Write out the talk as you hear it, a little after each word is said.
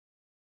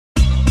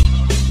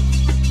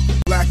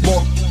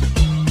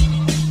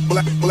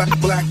black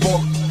more. Black more.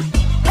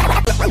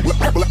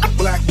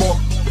 Black more.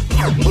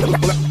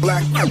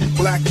 Black more.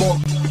 Black more.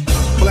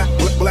 Black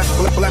more.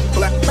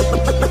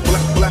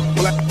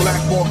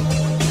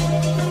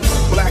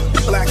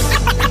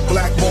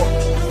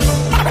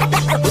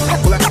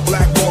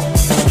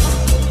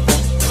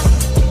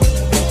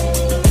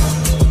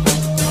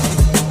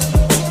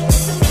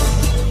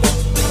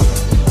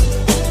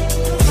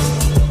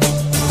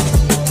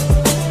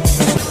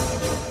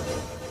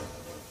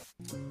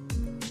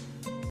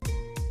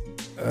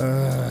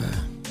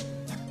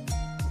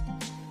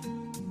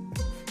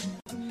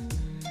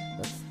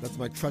 That's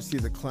my Trusty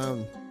the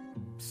Clown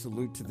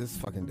salute to this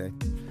fucking day.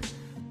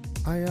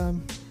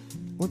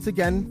 Once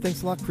again,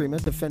 thanks a lot, Crema,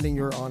 defending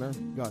your honor.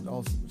 Got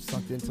all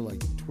sucked into like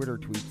Twitter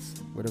tweets,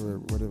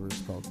 whatever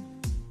it's called.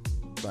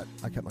 But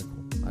I kept my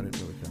cool. I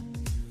didn't really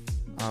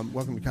care.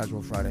 Welcome to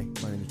Casual Friday.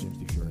 My name is James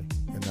DeFury,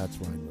 and that's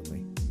Ryan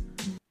Ridley.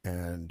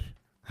 And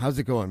how's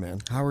it going,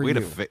 man? How are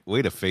you?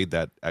 Way to fade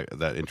that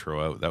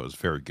intro out. That was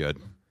very good.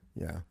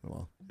 Yeah,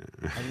 well,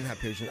 I didn't have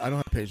patience. I don't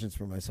have patience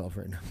for myself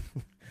right now.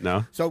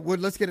 No? So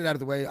let's get it out of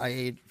the way. I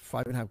ate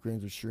 5.5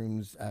 grams of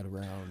shrooms at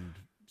around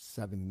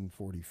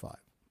 7:45.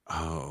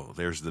 Oh,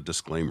 there's the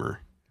disclaimer.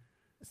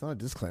 It's not a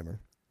disclaimer.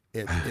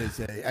 It is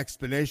an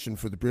explanation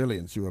for the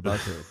brilliance you are about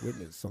to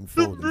witness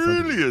unfold. The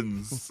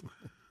brilliance.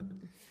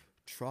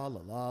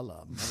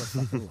 Tra-la-la-la,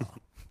 motherfucker-la.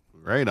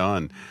 Right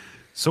on.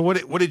 So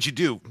what did you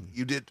do?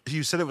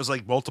 You said it was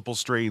like multiple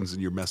strains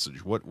in your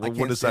message. What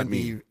does that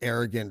mean? The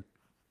arrogant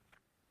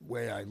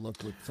way I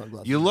look with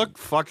sunglasses. You look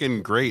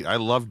fucking great. I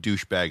love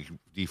douchebag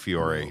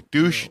DeFiore.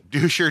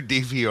 Doucher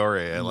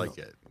DeFiore. I like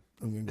it.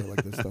 I'm gonna go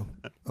like this though.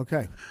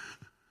 Okay.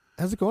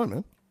 How's it going,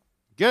 man?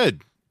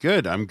 Good.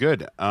 I'm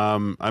good.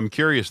 I'm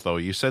curious though.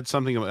 You said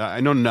something about,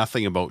 I know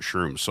nothing about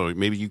shrooms, so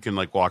maybe you can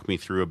like walk me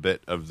through a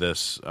bit of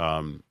this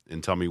and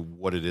tell me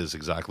what it is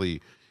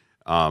exactly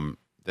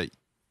that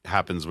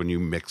happens when you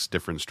mix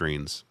different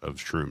strains of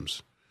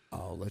shrooms.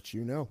 I'll let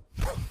you know.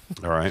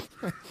 All right.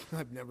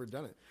 I've never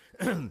done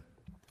it.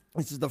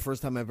 This is the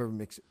first time I've ever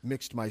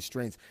mixed my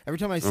strains. Every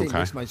time I say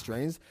mix my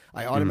strains,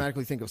 I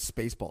automatically think of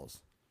Spaceballs.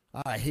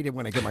 I hate it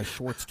when I get my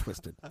shorts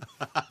twisted.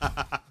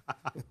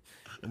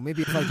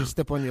 Maybe if I just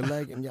step on your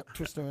leg and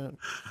twist around.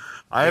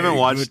 I haven't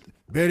watched.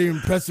 Very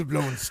impressive,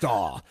 Lone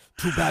Star.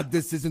 Too bad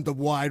this isn't the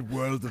wide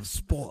world of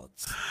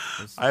sports.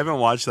 I haven't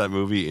watched that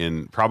movie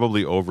in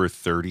probably over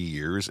 30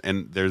 years,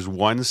 and there's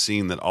one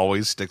scene that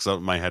always sticks out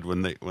in my head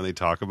when they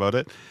talk about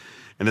it.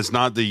 And it's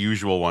not the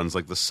usual ones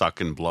like the suck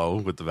and blow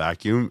with the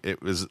vacuum.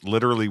 It was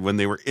literally when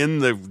they were in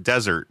the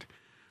desert.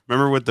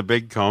 Remember with the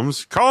big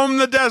combs? Comb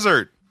the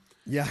desert.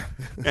 Yeah.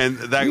 And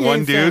that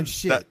one dude,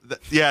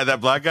 that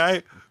black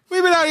guy,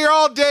 we've been out here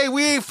all day.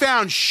 We ain't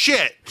found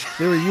shit.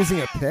 They were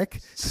using a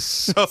pick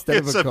instead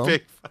of a comb.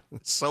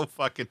 It's so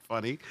fucking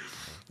funny.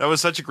 That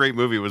was such a great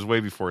movie. It was way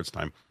before its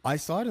time. I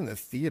saw it in the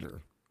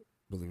theater,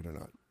 believe it or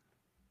not.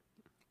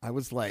 I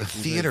was like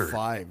theater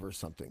 5 or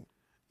something.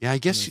 Yeah, I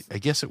guess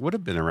it would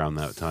have been around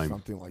that time.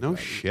 Something like no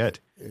that. Shit.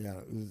 Yeah,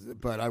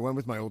 but I went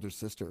with my older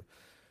sister,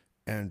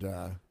 and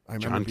I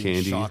remember John being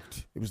Candy.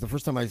 shocked. It was the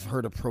first time I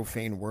heard a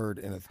profane word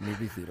in a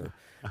movie theater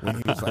when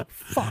he was like,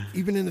 "Fuck!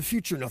 Even in the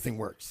future, nothing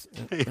works."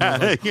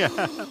 And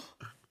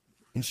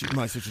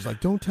my sister's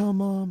like, "Don't tell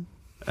mom."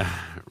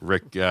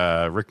 Rick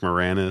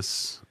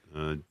Moranis,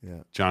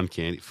 John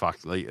Candy. Fuck!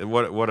 Like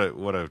what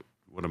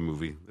a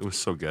movie! It was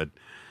so good.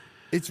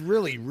 It's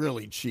really,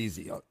 really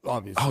cheesy,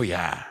 obviously. Oh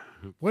yeah.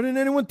 Why didn't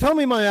anyone tell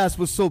me my ass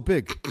was so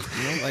big?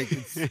 You know, like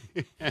it's,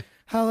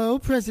 hello,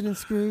 President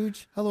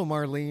Scrooge. Hello,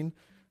 Marlene.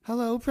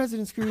 Hello,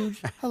 President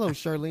Scrooge. Hello,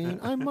 Charlene.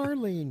 I'm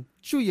Marlene.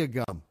 Chew your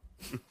gum.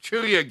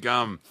 Chew your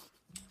gum.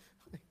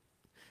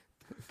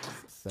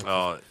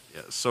 Oh,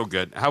 yeah, so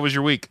good. How was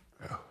your week?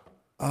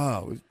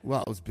 Oh,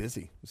 well, it was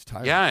busy. I was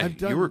tired. Yeah,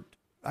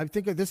 I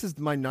think this is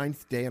my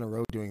 9th day in a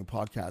row doing a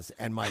podcast,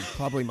 and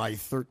probably my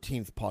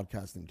 13th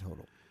podcast in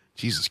total.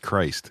 Jesus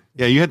Christ!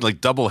 Yeah, you had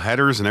like double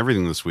headers and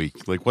everything this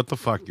week. Like, what the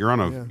fuck? You're on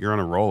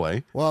a roll,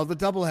 eh? Well, the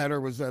double header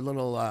was a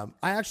little. I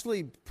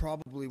actually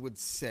probably would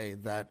say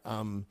that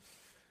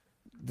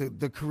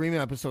the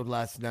Karima episode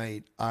last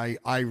night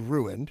I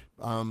ruined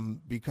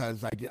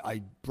because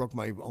I broke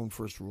my own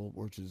first rule,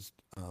 which is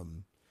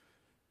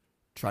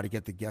try to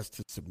get the guest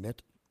to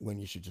submit when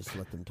you should just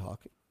let them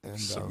talk. And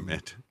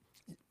submit.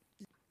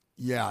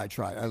 Yeah, I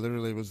tried. I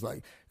literally was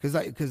like,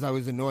 because I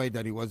was annoyed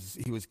that he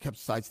was kept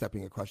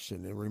sidestepping a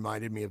question. It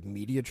reminded me of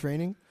media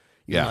training.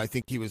 Even though I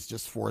think he was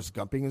just Forrest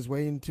Gumping his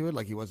way into it.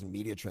 Like he wasn't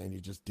media trained, he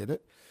just did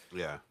it.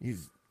 Yeah,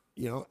 he's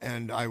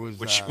and I was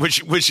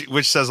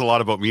which says a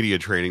lot about media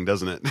training,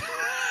 doesn't it?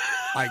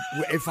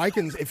 If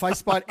I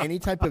spot any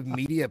type of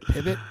media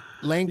pivot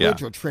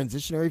language or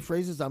transitionary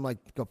phrases, I'm like,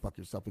 go fuck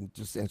yourself and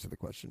just answer the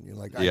question. You're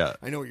like,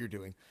 I know what you're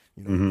doing.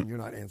 You know, and you're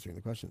not answering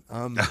the question.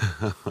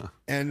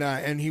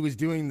 And he was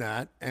doing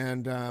that,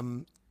 and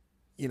and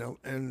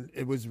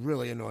it was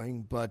really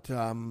annoying. But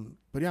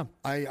yeah,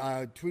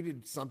 I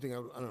tweeted something I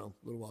don't know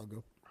a little while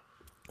ago,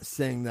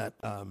 saying that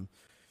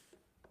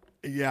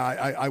Yeah,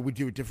 I would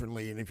do it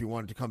differently, and if you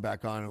wanted to come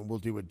back on, we'll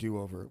do a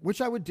do-over,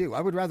 which I would do. I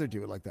would rather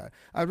do it like that.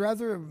 I'd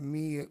rather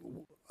me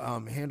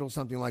handle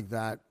something like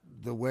that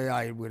the way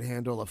I would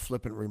handle a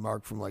flippant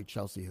remark from like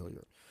Chelsea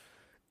Hillier.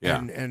 Yeah.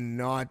 And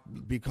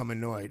not become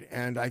annoyed.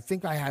 And I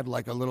think I had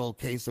like a little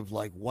case of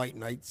like white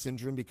knight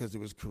syndrome because it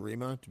was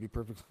Karima, to be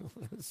perfectly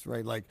honest,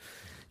 right? Like,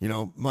 you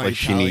know, my Like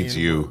she needs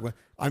you.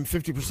 I'm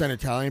 50%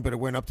 Italian, but it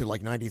went up to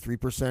like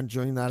 93%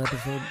 during that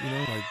episode, you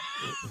know,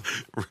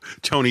 like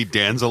Tony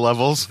Danza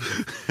levels.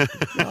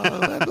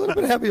 a little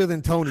bit heavier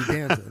than Tony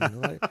Danza. You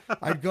know?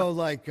 I'd go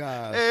like,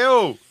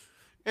 Hey,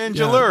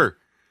 Angela.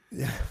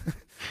 yeah,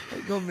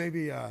 I'd go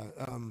maybe,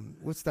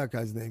 what's that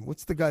guy's name?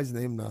 What's the guy's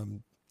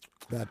name?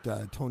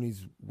 That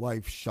Tony's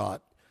wife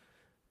shot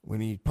when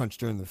he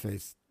punched her in the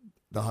face,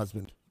 the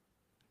husband.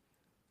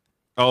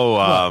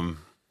 Oh,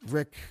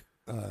 Rick.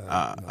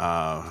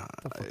 no,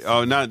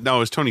 it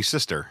was Tony's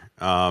sister.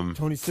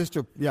 Tony's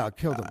sister,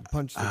 killed him,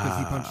 punched her because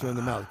he punched her in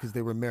the mouth because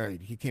they were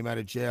married. He came out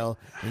of jail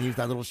and he was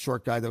that little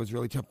short guy that was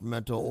really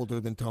temperamental, older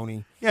than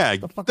Tony. Yeah,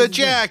 the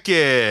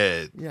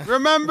jacket. Yeah.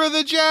 Remember the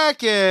He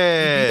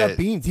jacket? got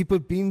Beans. He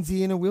put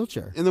Beansy in a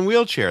wheelchair. In the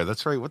wheelchair.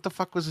 That's right. What the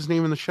fuck was his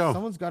name in the show?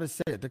 Someone's got to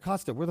say it.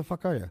 DaCosta, where the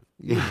fuck are you?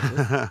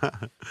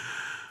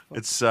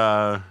 It's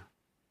not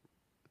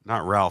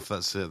Ralph.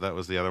 That's it. That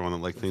was the other one that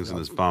liked things in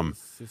his bum.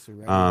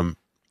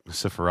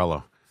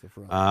 Cifarello.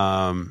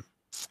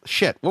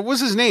 Shit. What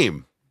was his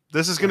name?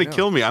 This is gonna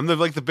kill me. I'm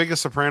the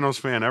biggest Sopranos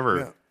fan ever.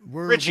 Yeah,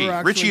 Richie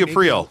actually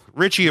Aprile.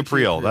 Richie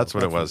Aprile. Aprile. That's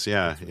what it That's was.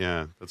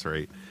 Yeah, that's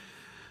right.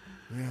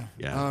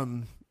 Yeah.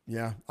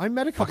 Yeah. I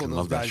met a couple Fucking of those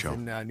love that guys show.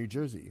 in New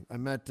Jersey. I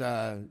met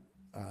what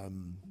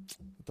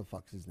the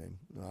fuck's his name?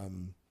 Oh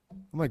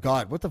my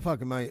god, what the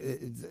fuck am I?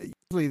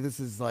 Usually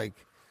this is like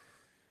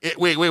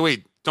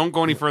Wait. Don't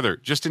go any further.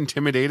 Just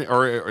imitate him,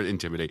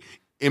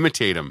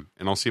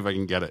 and I'll see if I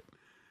can get it.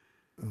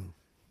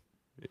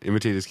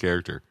 Imitate his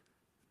character.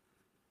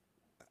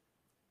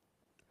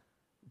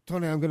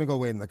 Tony. I'm gonna go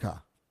wait in the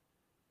car.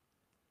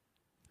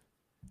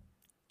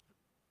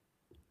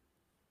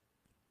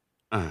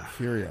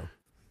 Furio.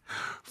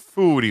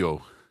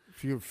 Furio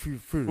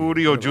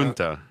Furio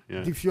Junta.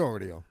 Yeah. Di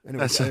Fiorio.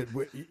 Anyway,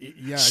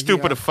 That's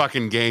stupid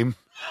fucking game.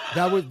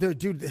 That was the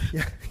dude.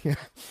 Yeah.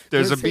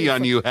 There's a B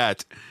on you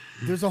hat.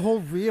 There's a whole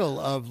reel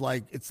of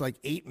like it's like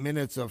 8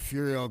 minutes of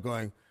Furio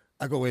going,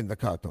 I go in the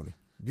car, Tony.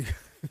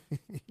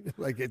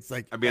 Like it's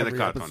like I'll be in the every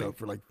car, episode Tony.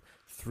 for like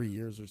 3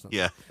 years or something.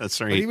 Yeah, that's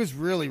But he right. was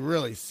really,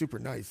 really super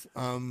nice.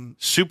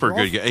 Super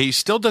good. He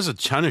still does a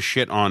ton of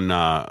shit on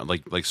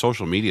like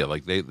social media.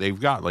 Like they've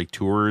got like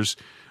tours.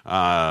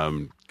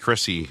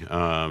 Chrissy,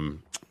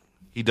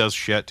 he does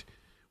shit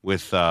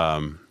with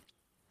the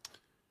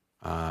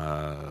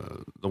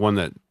one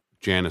that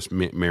Janice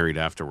married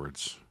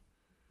afterwards.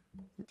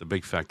 The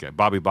big fat guy,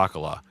 Bobby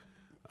Bacala.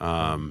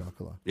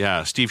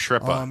 Yeah, Steve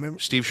Shrippa.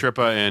 Steve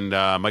Shrippa and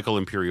Michael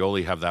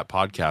Imperioli have that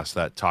podcast,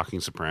 that Talking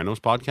Sopranos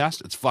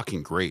podcast. It's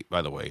fucking great,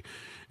 by the way.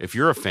 If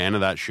you're a fan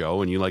of that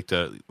show and you like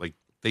to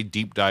they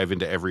deep dive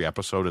into every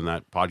episode in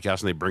that podcast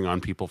and they bring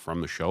on people from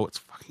the show. It's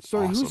fucking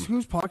awesome.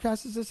 Whose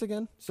podcast is this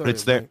again? Sorry,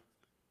 It's there.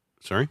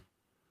 Sorry?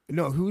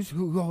 No, who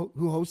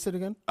hosts it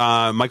again?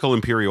 Michael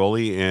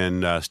Imperioli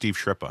and Steve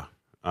Shrippa.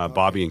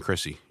 Bobby and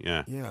Chrissy.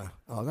 Yeah. Yeah.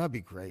 Oh, that'd be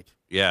great.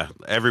 Yeah.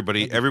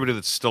 Everybody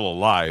that's still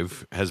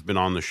alive has been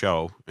on the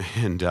show.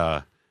 And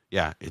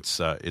yeah, it's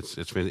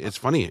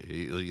funny.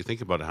 You think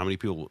about it, how many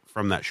people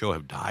from that show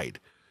have died.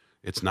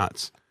 It's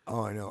nuts.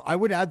 Oh, I know. I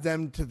would add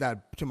them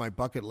to my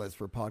bucket list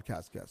for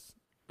podcast guests.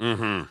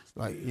 Mm-hmm.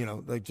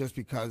 Like just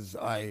because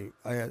I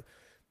know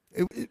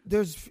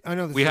this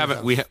we have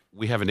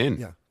an in,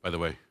 Yeah. by the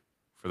way,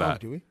 for that.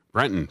 do we?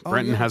 Brenton Oh,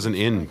 Brenton yeah, has an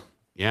that's in. right.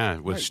 Yeah,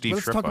 with Right. Steve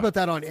Let's Shrippa. talk about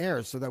that on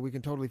air so that we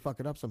can totally fuck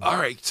it up somehow. All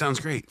right, sounds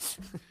great.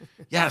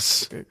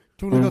 Yes.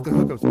 Totally got the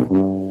hookups,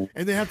 man.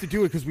 And they have to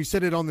do it because we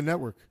said it on the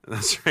network.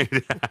 That's right.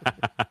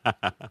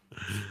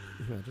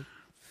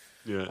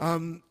 Yeah.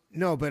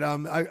 No,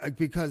 but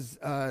because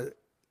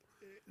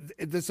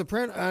the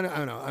Sopranos. I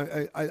don't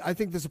know. I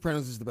think The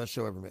Sopranos is the best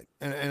show ever made,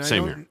 and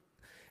Same I don't, here.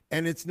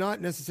 And it's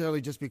not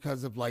necessarily just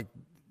because of like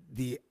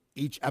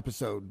each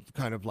episode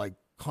kind of like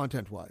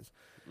content wise.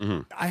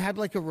 Mm-hmm. I had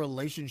like a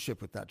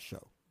relationship with that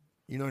show.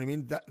 You know what I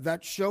mean?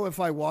 That show, if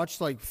I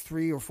watched like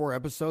 3 or 4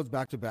 episodes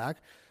back to back,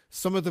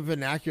 some of the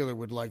vernacular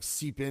would like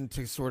seep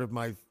into sort of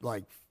my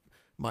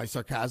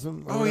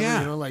sarcasm. Or whatever,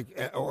 yeah. You know,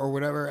 like or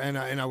whatever, and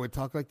I would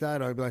talk like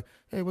that. I'd be like,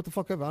 "Hey, what the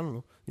fuck ever? I don't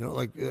know." You know,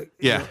 like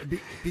Yeah.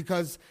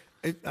 because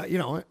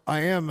I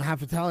am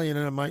half Italian,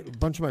 and a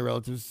bunch of my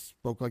relatives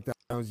spoke like that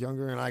when I was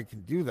younger, and I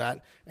can do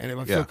that, and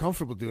I feel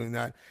comfortable doing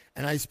that.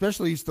 And I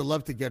especially used to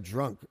love to get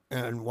drunk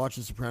and watch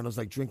The Sopranos,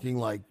 like drinking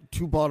like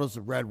 2 bottles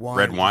of red wine.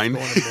 Red wine?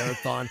 Going on a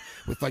marathon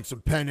with like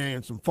some penne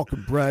and some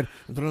fucking bread,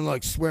 and then I'm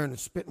like swearing and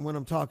spitting when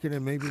I'm talking,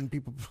 and maybe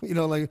people,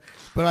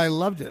 but I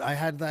loved it. I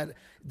had that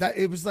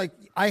it was like,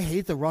 I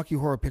hate the Rocky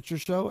Horror Picture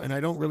Show, and I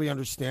don't really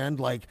understand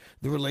like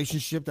the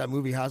relationship that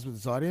movie has with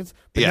its audience.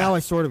 But Yeah. now I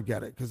sort of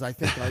get it because I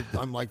think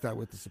I'm like that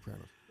with The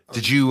Sopranos.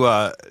 Did you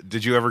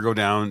ever go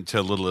down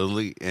to Little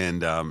Italy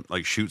and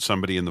like shoot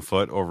somebody in the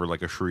foot over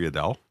like a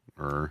Shriadel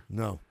or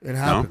No, it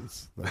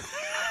happens. But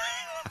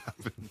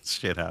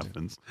shit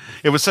happens?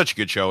 It was such a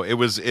good show. It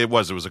was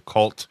a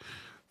cult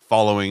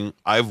following.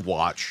 I've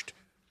watched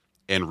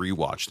and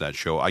rewatched that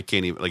show. I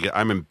can't even like.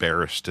 I'm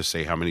embarrassed to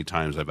say how many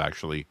times I've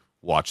actually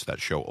watched that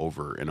show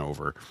over and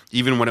over.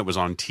 Even when it was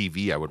on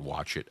TV, I would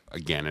watch it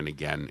again and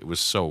again. It was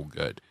so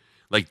good.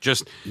 Like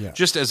just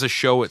as a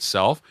show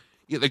itself.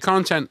 Yeah, the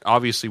content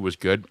obviously was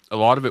good. A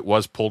lot of it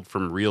was pulled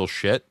from real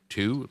shit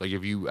too. Like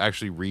if you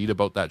actually read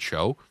about that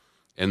show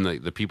and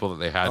the people that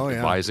they had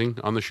advising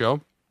on the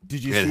show.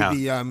 Did you see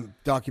the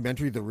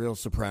documentary, The Real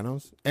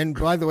Sopranos? And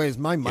by the way, is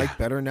my mic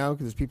better now?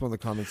 Because there's people in the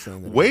comments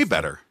saying that. Way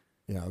better.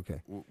 Yeah,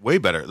 okay. Way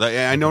better.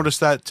 I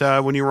noticed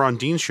that when you were on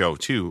Dean's show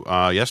too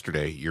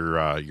yesterday, your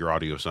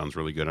audio sounds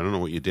really good. I don't know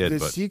what you did. The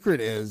but secret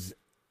is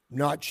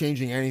not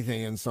changing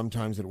anything, and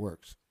sometimes it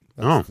works.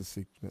 That's the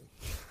secret.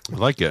 I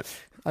like it.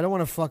 I don't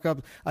want to fuck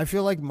up. I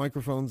feel like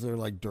microphones are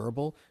like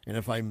durable, and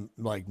if I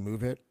like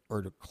move it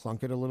or to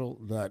clunk it a little,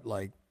 that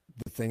like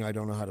the thing I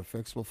don't know how to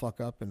fix will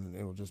fuck up, and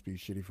it'll just be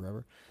shitty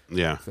forever.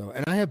 Yeah. So,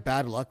 and I have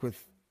bad luck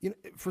with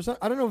for some.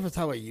 I don't know if it's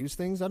how I use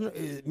things. I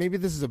don't. Maybe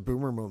this is a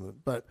boomer moment,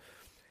 but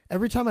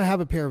every time I have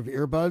a pair of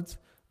earbuds,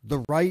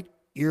 the right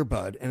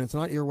earbud, and it's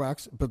not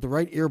earwax, but the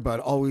right earbud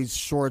always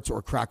shorts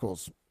or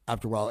crackles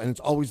after a while, and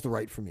it's always the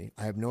right for me.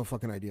 I have no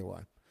fucking idea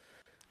why.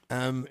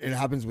 It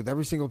happens with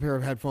every single pair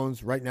of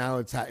headphones. Right now,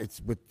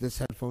 it's with this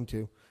headphone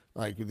too.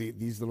 Like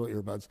these little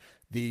earbuds.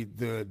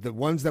 The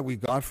ones that we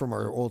got from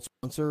our old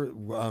sponsor,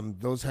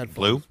 those headphones,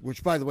 Blue?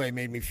 which by the way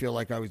made me feel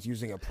like I was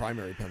using a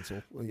primary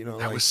pencil.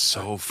 That was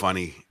so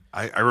funny.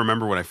 I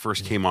remember when I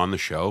first came on the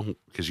show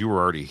because you were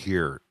already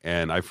here,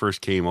 and I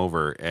first came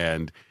over,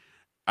 and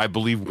I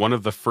believe one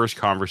of the first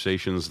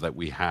conversations that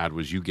we had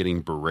was you getting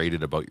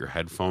berated about your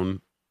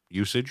headphone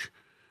usage.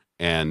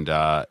 And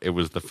it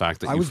was the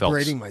fact that I you was felt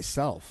berating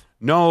myself.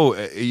 No,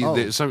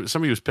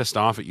 somebody was pissed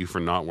off at you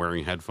for not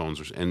wearing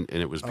headphones, and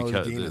it was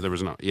because there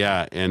was no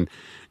and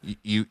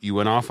you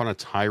went off on a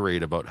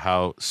tirade about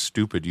how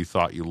stupid you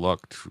thought you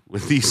looked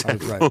with these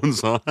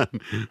headphones on.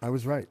 I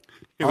was right.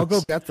 I'll go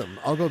get them.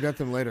 I'll go get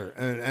them later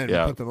and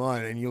put them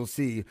on, and you'll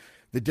see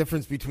the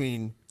difference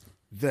between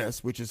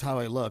this, which is how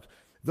I look.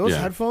 Those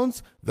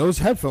headphones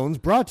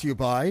brought to you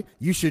by,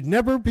 you should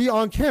never be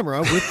on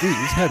camera with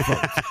these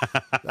headphones.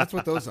 That's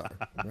what those are,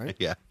 right?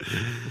 Yeah.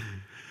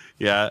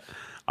 Yeah.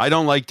 I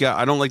don't like the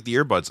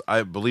earbuds.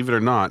 I believe it or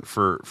not,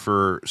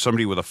 for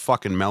somebody with a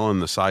fucking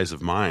melon the size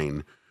of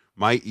mine,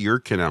 my ear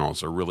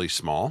canals are really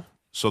small.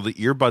 So the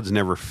earbuds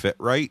never fit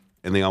right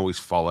and they always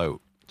fall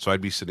out. So I'd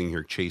be sitting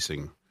here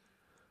chasing.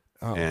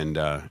 Oh. And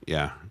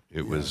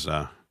it was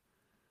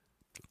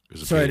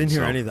Sorry, I didn't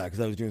hear any of that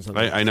because I was doing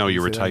something. I know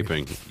you were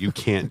typing. You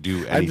can't do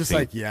anything. I'm just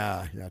like,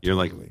 yeah.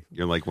 Totally.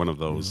 You're like one of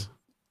those.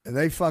 And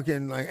they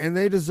fucking and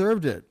they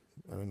deserved it.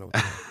 I don't know.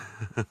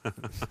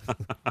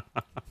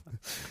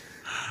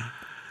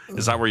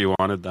 Is that where you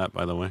wanted that,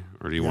 by the way,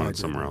 or do you want it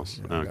somewhere else?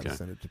 Yeah, okay.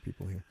 Send it to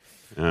people here.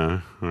 Yeah.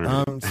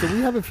 Right. So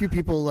we have a few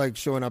people like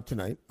showing up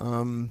tonight.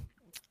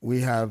 We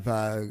have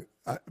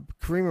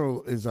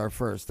Karima is our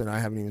first, and I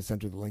haven't even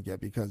sent her the link yet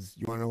because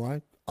you want to know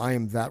why? I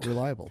am that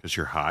reliable. Because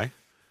you're high.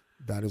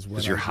 That is what.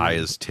 Because you're high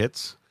as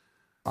tits.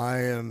 I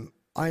am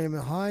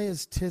high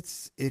as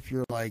tits if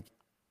you're like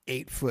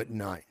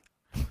 8'9".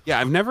 Yeah,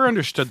 I've never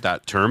understood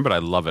that term, but I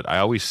love it. I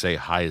always say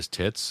high as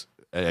tits.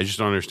 I just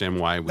don't understand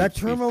why that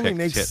term only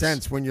makes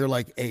sense when you're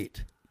like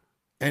 8.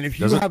 And if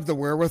you have the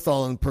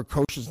wherewithal and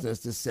precociousness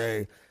to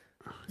say,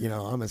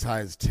 I'm as high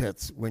as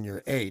tits when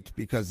you're 8,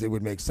 because it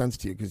would make sense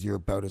to you because you're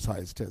about as high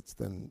as tits,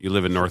 then you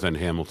live in North End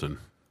Hamilton,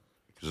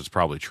 because it's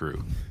probably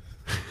true.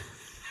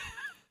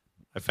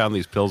 I found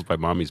these pills by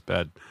mommy's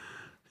bed.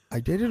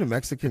 I dated a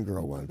Mexican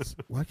girl once.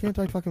 Why can't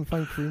I fucking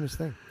find Karima's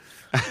thing?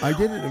 I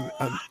dated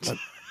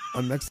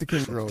a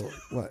Mexican girl.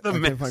 What? I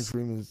can't find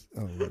Karima's.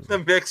 Oh, the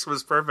mix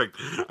was perfect.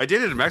 I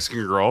dated a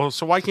Mexican girl,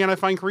 so why can't I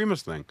find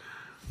Karima's thing?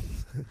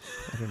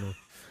 I don't know.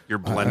 You're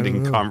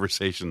blending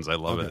conversations. I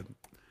love it.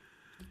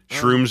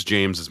 Shrooms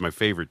James is my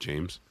favorite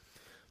James.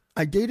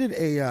 I dated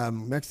a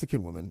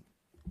Mexican woman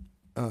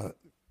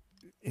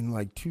in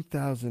like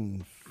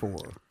 2004.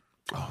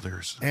 Oh,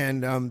 there's.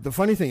 And the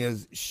funny thing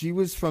is, she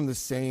was from the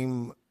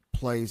same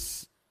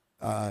place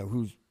as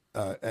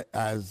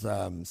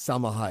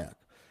Salma Hayek.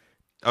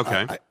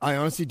 Okay. I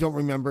honestly don't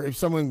remember. If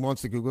someone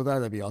wants to Google that,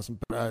 that'd be awesome.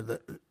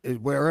 But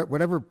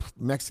whatever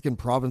Mexican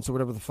province or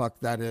whatever the fuck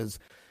that is,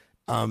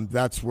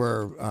 that's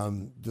where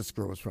this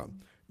girl was from.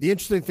 The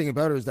interesting thing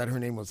about her is that her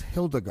name was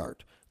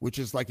Hildegard, which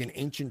is like an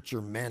ancient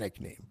Germanic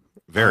name.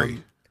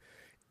 Very.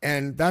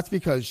 And that's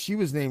because she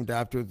was named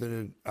after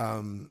the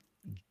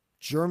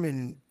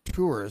German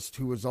tourist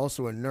who was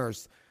also a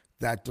nurse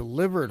that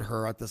delivered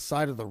her at the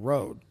side of the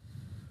road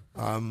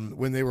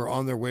when they were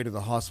on their way to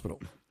the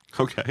hospital.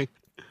 Okay.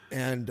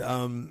 And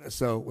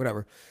so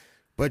whatever.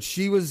 But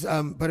she was,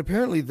 but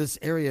apparently this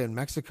area in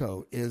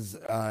Mexico is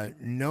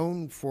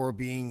known for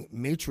being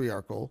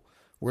matriarchal,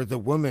 where the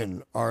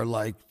women are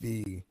like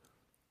the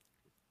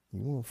You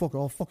want fuck?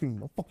 I'll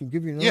fucking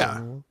give you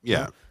another.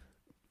 Yeah.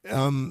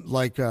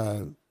 Like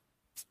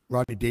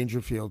Rodney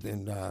Dangerfield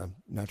in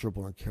Natural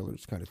Born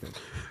Killers kind of thing.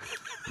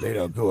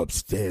 Later, I'll go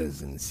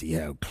upstairs and see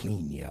how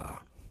clean you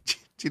are. Do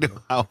you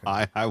know how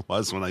high I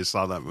was when I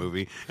saw that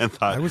movie and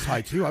thought I was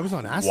high too. I was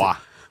on acid.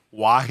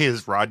 Why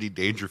is Rodney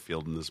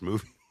Dangerfield in this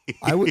movie?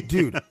 I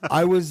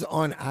was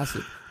on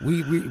acid.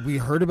 We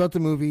heard about the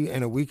movie,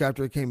 and a week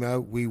after it came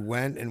out, we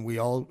went and we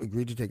all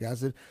agreed to take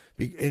acid.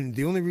 And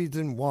the only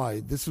reason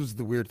why, this was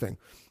the weird thing,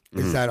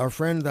 is that our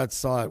friend that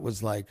saw it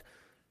was like,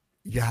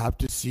 you have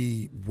to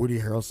see Woody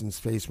Harrelson's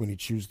face when he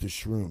chews the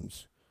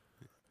shrooms.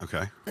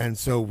 Okay. And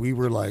so we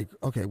were like,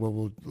 okay,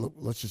 well,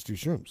 let's just do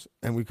shrooms.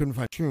 And we couldn't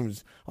find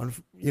shrooms on,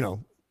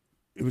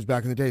 it was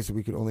back in the day, so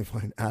we could only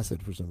find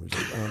acid for some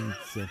reason.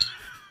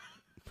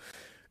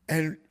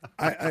 And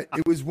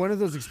it was one of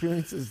those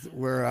experiences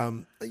where,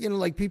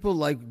 like people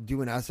like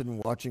doing acid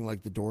and watching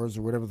like the Doors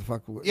or whatever the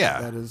fuck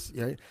that is.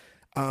 Yeah.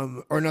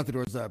 Or not the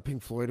Doors,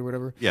 Pink Floyd or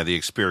whatever. Yeah. The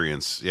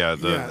Experience. Yeah.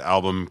 The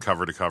album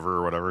cover to cover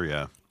or whatever.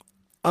 Yeah.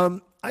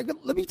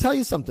 Let me tell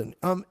you something.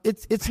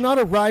 It's not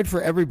a ride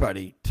for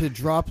everybody to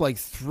drop like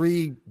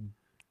 3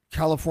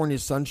 California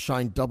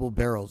Sunshine double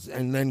barrels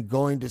and then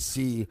going to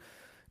see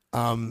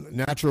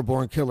Natural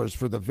Born Killers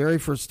for the very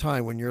first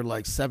time when you're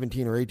like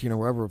 17 or 18 or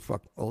whatever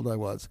fuck old I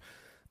was,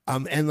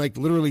 and like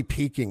literally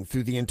peeking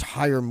through the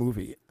entire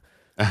movie.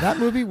 That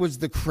movie was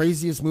the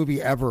craziest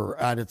movie ever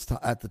at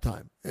the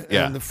time.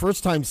 Yeah. And the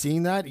first time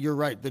seeing that, you're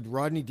right. The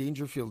Rodney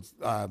Dangerfield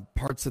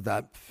parts of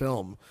that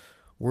film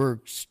were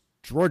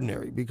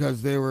extraordinary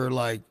because they were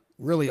like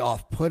really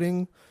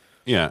off-putting.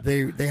 Yeah.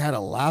 They had a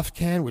laugh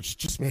can, which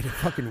just made it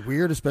fucking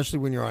weird, especially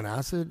when you're on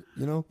acid,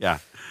 Yeah.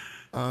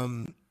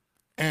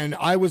 And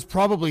I was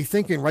probably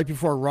thinking right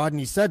before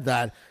Rodney said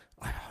that,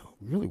 I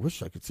really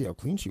wish I could see how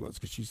clean she was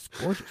because she's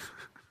gorgeous.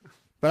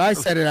 But I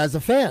said it as a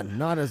fan,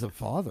 not as a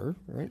father,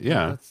 right?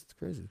 Yeah. That's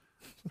crazy.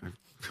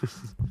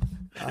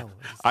 Wow.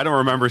 I don't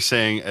remember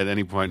saying at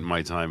any point in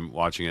my time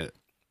watching it,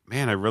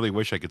 man, I really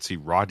wish I could see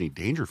Rodney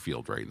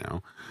Dangerfield right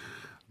now.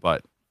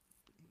 But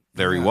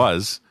there he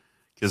was.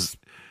 Because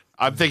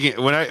I'm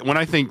thinking, when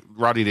I think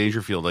Rodney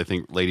Dangerfield, I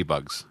think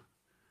Ladybugs.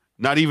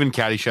 Not even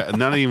Caddyshack,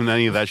 not even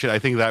any of that shit. I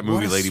think that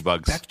movie,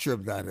 Ladybugs.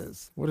 Spectrum that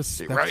is. What a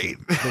spectrum. Right.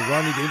 The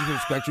Rodney Dangerfield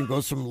spectrum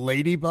goes from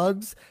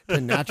Ladybugs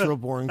to Natural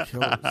Born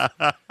Killers.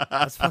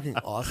 That's fucking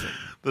awesome.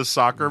 The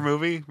soccer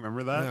movie,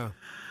 remember that? Yeah.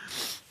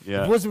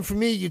 Yeah. If it wasn't for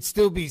me, you'd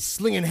still be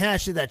slinging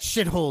hash at that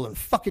shithole and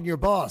fucking your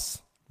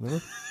boss. Huh?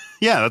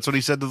 Yeah, that's what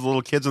he said to the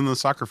little kids on the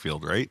soccer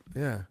field, right?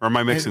 Yeah. Or am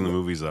I mixing the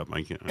movies up?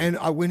 I can't. And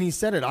when he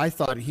said it, I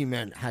thought he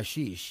meant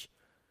hashish.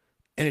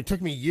 And it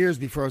took me years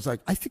before I was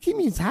like, I think he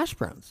means hash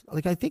browns.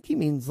 Like, I think he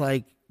means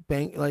like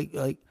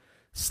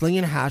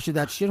slinging hash at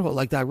that shithole,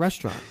 like that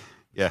restaurant.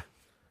 Yeah.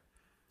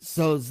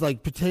 So it's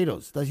like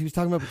potatoes. He was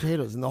talking about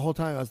potatoes. And the whole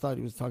time I thought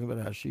he was talking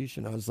about hashish.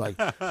 And I was like,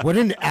 what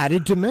an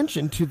added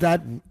dimension to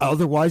that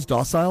otherwise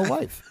docile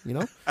wife.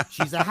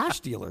 She's a hash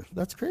dealer.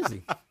 That's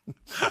crazy.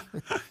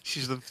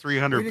 She's the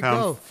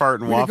 300-pound fart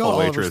and waffle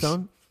waitress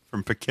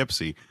from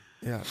Poughkeepsie.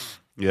 Yeah.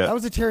 Yeah. That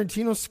was a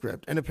Tarantino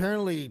script. And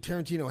apparently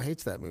Tarantino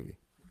hates that movie.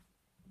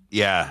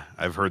 Yeah,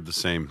 I've heard the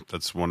same.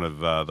 That's one of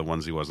the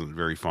ones he wasn't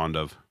very fond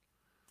of.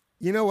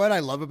 You know what I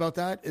love about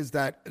that is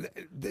that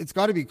it's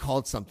got to be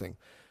called something,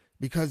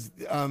 because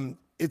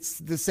it's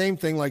the same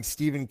thing like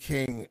Stephen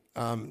King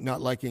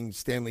not liking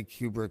Stanley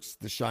Kubrick's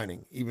The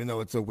Shining, even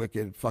though it's a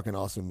wicked, fucking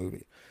awesome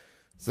movie.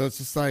 So it's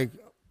just like,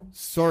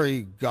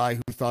 sorry, guy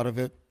who thought of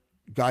it,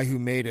 guy who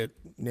made it,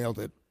 nailed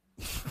it.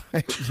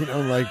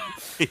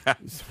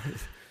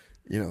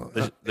 Yeah.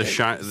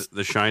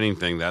 The Shining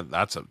thing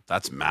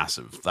that's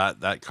massive.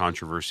 That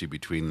controversy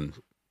between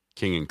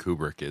King and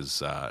Kubrick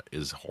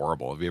is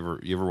horrible. Have you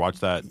ever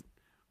watched that?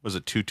 Was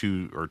it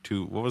 2 or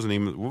 2? What was the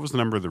name? What was the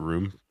number of the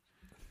room?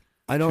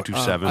 I don't.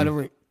 227.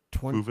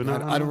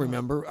 I don't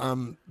remember.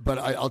 But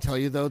I'll tell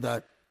you though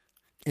that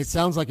it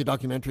sounds like a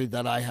documentary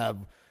that I have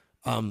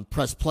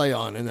pressed play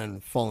on and then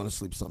fallen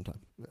asleep sometime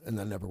and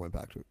then never went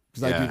back to it,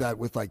 because I do that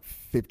with like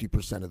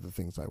 50% of the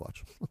things I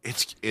watch.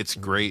 It's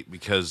great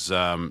because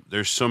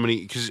there's so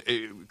many, because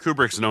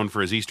Kubrick's known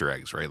for his Easter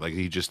eggs, right? Like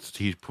he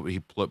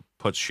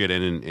puts shit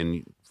in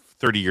and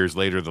 30 years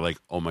later they're like,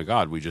 oh my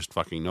god, we just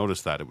fucking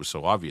noticed that, it was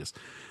so obvious.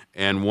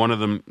 And one of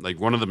them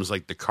is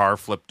like the car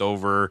flipped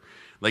over,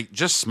 like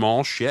just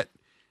small shit.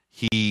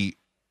 He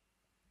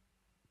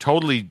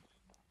totally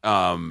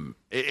and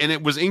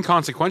it was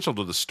inconsequential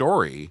to the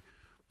story,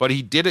 but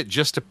he did it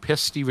just to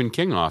piss Stephen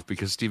King off,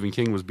 because Stephen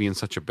King was being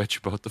such a bitch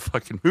about the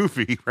fucking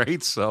movie,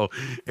 right? So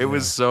it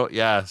was so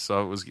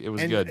it was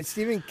good.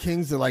 Stephen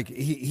King's like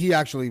he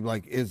actually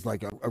like is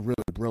like a really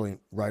brilliant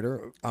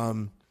writer.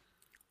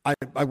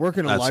 I work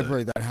in a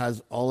library that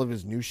has all of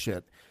his new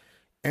shit,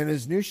 and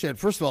his new shit,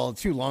 first of all,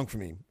 it's too long for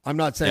me. I'm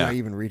not saying I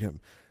even read him.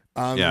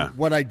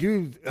 What I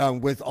do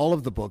with all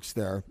of the books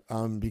there,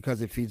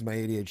 because it feeds my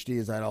ADHD,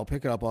 is that I'll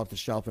pick it up off the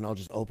shelf and I'll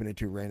just open it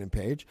to a random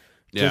page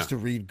just to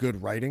read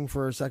good writing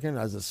for a second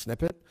as a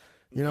snippet.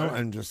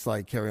 and just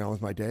like carry on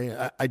with my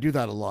day. I do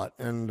that a lot,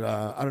 and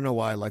I don't know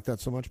why I like that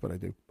so much, but I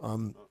do.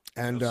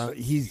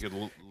 He's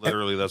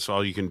literally that's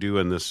all you can do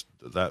in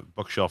that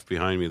bookshelf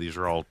behind me. These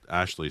are all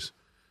Ashley's.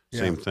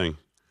 Same thing.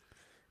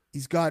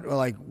 He's got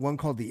like one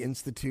called The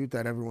Institute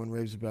that everyone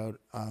raves about.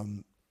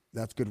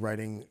 That's good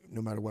writing,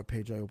 no matter what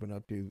page I open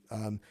up to.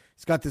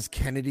 He's got this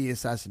Kennedy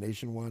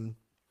assassination one.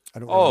 I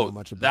don't really know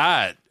much about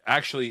that.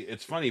 Actually,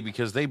 it's funny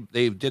because they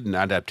did an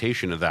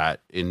adaptation of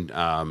that in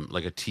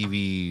like a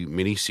TV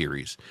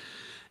miniseries,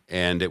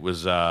 and it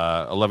was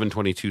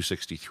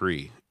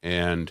 11/22/63,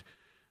 and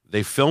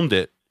they filmed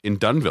it in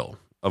Dunville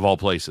of all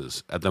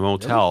places at the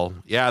motel.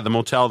 Really? Yeah, the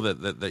motel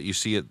that you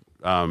see it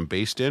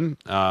based in.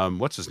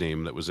 What's his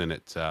name that was in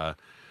it?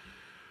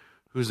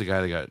 Who's the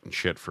guy that got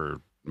shit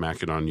for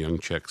macking on young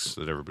chicks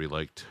that everybody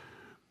liked?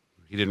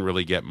 He didn't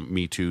really get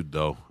Me Too'd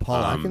though.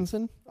 Paul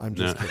Atkinson? I'm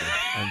just kidding.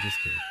 I'm just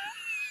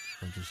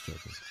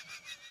joking.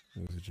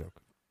 It was a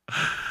joke.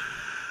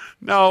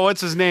 No, what's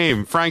his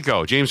name?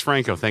 Franco. James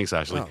Franco. Thanks,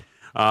 Ashley.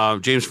 Oh.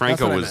 James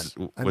Franco was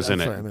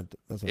in it.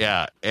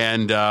 Yeah,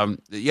 and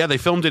they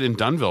filmed it in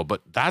Dunville,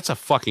 but that's a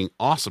fucking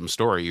awesome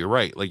story. You're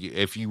right. Like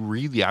if you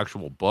read the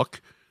actual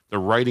book, the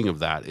writing of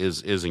that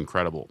is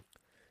incredible.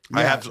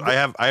 Yeah,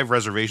 I have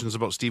reservations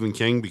about Stephen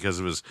King because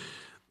there's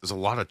a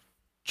lot of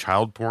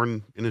child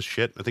porn in his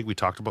shit. I think we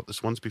talked about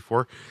this once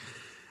before.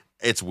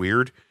 It's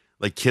weird.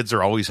 Like kids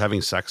are always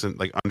having sex, and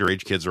like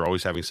underage kids are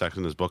always having sex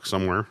in his book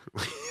somewhere.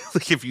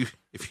 Like if you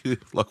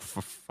look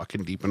for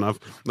fucking deep enough,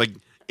 like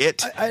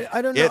it.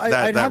 I don't know.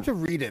 I'd have to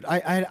read it.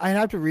 I'd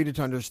have to read it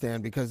to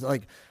understand because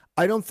like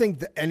I don't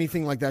think that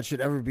anything like that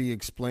should ever be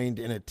explained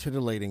in a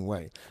titillating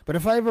way. But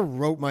if I ever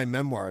wrote my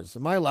memoirs,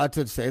 am I allowed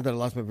to say that I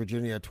lost my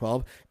virginity at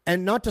 12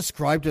 and not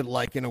described it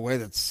like in a way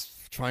that's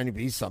trying to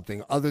be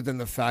something other than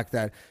the fact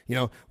that,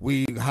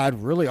 we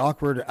had really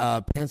awkward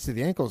pants to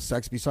the ankles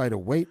sex beside a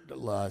weight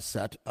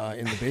set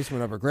in the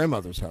basement of our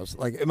grandmother's house.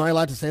 Like, am I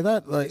allowed to say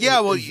that? Like, yeah,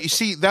 well, you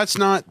see, that's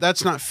not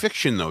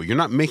fiction, though. You're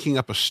not making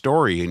up a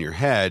story in your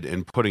head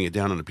and putting it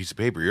down on a piece of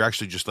paper. You're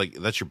actually just like,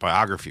 that's your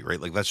biography,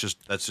 right? Like, that's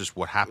just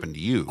what happened to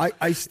you.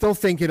 I still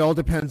think it all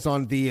depends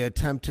on the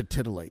attempt to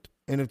titillate.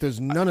 And if there's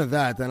none of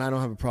that, then I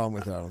don't have a problem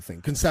with it, I don't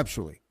think,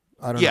 conceptually.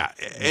 I don't know.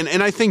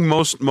 And I think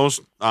most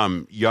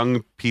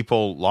young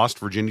people lost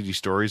virginity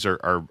stories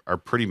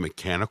are pretty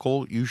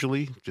mechanical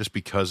usually, just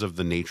because of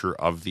the nature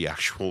of the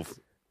actual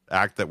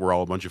act that we're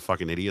all a bunch of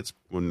fucking idiots.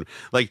 When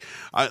I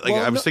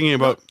was thinking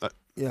about.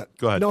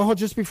 Go ahead. No,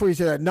 just before you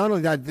say that, not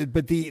only that,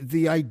 but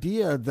the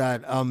idea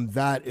that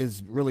that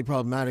is really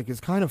problematic is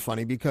kind of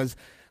funny because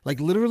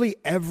like literally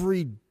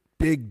every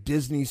big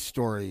Disney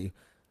story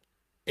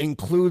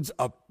includes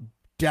a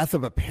death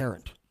of a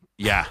parent.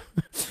 Yeah.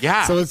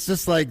 Yeah. So it's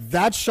just like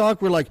that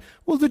shock. We're like,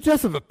 well, the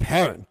death of a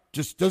parent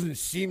just doesn't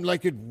seem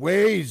like it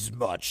weighs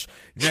much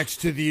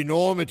next to the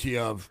enormity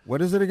of,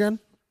 what is it again?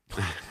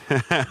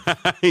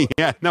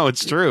 Yeah, no,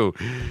 it's true.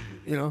 I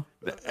don't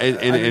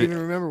even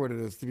remember what it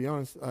is, to be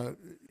honest.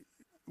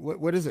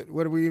 What is it?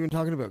 What are we even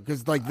talking about?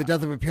 Because like the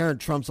death of a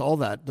parent trumps all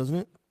that, doesn't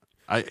it?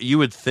 You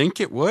would think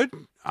it would.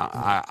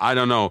 I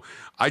don't know.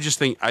 I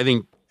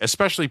think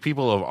especially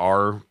people of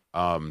our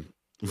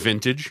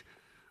vintage,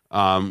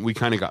 we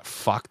kind of got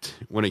fucked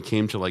when it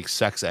came to like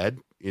sex ed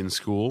in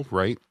school,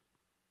 right?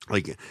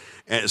 Like,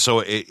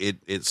 so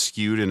it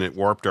skewed and it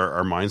warped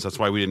our minds. That's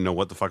why we didn't know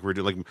what the fuck we were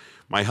doing. Like,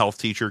 my health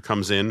teacher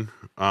comes in,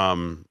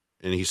 and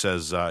he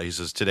says,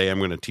 today I'm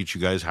going to teach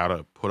you guys how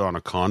to put on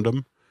a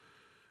condom.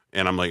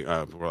 And I'm like,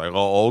 we're like,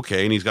 oh,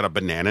 okay. And he's got a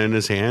banana in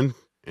his hand,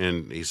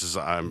 and he says,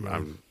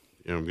 I'm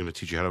going to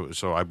teach you how to.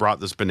 So I brought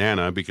this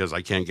banana because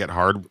I can't get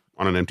hard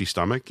on an empty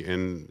stomach,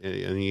 and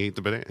he ate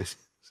the banana.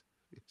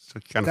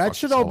 That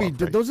should all be.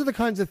 Right? Those are the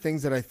kinds of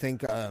things that I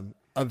think a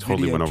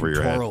video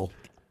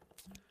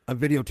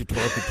tutorial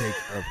could take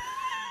care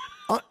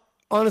of.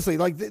 Honestly,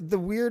 like the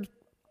weird,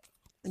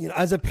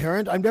 as a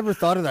parent, I've never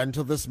thought of that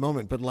until this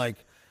moment. But like,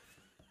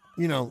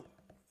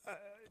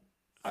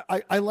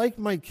 I like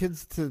my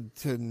kids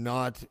to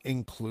not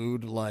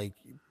include like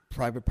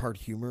private part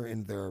humor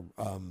in their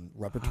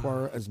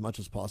repertoire as much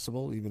as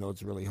possible, even though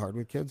it's really hard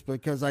with kids,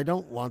 because I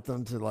don't want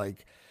them to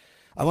like.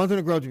 I want them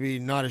to grow up to be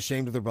not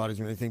ashamed of their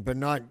bodies or anything, but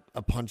not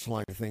a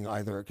punchline thing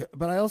either.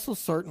 But I also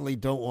certainly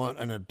don't want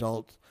an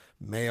adult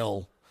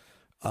male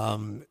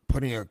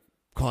putting a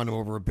condom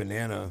over a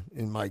banana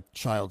in my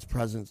child's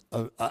presence.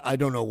 I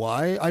don't know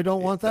why I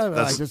don't want that.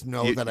 I just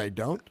know that I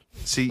don't.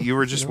 See, you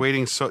were just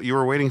waiting. You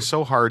were waiting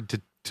so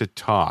hard to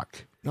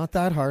talk. Not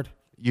that hard.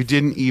 You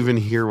didn't even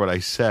hear what I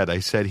said. I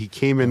said he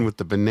came in with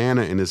the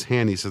banana in his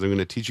hand. He said, I'm going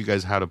to teach you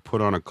guys how to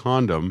put on a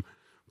condom,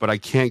 but I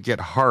can't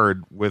get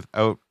hard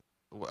without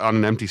on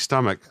an empty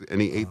stomach, and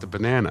he ate the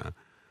banana.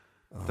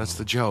 That's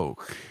the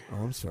joke. Oh,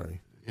 I'm sorry.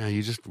 Yeah,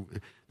 you just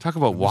talk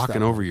about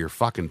walking over your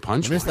fucking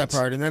punch. I missed that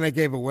part, and then I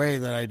gave away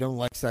that I don't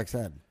like sex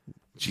ed.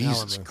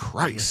 Jesus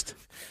Christ.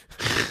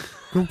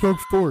 Go Doug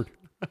Ford.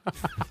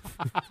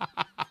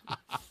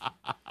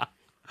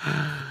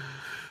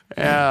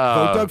 Yeah.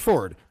 Vote Doug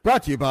Ford.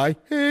 Brought to you by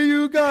Hey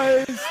You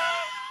Guys.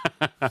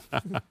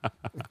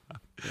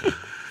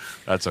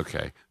 That's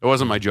okay. It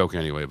wasn't my joke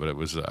anyway, but it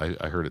was.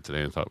 I heard it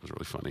today and thought it was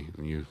really funny.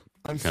 And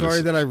I'm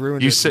sorry that I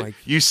ruined it, Mike.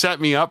 You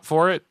set me up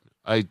for it.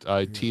 I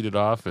teed it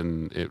off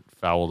and it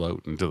fouled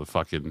out into the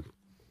fucking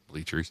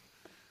bleachers.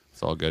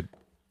 It's all good.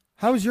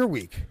 How was your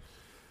week?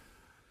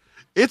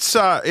 It's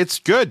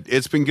good.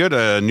 It's been good.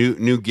 A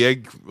new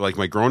gig, like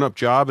my grown up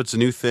job. It's a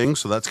new thing,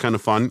 so that's kind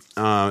of fun.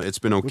 It's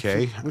been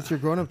okay. What's your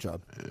grown up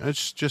job?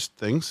 It's just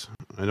things.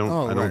 I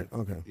don't. Right.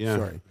 Okay. Yeah.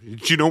 Sorry.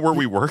 Do you know where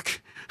we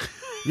work?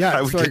 Yeah.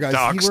 I would Sorry, get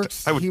guys.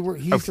 doxxed.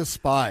 He's a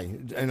spy,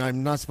 and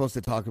I'm not supposed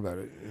to talk about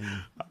it.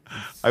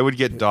 I would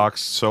get doxxed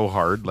so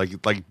hard, like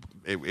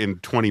in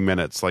 20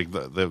 minutes. Like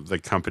the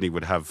company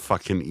would have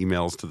fucking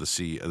emails to the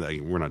C.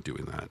 Like, we're not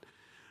doing that.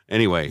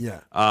 Anyway,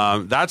 yeah.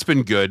 That's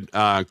been good.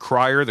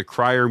 The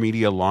Crier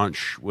Media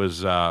launch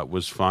was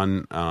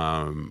fun.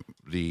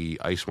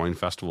 The Ice Wine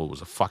Festival was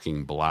a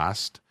fucking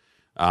blast.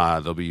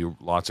 There'll be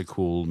lots of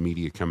cool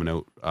media coming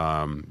out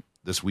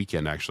this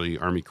weekend. Actually,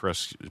 Army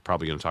Chris is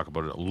probably going to talk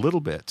about it a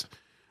little bit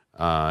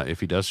if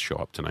he does show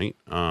up tonight.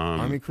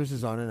 Army Chris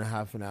is on in a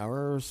half an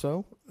hour or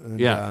so. And,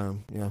 yeah,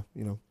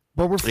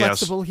 But we're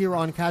flexible here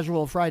on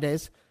Casual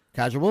Fridays.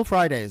 Casual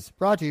Fridays,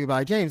 brought to you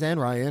by James and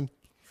Ryan.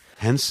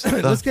 Hence,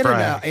 let's get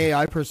an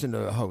AI person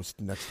to host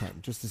next time,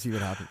 just to see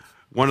what happens.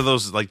 One of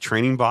those like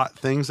training bot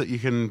things that you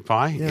can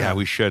buy. Yeah,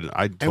 we should.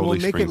 I'd totally.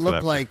 And we'll make it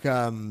look like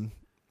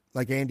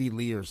Andy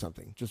Lee or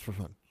something, just for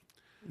fun.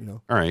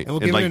 All right. And we'll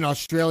give it an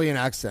Australian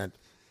accent,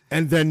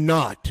 and then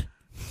not.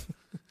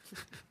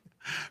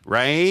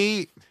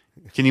 Right?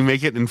 Can you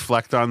make it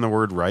inflect on the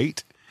word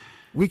right?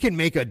 We can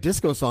make a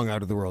disco song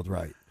out of the word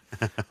right.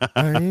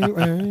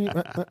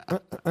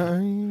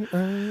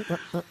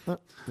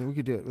 We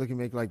could do it. We can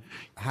make like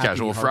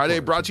Casual Friday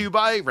brought to you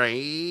by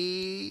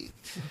Right.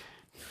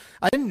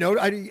 I didn't know.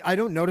 I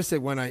don't notice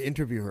it when I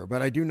interview her,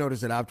 but I do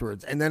notice it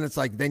afterwards. And then it's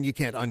like, then you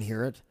can't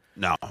unhear it.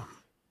 No.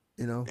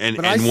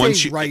 But I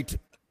say right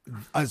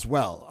as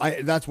well.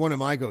 That's one of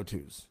my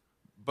go-tos.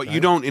 But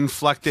you don't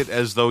inflect it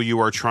as though you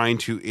are trying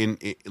to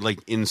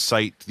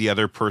incite the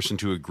other person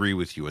to agree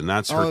with you, and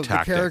that's her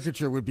tactic. The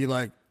caricature would be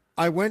like,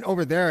 I went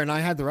over there and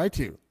I had the right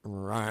to.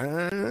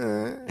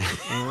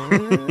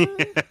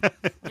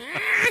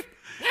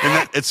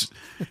 And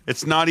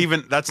it's not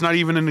even, that's not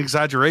even an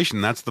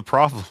exaggeration. That's the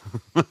problem.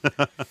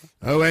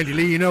 Oh, Andy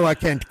Lee, I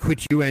can't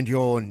quit you and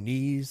your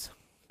knees.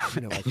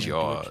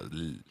 Your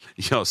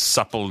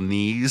supple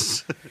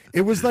knees.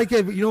 It was like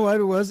you know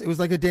what it was? It was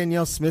like a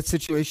Danielle Smith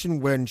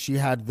situation when she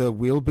had the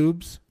wheel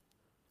boobs.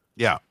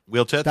 Yeah,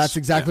 wheel tits. That's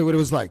exactly what it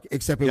was like,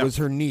 except it was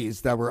her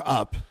knees that were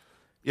up.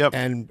 Yep.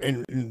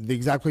 And the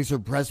exact place her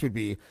breast would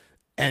be,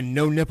 and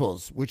no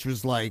nipples, which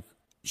was like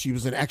she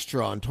was an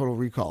extra on Total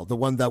Recall, the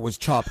one that was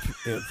chopped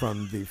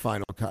from the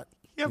final cut.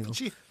 Yeah, but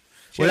she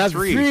had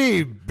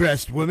three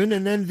breast women,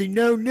 and then the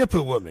no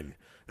nipple woman.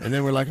 And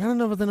then we're like, I don't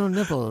know about the no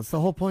nipple. It's the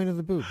whole point of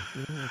the boob.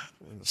 It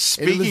was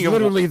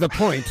literally the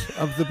point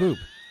of the boob.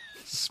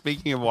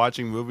 Speaking of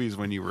watching movies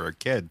when you were a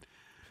kid,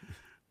 you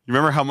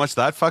remember how much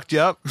that fucked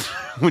you up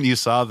when you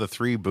saw the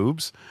three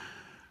boobs?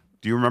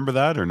 Do you remember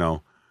that or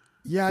no?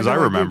 Yeah, because I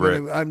remember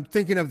it. I'm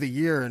thinking of the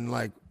year, and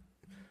like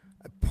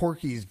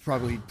Porky's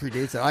probably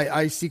predates it.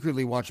 I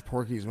secretly watched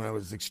Porky's when I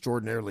was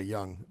extraordinarily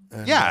young.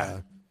 And,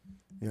 yeah.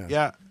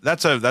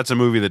 That's a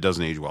movie that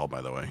doesn't age well,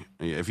 by the way.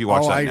 If you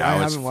watch that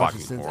now, it's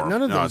fucking horrible.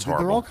 None of them. It's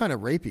horrible. They're all kind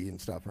of rapey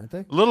and stuff, aren't they?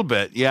 A little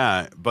bit,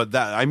 yeah. But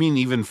that, I mean,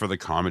 even for the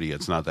comedy,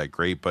 it's not that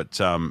great. But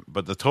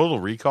the Total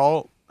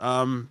Recall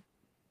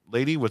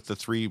lady with the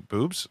three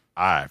boobs,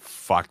 that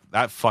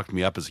fucked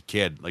me up as a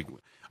kid. Like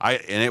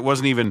and it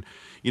wasn't even,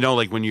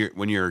 like when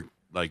you're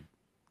like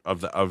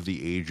of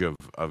the age of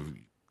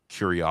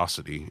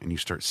curiosity and you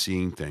start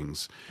seeing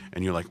things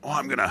and you're like, oh,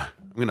 I'm gonna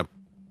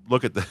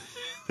look at this.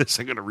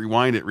 I'm gonna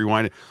rewind it.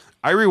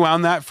 I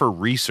rewound that for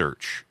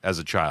research as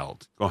a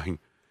child, going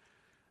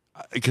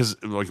because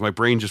like my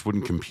brain just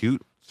wouldn't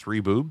compute three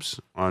boobs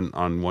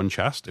on one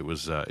chest. It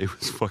was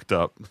fucked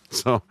up.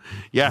 So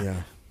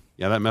yeah,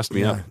 that messed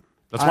me up.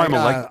 That's why I'm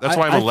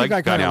a leg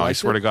guy now. I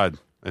swear to God,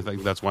 I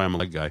think that's why I'm a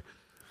leg guy.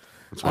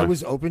 I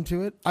was open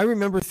to it. I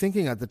remember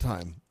thinking at the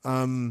time,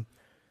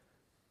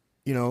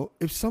 if there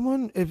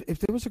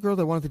was a girl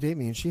that wanted to date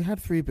me and she had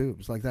three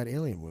boobs, like that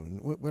alien woman,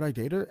 would I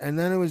date her? And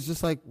then it was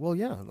just like, well,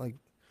 yeah, like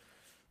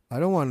I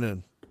don't want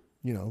to,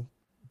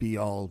 be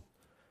all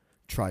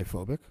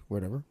triphobic,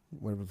 whatever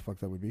the fuck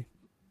that would be,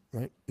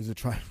 right? Is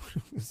it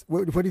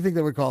what do you think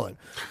they would call it?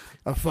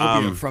 A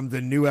phobia from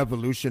the new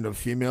evolution of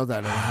female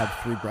that have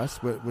three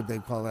breasts. What would they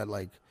call that?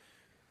 Like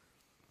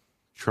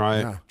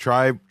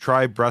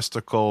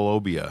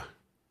Tribreasticalobia.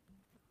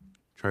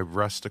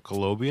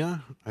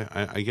 Tribreasticalobia?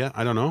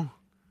 I don't know.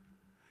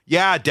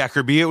 Yeah,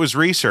 Deckerby, it was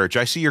research.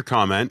 I see your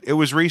comment. It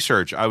was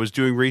research. I was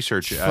doing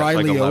research.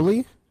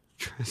 Trilioli?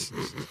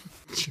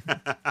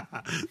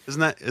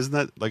 Isn't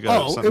that like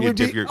something you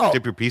dip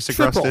your piece of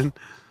crust in?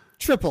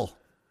 Triple.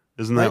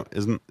 Isn't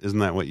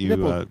that what you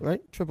nipple,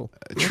 right? Triple.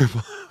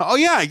 Triple. Oh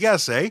yeah, I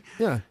guess, eh?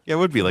 Yeah. Yeah, it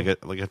would be like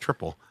a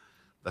triple.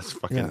 That's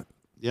fucking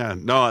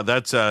no,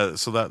 that's so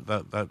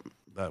that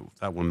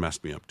one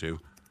messed me up too.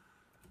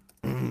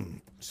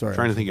 Sorry.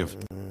 Trying to think of.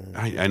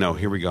 I know.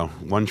 Here we go.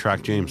 One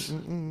track, James.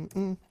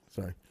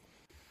 Sorry.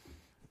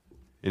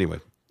 Anyway,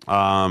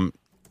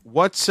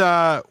 what's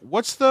the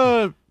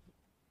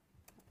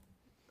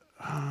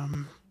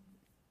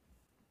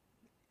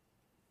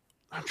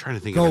I'm trying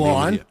to think. Go of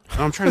on.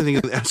 I'm trying to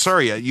think of.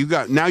 Sorry, you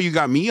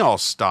got me all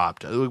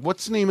stopped.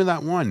 What's the name of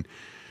that one?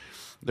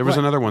 There was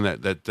another one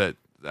that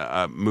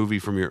movie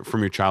from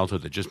your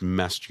childhood that just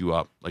messed you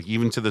up. Like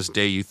even to this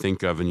day, you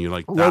think of and you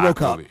like that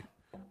RoboCop. movie.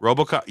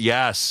 RoboCop.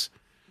 Yes.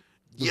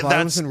 The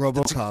violence in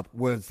RoboCop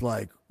was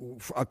like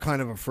a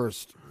kind of a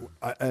first.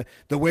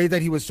 The way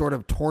that he was sort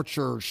of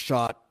torture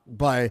shot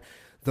by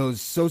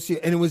those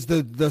and it was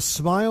the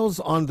smiles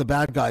on the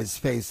bad guy's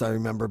face. I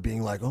remember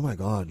being like, oh my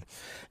God.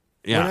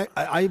 Yeah. And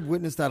I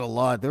witnessed that a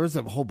lot. There was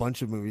a whole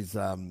bunch of movies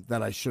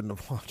that I shouldn't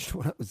have watched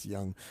when I was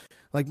young.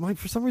 Like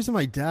for some reason,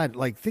 my dad,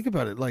 like, think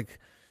about it. Like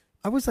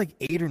I was like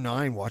 8 or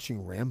 9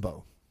 watching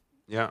Rambo.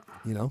 Yeah.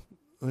 You know,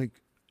 like,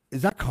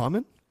 is that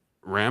common?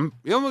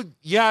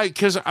 Yeah,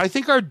 because I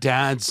think our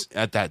dads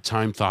at that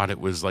time thought it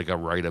was like a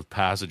rite of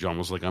passage,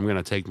 almost like I'm going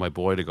to take my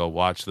boy to go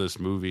watch this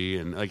movie,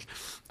 and like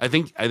I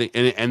think,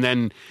 and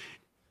then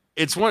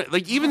it's one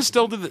like even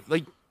still to the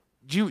like.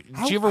 Do you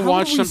ever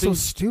watch something so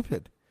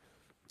stupid?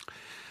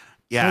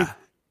 Yeah.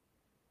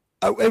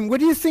 And what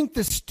do you think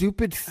the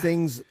stupid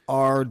things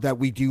are that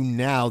we do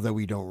now that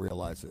we don't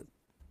realize it?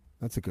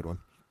 That's a good one.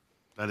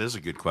 That is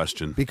a good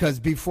question. Because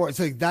before, it's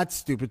like, that's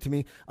stupid to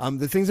me.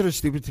 The things that are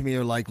stupid to me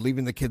are like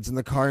leaving the kids in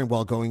the car and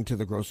while going to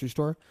the grocery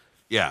store.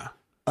 Yeah.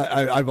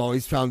 I've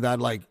always found that,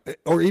 like,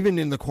 or even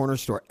in the corner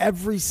store,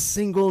 every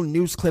single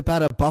news clip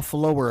out of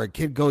Buffalo where a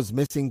kid goes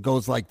missing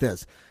goes like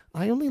this.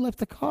 I only left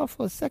the car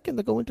for a second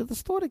to go into the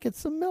store to get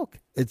some milk.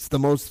 It's the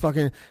most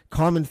fucking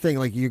common thing.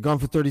 Like, you're gone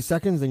for 30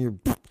 seconds and you're...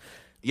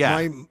 Yeah.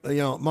 I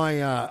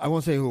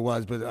won't say who it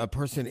was, but a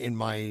person in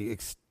my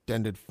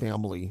extended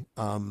family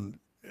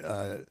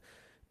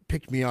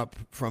picked me up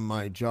from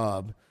my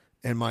job,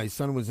 and my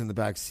son was in the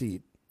back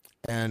seat,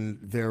 and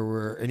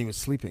he was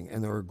sleeping,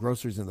 and there were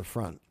groceries in the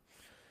front.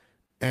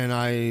 And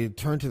I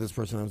turned to this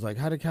person. I was like,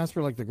 how did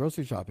Casper like the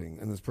grocery shopping?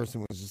 And this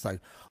person was just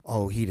like,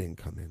 oh, he didn't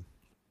come in.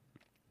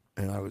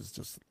 And I was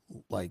just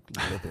like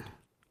livid.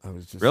 I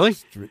was just really.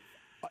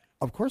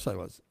 Of course I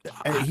was.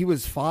 And he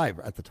was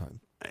 5 at the time.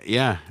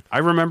 Yeah, I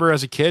remember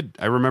as a kid.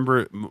 I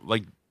remember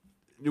like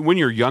when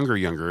you're younger,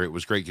 it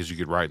was great because you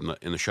could ride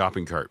in the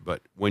shopping cart.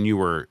 But when you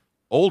were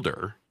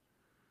older,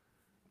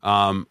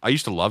 I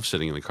used to love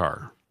sitting in the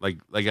car. Like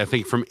I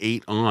think from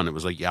 8 on, it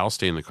was like, yeah, I'll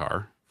stay in the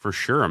car for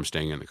sure. I'm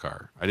staying in the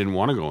car. I didn't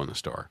want to go in the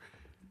store.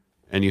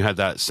 And you had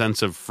that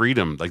sense of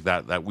freedom, like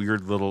that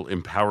weird little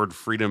empowered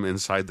freedom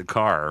inside the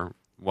car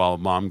while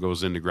mom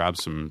goes in to grab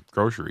some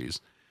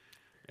groceries.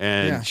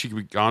 And she could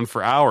be gone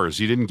for hours.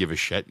 You didn't give a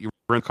shit. You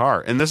were in the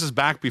car. And this is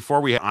back before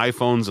we had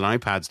iPhones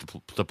and iPads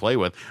to play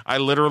with. I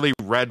literally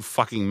read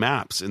fucking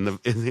maps in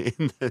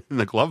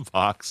the glove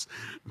box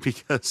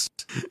because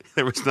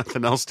there was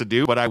nothing else to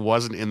do, but I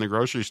wasn't in the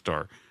grocery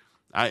store.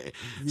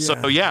 There's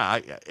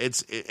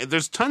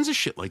tons of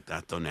shit like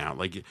that though now.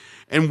 Like,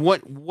 and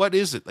what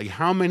is it? Like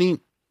how many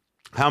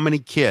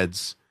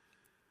kids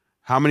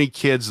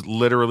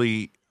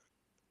literally,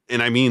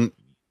 and I mean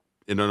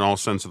in all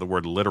sense of the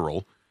word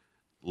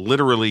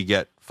literally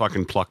get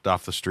fucking plucked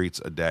off the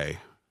streets a day?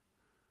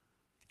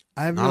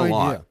 I have no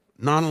idea.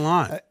 Not a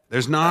lot.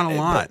 There's not a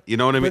lot. You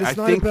know what I mean?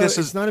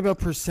 It's not about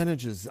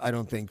percentages. I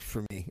don't think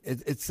for me.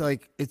 It's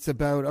like it's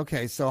about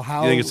okay. So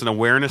how? You think it's an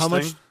awareness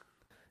thing?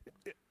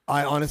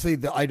 I honestly,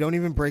 I don't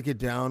even break it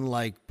down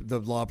like the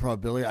law of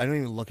probability. I don't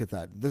even look at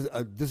that. This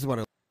is what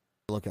I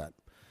look at.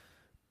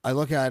 I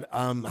look at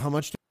how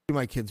much do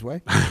my kids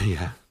weigh?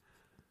 Yeah.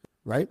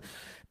 Right.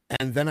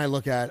 And then I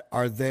look at,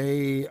 are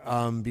they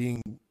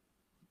being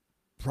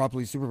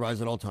properly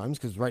supervised at all times?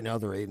 Because right now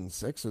they're 8 and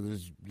 6, so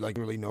there's like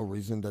really no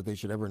reason that they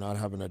should ever not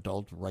have an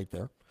adult right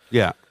there.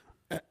 Yeah.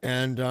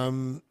 And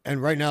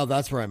right now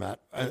that's where I'm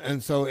at.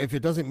 And so if it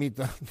doesn't meet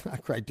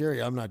that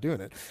criteria, I'm not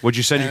doing it. Would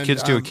you send your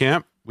kids to a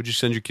camp? Would you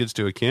send your kids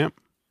to a camp?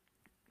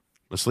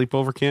 A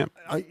sleepover camp?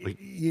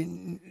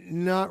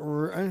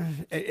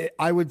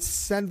 I would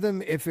send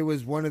them if it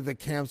was one of the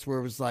camps where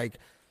it was like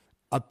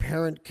a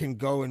parent can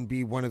go and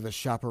be one of the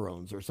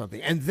chaperones or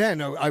something. And then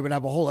I would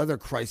have a whole other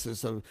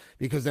crisis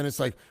because then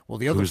it's like, well,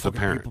 the other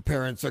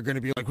parents are going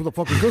to be like, who the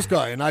fuck is this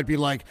guy? And I'd be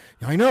like,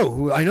 I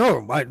know.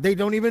 They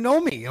don't even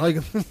know me. Like,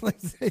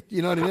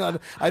 you know what I mean?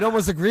 I'd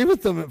almost agree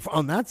with them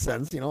on that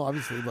sense. You know,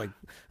 obviously, like,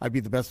 I'd be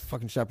the best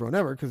fucking chaperone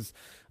ever because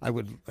I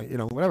would,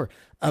 whatever.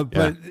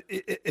 But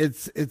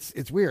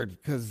it's weird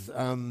because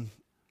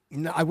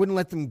I wouldn't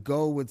let them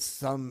go with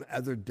some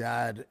other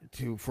dad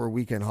for a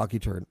weekend hockey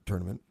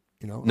tournament.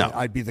 No.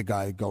 I'd be the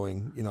guy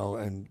going,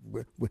 and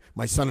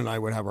my son and I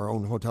would have our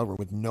own hotel room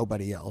with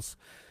nobody else.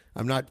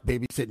 I'm not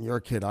babysitting your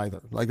kid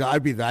either. Like,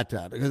 I'd be that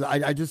dad because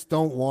I just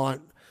don't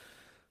want.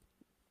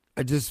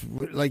 I just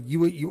like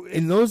you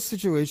in those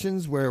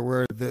situations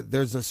where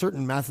there's a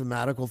certain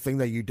mathematical thing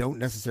that you don't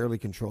necessarily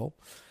control.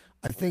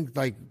 I think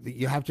like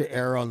you have to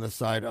err on the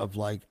side of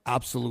like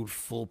absolute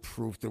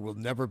foolproof. There will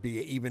never be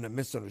even a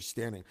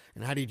misunderstanding.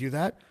 And how do you do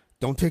that?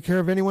 Don't take care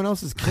of anyone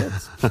else's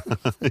kids.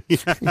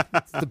 It's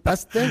the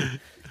best thing.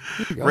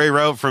 Ray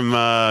Rout from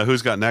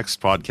Who's Got Next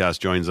podcast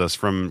joins us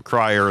from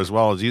Crier as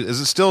well. Is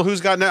it still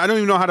Who's Got Next? I don't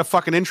even know how to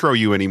fucking intro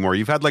you anymore.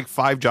 You've had like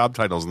 5 job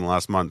titles in the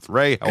last month.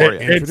 Ray, how are you?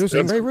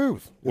 Introducing Ray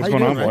Ruth. What's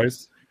going on,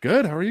 boys?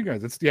 Good. How are you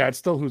guys? It's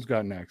still Who's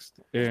Got Next.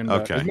 And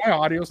does my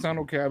audio sound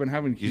okay? I've been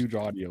having huge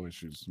audio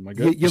issues. Am I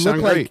good? You look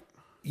like great.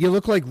 You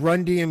look like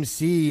Run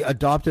DMC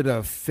adopted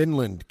a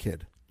Finland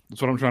kid.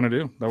 That's what I'm trying to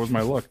do. That was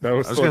my look. That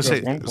was. I was gonna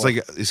say it's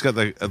like he's got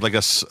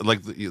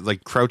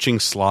like crouching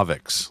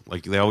Slavics.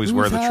 Like they always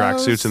wear the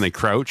tracksuits and they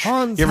crouch.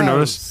 Hans you ever house.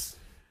 notice?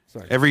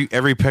 Sorry.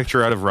 Every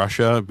picture out of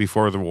Russia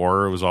before the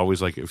war, it was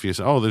always like if you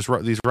say, "Oh, there's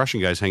these Russian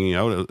guys hanging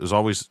out." It was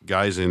always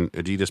guys in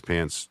Adidas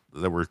pants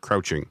that were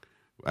crouching.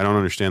 I don't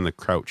understand the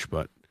crouch,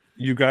 but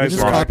you guys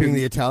are copying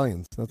the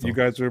Italians. That's you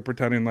guys are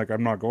pretending like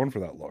I'm not going for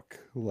that look.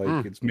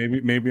 Like it's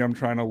maybe I'm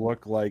trying to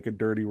look like a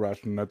dirty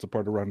Russian that's a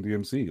part of Run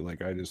DMC.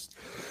 Like I just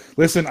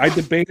listen. I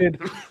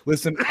debated.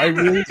 Listen,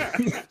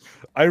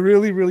 I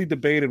really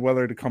debated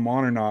whether to come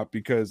on or not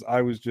because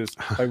I was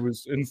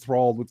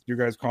enthralled with your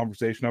guys'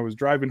 conversation. I was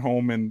driving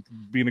home and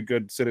being a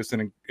good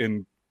citizen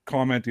and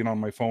commenting on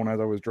my phone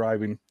as I was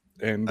driving.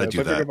 And I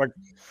figured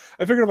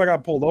if I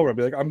got pulled over, I'd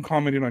be like, I'm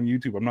commenting on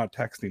YouTube. I'm not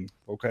texting.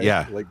 Okay.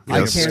 Yeah. Like I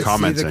can't see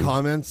the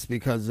comments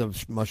because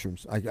of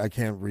mushrooms. I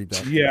can't read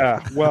that.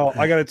 Yeah. Well,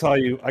 I got to tell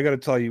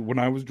you, when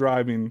I was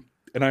driving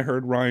and I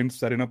heard Ryan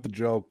setting up the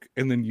joke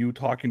and then you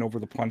talking over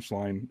the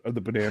punchline of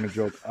the banana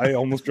joke, I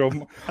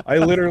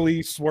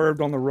literally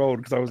swerved on the road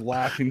because I was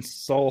laughing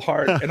so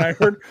hard.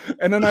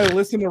 And then I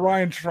listened to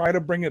Ryan try to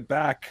bring it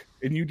back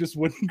and you just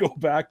wouldn't go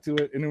back to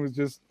it. And it was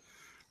just,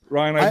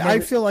 Ryan, I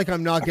feel like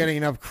I'm not getting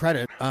enough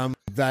credit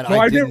that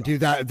I didn't do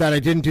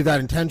that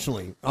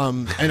intentionally.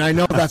 And I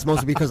know that's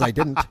mostly because I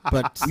didn't.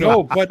 But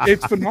no, but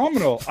it's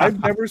phenomenal. I've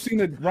never seen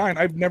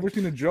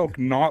a joke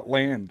not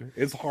land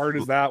as hard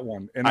as that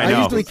one. And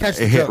I usually catch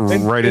it hit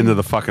right into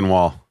the fucking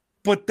wall.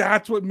 But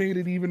that's what made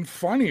it even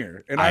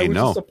funnier. And I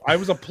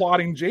was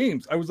applauding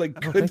James. I was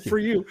like, good for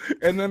you.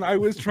 And then I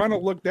was trying to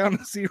look down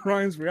to see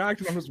Ryan's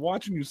reaction. I was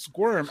watching you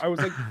squirm. I was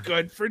like,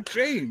 good for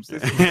James.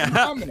 This is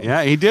phenomenal.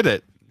 Yeah, he did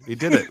it. He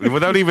did it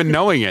without even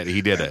knowing it.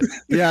 He did it.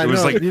 Yeah, it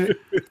was like.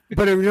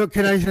 But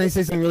can I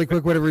say something really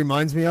quick? What it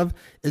reminds me of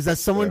is that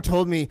someone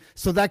told me.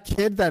 So that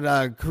kid that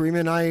Kareem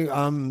and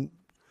I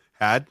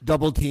had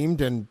double teamed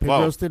and pig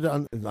roasted.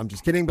 I'm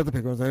just kidding, but the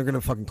pig roast. I'm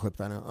gonna fucking clip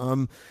that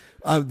now.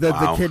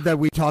 The kid that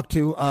we talked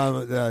to,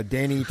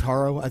 Danny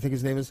Taro, I think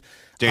his name is.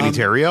 Danny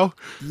Terrio?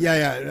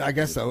 Yeah, I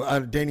guess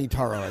so. Danny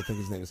Taro, I think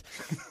his name is.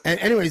 And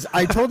anyways,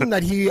 I told him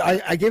that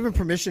I gave him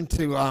permission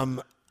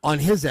to on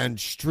his end,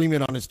 stream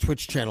it on his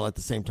Twitch channel at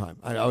the same time.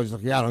 I was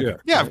like, I don't care.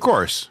 Yeah, of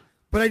course.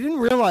 But I didn't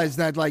realize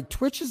that like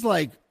Twitch is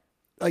like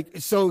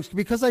so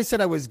because I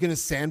said I was gonna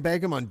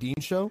sandbag him on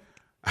Dean's show,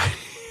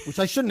 which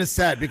I shouldn't have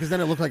said because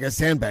then it looked like I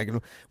sandbagged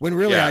him. When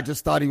really I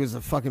just thought he was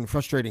a fucking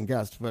frustrating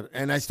guest.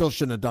 And I still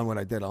shouldn't have done what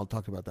I did. I'll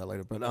talk about that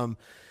later.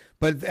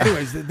 But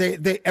anyways,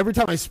 they every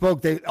time I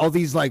spoke, all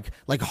these like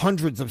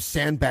hundreds of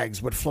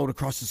sandbags would float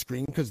across the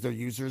screen because their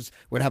users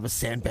would have a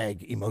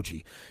sandbag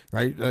emoji,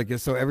 right? Like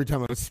so, every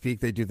time I would speak,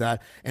 they do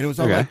that, and it was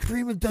all like,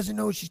 "Karima doesn't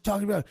know what she's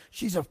talking about.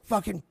 She's a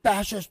fucking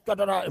fascist." Da,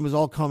 da, da. It was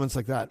all comments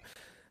like that,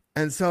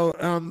 and so,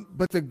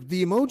 but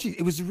the emoji,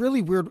 it was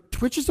really weird.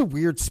 Twitch is a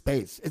weird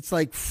space. It's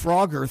like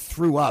Frogger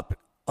threw up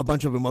a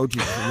bunch of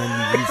emojis and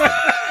then you used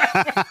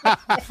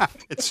them.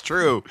 It's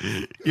true.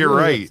 You're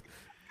right.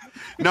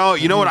 No,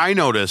 you know what I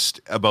noticed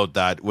about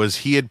that was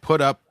he had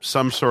put up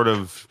some sort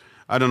of,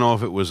 I don't know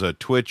if it was a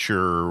Twitch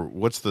or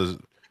what's the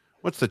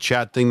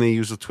chat thing they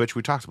use with Twitch?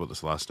 We talked about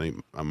this last night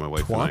on my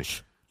wife and I.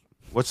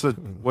 What's that?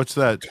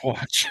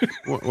 Twitch.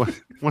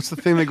 What's the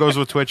thing that goes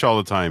with Twitch all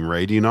the time,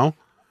 Ray? Do you know?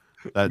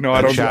 I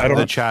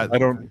don't chat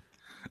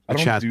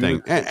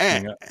thing.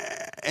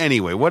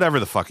 Anyway, whatever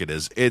the fuck it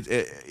is,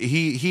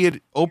 he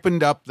had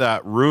opened up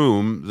that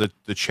room,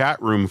 the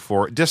chat room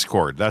for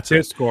Discord. That's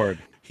Discord.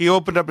 He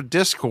opened up a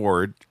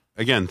Discord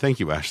again. Thank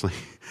you, Ashley.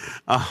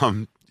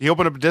 He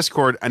opened up a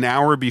Discord an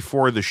hour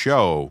before the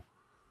show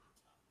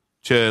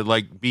to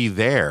like be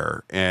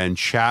there and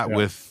chat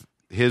with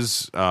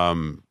his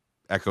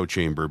echo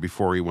chamber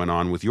before he went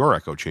on with your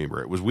echo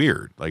chamber. It was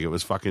weird. Like it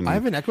was fucking. I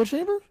have an echo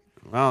chamber.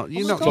 Well,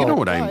 you know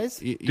what I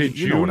mean. Did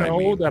you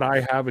know that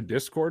I have a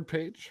Discord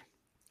page?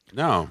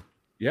 No.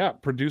 Yeah, my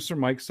producer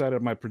Mike set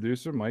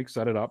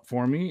it up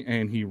for me,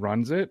 and he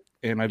runs it.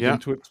 And I've been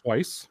to it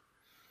twice.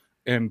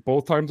 And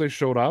both times I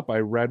showed up, I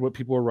read what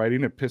people were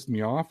writing. It pissed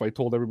me off. I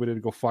told everybody to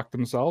go fuck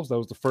themselves. That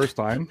was the first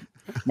time.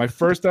 My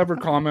first ever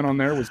comment on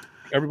there was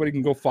everybody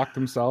can go fuck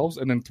themselves.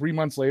 And then 3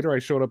 months later, I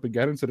showed up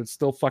again and said, it's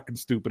still fucking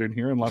stupid in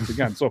here, and left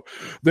again. So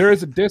there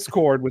is a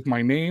Discord with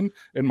my name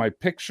and my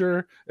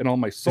picture and all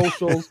my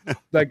socials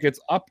that gets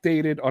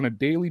updated on a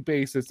daily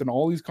basis. And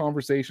all these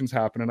conversations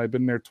happen. And I've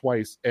been there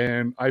twice.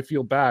 And I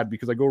feel bad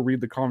because I go read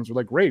the comments. They're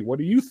like, Ray, what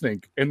do you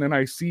think? And then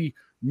I see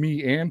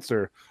me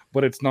answer,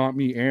 but it's not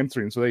me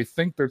answering. So they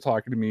think they're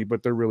talking to me,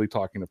 but they're really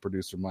talking to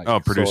producer Mike. Oh,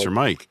 producer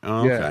Mike.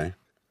 Oh, yeah. okay.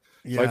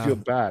 So I feel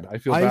bad. I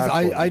feel bad.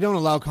 I don't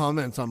allow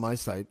comments on my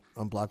site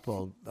on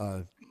Blackball.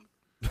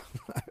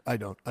 I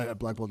don't.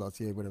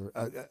 Blackball.ca, whatever.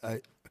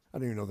 I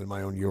don't even know that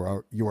my own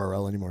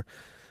URL anymore.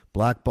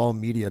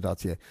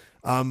 Blackballmedia.ca.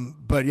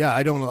 But yeah,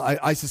 I don't.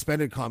 I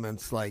suspended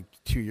comments like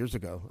 2 years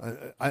ago.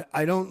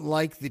 I don't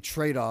like the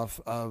trade-off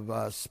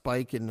of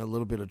spike and a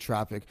little bit of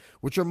traffic,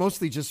 which are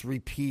mostly just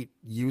repeat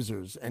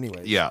users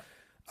anyway. Yeah.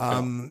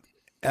 To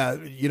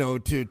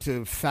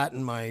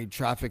fatten my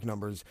traffic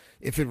numbers,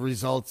 if it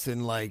results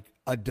in like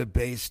a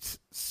debased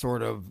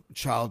sort of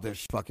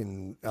childish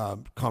fucking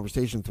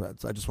conversation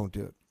threads, I just won't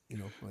do it.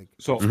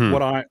 So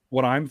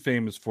what I'm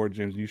famous for,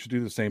 James, you should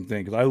do the same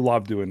thing because I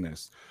love doing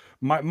this.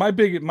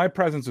 My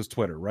presence is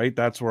Twitter, right?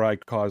 That's where I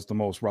cause the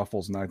most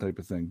ruffles and that type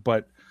of thing.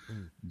 But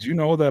do you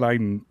know that I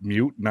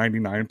mute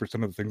 99%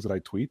 of the things that I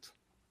tweet?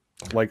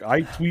 Like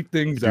I tweet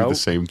things out, the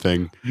same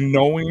thing,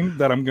 knowing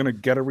that I'm gonna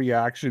get a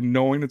reaction,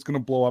 knowing it's gonna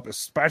blow up.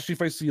 Especially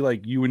if I see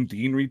like you and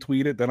Dean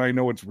retweet it, then I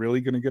know it's really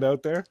gonna get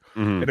out there.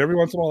 And every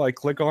once in a while, I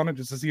click on it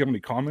just to see how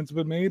many comments have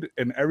been made,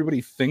 and everybody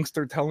thinks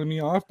they're telling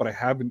me off, but I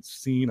haven't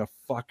seen a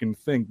fucking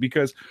thing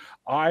because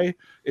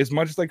as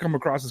much as I come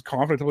across as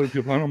confident with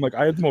people, I'm like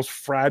I have the most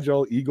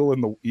fragile ego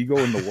in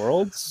the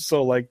world.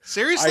 So like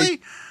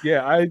seriously,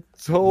 I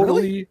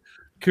totally.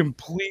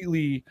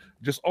 Completely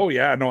just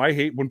I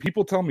hate when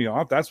people tell me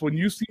off. That's when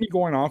you see me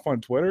going off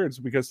on Twitter, it's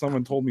because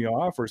someone told me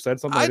off or said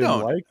something I didn't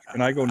like,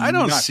 and I go I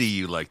don't nuts. see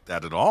you like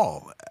that at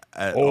all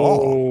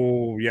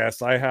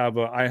Yes, I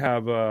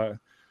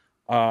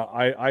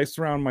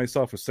surround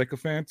myself with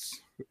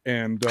sycophants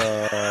and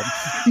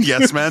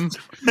yes men.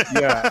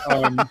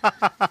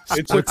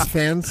 It took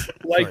fans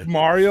like Sorry.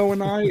 Mario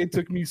and it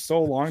took me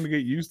so long to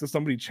get used to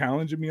somebody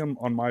challenging me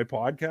on my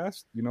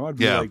podcast. I'd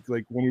be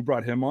like when we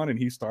brought him on and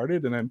he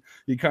started, and then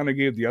he kind of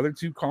gave the other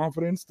two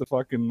confidence to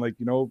fucking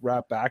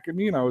rap back at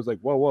me, and I was like,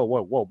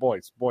 whoa,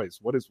 boys,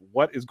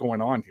 what is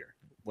going on here?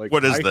 Like,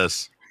 what is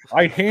this?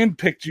 I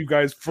handpicked you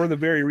guys for the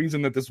very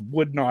reason that this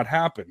would not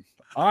happen.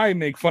 I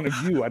make fun of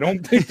you. I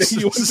don't think that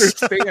you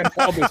understand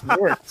how this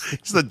works.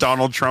 It's the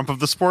Donald Trump of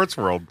the sports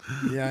world.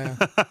 Yeah.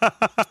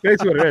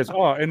 Basically what it is.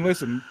 Oh, and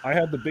listen, I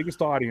have the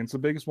biggest audience, the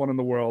biggest one in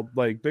the world,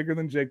 like bigger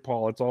than Jake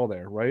Paul. It's all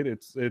there, right?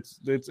 It's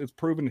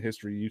proven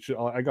history.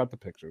 I got the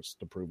pictures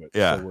to prove it.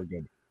 Yeah. So we're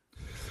good.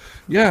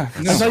 Yeah.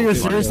 I thought you were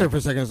serious there for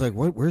a second. I was like,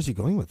 where's he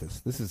going with this?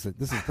 This is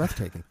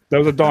breathtaking. That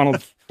was a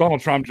Donald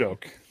Trump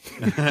joke.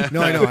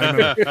 No, I know. I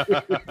remember.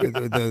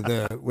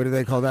 the what do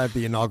they call that?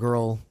 The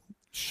inaugural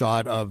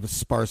shot of a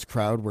sparse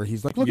crowd where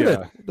he's like, look at it.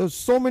 There's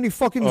so many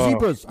fucking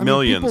zebras.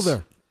 Millions. People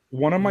there.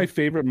 One of my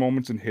favorite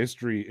moments in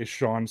history is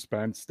Sean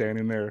Spence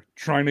standing there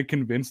trying to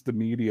convince the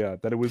media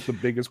that it was the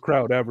biggest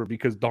crowd ever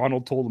because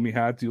Donald told him he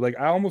had to. Like,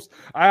 I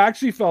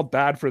actually felt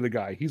bad for the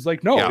guy. He's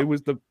like, no, it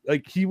was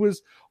he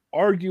was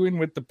arguing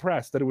with the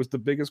press that it was the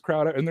biggest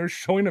crowd, and they're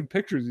showing him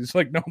pictures. He's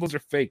like, no, those are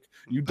fake.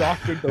 You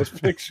doctored those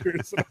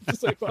pictures. And I'm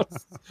just like,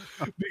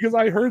 because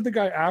I heard the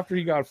guy after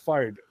he got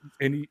fired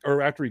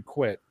after he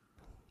quit.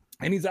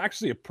 And he's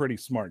actually a pretty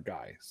smart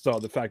guy. So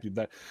the fact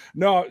that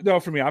no,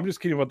 for me, I'm just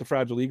kidding about the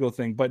fragile ego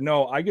thing. But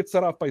no, I get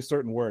set off by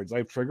certain words. I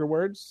have trigger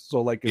words.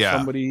 So like if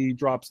somebody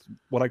drops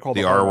what I call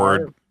the R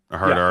word, a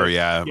hard R.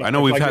 Yeah. I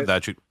know we've had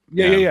that.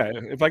 Yeah.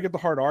 If I get the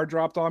hard R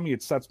dropped on me,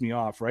 it sets me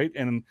off, right?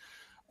 And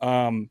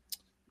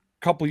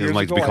couple years ago,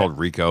 like to be called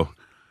Rico.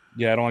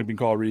 Yeah, I don't like being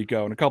called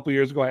Rico. And a couple of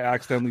years ago, I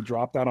accidentally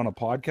dropped that on a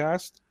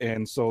podcast,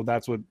 and so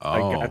that's what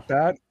I get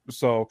that.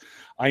 So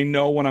I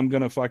know when I'm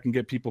gonna fucking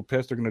get people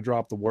pissed, they're gonna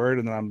drop the word,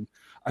 and then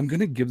I'm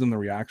gonna give them the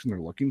reaction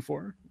they're looking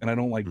for, and I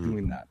don't like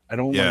doing that. I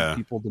don't like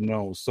people to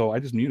know, so I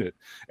just mute it.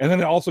 And then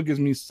it also gives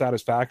me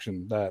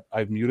satisfaction that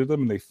I've muted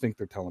them, and they think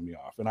they're telling me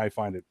off, and I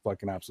find it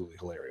fucking absolutely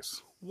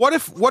hilarious. What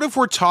if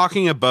we're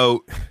talking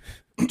about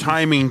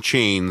timing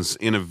chains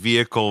in a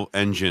vehicle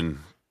engine,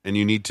 and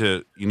you need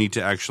to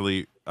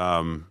actually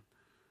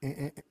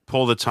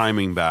pull the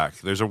timing back?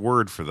 There's a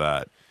word for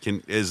that.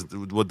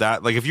 Would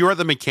that, like, if you were at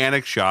the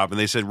mechanic shop and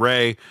they said,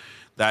 Ray,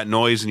 that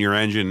noise in your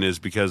engine is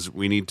because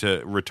we need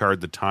to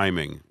retard the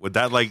timing, would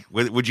that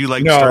would you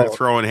start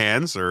throwing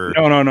hands or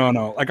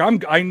no? Like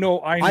I know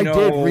I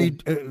did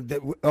read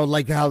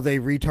like how they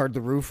retard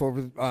the roof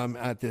over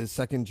at the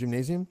second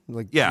gymnasium,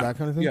 that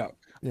kind of thing.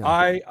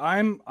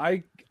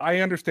 I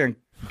understand.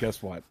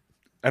 Guess what?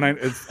 And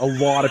it's a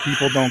lot of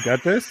people don't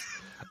get this.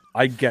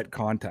 I get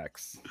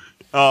context.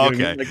 Oh,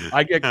 okay.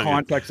 I get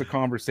context of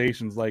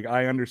conversations. Like,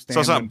 I understand.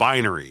 So it's not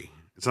binary.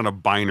 It's not a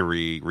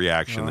binary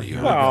reaction that you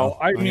have. Well,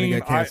 I'm gonna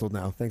get canceled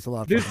now. Thanks a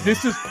lot. This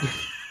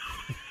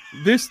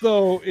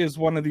though is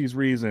one of these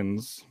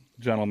reasons,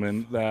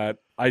 gentlemen, that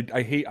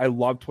I hate. I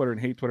love Twitter and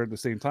hate Twitter at the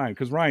same time.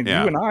 Because Ryan, you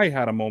and I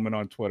had a moment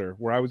on Twitter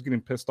where I was getting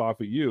pissed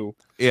off at you.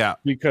 Yeah.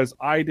 Because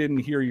I didn't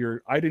hear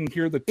the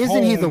tone.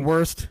 Isn't he the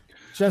worst?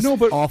 Just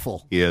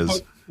awful. He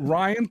is.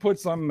 Ryan put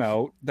something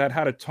out that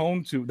had a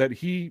tone to that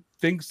he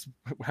thinks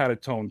had a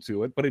tone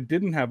to it, but it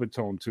didn't have a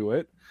tone to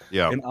it.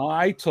 Yeah. And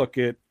I took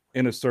it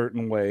in a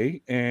certain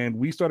way, and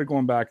we started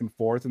going back and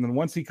forth. And then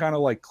once he kind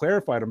of like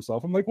clarified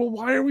himself, I'm like, well,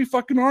 why are we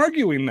fucking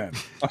arguing then?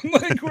 I'm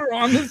like, we're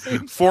on the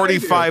same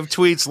 45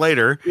 tweets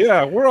later.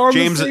 Yeah, we're on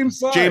the same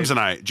side. James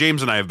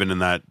and I have been in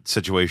that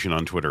situation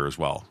on Twitter as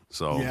well.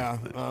 So yeah,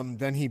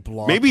 then he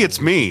blocked. Maybe it's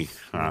me.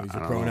 He's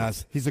a grown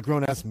ass. He's a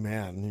grown ass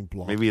man. He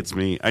blocked. Maybe it's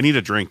me. I need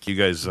a drink. You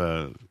guys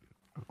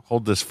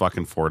hold this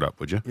fucking fort up,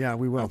 would you? Yeah,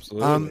 we will.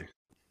 Absolutely.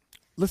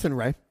 Listen,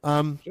 Ray.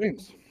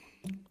 James,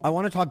 I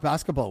want to talk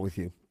basketball with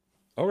you.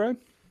 all right.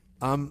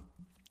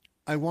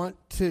 I want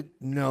to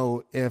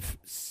know if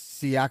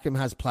Siakam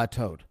has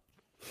plateaued.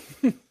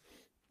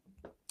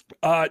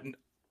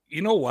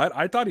 You know what?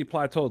 I thought he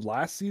plateaued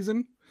last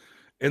season,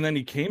 and then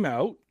he came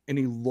out and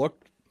he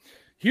looked.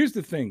 Here's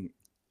the thing: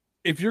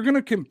 if you're going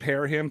to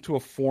compare him to a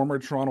former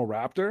Toronto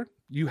Raptor,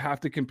 you have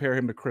to compare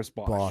him to Chris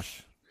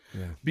Bosh.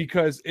 Yeah.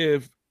 Because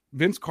if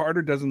Vince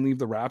Carter doesn't leave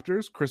the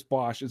Raptors, Chris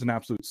Bosh is an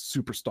absolute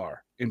superstar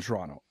in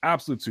Toronto.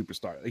 Absolute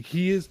superstar. Like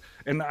he is,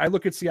 and I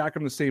look at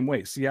Siakam the same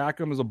way.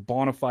 Siakam is a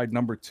bona fide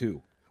number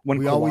 2. When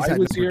We Kawhi always had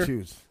was number here,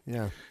 twos.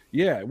 Yeah.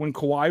 yeah, when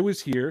Kawhi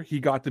was here, he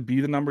got to be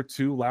the number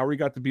 2. Lowry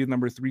got to be the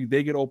number 3.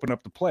 They get open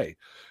up to play.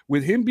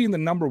 With him being the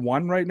number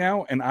 1 right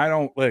now, and I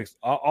don't like.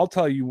 I'll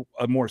tell you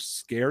a more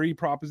scary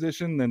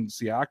proposition than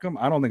Siakam.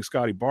 I don't think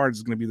Scotty Barnes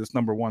is going to be this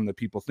number 1 that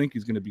people think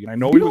he's going to be. And I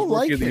know You he was don't rookie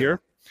like of the him.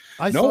 year.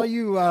 I saw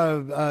you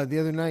the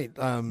other night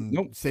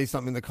say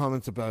something in the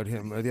comments about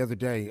him, or the other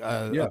day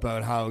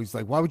about how he's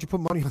like, why would you put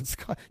money on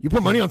Scott? You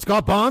put money on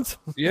Scott Barnes?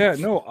 Yeah,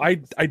 no, I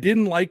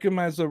didn't like him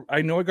as a.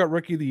 I know I got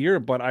rookie of the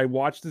year, but I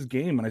watched his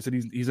game and I said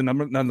he's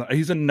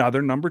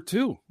another number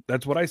 2.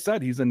 That's what I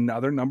said. He's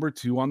another number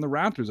 2 on the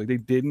Raptors. Like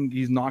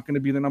he's not going to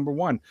be the number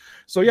 1.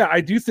 So yeah,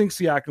 I do think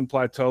Siakam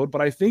plateaued,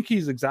 but I think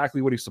he's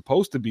exactly what he's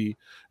supposed to be.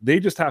 They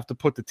just have to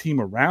put the team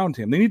around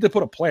him. They need to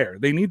put a player.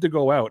 They need to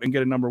go out and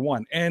get a number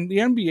 1. And the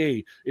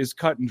NBA is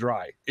cut and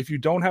dry. If you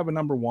don't have a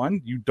number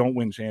 1, you don't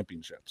win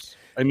championships.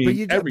 I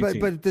mean,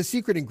 but the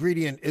secret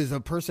ingredient is a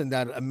person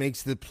that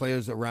makes the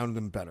players around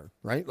them better,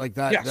 right? Like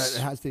that. Yes.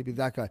 That has to be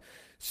that guy.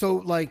 So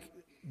like,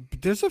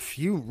 there's a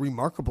few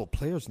remarkable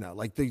players now,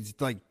 like these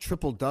like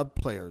triple dub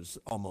players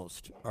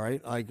almost. All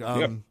right, like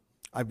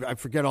I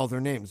forget all their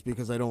names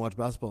because I don't watch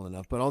basketball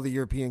enough, but all the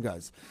European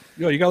guys.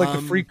 You got like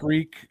the Freak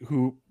Greek,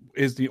 who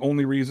is the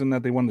only reason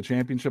that they won the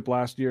championship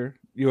last year.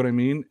 You know what I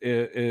mean?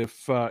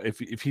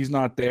 If he's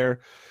not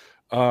there,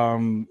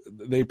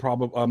 they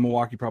probably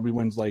Milwaukee probably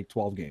wins like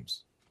 12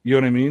 games. You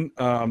know what I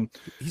mean?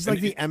 He's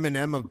like the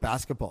Eminem of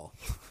basketball.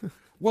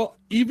 Well,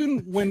 even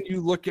when you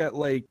look at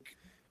like,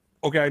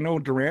 okay, I know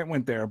Durant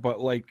went there,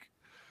 but like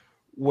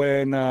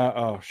when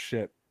oh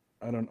shit,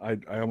 I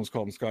almost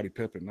called him Scottie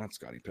Pippen, not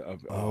Scottie Pippen.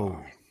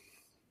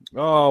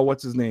 Oh,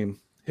 what's his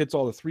name? Hits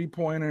all the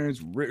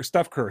 3-pointers.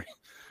 Steph Curry.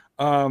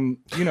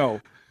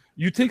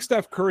 You take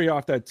Steph Curry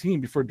off that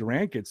team before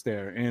Durant gets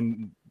there,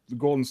 and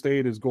Golden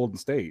State is Golden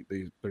State.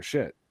 They're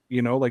shit.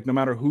 Like no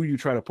matter who you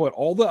try to put,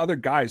 all the other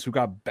guys who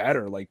got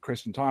better, like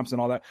Christian Thompson,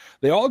 all that,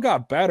 they all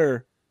got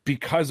better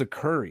because of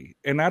Curry,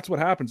 and that's what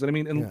happens. And I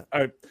mean,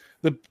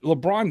 the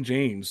LeBron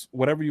James,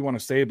 whatever you want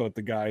to say about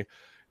the guy,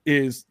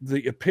 is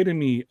the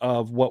epitome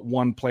of what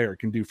one player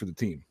can do for the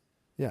team.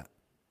 Yeah.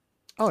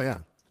 Oh yeah.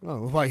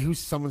 Oh, why? Who's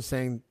someone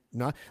saying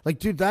not like,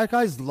 dude? That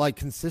guy's like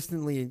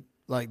consistently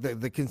like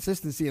the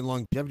consistency and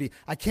longevity.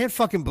 I can't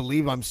fucking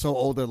believe I'm so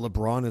old that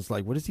LeBron is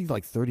like, what is he,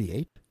 like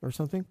 38 or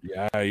something?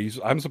 Yeah,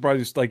 I'm surprised.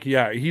 He's like,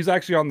 he's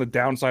actually on the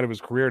downside of his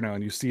career now,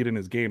 and you see it in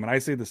his game. And I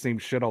say the same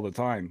shit all the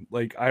time.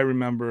 Like I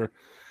remember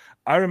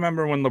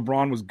when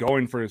LeBron was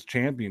going for his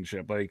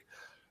championship. Like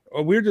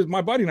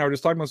my buddy and I were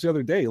just talking about this the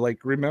other day.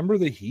 Like, remember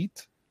the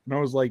Heat? And I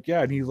was like,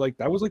 yeah. And he's like,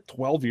 that was like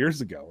 12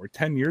 years ago or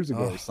 10 years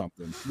ago or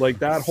something. Like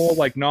that whole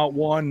like not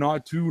 1,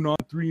 not 2, not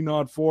 3,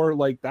 not 4.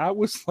 Like that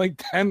was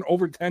like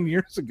over 10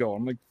 years ago.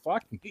 I'm like,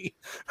 fuck me.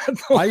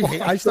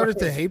 I started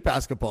to hate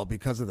basketball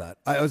because of that.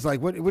 I was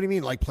like, what do you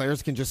mean? Like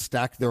players can just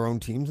stack their own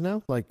teams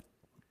now? Like,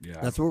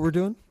 that's what we're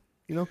doing?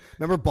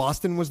 Remember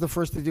Boston was the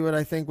first to do it,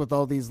 I think, with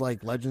all these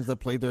like legends that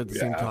played there at the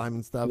same time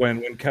and stuff.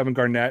 When Kevin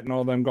Garnett and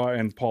all them got,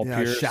 and Paul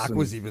Pierce. Shaq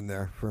was even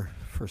there for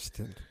first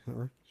stint.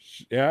 Remember?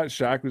 Yeah,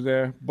 Shaq was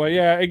there. But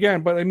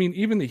I mean,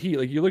 even the Heat,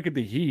 like you look at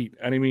the Heat,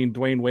 and I mean,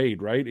 Dwayne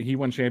Wade, right? He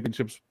won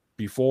championships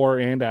before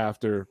and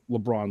after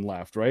LeBron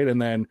left, right?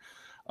 And then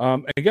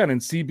again, in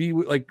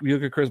CB, like you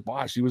look at Chris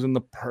Bosh, he was in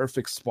the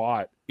perfect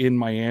spot in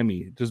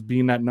Miami, just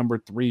being that number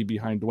 3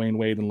 behind Dwayne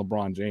Wade and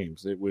LeBron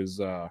James. It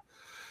was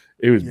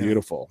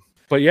beautiful.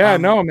 But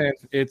no, man,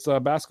 it's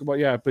basketball.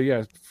 Yeah,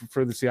 but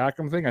for the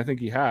Siakam thing, I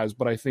think he has,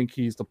 but I think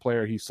he's the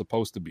player he's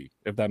supposed to be,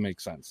 if that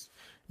makes sense.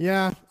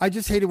 Yeah, I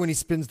just hate it when he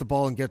spins the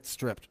ball and gets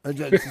stripped. It's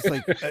just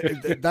like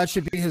that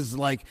should be his,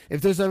 like, if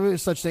there's ever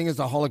such thing as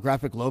a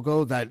holographic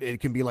logo that it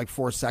can be like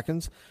 4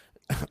 seconds,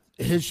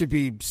 his should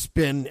be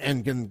spin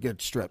and can get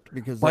stripped.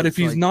 But if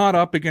he's not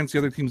up against the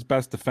other team's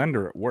best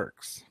defender, it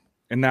works.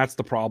 And that's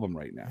the problem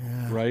right now,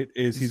 right?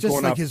 Is he's just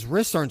going like up, his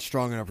wrists aren't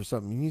strong enough or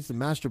something. He needs to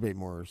masturbate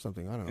more or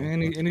something. I don't know.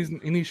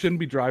 And he shouldn't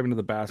be driving to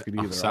the basket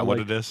either. Is that what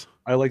it is?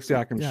 I like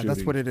Siakam shooting. Yeah,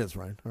 that's what it is,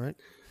 Ryan. All right.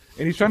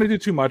 And he's trying to do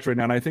too much right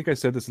now. And I think I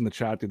said this in the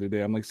chat the other day.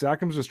 I'm like,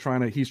 Siakam's just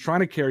he's trying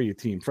to carry a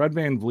team. Fred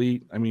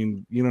VanVleet, I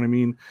mean, you know what I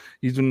mean?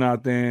 He's doing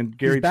nothing.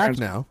 Gary he's back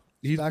now.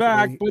 He's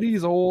back, but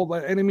he's old.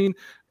 And I mean,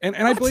 and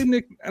I blame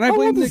Nick. And I How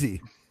blame old Nick. is he?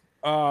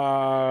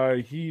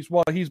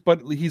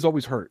 He's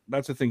always hurt.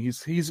 That's the thing.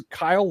 He's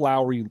Kyle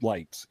Lowry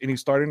light, and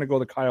he's starting to go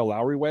the Kyle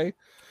Lowry way.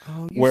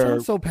 Oh, you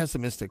sound so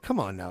pessimistic. Come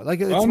on now.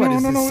 Like, it's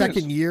his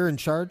second year in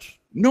charge?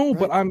 No, right?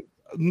 But I'm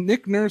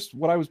Nick Nurse.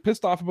 What I was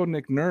pissed off about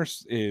Nick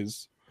Nurse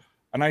is,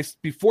 and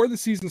before the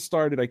season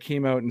started, I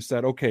came out and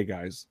said, okay,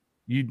 guys,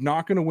 you're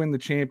not going to win the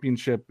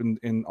championship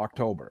in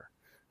October.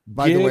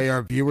 By the way,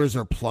 our viewers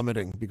are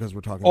plummeting because we're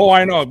talking. Oh,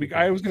 I know.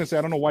 I was going to say,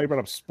 I don't know why you brought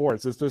up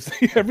sports. It's just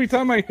every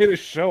time I hit a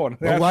show. And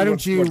why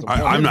don't you?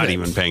 I'm not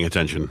even paying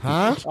attention.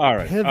 Huh? All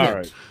right. Pivot. All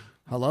right.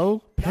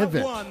 Hello?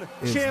 Pivot. Not one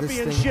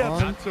championship.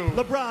 Not two.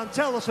 LeBron,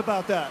 tell us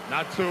about that.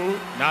 Not 2,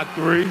 not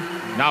 3,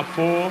 not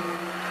 4,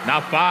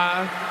 not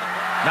 5,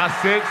 not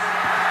 6,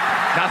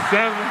 not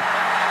 7.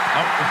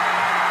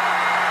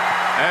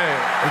 Hey.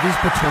 Are these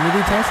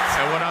paternity tests?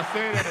 And when I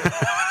say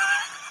that.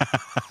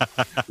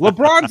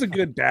 LeBron's a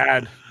good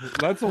dad.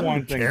 That's the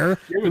one thing.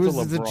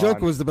 The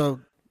joke was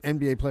about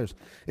NBA players.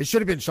 It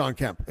should have been Sean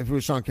Kemp. If it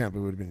was Sean Kemp, it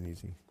would have been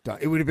easy.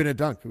 It would have been a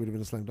dunk. It would have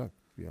been a slam dunk,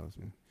 to be honest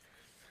with you.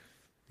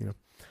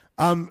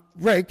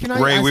 Ray, can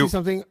I ask you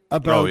something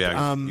about? Oh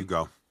yeah, you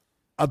go.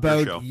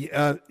 About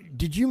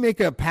did you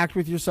make a pact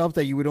with yourself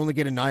that you would only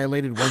get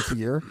annihilated once a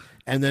year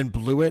and then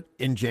blew it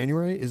in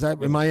January?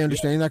 Am I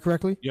understanding that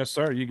correctly? Yes,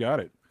 sir. You got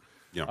it.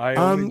 Yeah. I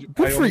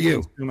only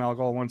you. Consume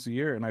alcohol once a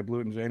year, and I blew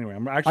it in January.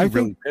 I'm actually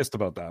really pissed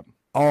about that.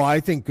 Oh, I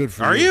think good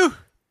for you. Are you?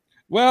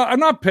 Well, I'm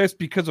not pissed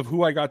because of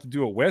who I got to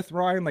do it with,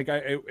 Ryan. Like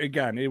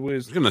it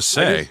was. I was gonna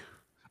say.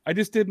 I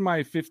just did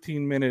my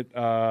 15-minute.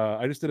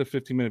 I just did a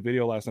 15-minute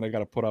video last night. I got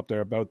to put up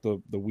there about the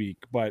week,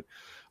 but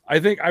I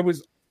think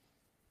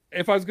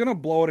if I was gonna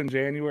blow it in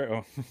January.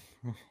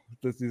 Oh,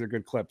 these are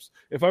good clips.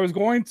 If I was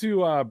going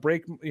to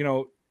break,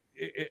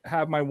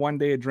 have my one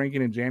day of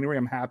drinking in January,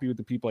 I'm happy with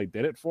the people I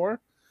did it for.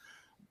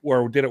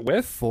 Or did it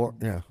with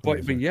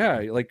but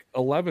yeah, like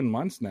 11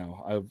 months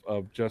now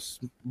of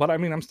just, but I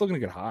mean, I'm still gonna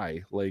get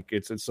high. Like I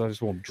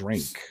just won't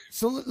drink.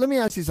 So let me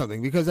ask you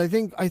something, because I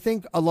think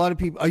a lot of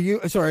people, are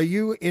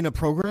you in a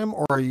program,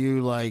 or are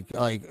you like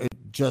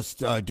just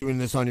doing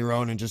this on your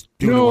own and just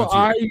doing it once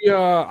a year?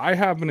 I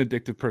have an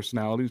addictive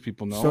personality, as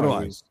people know. So do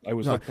I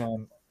was hooked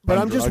on. But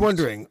I'm just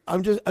wondering,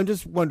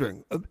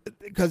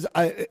 because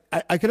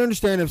I can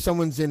understand if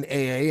someone's in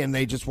AA and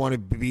they just want to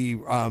be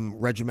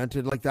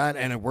regimented like that,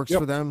 and it works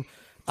for them.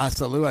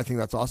 Salute, I think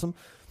that's awesome.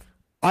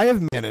 I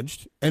have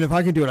managed, and if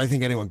I can do it, I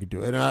think anyone could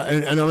do it.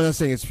 And I'm not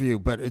saying it's for you,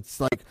 but it's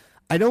like,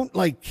 I don't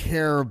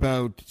care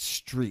about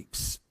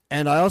streaks.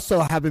 And I also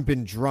haven't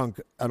been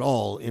drunk at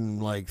all in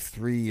like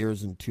 3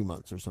 years and 2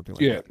 months or something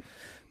like that.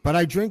 But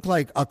I drink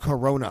like a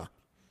Corona,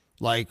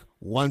 like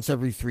once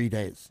every 3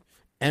 days.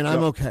 And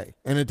I'm okay.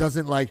 And it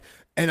doesn't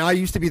and I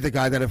used to be the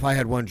guy that if I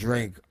had one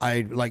drink,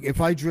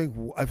 if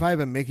I have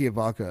a Mickey of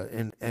vodka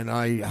and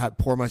I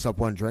pour myself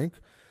one drink,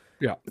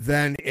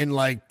 then in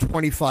like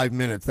 25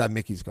 minutes, that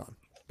Mickey's gone.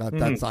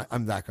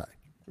 I'm that guy,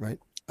 right?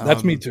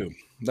 That's me too.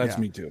 That's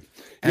me too.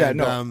 Yeah,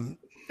 and,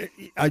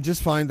 I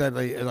just find that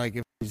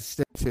if you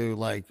stick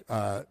to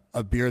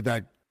a beer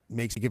that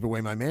makes you give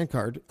away my man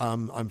card,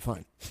 I'm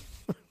fine.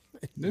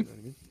 You know what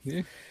I mean?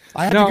 Yeah.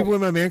 I had to give away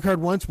my man card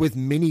once with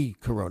mini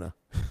Corona.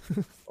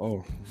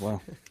 Oh,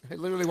 wow. I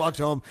literally walked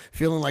home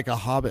feeling like a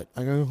hobbit.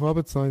 I go,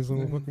 hobbit size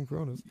on fucking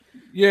Coronas.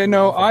 Yeah,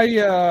 no,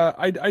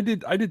 I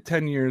did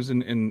 10 years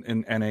in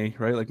NA,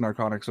 right? Like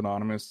Narcotics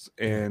Anonymous,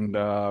 and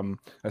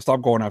I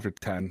stopped going after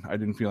 10. I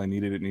didn't feel I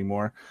needed it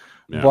anymore.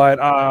 Yeah.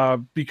 But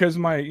because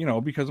of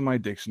my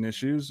addiction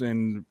issues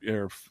and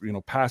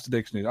past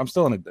addiction, I'm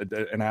still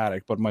an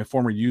addict, but my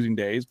former using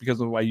days,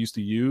 because of what I used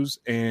to use,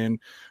 and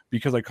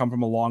because I come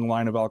from a long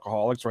line of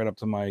alcoholics right up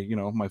to my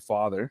my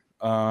father,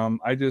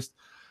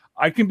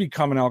 I can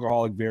become an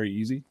alcoholic very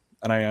easy.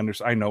 And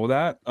I know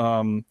that.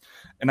 And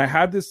I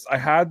had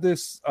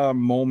this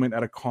moment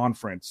at a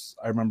conference.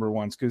 I remember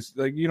once, because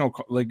you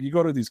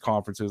go to these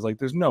conferences,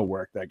 there's no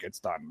work that gets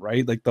done,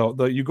 right? Like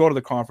you go to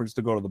the conference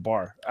to go to the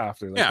bar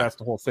after. That's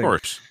the whole thing. Of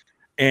course.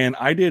 And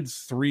I did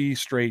 3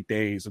 straight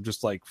days of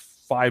just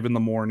 5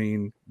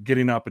 a.m,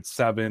 getting up at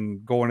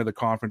 7, going to the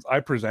conference. I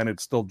presented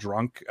still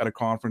drunk at a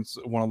conference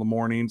one of the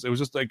mornings. It was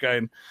just and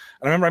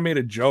I remember I made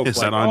a joke. Is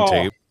that on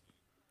tape?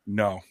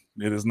 No.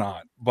 It is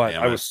not, but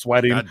I was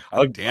sweating. I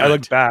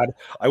looked bad.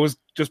 I was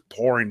just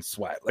pouring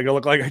sweat. I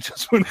looked like I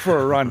just went for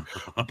a run,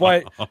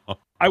 but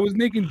I was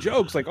making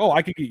jokes I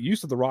could get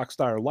used to the rock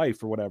star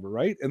life or whatever.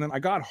 Right. And then I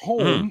got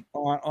home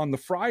on the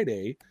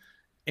Friday,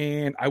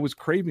 and I was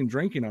craving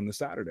drinking on the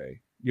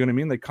Saturday. You know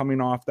what I mean?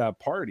 Coming off that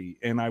party.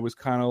 And I was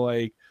kind of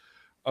like,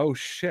 oh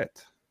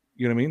shit.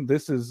 You know what I mean?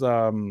 This is,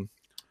 I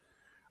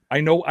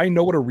know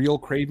what a real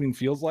craving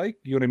feels like.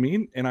 You know what I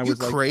mean? And I was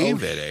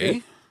crave it, shit. Eh?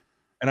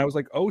 And I was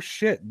like, oh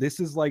shit, this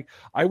is I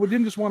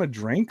didn't just want to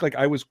drink.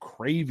 I was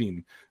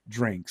craving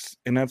drinks.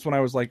 And that's when I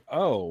was like,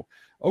 oh,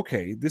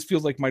 okay, this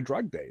feels like my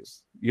drug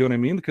days. You know what I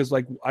mean? Because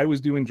like I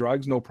was doing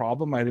drugs, no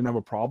problem. I didn't have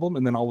a problem.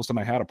 And then all of a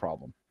sudden I had a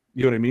problem.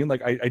 You know what I mean?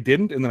 Like I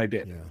didn't, and then I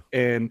did. Yeah.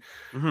 And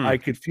I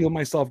could feel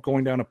myself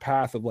going down a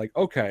path of like,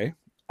 okay,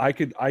 I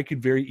could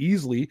very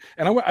easily,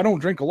 and I don't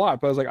drink a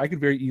lot, but I was like, I could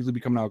very easily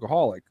become an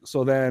alcoholic.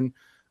 So then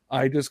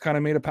I just kind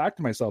of made a pact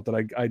to myself that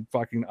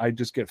I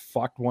just get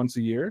fucked once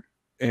a year.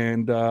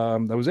 And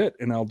that was it.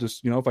 And I'll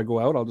just, if I go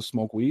out, I'll just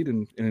smoke weed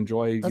and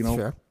enjoy,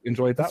 Fair.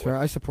 enjoy it that That's way. fair.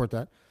 I support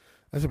that.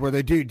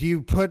 Do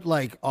you put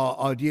like,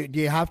 do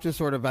you have to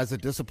sort of as a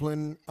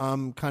discipline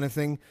kind of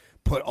thing,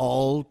 put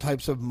all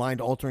types of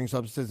mind altering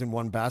substances in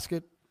one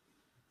basket?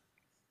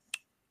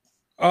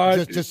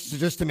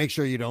 Just to make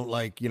sure you don't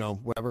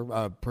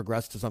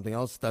progress to something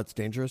else that's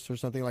dangerous or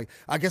something like.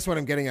 I guess what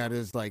I'm getting at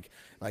is like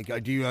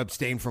do you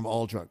abstain from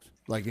all drugs,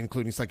 like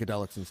including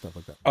psychedelics and stuff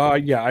like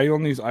that? Yeah, I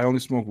only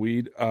smoke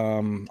weed.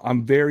 I'm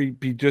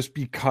just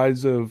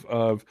because of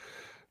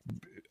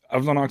I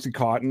was on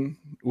Oxycontin,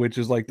 which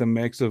is like the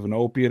mix of an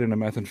opiate and a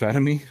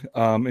methamphetamine.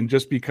 And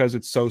just because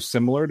it's so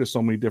similar to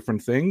so many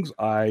different things,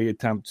 I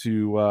attempt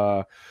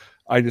to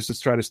I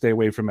just try to stay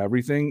away from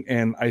everything.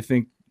 And I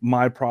think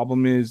my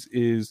problem is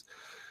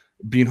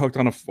being hooked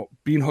on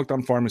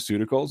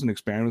pharmaceuticals and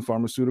experimenting with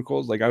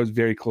pharmaceuticals. Like I was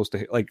very close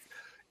to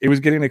it was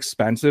getting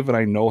expensive, and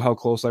I know how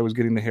close I was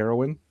getting to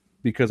heroin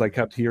because I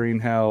kept hearing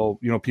how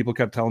people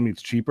kept telling me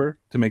it's cheaper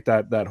to make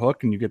that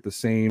hook and you get the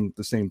same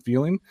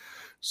feeling.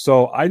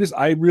 So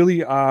I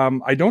really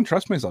I don't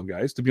trust myself,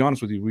 guys, to be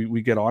honest with you.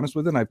 We get honest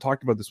with it, and I've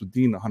talked about this with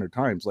Dean 100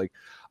 times. Like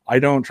I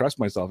don't trust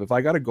myself. If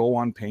I got to go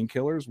on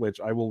painkillers, which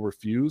I will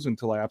refuse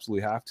until I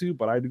absolutely have to,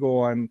 but I had to go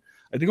on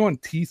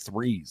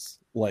T3s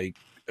like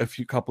a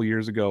couple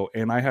years ago,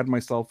 and I had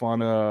myself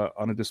on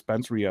a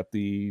dispensary at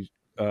the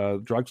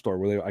drugstore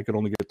where I could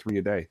only get 3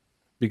 a day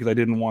because I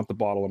didn't want the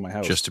bottle in my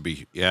house. Just to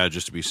be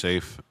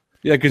safe.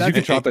 Yeah, because you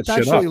can chop that shit up.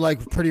 It's actually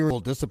like pretty real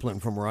discipline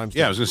from where I'm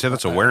standing. Yeah, I was going to say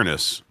that's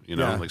awareness.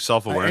 Like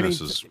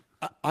self-awareness is.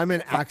 I'm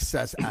an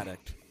access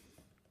addict.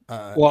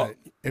 Well,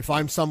 if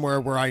I'm somewhere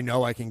where I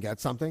know I can get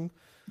something,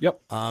 yep,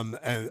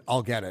 and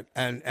I'll get it,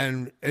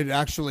 and it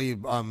actually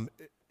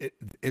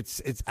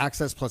it's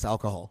access plus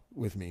alcohol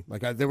with me.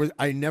 Like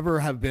I never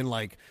have been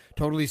like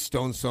totally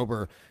stone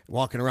sober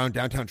walking around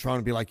downtown Toronto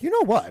and be like, you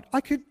know what, I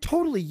could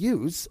totally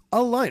use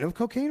a line of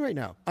cocaine right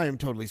now. I am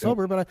totally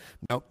sober, but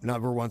nope,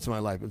 never once in my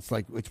life.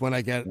 It's when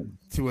I get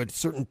to a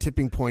certain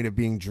tipping point of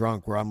being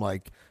drunk where I'm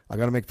like, I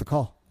got to make the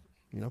call,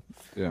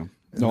 Yeah.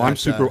 No, I'm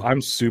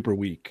super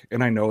weak,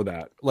 and I know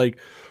that. Like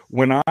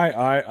when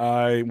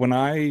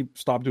I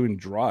stopped doing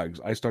drugs,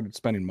 I started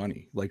spending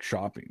money, like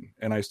shopping,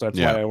 and that's why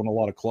I own a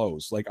lot of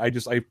clothes. Like I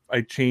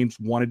changed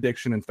one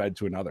addiction and fed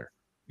to another.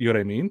 You know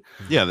what I mean?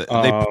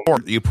 Yeah,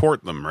 you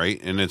port them, right?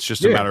 And it's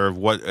just a matter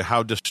of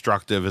how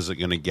destructive is it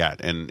going to get,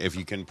 and if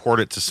you can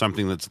port it to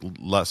something that's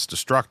less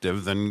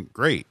destructive, then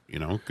great.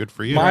 Good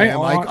for you.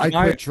 I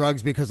quit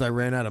drugs because I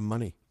ran out of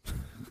money.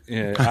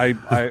 Yeah,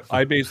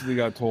 I basically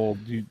got told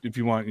if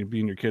you want to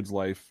be in your kid's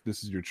life,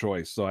 this is your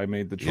choice. So I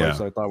made the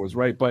choice I thought was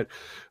right. But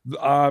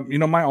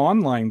my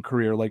online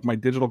career, like my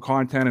digital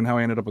content and how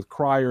I ended up with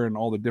Crier and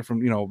all the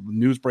different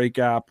Newsbreak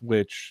app,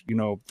 which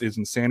is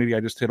insanity. I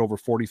just hit over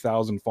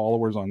 40,000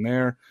 followers on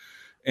there.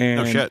 And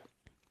oh shit.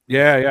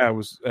 Yeah, it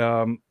was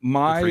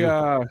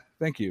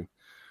thank you.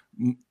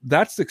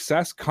 That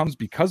success comes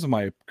because of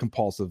my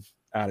compulsive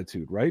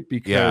attitude, right?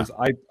 Because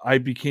I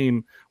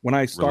became, when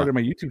I started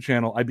my YouTube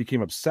channel, I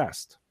became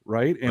obsessed,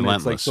 right? And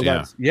relentless, it's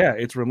like,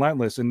 it's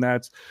relentless, and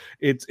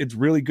it's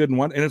really good in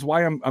one, and it's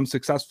why I'm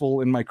successful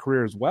in my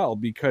career as well,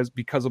 because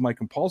of my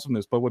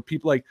compulsiveness. But what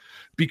people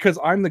because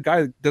I'm the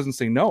guy that doesn't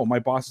say no. My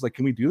boss is like,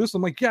 can we do this?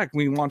 I'm like, yeah. Can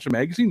we launch a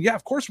magazine? Yeah,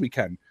 of course we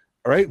can.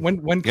 All right,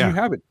 when can you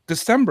have it?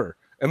 December.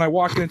 And I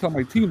walk in and tell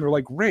my team, they're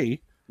like,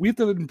 Ray, we have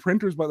to have it in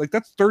printers, but like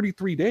that's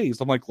 33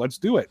 days. I'm like, let's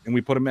do it. And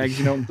we put a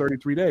magazine out in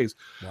 33 days.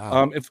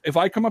 Wow. If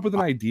I come up with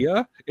an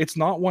idea, it's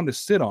not one to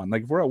sit on.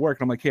 Like if we're at work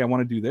and I'm like, hey, I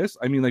want to do this.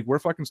 I mean, like we're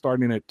fucking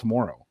starting it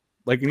tomorrow.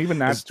 Like, and even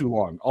that's too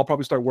long. I'll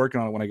probably start working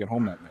on it when I get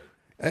home that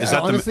night.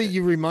 Honestly,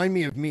 you remind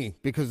me of me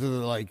because of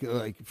like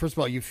first of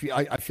all,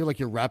 I feel like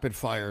you're rapid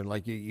fire.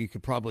 Like you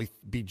could probably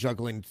be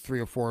juggling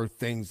 3 or 4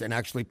 things and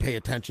actually pay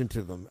attention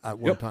to them at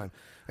one time.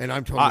 And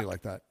I'm totally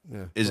like that.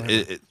 Yeah.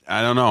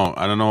 I don't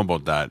know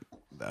about that.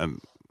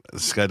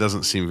 This guy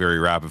doesn't seem very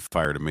rapid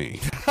fire to me.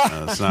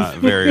 It's not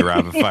very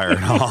rapid fire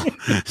at all.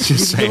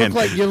 Just saying.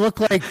 You look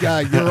like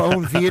your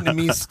own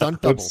Vietnamese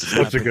stunt double. That's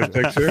such a good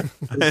picture.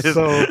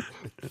 So,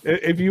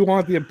 if you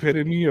want the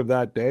epitome of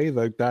that day,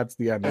 like that's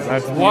the end.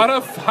 What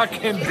a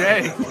fucking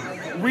day!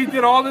 We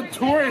did all the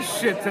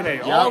tourist shit today,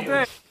 all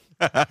day.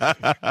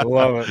 I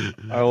love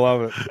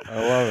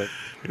it.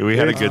 We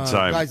had a good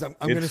time, guys. I'm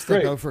going to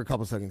step out for a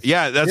couple seconds.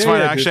 Yeah, that's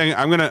fine. Actually,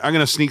 I'm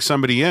gonna sneak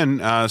somebody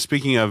in.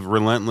 Speaking of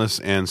relentless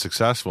and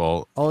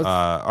successful,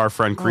 our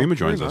friend Karima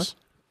joins us.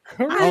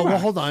 Oh well,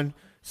 hold on.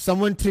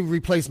 Someone to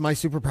replace my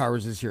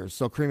superpowers is here.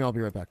 So Karima, I'll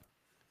be right back.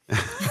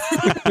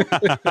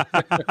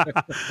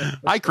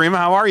 Hi, Karima.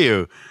 How are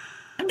you?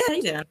 I'm good. How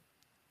you doing?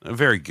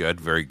 Very good.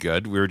 Very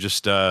good. We were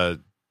just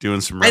doing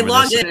some I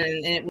logged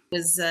reminiscing. in and it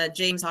was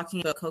James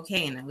talking about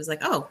cocaine. I was like,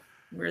 oh,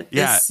 we're at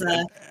this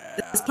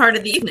part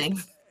of the evening.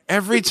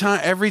 Every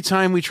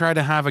time we try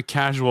to have a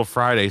casual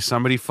Friday,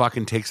 somebody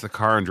fucking takes the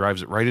car and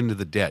drives it right into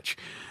the ditch.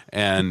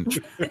 And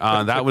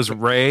that was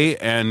Ray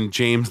and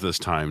James this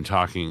time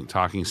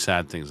talking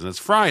sad things. And it's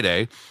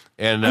Friday.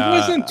 And I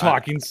wasn't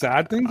talking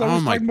sad things. I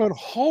was talking about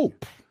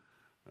hope.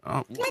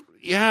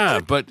 Yeah,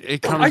 but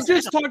it comes. I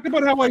just talked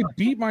about how I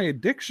beat my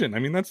addiction. I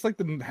mean, that's like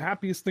the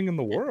happiest thing in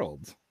the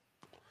world.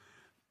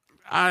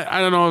 I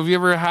don't know. Have you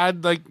ever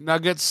had like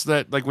nuggets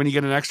that like when you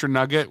get an extra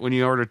nugget when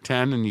you order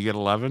 10 and you get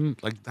 11?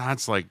 Like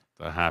that's like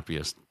the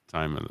happiest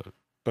time of the.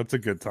 That's a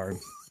good time.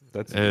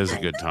 It is a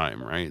good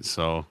time, right?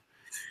 So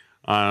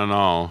I don't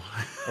know.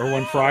 Or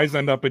when fries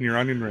end up in your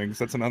onion rings,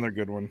 that's another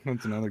good one.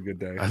 That's another good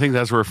day. I think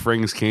that's where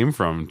Frings came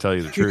from. To tell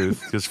you the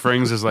truth, because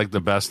Frings is like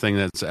the best thing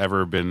that's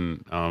ever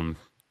been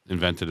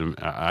invented.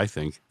 I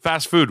think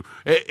fast food.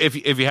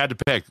 If you had to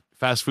pick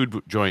fast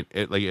food joint,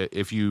 like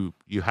if you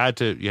had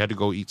to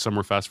go eat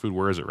somewhere fast food,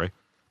 where is it? Right?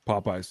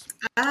 Popeyes.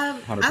 I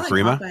like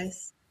Prima?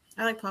 Popeyes.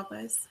 I like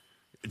Popeyes.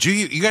 Do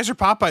you guys are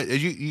Popeyes?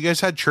 You guys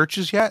had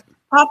churches yet?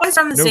 Popeyes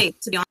from the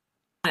States, to be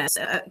honest.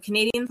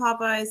 Canadian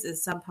Popeyes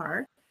is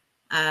subpar.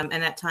 And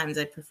at times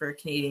I prefer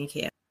Canadian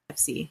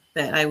KFC,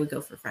 but I would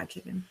go for fried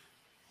chicken.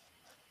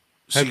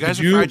 So you guys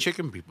are fried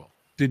chicken people.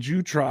 Did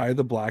you try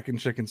the blackened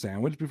chicken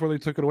sandwich before they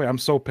took it away? I'm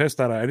so pissed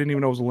at it. I didn't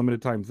even know it was a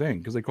limited time thing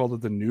because they called it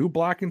the new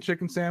blackened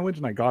chicken sandwich,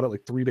 and I got it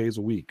like 3 days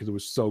a week because it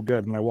was so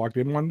good. And I walked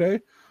in one day,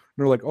 and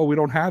they're like, "Oh, we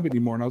don't have it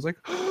anymore." And I was like,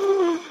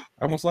 I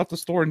almost left the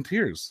store in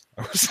tears.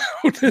 I was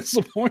so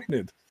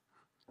disappointed.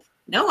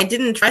 No, I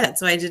didn't try that,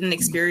 so I didn't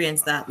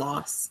experience that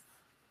loss.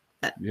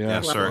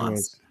 Sorry.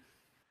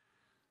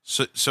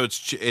 So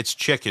it's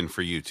chicken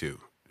for you too.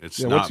 It's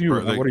not.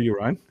 What are you,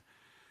 Ryan?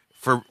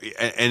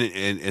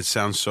 And it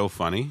sounds so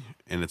funny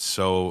and it's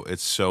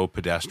so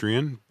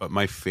pedestrian, but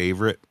my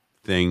favorite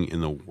thing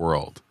in the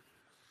world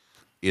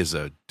is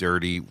a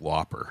dirty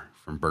Whopper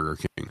from Burger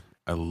King.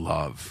 I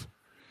love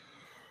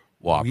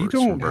Whoppers.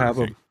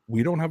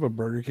 We don't have a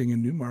Burger King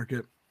in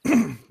Newmarket.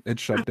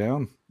 It's shut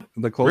down.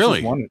 The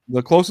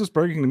closest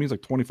Burger King to me is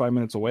like 25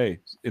 minutes away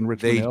in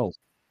Richmond Hills.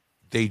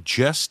 They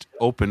just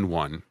opened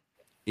one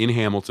in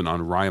Hamilton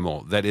on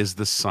Rymel that is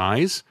the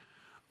size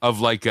of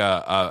like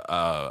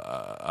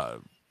I'm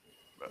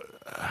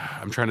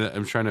trying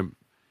to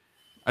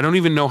I don't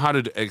even know how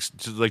to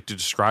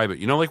describe it.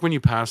 You know, like when you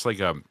pass like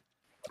the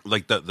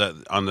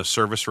on the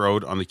service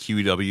road on the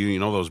QEW, you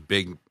know, those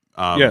big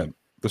the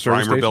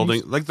service Reimer building,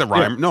 stations? like the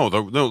Reimer.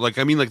 Yeah. No, like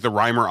I mean like the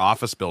Reimer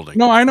office building.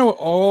 No, I know.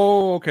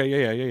 Oh, okay,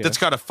 yeah. That's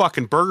got a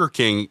fucking Burger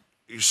King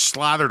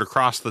slathered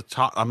across the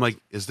top. I'm like,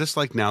 is this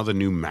like now the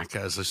new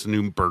Mecca? Is this a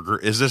new burger?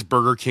 Is this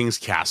Burger King's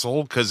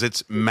castle? Because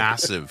it's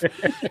massive,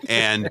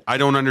 and I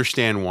don't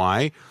understand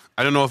why.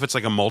 I don't know if it's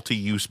like a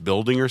multi-use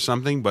building or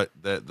something, but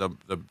the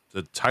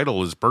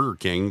title is Burger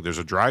King. There's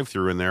a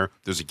drive-through in there.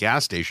 There's a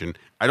gas station.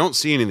 I don't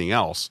see anything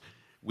else.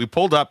 We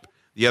pulled up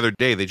the other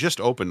day. They just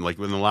opened like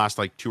in the last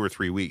like 2 or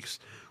 3 weeks.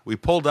 We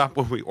pulled up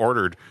when we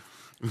ordered.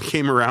 We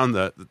came around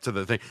to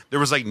the thing. There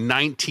was like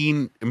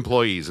 19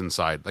 employees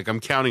inside. Like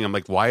I'm counting. I'm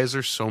like, why is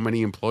there so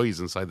many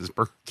employees inside this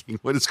Burger King?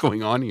 What is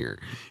going on here?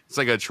 It's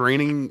like a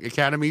training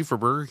academy for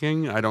Burger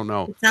King. I don't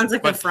know. It sounds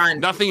like a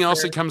front. Nothing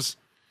else that comes.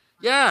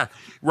 Yeah,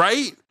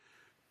 right.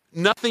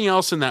 Nothing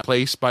else in that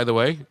place, by the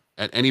way,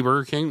 at any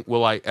Burger King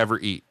will I ever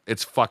eat.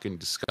 It's fucking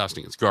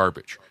disgusting. It's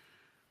garbage.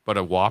 But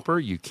a Whopper,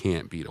 you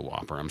can't beat a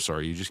Whopper. I'm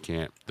sorry, you just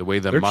can't. The way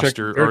the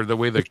mustard or the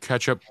way the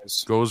ketchup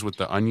goes with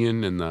the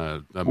onion and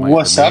the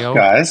What's the mayo. up,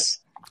 guys?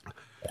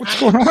 What's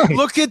going on?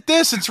 Look at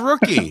this, it's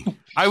Rookie.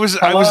 I was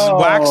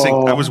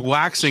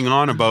waxing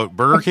on about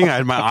Burger King. I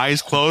had my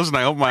eyes closed and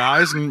I opened my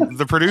eyes and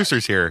the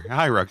producer's here.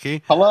 Hi,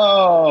 Rookie.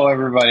 Hello,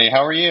 everybody.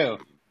 How are you?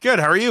 Good.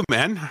 How are you,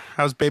 man?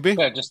 How's baby?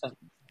 Good.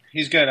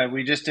 He's good.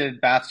 We just did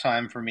bath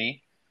time for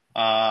me.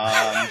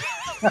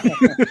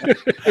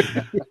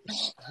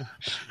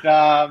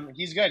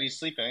 He's good. He's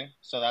sleeping,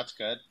 so that's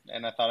good.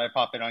 And I thought I'd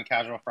pop in on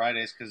Casual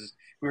Fridays because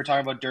we were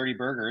talking about dirty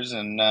burgers,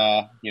 and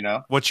you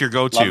know. What's your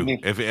go-to?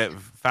 If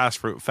fast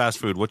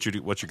food, what's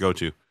your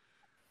go-to?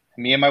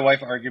 Me and my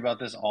wife argue about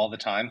this all the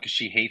time because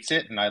she hates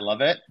it and I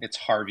love it. It's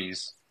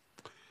Harvey's.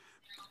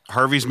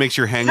 Harvey's makes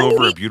your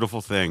hangover a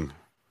beautiful thing.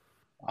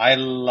 I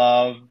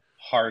love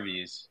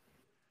Harvey's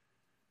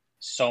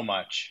so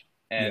much.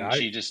 And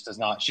she just does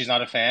not. She's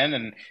not a fan,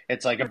 and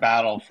it's like a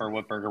battle for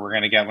what burger we're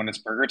going to get when it's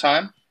burger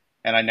time,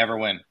 and I never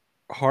win.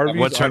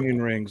 Harvey's onion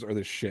rings are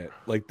the shit.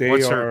 Like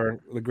they are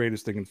the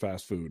greatest thing in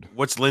fast food.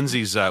 What's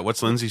Lindsay's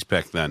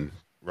pick then,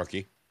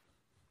 Rookie?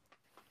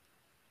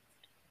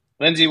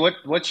 Lindsay,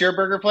 what's your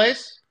burger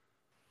place?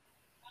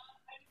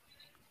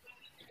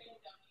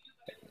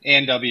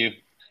 A&W.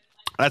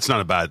 That's not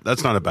a bad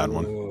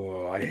one.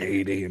 Oh, I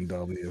hate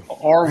A&W.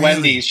 Or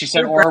Wendy's. She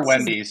said or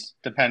Wendy's,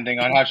 depending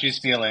on how she's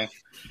feeling.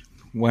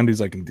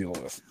 Wendy's I can deal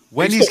with.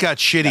 Wendy's got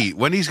shitty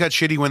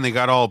when they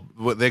got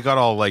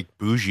all like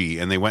bougie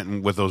and they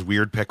went with those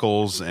weird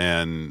pickles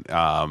and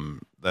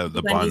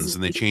the buns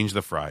and they changed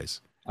the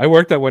fries. I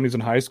worked at Wendy's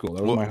in high school.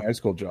 That was my high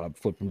school job,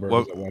 flipping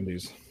burgers at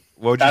Wendy's.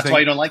 That's why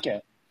you don't like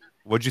it.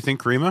 What'd you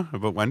think, Karima,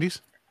 about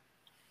Wendy's?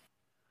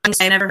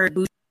 I never heard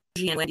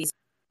bougie and Wendy's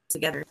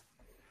together.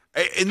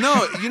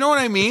 No, you know what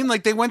I mean?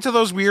 Like they went to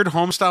those weird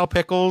home-style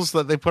pickles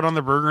that they put on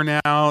the burger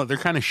now. They're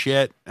kind of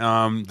shit.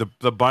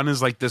 The bun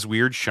is like this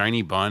weird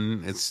shiny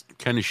bun. It's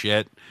kind of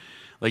shit.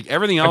 Like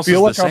everything else is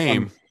the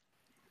same.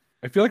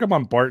 I feel like I'm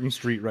on Barton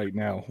Street right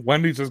now.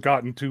 Wendy's has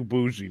gotten too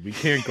bougie. We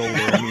can't go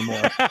there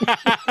anymore.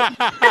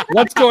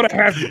 Let's go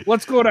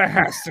to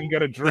Hess and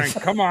get a drink.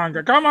 Come on,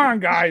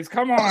 guys.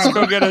 Come on. Let's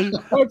go get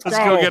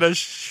a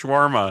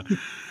shawarma.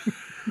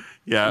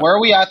 Yeah. Where are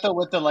we at though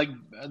with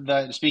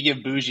the speaking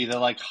of bougie, the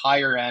like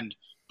higher end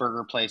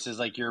burger places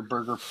like your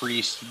Burger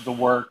Priest, The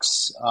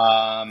Works,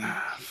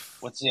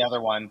 what's the other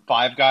one?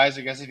 Five Guys,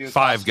 I guess if you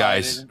Five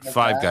Guys.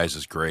 Five Guys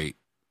is great.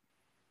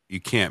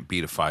 You can't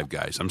beat a Five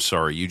Guys. I'm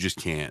sorry, you just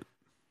can't.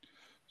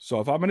 So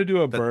if I'm going to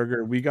do a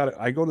burger,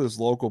 I go to this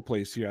local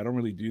place here. I don't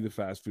really do the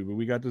fast food, but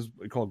we got this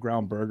called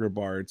Ground Burger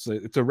Bar. It's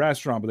a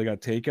restaurant, but they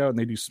got takeout and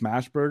they do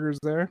smash burgers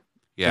there.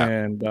 Yeah.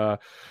 And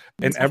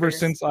ever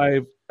since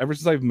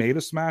I've made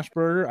a smash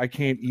burger, I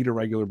can't eat a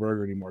regular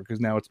burger anymore because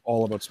now it's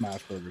all about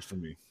smash burgers for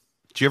me.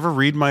 Did you ever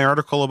read my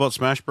article about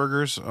smash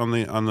burgers on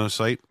the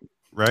site,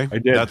 Ray? I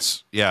did.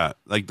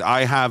 Like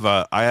I have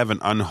an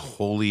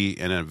unholy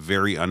and a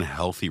very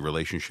unhealthy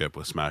relationship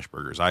with smash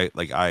burgers.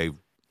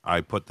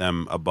 I put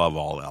them above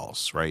all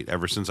else, right?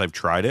 Ever since I've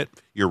tried it,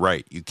 you're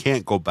right. You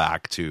can't go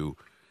back to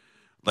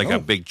like a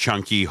big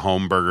chunky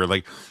home burger.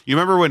 Like you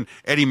remember when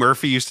Eddie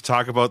Murphy used to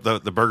talk about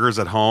the burgers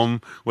at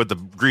home with the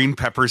green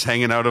peppers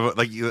hanging out of it?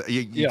 Like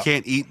you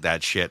can't eat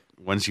that shit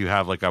once you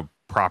have like a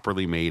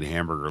properly made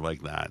hamburger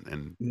like that.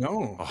 And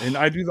and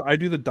I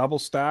do the double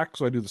stack.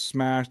 So I do the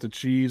smash, the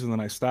cheese, and then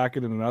I stack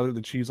it in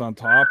the cheese on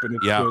top, and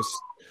it's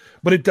just.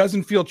 But it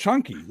doesn't feel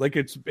chunky. Like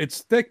it's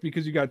thick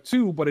because you got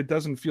two, but it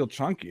doesn't feel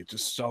chunky. It's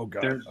just so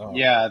good.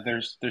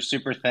 They're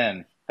super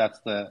thin.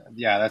 That's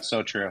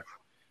so true.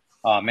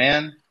 Oh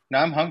man,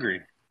 now I'm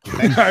hungry.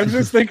 I was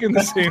just thinking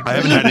the same thing. I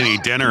haven't had any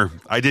dinner.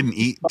 I didn't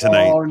eat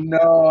tonight. Oh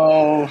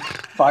no!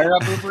 Fire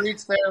up Uber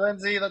Eats there,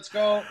 Lindsay. Let's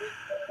go.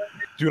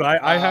 Dude,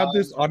 I have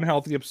this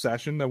unhealthy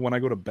obsession that when I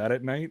go to bed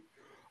at night,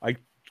 I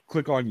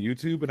click on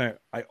YouTube and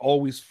I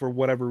always, for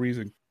whatever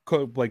reason,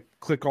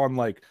 click on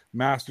like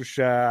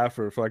MasterChef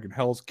or fucking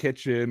Hell's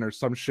Kitchen or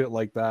some shit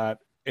like that.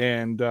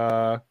 And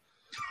I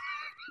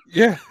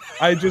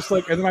just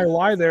and then I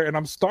lie there and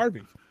I'm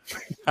starving.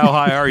 How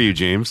high are you,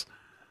 James?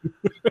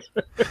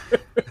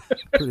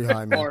 Pretty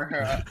high,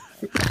 man.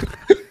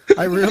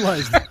 I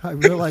realized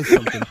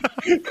something.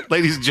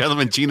 Ladies and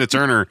gentlemen, Tina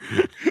Turner.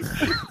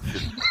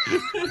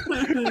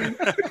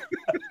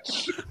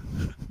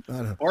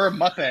 Or a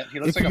Muppet. He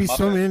looks like a Muppet. It could be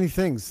so many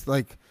things.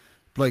 Like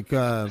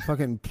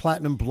fucking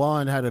Platinum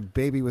Blonde had a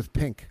baby with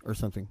Pink or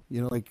something.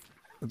 You know, like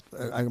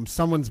I'm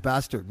someone's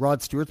bastard.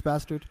 Rod Stewart's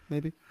bastard,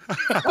 maybe.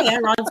 Oh yeah,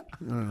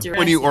 Rod Stewart.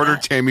 When you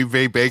ordered Tammy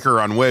Faye Baker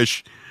on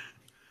Wish.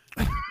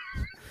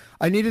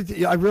 I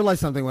realized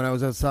something when I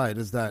was outside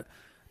is that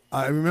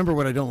I remember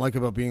what I don't like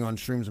about being on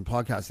streams and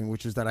podcasting,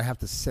 which is that I have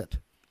to sit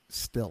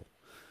still.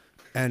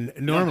 And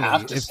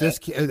normally,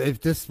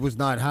 if this was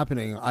not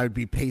happening, I'd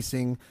be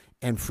pacing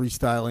and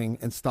freestyling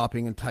and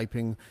stopping and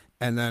typing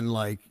and then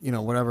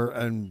whatever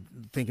and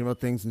thinking about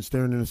things and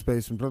staring into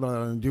space and blah, blah,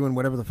 blah, and doing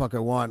whatever the fuck I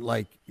want.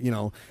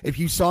 If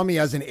you saw me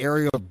as an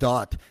aerial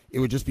dot, it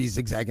would just be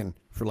zigzagging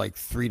for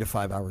 3 to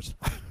 5 hours.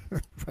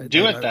 Right?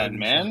 Do it then,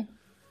 man.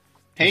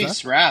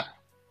 Pace rap.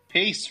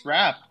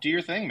 Do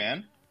your thing,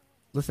 man.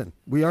 Listen,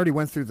 we already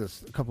went through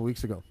this a couple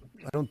weeks ago.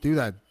 I don't do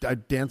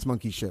that dance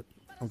monkey shit.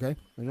 Okay,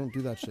 I don't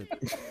do that shit.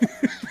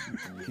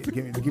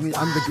 give me.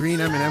 I'm the green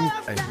M&M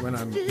guy when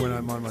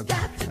I'm on my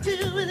back.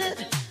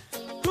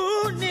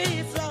 Who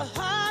needs a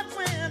heart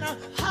when a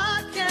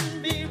heart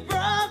can be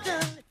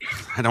broken?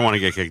 I don't want to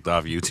get kicked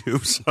off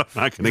YouTube, so I'm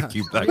not going to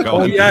keep that going.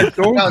 Oh yeah,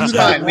 don't do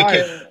that. We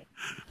can.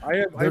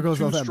 I have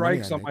 2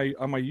 strikes on my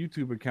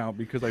YouTube account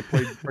because I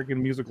played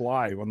freaking music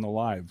live on the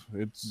live.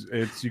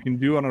 It's you can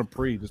do it on a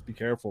pre. Just be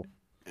careful.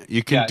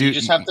 You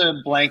just have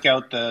to blank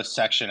out the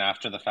section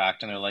after the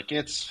fact, and they're like,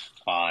 it's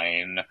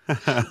fine.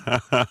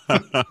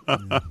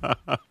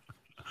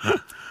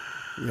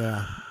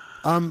 Yeah.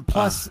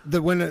 Plus,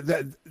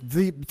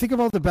 think of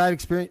all the bad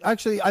experience.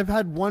 Actually, I've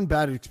had one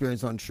bad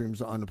experience on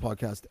streams on the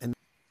podcast, and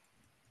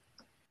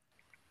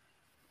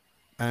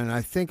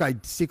I think I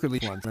secretly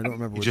once. I don't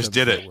remember. You just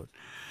did it.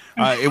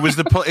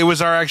 It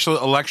was our actual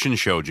election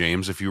show,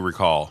 James, if you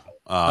recall.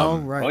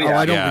 Right.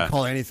 I don't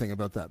recall anything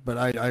about that, but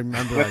I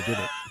remember I did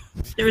it.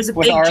 There was a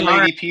with big Our jar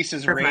Lady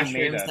Pieces Rain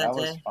Made It. That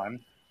was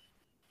fun.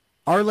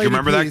 Our Lady you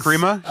remember Peace, that,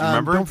 Karima? You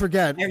remember? Don't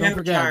forget.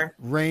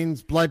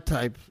 Rain's blood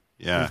type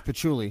is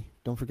patchouli.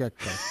 Don't forget,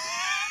 guys.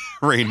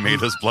 Rain made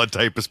his blood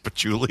type is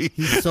patchouli.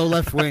 He's so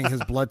left wing.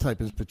 His blood type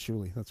is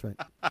patchouli. That's right.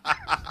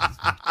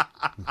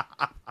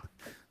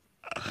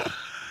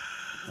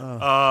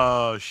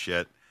 Oh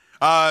shit.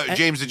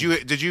 James,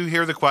 did you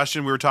hear the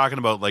question we were talking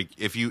about? Like,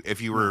 if you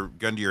were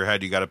gun to your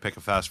head, you got to pick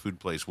a fast food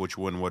place. Which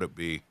one would it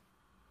be?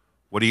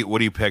 What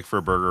do you pick for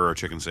a burger or a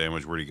chicken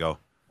sandwich? Where do you go?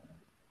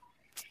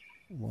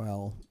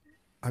 Well,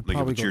 I Like,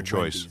 probably if it's go your to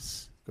choice.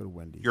 Wendy's. Go to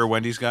Wendy's. You're a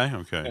Wendy's guy?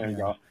 Okay. There you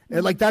go.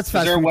 And, like, that's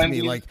fast there food to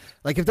Wendy's? me.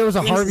 Like if there was a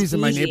Wendy's Harvey's in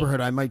my bougie.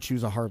 neighborhood, I might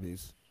choose a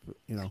Harvey's.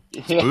 You know.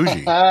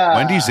 Bougie.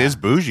 Wendy's is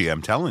bougie,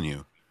 I'm telling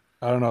you.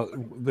 I don't know.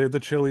 The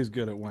chili's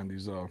good at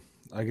Wendy's though.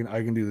 I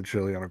can do the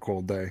chili on a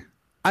cold day.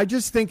 I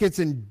just think it's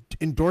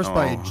endorsed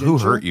by a ginger. Who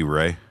hurt you,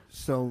 Ray?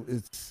 So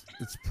it's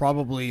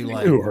probably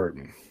like Who hurt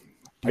me?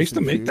 I used to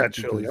decent make food that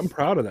chili. because I'm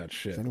proud of that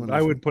shit. anyone I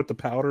listen? would put the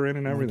powder in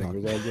and everything.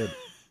 It was all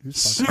good.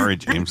 Sorry,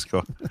 James.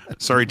 Go.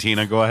 Sorry,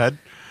 Tina. Go ahead.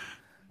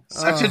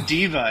 Such a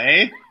diva,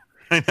 eh?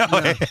 I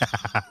know.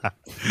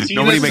 See,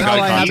 Nobody this make is eye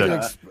how I have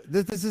contact.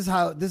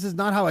 to- this is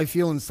not how I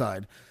feel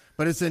inside,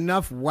 but it's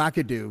enough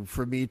wackadoo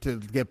for me to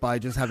get by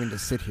just having to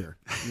sit here.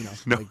 You know,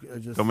 No, like, I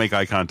just, don't make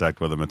eye contact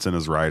with him. It's in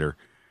his rider.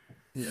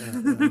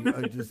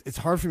 it's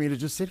hard for me to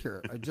just sit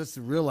here. I just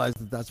realized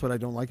that that's what I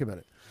don't like about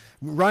it.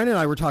 Ryan and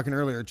I were talking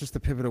earlier, just to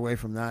pivot away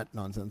from that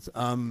nonsense,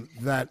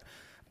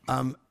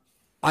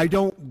 I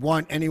don't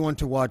want anyone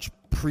to watch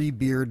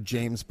pre-beard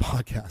James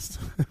podcast.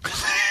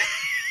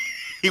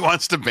 He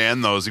wants to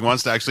ban those. He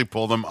wants to actually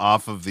pull them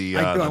off of the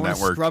I want to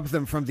network. scrub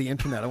them from the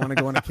internet. I want to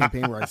go on a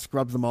campaign where I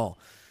scrub them all.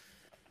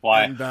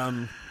 Why?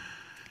 And,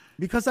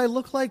 because I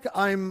look like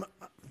I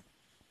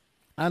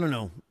don't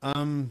know,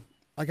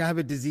 like I have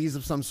a disease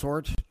of some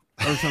sort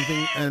or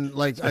something, and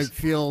like I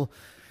feel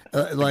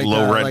like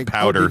low red like,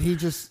 powder. Oh, did he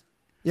just?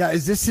 Yeah,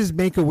 is this his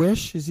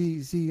Make-A-Wish? Is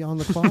he on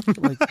the clock?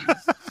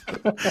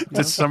 Like,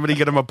 Did somebody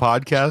get him a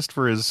podcast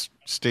for his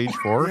stage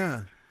 4?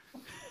 yeah.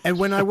 And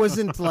when I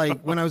wasn't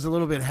when I was a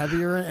little bit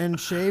heavier and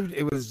shaved,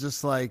 it was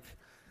just like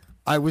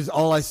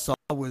all I saw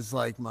was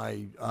like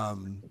my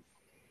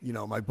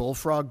my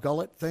bullfrog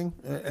gullet thing,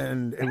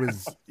 and it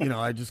was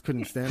I just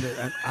couldn't stand it.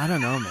 And I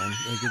don't know, man.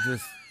 Like it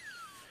just.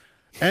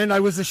 And I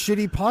was a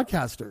shitty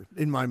podcaster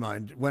in my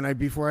mind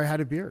before I had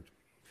a beard.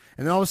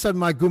 And then all of a sudden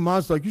my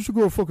guma's like, you should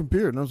grow a fucking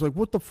beard. And I was like,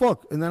 what the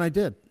fuck? And then I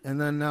did.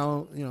 And then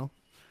now,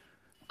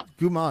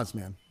 gumas,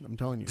 man. I'm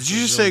telling you. Did you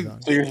just say?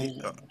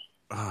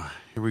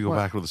 Here we go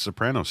back with the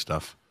Soprano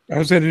stuff. I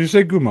was saying, did you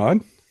say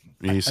Gumad?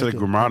 You said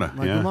did. Gumada.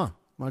 My Yeah. guma.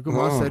 My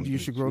guma said you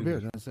should grow a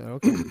beard. And I said,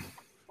 okay.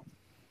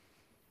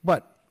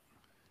 But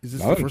is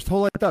this the first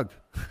hole I dug?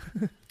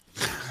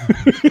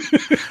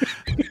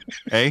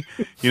 Hey,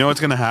 you know what's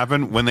going to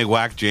happen when they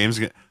whack James?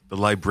 The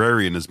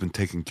librarian has been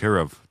taken care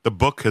of. The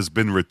book has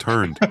been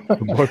returned. Can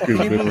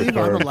you believe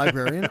I'm a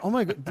librarian? Oh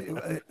my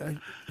god!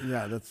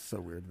 Yeah, that's so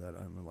weird that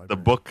I'm a librarian. The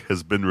book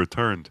has been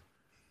returned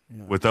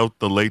without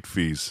the late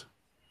fees.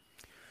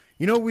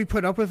 You know what we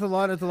put up with a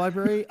lot at the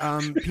library?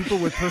 People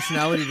with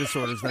personality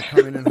disorders that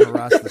come in and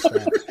harass the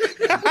staff.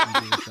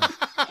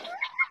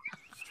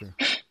 It's true.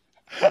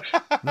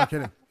 I'm not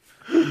kidding.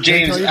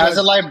 James, as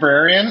a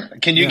librarian,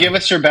 can you give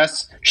us your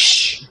best?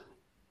 Shh.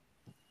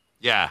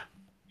 Yeah.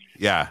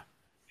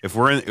 If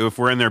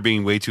we're in there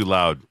being way too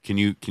loud, can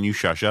you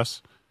shush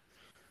us?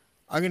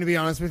 I'm going to be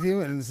honest with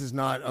you, and this is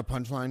not a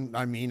punchline.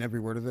 I mean every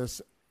word of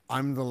this.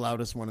 I'm the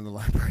loudest one in the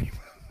library.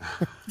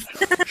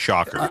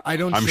 Shocker. I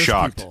don't. I'm shush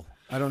shocked. People.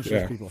 I don't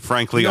shush people.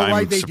 Frankly, you know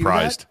why I'm they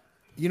surprised.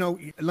 Do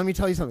that? Let me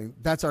tell you something.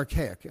 That's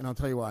archaic, and I'll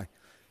tell you why.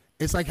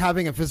 It's like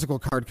having a physical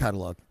card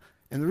catalog.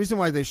 And the reason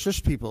why they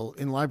shush people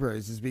in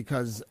libraries is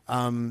because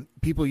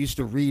people used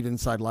to read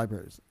inside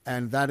libraries,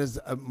 and that is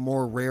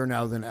more rare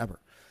now than ever.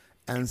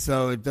 And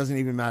so it doesn't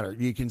even matter.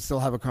 You can still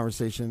have a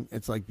conversation.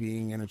 It's like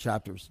being in a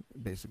chapters,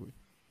 basically.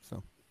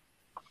 So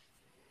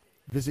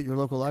visit your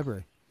local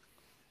library.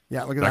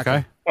 Yeah, look at that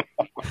guy.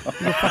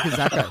 Who the fuck is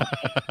that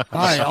guy?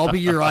 Hi, I'll be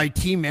your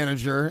IT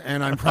manager,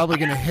 and I'm probably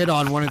going to hit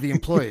on one of the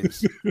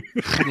employees.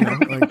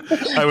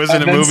 I was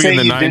in a movie in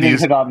the 90s.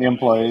 Hit on the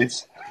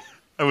employees.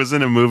 I was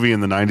in a movie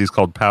in the 90s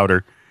called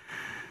Powder.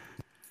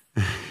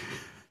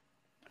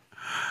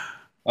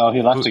 Oh,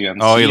 he left again.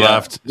 Oh, he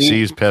left. See,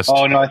 he's pissed.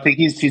 Oh no, I think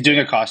he's doing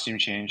a costume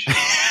change.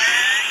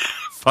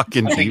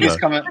 Fucking I think diva.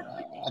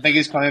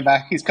 he's coming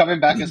back. He's coming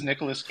back as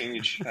Nicolas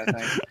Cage, I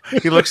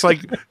think. He looks like.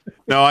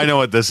 No, I know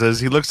what this is.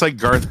 He looks like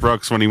Garth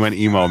Brooks when he went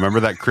emo. Remember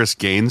that Chris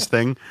Gaines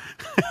thing?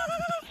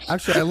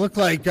 Actually, I look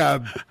like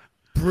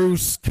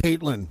Bruce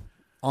Caitlyn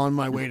on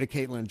my way to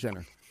Caitlyn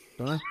Jenner,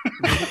 don't I?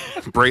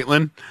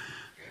 Braitlin?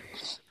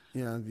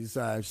 Yeah, these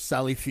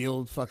Sally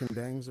Field fucking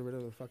bangs or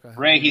whatever the fuck I have.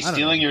 Ray, he's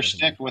stealing your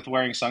stick with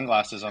wearing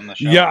sunglasses on the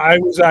show. Yeah, I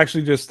was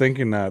actually just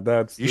thinking that.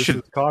 This should-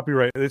 is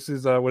copyright. This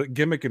is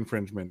gimmick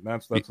infringement.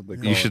 That's what they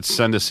call You should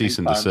send a cease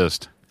and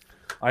desist.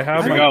 I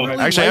have There you go.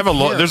 Actually, I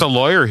have there's a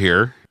lawyer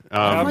here.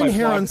 I my find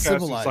hair podcast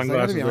uncivilized. I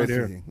gotta sunglasses be right honest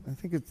here.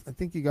 with you. I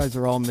think you guys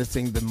are all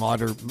missing the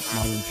modern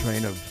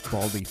train of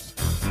baldies.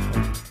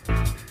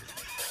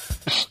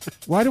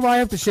 Why do I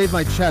have to shave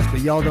my chest,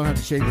 but y'all don't have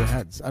to shave your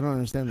heads? I don't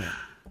understand that.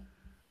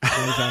 Why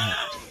does that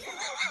happen?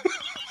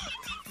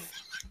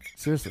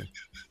 Seriously.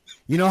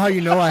 You know how you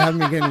know I haven't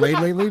been getting laid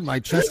lately? My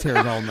chest hair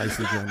is all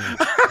nicely grown in.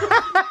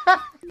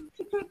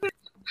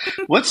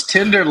 What's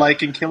Tinder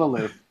like in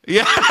Killaloo?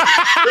 Yeah.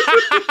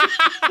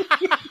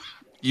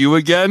 You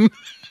again?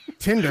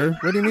 Tinder?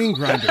 What do you mean,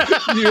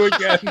 Grindr? You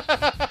again.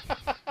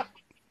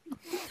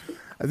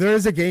 There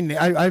is a gay.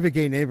 I have a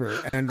gay neighbor,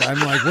 and I'm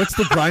like, "What's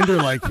the grinder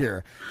like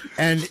here?"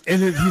 And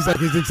he's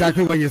like, "It's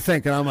exactly what you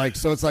think." And I'm like,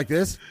 "So it's like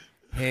this."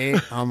 Hey,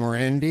 I'm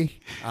Randy.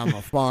 I'm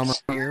a farmer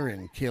here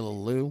in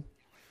Killaloo,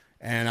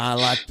 and I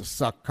like to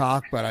suck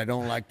cock, but I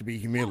don't like to be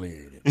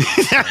humiliated.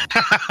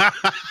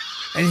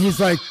 And he's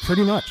like,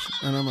 "Pretty much."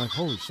 And I'm like,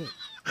 "Holy shit."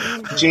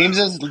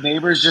 James's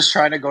neighbor's just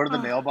trying to go to the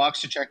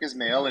mailbox to check his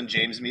mail, and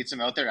James meets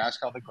him out there to ask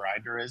how the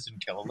grinder is in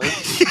Killaloo.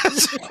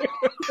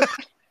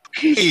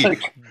 Hey,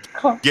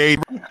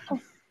 Gabe,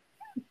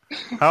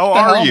 how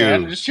are you?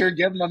 Man? I'm just here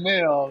getting my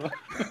mail.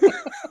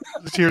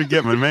 Just here to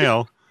get my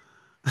mail.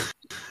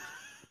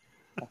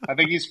 I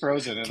think he's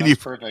frozen, and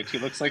that's perfect. He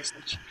looks like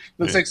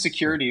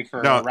security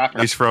for a rapper.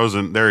 He's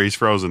frozen. There, he's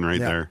frozen right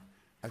there.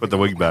 Put the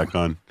wig back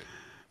on.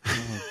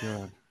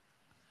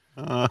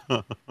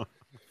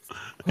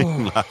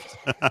 Oh god.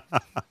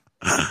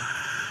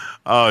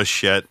 Oh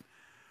shit.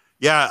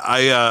 Yeah,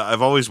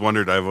 I've always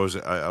wondered. I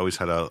always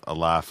had a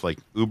laugh. Like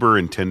Uber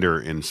and Tinder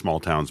in small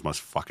towns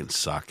must fucking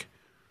suck.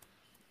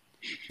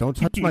 Don't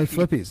touch my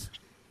flippies.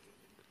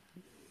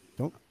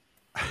 Don't.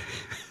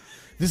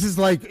 This is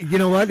like, you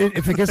know what?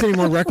 If it gets any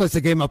more reckless, the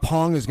game of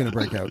Pong is going to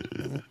break out.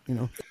 You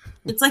know.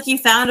 It's like you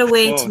found a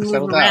way to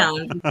move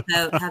around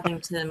without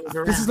having to move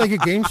around. This is like a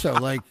game show.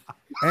 Like,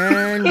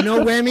 and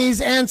no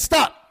whammies and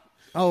stop.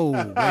 Oh,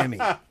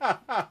 whammy.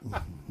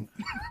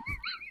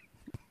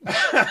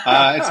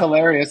 It's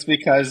hilarious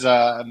because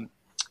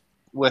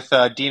with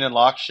Dean and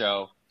Locke's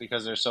show,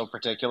 because they're so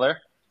particular,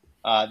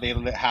 they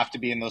have to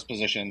be in those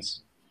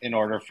positions in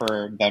order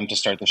for them to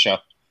start the show.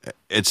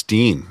 It's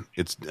Dean.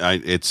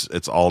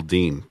 It's all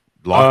Dean.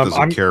 Locke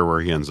doesn't care where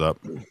he ends up.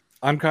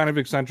 I'm kind of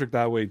eccentric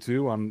that way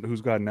too on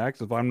who's got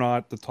next. If I'm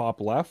not the top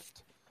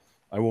left,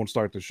 I won't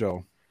start the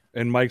show.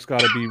 And Mike's got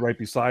to be right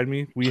beside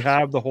me. We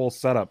have the whole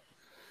setup.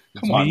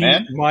 Come on,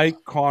 man. Mike,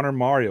 Connor,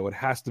 Mario. It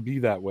has to be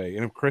that way.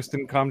 And if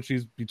Kristen comes,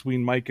 she's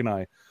between Mike and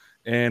I.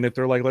 And if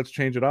they're like, let's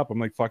change it up, I'm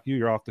like, fuck you,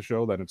 you're off the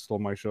show. Then it's still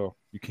my show.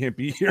 You can't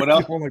be here. What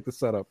else? I don't like the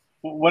setup.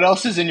 What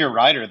else is in your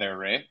rider there,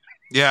 Ray?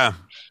 Yeah.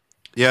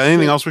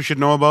 Anything else we should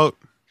know about?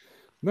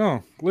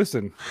 No,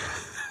 listen.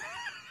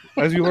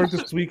 As you learned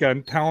this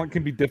weekend, talent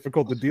can be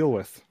difficult to deal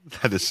with.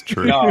 That is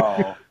true.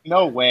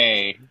 No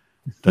way.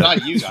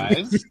 Not you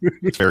guys.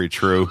 It's very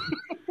true.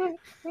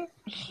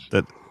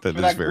 That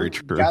is very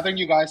true. Gathering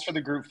you guys for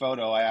the group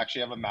photo, I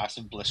actually have a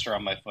massive blister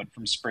on my foot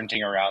from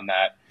sprinting around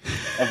that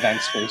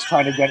event space,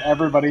 trying to get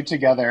everybody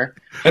together.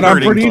 And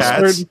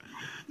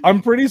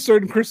I'm pretty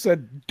certain Chris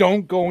said,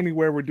 "Don't go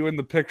anywhere. We're doing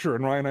the picture."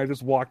 And Ryan and I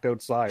just walked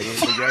outside.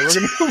 And like, we're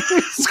gonna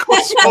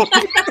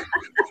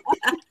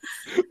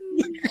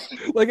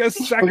like a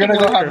second. We're gonna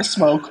go have a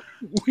smoke.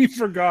 We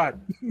forgot.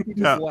 We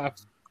just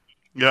left.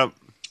 Yep.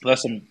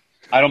 Listen,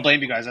 I don't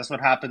blame you guys. That's what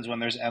happens when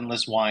there's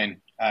endless wine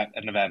at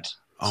an event.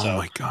 Oh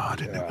my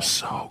god, and it was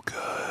so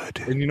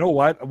good. And you know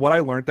what? What I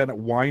learned that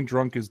wine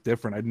drunk is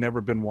different. I'd never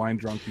been wine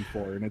drunk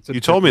before, and you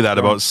told me that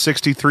about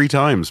 63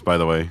 times, by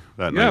the way.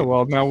 That night.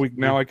 Well,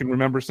 now I can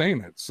remember saying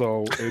it.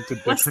 So it's a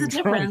different What's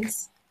the drunk.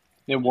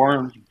 It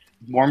warms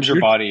your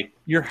body.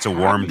 It's a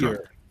warm drunk.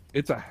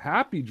 It's a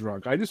happy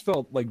drunk. I just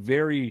felt like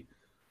very,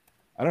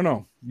 I don't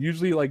know.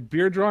 Usually, like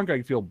beer drunk,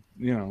 I feel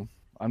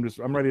I'm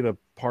ready to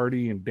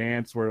party and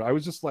dance. Where I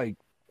was just like.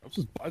 I was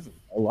just buzzing.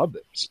 I loved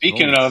it.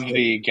 Speaking of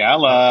the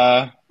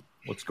gala,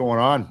 what's going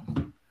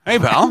on? Hey,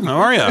 pal. How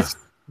are you?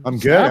 I'm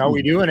good. How are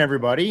we doing,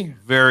 everybody?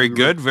 Very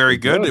good. Very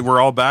good. We're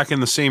all back in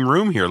the same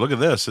room here. Look at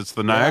this. It's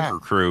the Niagara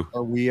crew.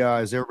 Are we?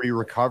 Is everybody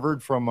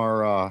recovered from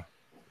our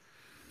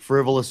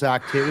frivolous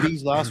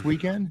activities last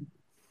weekend?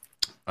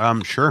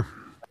 Sure.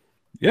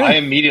 Yeah. I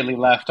immediately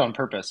left on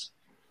purpose.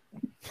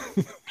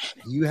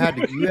 You have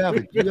a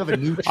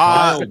new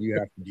child you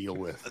have to deal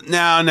with.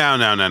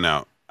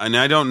 No. And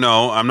I don't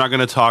know. I'm not going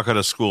to talk out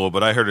of school,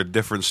 but I heard a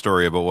different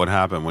story about what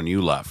happened when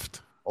you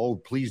left. Oh,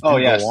 please do go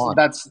on.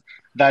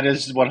 That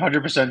is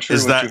 100% true.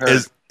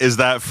 Is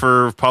that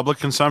for public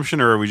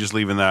consumption, or are we just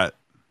leaving that?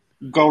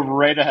 Go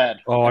right ahead.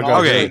 Oh, I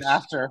got it.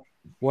 After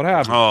what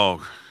happened?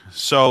 Oh,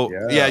 so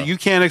yeah, you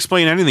can't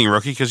explain anything,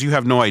 Rookie, because you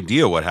have no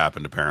idea what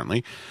happened.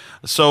 Apparently,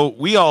 so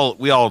we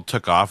all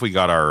took off. We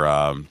got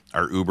our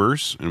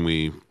Ubers, and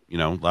we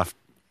left,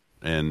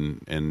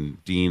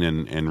 and Dean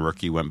and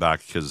Rookie went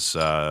back because.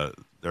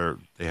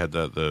 They had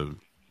the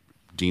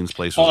Dean's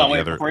place. Hold on,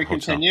 wait. Before you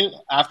continue,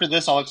 after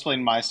this, I'll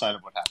explain my side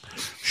of what happened.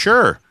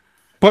 Sure.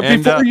 But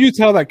before you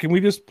tell that, can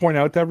we just point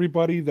out to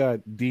everybody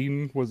that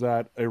Dean was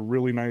at a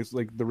really nice,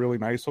 the really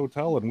nice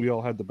hotel, and we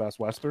all had the Best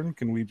Western?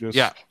 Can we just?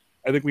 Yeah.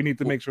 I think we need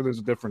to make sure there's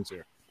a difference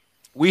here.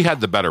 We had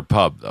the better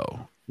pub,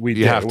 though. We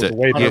did. Have to.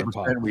 Way better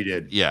pub. We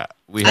did. Yeah,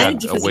 we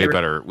had a way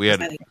better. We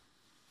had.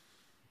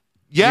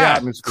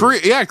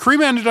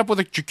 Cream ended up with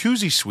a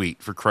jacuzzi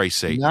suite, for Christ's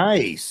sake.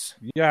 Nice.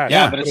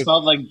 Yeah, but it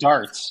smelled like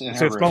darts. It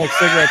smelled like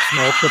cigarette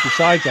smoke, but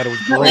besides that, it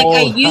was great.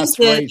 I used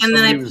it, and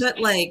then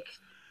I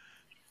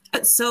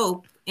put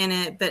soap in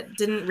it, but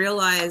didn't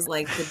realize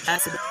the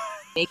best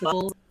make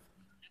bubbles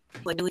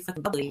really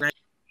fucking bubbly, right?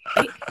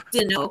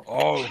 Didn't know.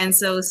 And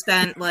so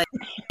spent a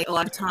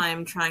lot of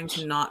time trying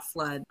to not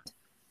flood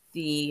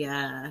the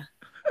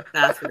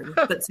bathroom,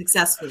 but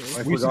successfully.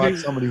 I forgot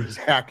somebody was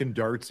hacking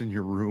darts in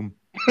your room.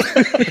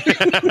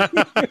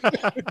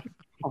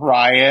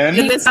 Ryan.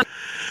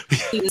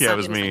 Yeah, it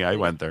was me. I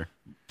went there.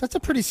 That's a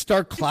pretty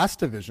stark class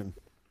division,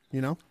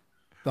 you know?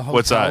 The hotel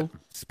What's that?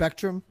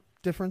 spectrum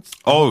difference.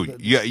 Oh,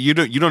 yeah, you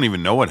don't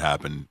even know what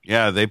happened.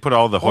 Yeah, they put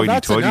all the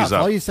hoity-toities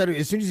up. All you said,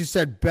 as soon as you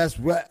said best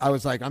wet, I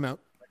was like, I'm out.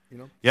 You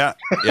know? Yeah,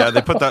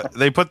 they put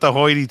the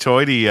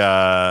hoity-toity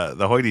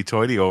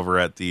over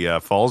at the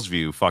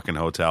Fallsview fucking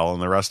hotel,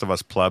 and the rest of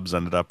us plebs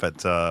ended up at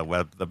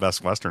the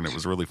Best Western. It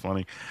was really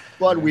funny.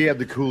 But we had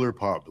the cooler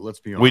pub. Let's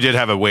be honest. We did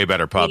have a way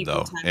better pub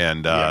though,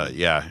 and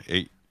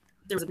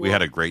we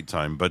had a great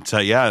time. But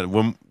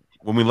when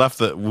we left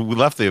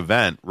the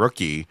event,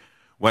 Rookie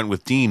went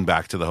with Dean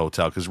back to the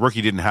hotel because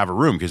Rookie didn't have a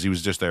room because he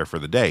was just there for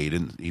the day.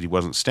 He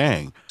wasn't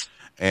staying,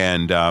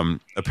 and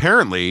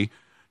apparently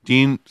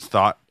Dean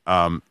thought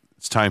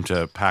it's time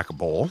to pack a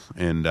bowl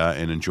and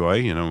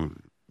enjoy,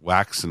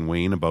 wax and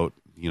wane about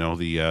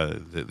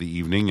the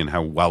evening and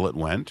how well it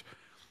went.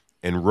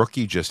 And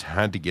Rookie just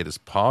had to get his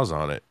paws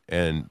on it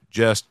and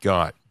just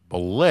got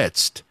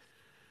blitzed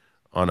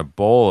on a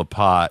bowl of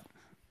pot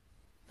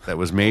that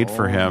was made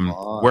for him,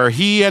 where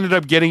he ended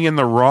up getting in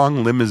the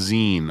wrong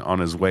limousine on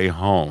his way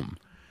home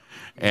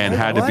and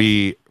had to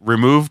be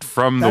removed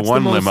from the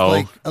one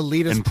limo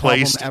and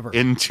placed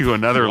into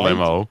another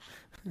limo.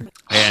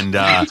 And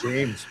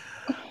James.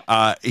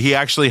 He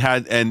actually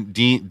had, and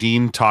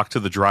Dean talked to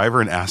the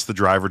driver and asked the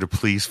driver to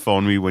please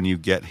phone me when you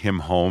get him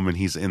home and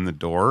he's in the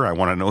door. I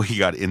want to know he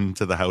got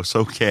into the house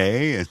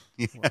okay. And,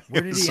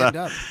 where did he end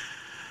up?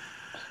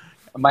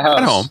 My house.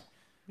 At home.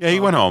 Yeah, he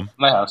went home.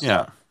 My house.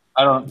 Yeah.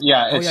 I don't.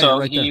 Yeah. He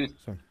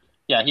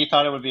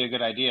thought it would be a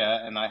good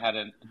idea, and I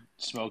hadn't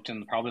smoked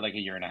in probably like a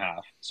year and a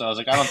half. So I was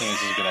like, I don't think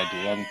this is a good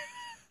idea.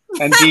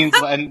 And Dean's,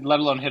 and let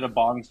alone hit a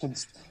bong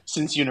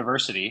since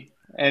university.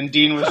 And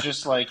Dean was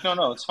just like,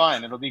 no, it's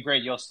fine. It'll be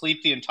great. You'll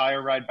sleep the entire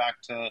ride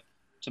back to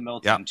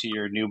Milton to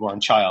your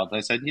newborn child.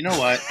 I said, you know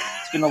what?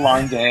 It's been a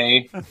long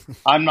day.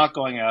 I'm not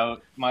going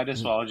out. Might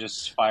as well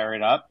just fire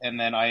it up. And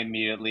then I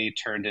immediately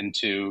turned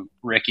into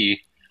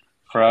Ricky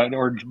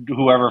or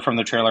whoever from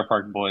the Trailer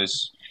Park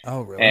Boys.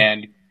 Oh, really?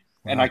 And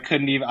I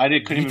couldn't even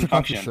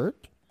function. Your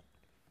shirt?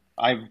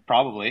 I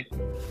probably.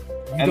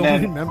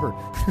 Don't remember.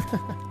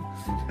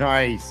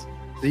 Nice.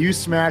 So you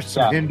smashed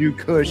some Hindu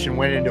Kush and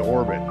went into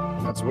orbit.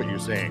 That's what you're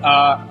saying.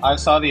 I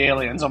saw the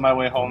aliens on my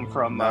way home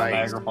from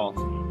Niagara Falls.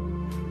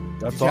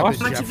 That's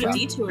awesome. How much of a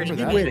detour did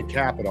you way to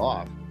cap it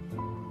off.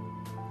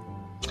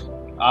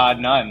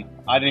 None.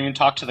 I didn't even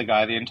talk to the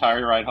guy the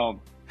entire ride home.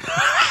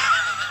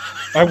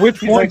 At which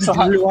point did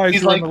you realize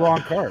you were in the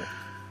wrong car?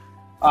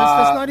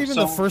 That's not even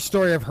the first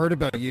story I've heard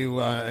about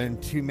you,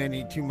 and too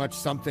much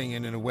something,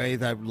 and in a way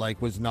that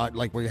was not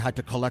where you had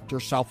to collect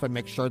yourself and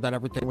make sure that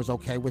everything was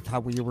okay with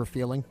how you were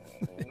feeling.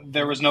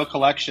 There was no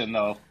collection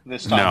though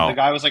this time. No. The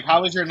guy was like,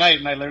 "How was your night?"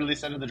 And I literally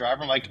said to the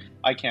driver, "I'm like,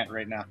 I can't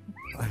right now."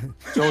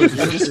 So the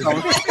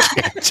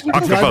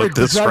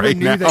driver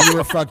knew that you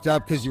were fucked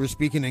up because you were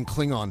speaking in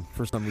Klingon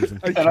for some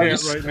reason. I can't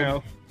right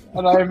now.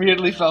 And I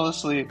immediately fell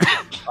asleep.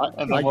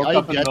 And I woke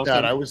up get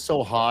that. I was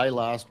so high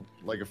a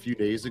few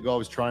days ago. I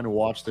was trying to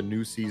watch the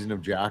new season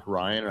of Jack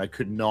Ryan, and I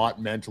could not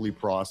mentally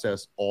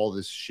process all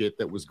this shit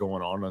that was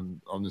going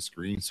on the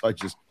screen. So I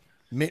just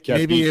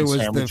maybe it was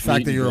the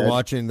fact that you were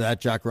watching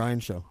that Jack Ryan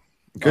show.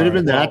 Could have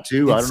been that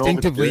too. I don't know.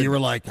 Instinctively, you were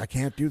like, I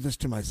can't do this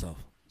to myself.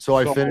 So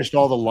I finished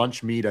all the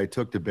lunch meat I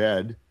took to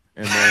bed,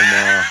 and then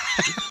I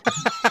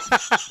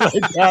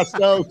passed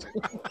out.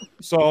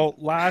 So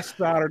last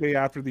Saturday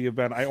after the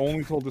event, I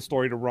only told the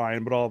story to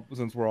Ryan, but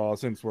since we're all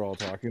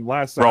talking,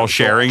 we're all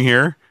sharing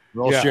here.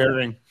 We're all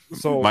sharing.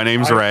 So my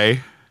name's Ray.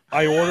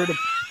 I ordered.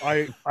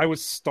 I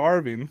was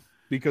starving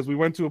because we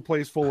went to a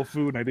place full of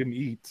food and I didn't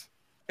eat,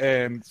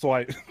 and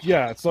so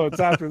So it's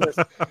after this.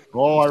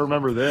 Oh, I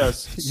remember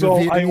this. So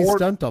I ordered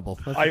stunt double.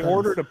 I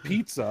ordered a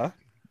pizza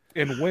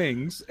and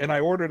wings, and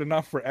I ordered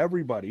enough for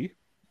everybody.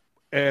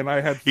 And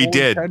I had full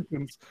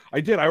intentions.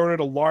 I did. I ordered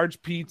a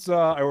large pizza.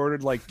 I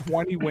ordered like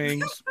 20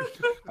 wings.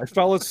 I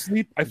fell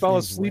asleep.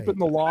 In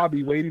the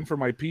lobby waiting for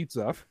my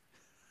pizza.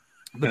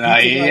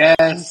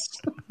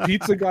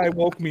 Pizza guy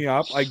woke me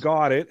up. I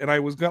got it, and I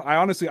was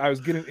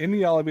getting in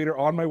the elevator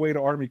on my way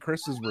to Army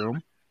Chris's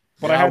room.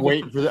 But I'm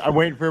waiting for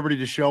everybody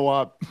to show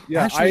up.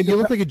 Yeah, actually, you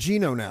look like a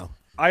Gino now.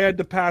 I had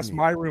to pass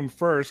my room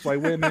first, so I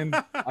went in.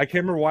 I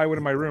can't remember why I went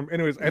in my room.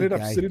 Anyways, I ended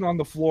up sitting on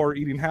the floor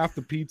eating half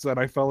the pizza, and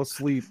I fell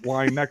asleep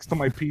lying next to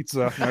my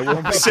pizza. And I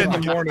woke up in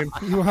the morning.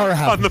 You are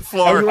on the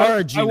floor.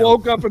 I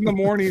woke up in the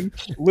morning,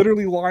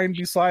 literally lying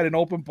beside an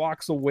open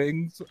box of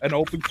wings, an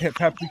open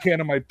Pepsi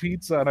can of my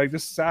pizza, and I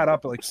just sat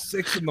up at like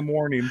 6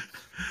 a.m,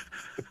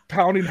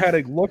 pounding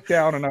headache, looked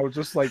down, and I was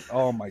just like,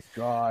 "Oh my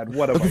god,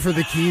 what am looking for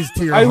the keys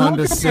to your I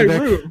Honda looked at Civic?"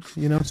 my room.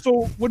 You know.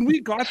 So when we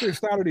got there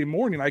Saturday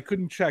morning, I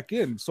couldn't check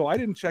in, so I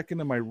didn't check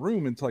into my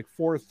room until like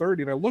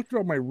 4:30, and I looked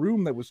around my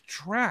room that was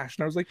trashed,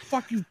 and I was like,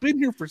 "Fuck, you've been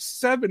here for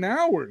 7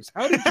 hours.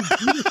 How did you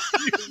do this?"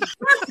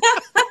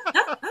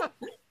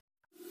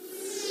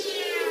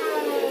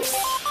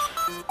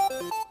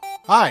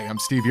 Hi, I'm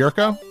Steve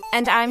Yerko.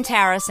 And I'm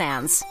Tara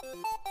Sands.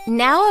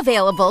 Now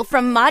available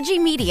from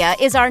Maji Media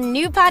is our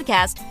new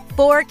podcast,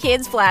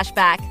 4Kids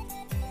Flashback.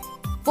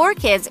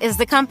 4Kids is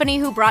the company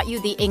who brought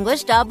you the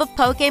English dub of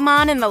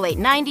Pokemon in the late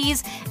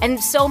 90s and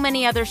so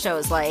many other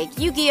shows like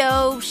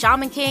Yu-Gi-Oh!,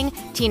 Shaman King,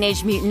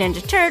 Teenage Mutant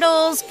Ninja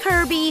Turtles,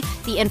 Kirby,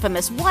 the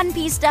infamous One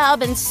Piece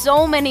dub, and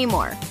so many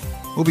more.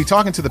 We'll be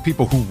talking to the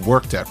people who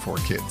worked at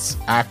 4Kids.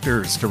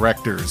 Actors,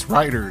 directors,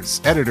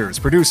 writers, editors,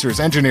 producers,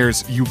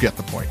 engineers, you get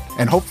the point.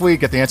 And hopefully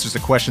get the answers to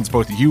questions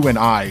both you and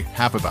I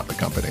have about the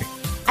company.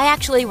 I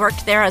actually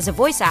worked there as a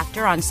voice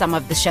actor on some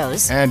of the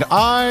shows. And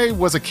I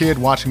was a kid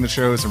watching the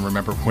shows and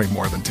remember way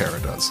more than Tara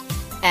does.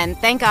 And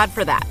thank God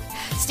for that.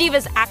 Steve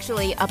is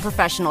actually a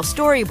professional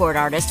storyboard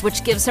artist,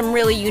 which gives some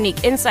really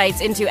unique insights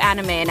into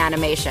anime and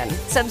animation.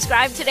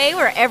 Subscribe today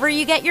wherever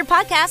you get your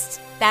podcasts.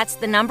 That's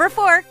the number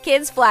 4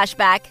 Kids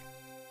Flashback.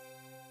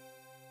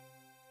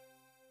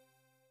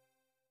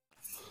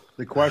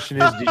 The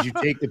question is, did you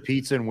take the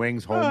pizza and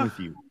wings home with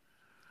you?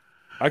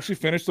 I actually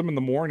finished them in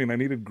the morning. I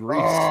needed grease.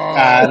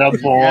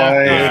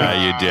 Attaboy.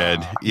 Yeah, you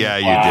did.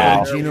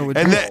 Yeah, you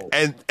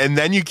did. And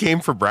then you came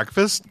for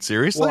breakfast?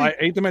 Seriously? Well, I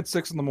ate them at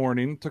 6 in the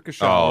morning, took a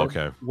shower,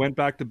 okay. Went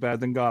back to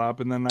bed, then got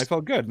up, and then I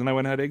felt good. Then I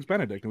went and had Eggs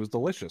Benedict. It was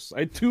delicious. I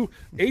had 2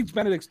 Eggs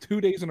Benedicts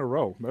 2 days in a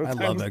row. I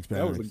love Eggs Benedict.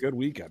 That was a good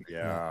weekend.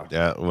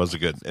 Yeah, it was a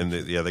good. And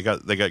they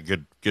got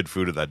good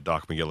food at that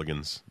Doc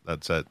McGilligan's.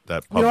 That's at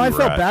that pub. You know, I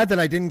felt bad that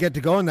I didn't get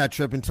to go on that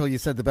trip until you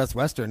said the Best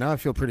Western. Now I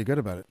feel pretty good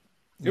about it.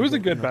 It was a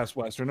good Best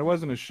Western. It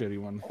wasn't a shitty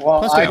one. Well,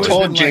 Plus, I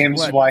told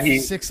James why he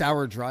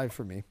 6-hour drive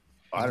for me.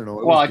 I don't know.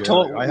 Well, I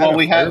told. Well,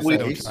 we had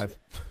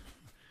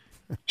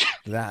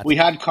that we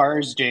had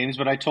cars, James,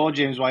 but I told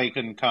James why he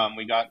couldn't come.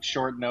 We got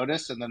short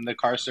notice, and then the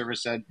car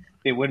service said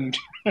they wouldn't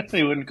go to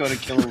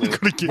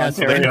Killaloe. Yes,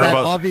 that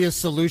obvious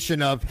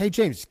solution of, hey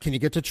James, can you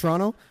get to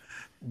Toronto?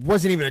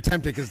 Wasn't even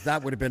attempted because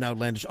that would have been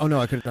outlandish. Oh no,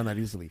 I could have done that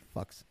easily.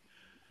 Fucks.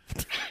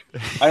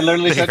 I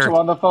literally said to him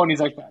on the phone, he's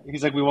like,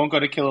 we won't go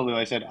to Killaloe.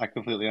 I said, I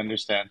completely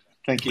understand.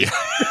 Thank you.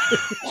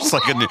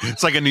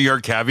 It's like a New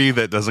York cabbie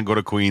that doesn't go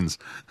to Queens.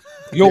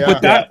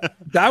 But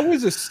that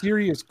was a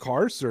serious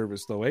car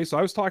service though, eh? So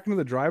I was talking to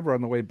the driver on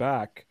the way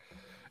back,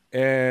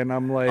 and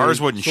I'm like, ours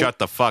wouldn't shut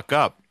the fuck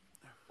up.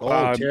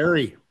 Oh,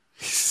 Terry.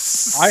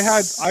 I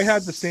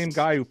had the same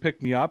guy who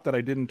picked me up that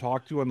I didn't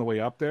talk to on the way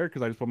up there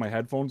because I just put my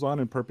headphones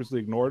on and purposely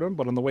ignored him.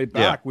 But on the way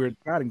back, we were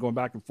chatting, going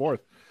back and forth.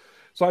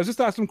 So I was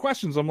just asking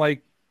questions. I'm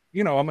like,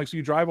 so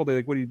you drive all day?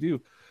 Like, what do you do?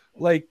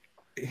 Like,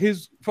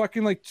 his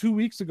fucking 2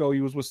 weeks ago,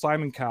 he was with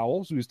Simon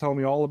Cowell. So he was telling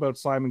me all about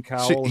Simon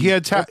Cowell. So he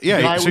had so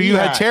you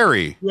had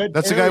Terry.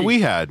 That's the guy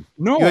we had.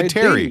 No, you had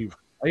Terry. Dave.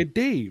 I had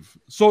Dave.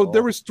 So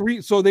there was 3.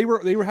 So they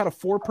had a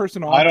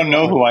 4-person. I don't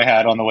know who I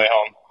had on the way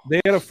home. They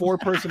had a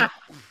 4-person.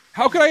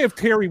 How could I have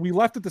Terry? We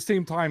left at the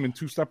same time in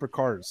 2 separate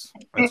cars.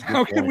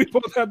 How could we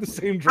both have the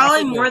same driver?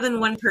 Probably more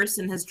than one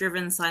person has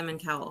driven Simon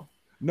Cowell.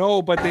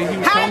 No, but he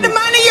was hide the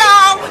money,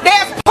 y'all.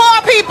 There's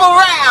poor people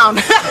around.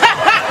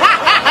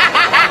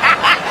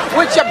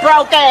 With your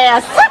broke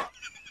ass.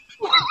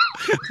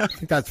 I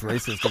think that's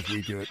racist if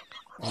we do it.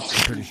 I'm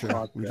pretty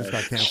sure we just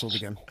got canceled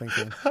again. Thank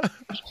you.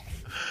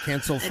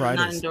 Cancel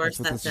Fridays. That's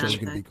what this show's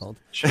going to be called.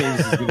 James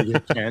is going to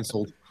get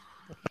canceled.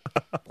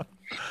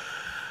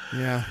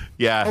 Yeah.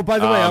 Yeah. Oh, by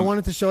the way, I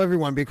wanted to show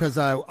everyone because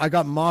I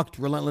got mocked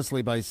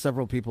relentlessly by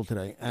several people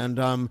today.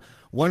 And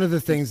one of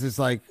the things is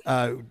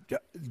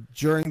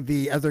during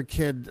the other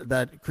kid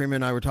that Cream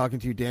and I were talking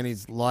to,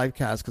 Danny's live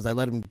cast, because I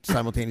let him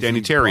simultaneously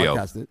Danny Terrio.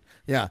 broadcast it.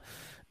 Yeah.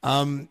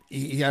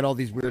 He had all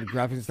these weird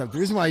graphics and stuff. The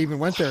reason why I even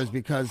went there is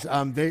because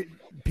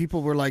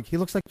people were like, he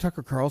looks like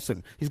Tucker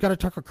Carlson. He's got a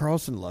Tucker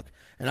Carlson look.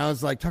 And I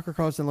was like, Tucker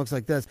Carlson looks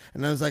like this.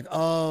 And I was like,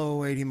 oh,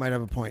 wait, he might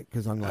have a point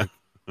because I'm like,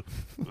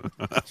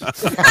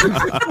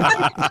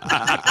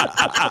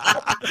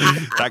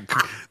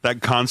 that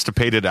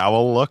constipated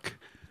owl look.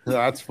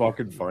 That's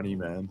fucking funny,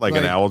 man. Like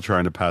an owl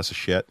trying to pass a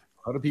shit.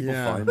 How do people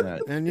find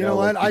that? And you know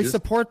what? I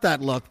support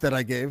that look that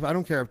I gave. I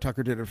don't care if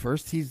Tucker did it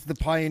first. He's the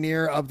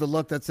pioneer of the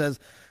look that says,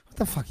 what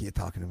the fuck are you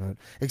talking about?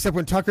 Except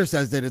when Tucker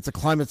says that, it's a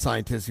climate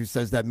scientist who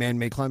says that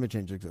man-made climate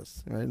change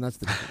exists. Right? And that's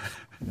the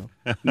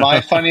difference.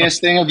 My funniest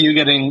thing of you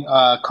getting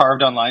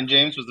carved online,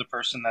 James, was the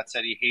person that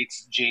said he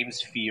hates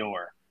James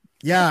Fiore.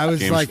 Yeah, I was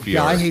James like, Fiore.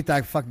 yeah, I hate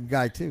that fucking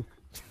guy too.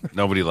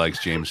 Nobody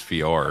likes James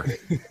Fiore.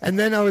 And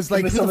then I was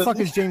like, who the fuck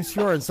is James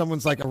Fiore? And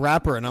someone's like, a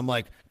rapper. And I'm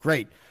like,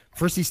 great.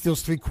 First he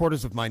steals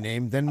 3/4 of my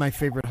name, then my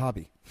favorite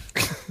hobby.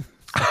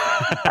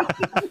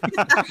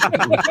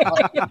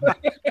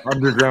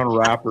 Underground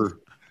rapper.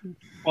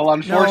 Well,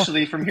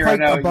 unfortunately, from here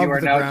on out, you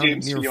are now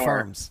James Fiore.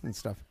 Farms and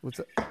stuff. What's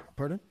it?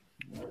 Pardon?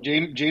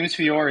 James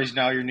Fiore is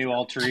now your new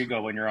alter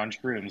ego when you're on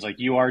shrooms. Like,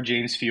 you are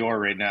James Fiore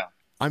right now.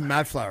 I'm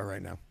Mad Flower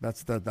right now.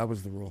 That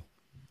was the rule.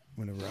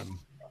 Whenever I'm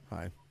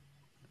high.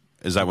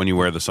 Is that when you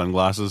wear the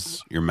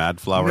sunglasses? You're Mad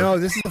Flower? No,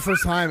 this is the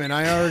first time, and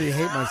I already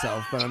hate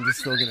myself, but I'm just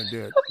still gonna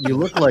do it. You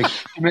look like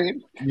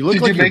Did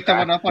you make that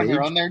one up on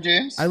your own there,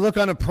 James? I look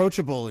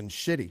unapproachable and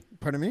shitty.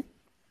 Pardon me?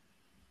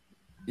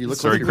 You look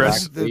Sorry, like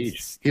Chris.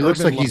 Backstage. He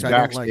looks like he's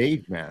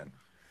backstage, man.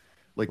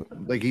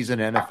 like he's an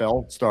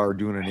NFL star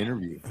doing an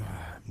interview.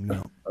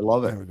 No, I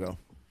love it. There we go.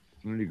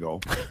 There you go.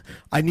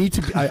 I need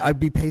to be. I'd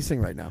be pacing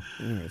right now.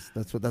 Anyways,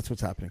 that's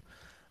what's happening.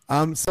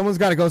 Someone's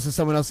got to go so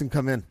someone else can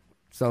come in.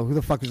 So who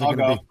the fuck is it going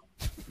to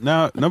be?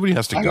 No, nobody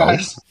has to go.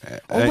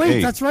 Oh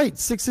wait, that's right.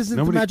 6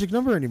 isn't the magic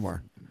number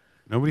anymore.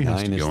 Nobody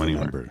has to go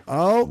anywhere. Number.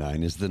 Oh,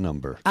 9 is the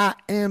number. I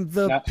am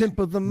the pimp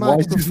of the Why microphone.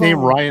 is his name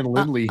Ryan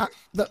Lindley?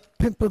 The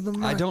pimp of the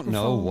microphone. I don't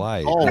know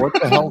why. Oh, what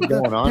the hell's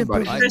going on,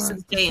 buddy? Chris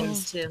is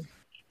James too.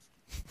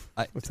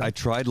 I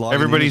tried logging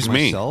Everybody's in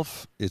me.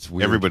 myself. It's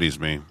weird. Everybody's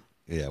me.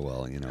 Yeah,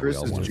 well, you know, Chris we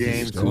all is want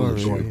James. to cool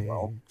Story.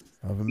 well.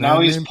 Now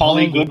he's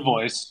Paulie Good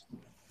Voice.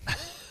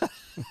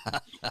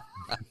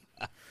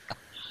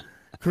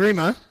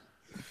 Karima,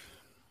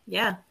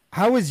 Yeah.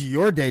 how was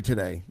your day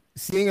today?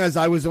 Seeing as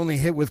I was only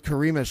hit with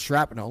Karima's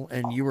shrapnel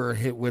and you were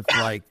hit with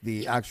like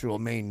the actual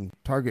main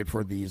target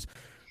for these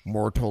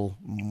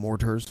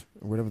mortars,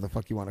 or whatever the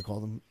fuck you want to call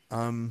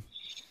them.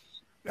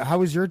 How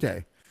was your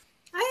day?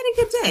 I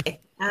had a good day.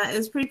 It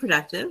was pretty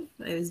productive.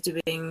 I was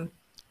doing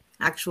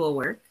actual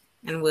work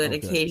and would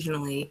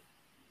occasionally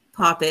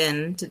pop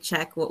in to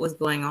check what was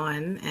going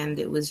on, and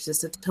it was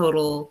just a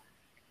total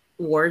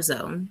war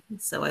zone.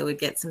 So I would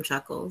get some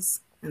chuckles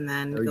and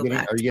then go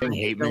back. Are you to getting my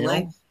hate real mail?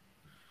 life.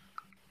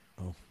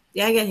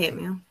 Yeah, I get hate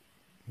mail.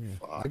 Yeah,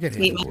 I get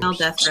Hate mail,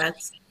 death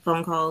threats,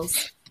 phone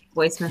calls,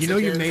 voice messages. You know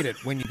you made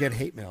it when you get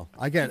hate mail.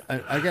 I get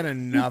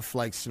enough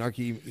like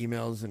snarky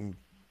emails and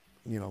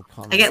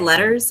comments. I get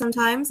letters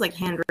sometimes, like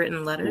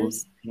handwritten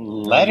letters.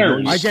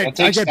 Letters. I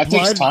get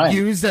blood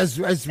used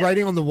as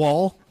writing on the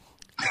wall.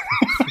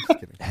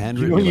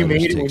 Handwritten You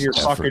letters made it when takes you're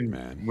effort, fucking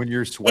man. when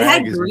your swag It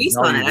had is grease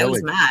on it. I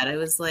was village. mad. I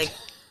was like,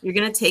 "You're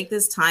gonna take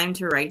this time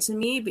to write to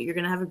me, but you're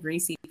gonna have a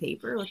greasy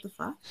paper? What the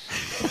fuck?"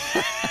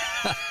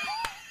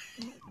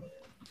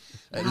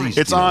 At least,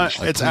 It's you know, on. a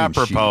It's clean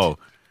apropos. sheet.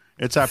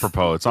 It's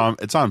apropos. It's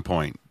on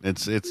point.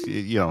 It's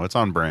it's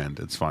on brand.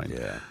 It's fine.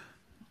 Yeah.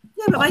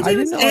 Yeah, but my I day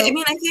was. didn't know- I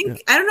mean, I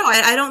think I don't know.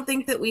 I don't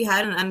think that we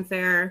had an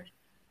unfair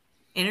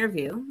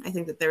interview. I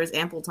think that there was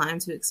ample time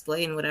to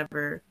explain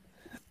whatever.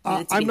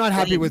 needed to I'm be not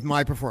happy explained. with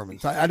my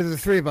performance. Out of the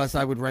three of us,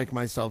 I would rank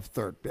myself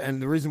third.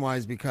 And the reason why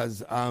is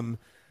because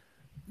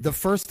the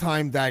first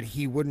time that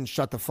he wouldn't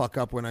shut the fuck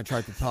up when I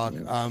tried to talk,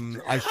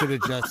 I should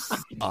have just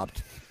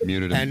stopped.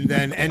 Muted him. And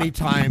then any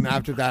time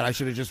after that, I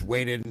should have just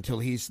waited until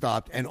he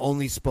stopped and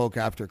only spoke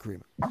after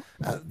Karima.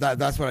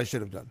 That's what I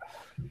should have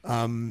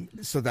done,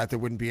 so that there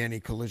wouldn't be any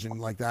collision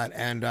like that.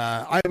 And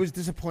I was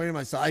disappointed in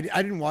myself. I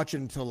didn't watch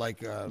it until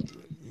like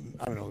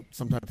I don't know,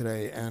 sometime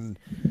today, and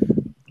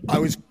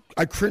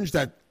I cringed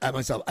at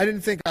myself. I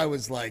didn't think I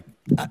was like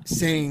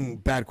saying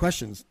bad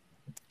questions,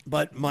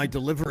 but my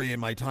delivery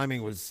and my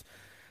timing was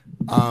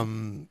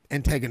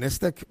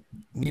antagonistic,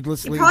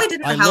 needlessly. It probably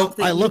didn't help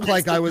that I you looked had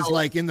like I was signaled.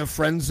 like in the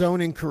friend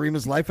zone in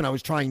Karima's life, and I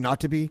was trying not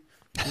to be.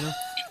 You know?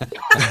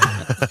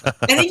 I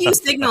think you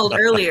signaled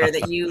earlier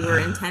that you were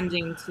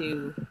intending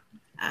to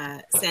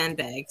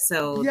sandbag.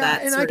 So Yeah,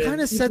 that and I sort of,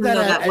 kinda said even that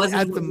though at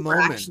wasn't the what you were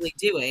moment. actually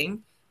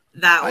doing.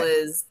 That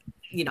was,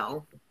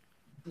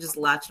 just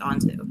latched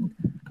onto.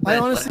 I But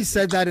honestly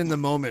said that in the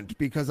moment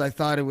because I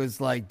thought it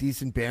was like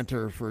decent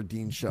banter for a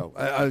Dean show.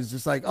 I was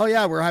just like, oh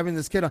yeah, we're having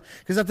this kid on.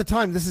 Because at the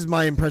time, this is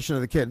my impression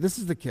of the kid. This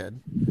is the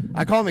kid.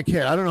 I call him a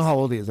kid. I don't know how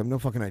old he is. I have no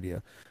fucking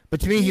idea. But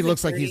to me, he He's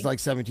looks like like he's 30. like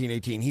 17,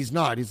 18. He's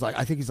not.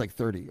 I think he's like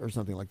 30 or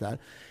something like that.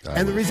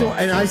 And the reason,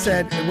 and I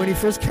said, when he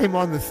first came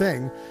on the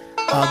thing,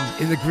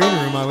 in the green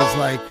room, I was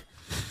like,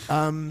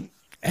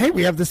 hey,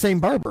 we have the same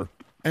barber.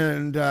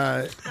 And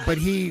but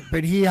he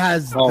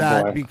has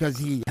that boy. because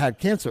he had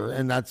cancer,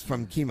 and that's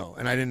from chemo,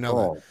 and I didn't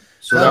know that.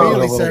 So So that I was a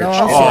immediately little said, bit "Oh,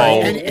 I'm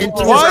shocking. sorry." And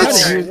to his What?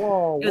 credit, he-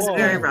 it was a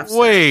very rough.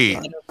 start. Wait. I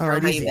don't all know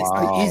right, how easy, you missed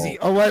it. easy.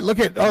 Oh, wait, look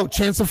at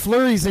Chance of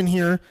Flurry's in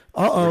here.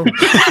 Uh-oh.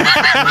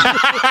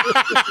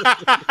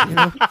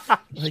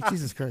 Like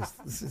Jesus Christ,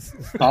 this is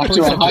Off put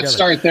to a something hot together.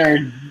 start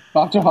there.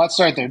 Off to a hot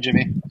start there,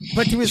 Jimmy.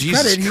 But to his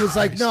Jesus credit, he was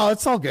like, Christ. "No,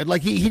 it's all good."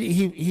 Like he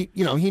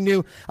he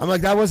knew. I'm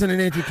like, that wasn't an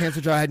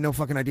anti-cancer drug. I had no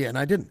fucking idea, and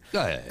I didn't.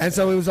 And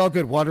so it was all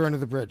good. Water under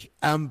the bridge.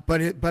 But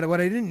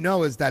what I didn't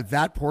know is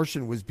that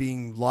portion was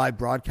being live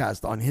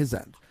broadcast on his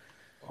end.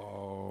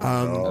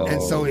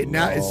 And so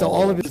so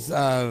all of his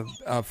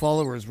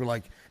followers were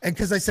like, and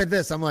because I said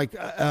this, I'm like,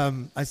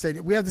 I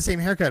said we have the same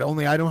haircut,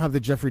 only I don't have the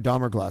Jeffrey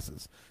Dahmer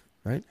glasses,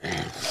 right?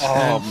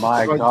 Oh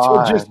my So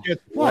god. it just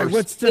gets Why? worse.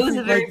 What's It was a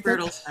different? very like,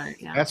 brutal start.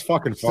 Yeah. That's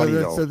fucking So funny the,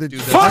 though. so the,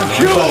 Fuck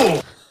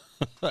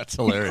you! That's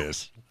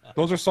hilarious.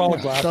 Those are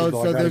solid glasses. So-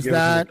 though. so I gotta there's give it to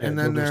that, the kid. and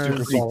then Those are super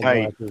there's- solid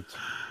tight. glasses.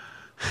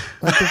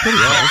 like, they're pretty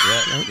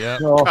close. Yeah.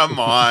 Come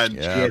on.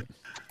 Yeah.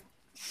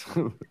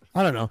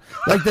 I don't know.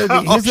 Like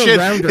Oh he's a shit!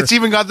 rounder. It's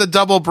even got the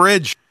double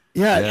bridge.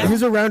 Yeah,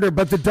 he's a rounder,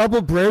 but the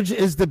double bridge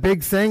is the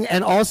big thing,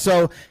 and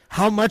also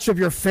how much of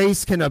your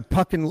face can a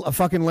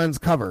fucking lens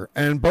cover,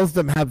 and both of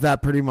them have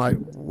that pretty much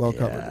well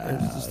covered.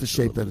 It's just the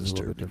shape that is a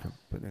little bit different.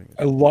 But anyway.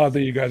 I love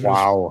that you guys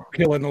Wow. are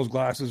killing those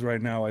glasses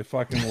right now. I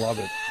fucking love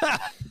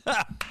it.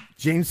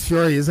 James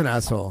Fury is an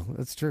asshole.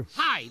 That's true.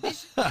 Hi,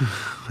 this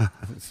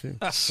That's true.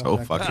 So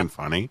fucking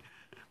funny.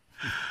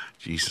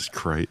 Jesus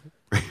Christ.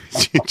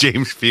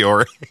 James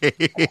Fiore.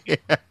 Let's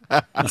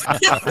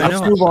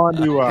move on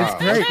to. It's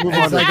great.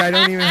 It's like I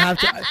don't even have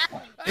to.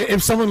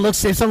 If someone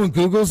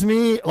Googles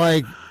me,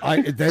 like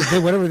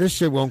whatever this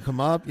shit won't come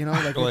up. You know,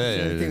 like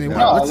anything they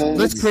want.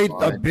 Let's create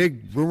a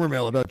big rumor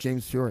mill about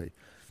James Fury.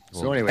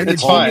 So anyway, and the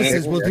genius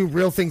is we'll do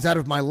real things out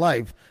of my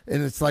life,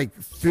 and it's like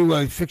through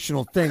a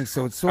fictional thing,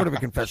 so it's sort of a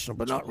confessional,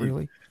 but not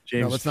really.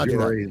 James no, let's not do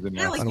that.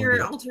 Yeah, like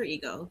your alter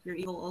ego, your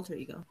evil alter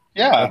ego.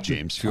 Yeah,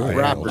 James Fury.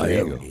 Rapper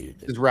name.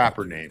 His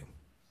rapper name.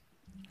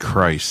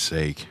 Christ's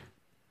sake.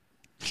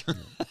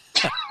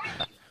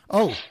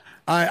 Oh,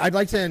 I'd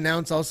like to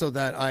announce also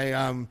that I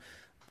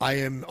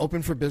am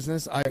open for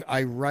business.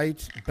 I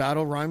write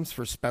battle rhymes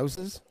for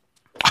spouses.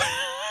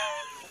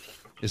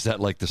 Is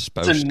that like the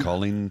spouse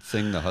calling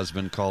thing, the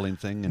husband calling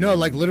thing? No,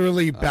 like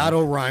literally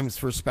battle rhymes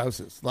for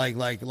spouses. Like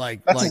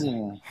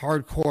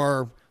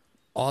hardcore,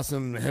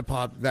 awesome hip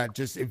hop that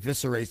just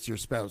eviscerates your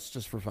spouse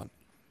just for fun.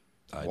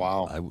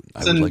 Wow.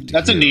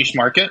 That's a niche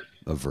market.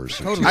 A verse.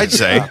 Totally. I'd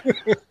say.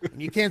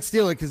 You can't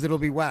steal it because it'll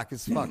be whack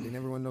as fuck, and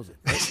everyone knows it.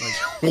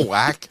 Right? Like,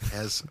 whack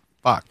as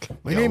fuck.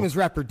 My name is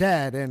Rapper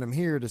Dad, and I'm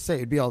here to say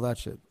it'd be all that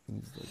shit.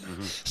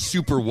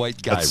 Super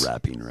white guy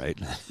rapping, right?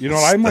 You know,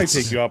 I might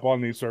take you up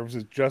on these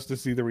services just to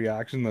see the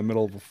reaction in the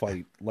middle of a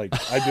fight. Like,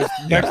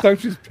 next time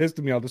she's pissed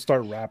at me, I'll just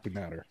start rapping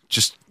at her.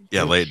 Just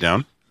lay it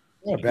down.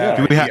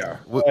 Yeah.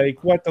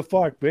 Like, what the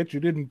fuck, bitch? You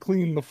didn't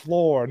clean the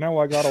floor. Now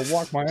I gotta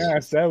walk my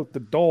ass out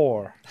the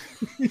door.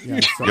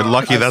 You're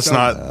lucky that's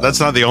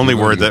not the only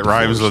word that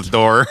rhymes with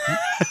door.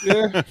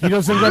 Yeah. He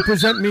doesn't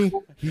represent me.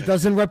 He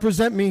doesn't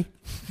represent me.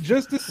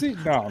 Just to see.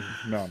 No.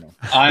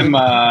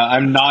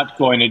 I'm not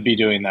going to be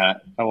doing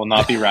that. I will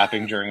not be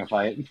rapping during a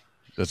fight.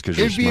 That's because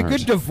it'd be a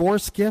good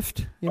divorce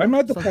gift. You know? I'm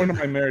at the point of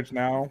my marriage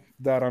now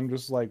that I'm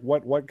just like,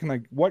 what can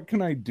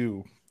I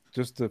do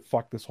just to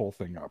fuck this whole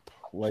thing up?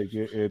 Like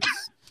it's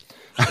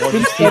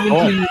been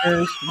 17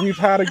 years. We've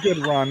had a good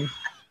run.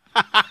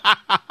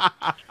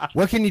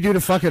 What can you do to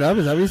fuck it up?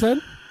 Is that what you said?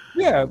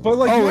 Yeah, but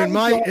like in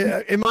my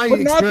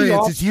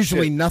experience, it's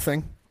usually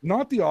nothing.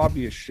 Not the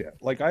obvious shit.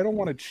 Like I don't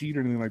want to cheat or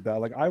anything like that.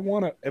 Like I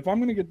want to. If I'm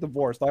going to get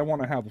divorced, I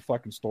want to have a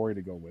fucking story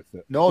to go with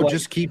it. No, like,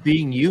 just keep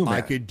being you, man.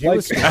 I could do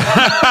it.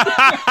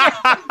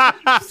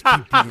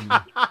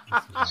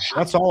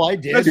 That's all I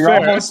did. You're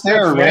almost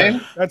there,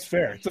 Ray. That's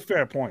fair. It's a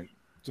fair point.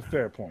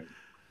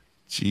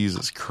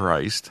 Jesus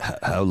Christ.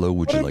 How low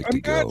would you like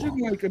to go?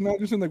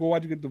 Imagine like, well,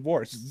 why'd you get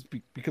divorced? It's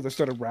because I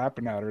started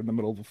rapping at her in the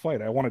middle of a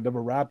fight. I wanted to have a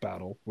rap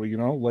battle where, you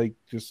know, like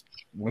just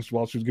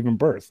while she was giving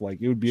birth. Like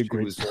it would be a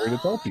great story to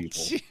tell people.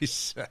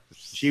 Jesus.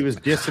 She was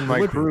dissing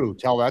my crew.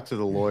 Tell that to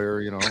the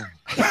lawyer, you know.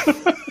 What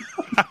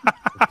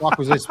the fuck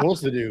was I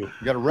supposed to do?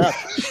 You got to rep.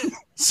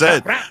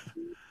 Said.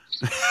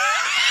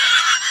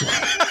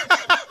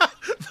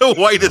 The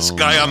whitest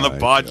guy on the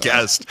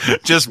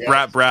podcast just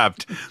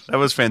rapped. That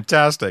was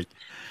fantastic.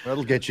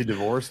 That'll get you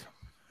divorced.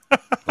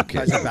 Okay.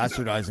 Guys are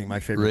bastardizing my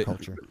favorite Ray,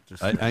 culture.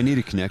 I need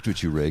to connect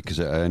with you, Ray, because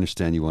I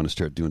understand you want to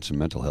start doing some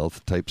mental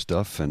health type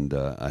stuff, and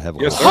I have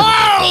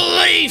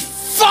holy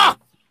fuck!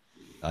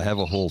 I have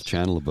a whole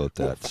channel about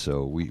that,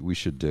 so we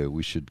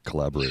should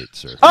collaborate,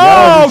 sir.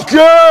 Oh,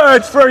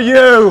 good for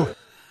you.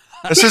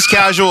 This is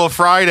Casual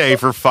Friday,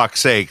 for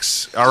fuck's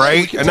sakes. All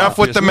right, enough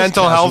with the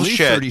mental health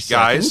shit,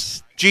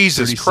 guys.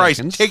 Jesus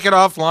Christ, take it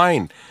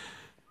offline.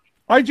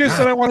 I just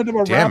said I wanted to do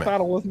a rap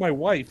battle with my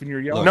wife, and you're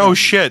yelling. No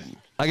shit.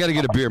 I got to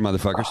get a beer,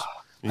 motherfuckers.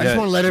 I just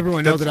want to let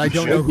everyone know that I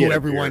don't know who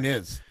everyone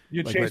is.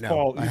 You like chase right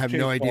Paul. I have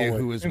no idea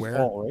who is where.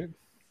 Paul, right?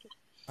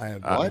 I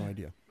have no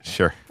idea.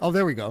 Sure. Oh,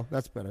 there we go.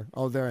 That's better.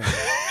 Oh, there I am.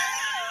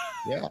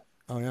 Yeah.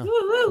 Oh, yeah.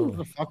 How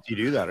the fuck do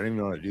you do that? I don't even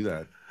know how to do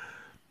that.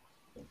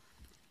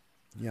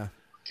 Yeah.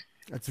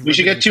 We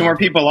should get two more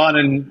people on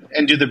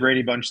and do the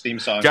Brady Bunch theme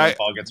song when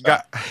Paul gets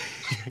back.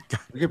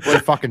 We could play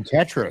fucking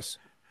Tetris.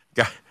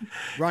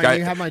 Ryan, do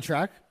you have my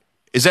track?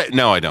 Is that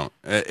no? I don't.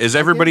 Is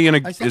everybody in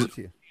a? I sent it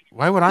to you.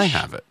 Why would I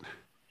have it?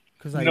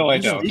 Because I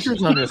don't. The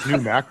speakers on this new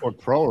MacBook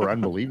Pro are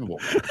unbelievable.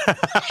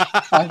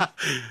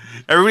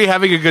 Everybody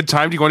having a good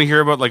time? Do you want to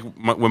hear about like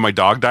when my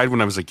dog died when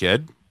I was a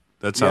kid?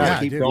 That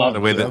sounds like the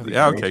way that.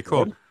 Yeah. Okay.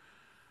 Cool.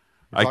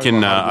 I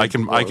can.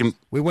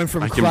 We went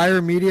from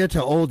Crier Media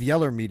to Old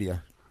Yeller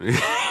Media.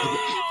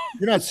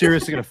 You're not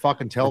seriously going to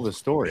fucking tell this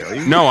story, are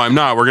you? No, I'm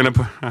not. We're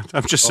gonna.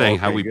 I'm just saying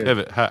how we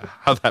pivot,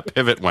 how that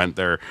pivot went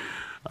there.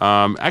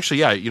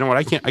 Actually, yeah. You know what?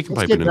 I can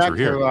pipe it in through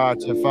here.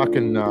 To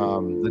fucking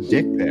the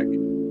dick pic.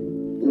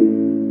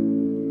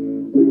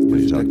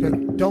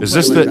 Don't is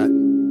this like the?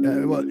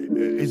 Well,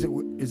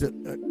 is it?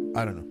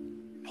 I don't know.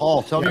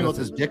 Paul, tell me about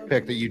this dick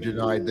pic that you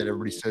denied that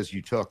everybody says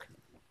you took.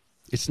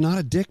 It's not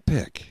a dick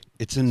pic.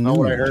 It's a not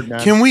what I heard,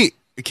 man. Can we?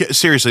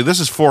 Seriously, this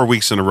is 4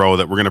 weeks in a row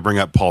that we're going to bring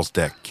up Paul's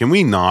dick. Can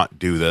we not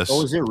do this?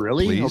 Oh, is it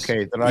really? Please?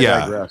 Okay, then I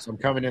digress. I'm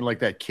coming in like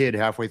that kid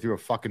halfway through a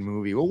fucking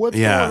movie. Well, what's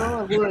going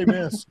on? What did I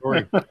miss?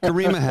 Sorry.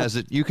 Karima has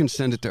it. You can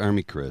send it to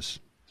Army Chris.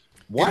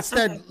 What?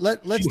 Instead,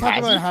 let's talk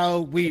about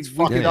how we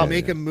can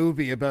make a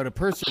movie about a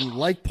person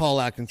like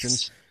Paul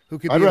Atkinson who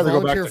could be a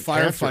volunteer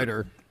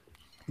firefighter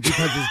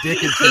because his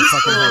dick is so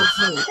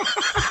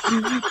fucking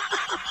hurt.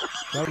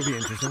 That would be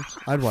interesting.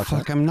 I'd watch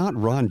Fuck, that. I'm not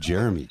Ron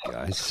Jeremy,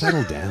 guys.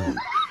 Settle down.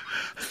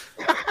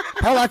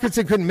 Paul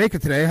Atkinson couldn't make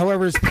it today.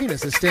 However, his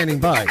penis is standing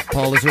by.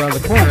 Paul is around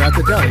the corner at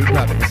the deli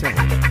grabbing a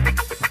sandwich.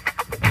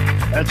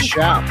 That's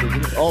Shaft,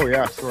 isn't it? Oh,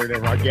 yeah. Sorry,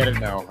 Dave. I get it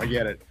now. I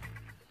get it.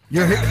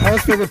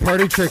 Paul's favorite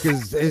party trick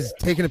is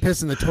taking a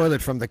piss in the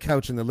toilet from the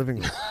couch in the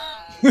living room.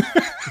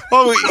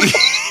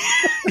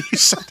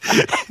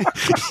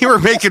 You were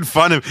making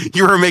fun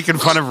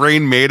of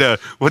Rain Maida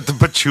with the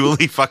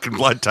patchouli fucking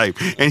blood type,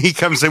 and he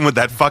comes in with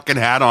that fucking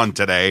hat on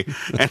today,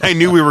 and I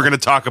knew we were going to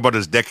talk about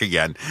his dick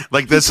again.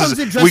 Like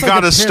we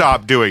got to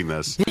stop doing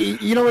this.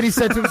 You know what he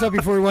said to himself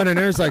before he went in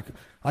there? He's like,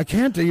 I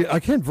can't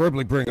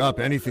verbally bring up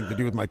anything to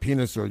do with my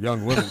penis or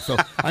young women, so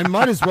I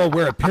might as well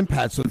wear a pimp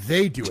hat so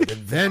they do it,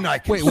 and then I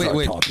can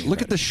start talking.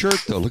 Look at the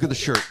shirt, though. Look at the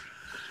shirt.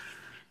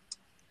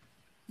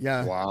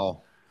 Yeah.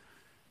 Wow.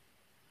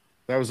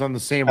 That was on the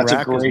same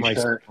rack as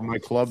my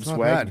club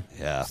swag.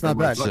 Yeah, it's not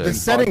bad. The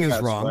setting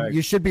is wrong. Swag.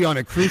 You should be on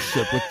a cruise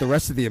ship with the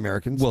rest of the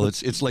Americans. Well,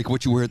 it's like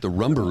what you wear at the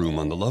Rumba Room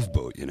on the Love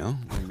Boat. You know,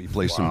 you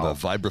play some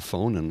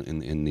vibraphone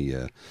in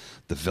the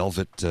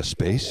velvet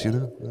space. You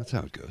know, that's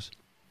how it goes.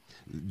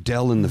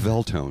 Dell in the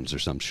Veltones or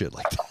some shit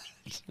like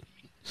that.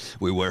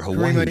 We wear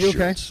Hawaiian shirts.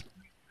 Okay?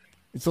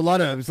 It's a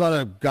lot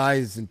of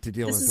guys to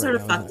deal with. This is sort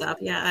of fucked up.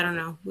 Yeah, I don't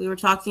know. We were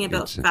talking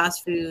about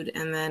fast food,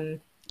 and then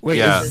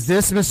is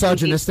this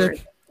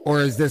misogynistic? Or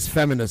is this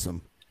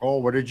feminism? Oh,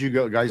 where did you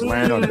guys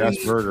land on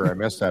Best Burger? I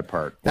missed that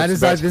part.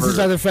 This is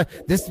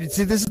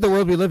the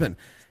world we live in.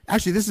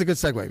 Actually, this is a good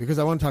segue because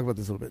I want to talk about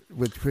this a little bit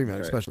with Creamer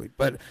especially.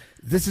 But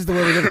this is the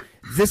world we live in.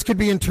 This could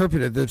be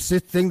interpreted. The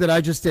thing that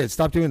I just did.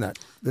 Stop doing that.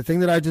 The thing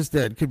that I just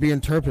did could be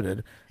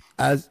interpreted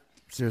as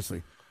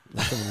seriously.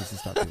 Someone needs to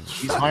stop doing that.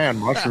 He's high on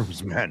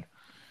mushrooms, man.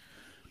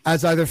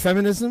 As either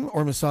feminism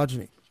or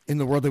misogyny in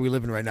the world that we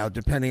live in right now,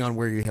 depending on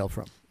where you hail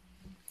from.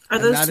 Are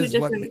those two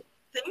different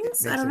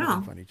things? I don't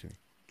know. Funny to me.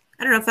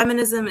 I don't know.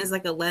 Feminism is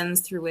like a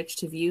lens through which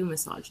to view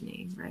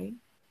misogyny, right?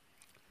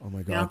 Oh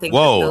my god!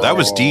 Whoa, that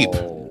was deep.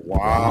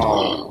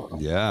 Wow.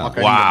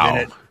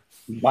 Yeah.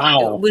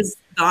 Wow. It was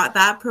not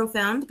that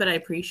profound, but I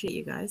appreciate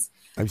you guys.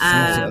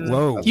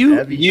 Whoa! You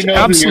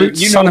know who you're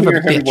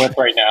with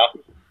right now.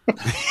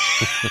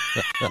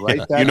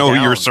 You know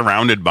who you're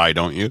surrounded by,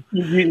 don't you?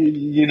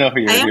 You know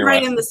who you're. I am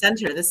right with. in the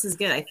center. This is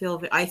good. I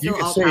feel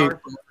all say,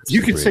 powerful.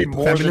 You could say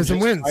more Feminism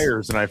than wins.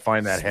 tires, and I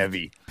find that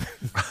heavy.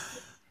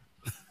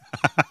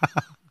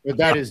 But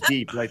that is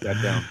deep. Write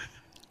that down.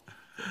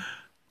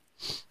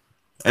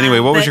 Anyway,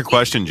 what was your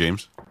question,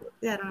 James?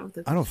 Yeah,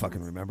 I don't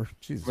fucking remember.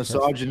 Jesus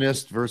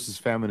misogynist versus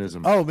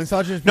feminism. Oh,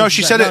 misogynist. No,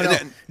 she said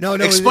no.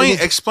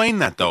 Explain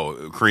that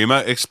though,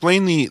 Karima.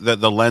 Explain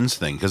the lens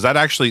thing because that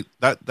actually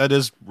that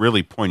is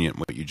really poignant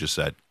what you just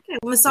said. Okay,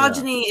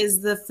 misogyny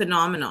is the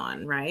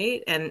phenomenon,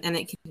 right? And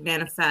it can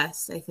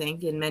manifest, I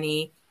think, in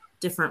many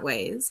different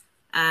ways.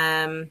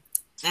 And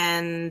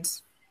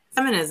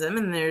feminism,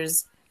 and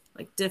there's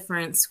like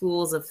different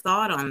schools of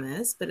thought on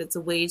this, but it's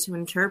a way to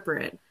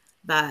interpret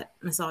that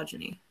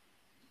misogyny.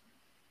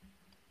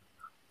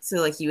 So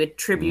like you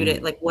attribute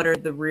it, like what are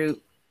the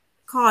root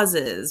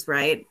causes,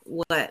 right?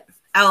 What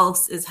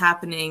else is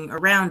happening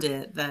around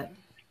it that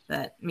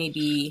may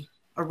be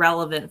a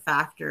relevant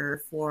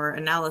factor for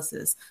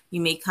analysis?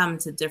 You may come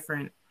to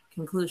different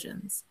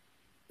conclusions.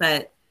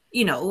 But,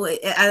 you know,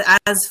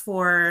 as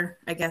for,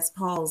 I guess,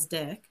 Paul's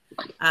dick,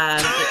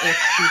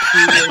 if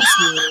you were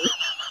to...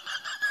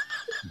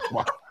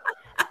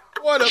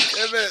 What a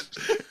pivot!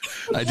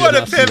 What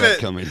a pivot!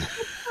 Coming.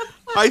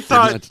 I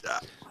thought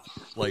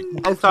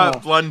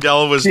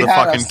Blundell was the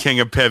fucking king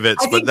of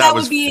pivots, I think but that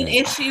would be an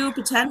issue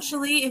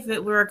potentially if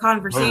it were a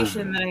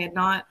conversation that I had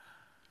not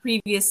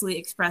previously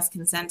expressed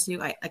consent to.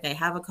 I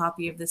have a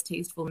copy of this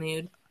tasteful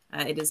nude.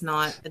 It is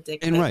not a dick.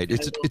 And right,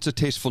 it's a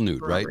tasteful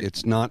nude, right?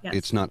 It's not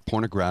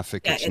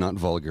pornographic. Yeah, it's not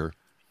vulgar.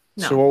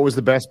 No. So, what was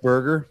the best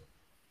burger?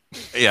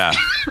 Yeah.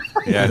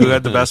 Who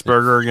had the best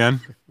burger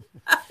again?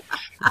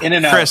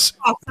 In-N-Out. Chris.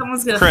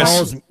 Someone's gonna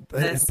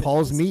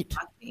Paul's meat.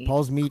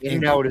 Paul's meat.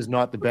 In-N-Out is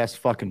not the best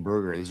fucking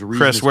burger. There's a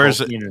reason. Chris,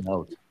 where's it?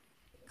 In-N-Out.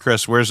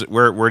 Chris, where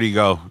do you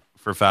go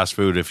for fast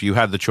food? If you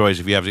had the choice,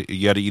 if you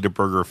had to eat a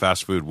burger or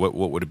fast food, what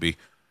would it be?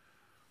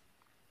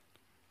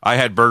 I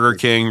had Burger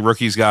King.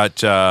 Rookie's got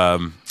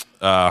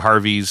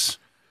Harvey's.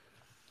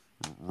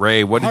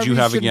 Ray, what did you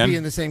have again? Be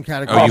in the same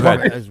category. Oh,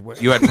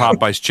 you had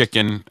Popeye's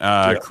chicken.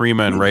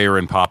 Karima and Ray are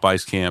in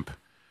Popeye's camp.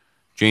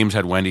 James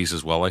had Wendy's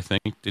as well, I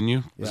think, didn't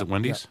you? Was it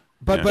Wendy's?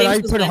 But I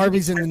put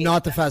Harvey's in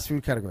not the fast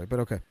food category, but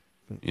okay.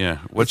 Yeah.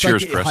 What's it's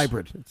yours, like Chris?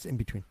 Hybrid. It's in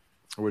between.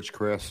 Which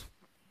Chris?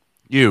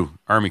 You,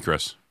 Army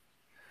Chris.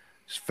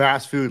 It's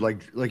fast food,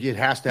 like it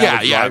has to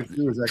have a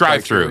drive-through.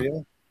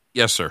 Drive-through.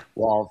 Yes, sir.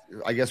 Well,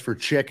 I guess for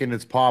chicken,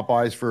 it's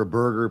Popeyes. For a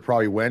burger,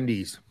 probably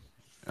Wendy's.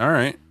 All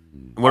right.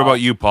 What about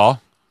you,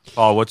 Paul?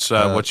 Paul, what's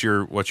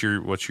your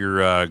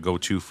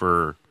go-to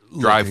for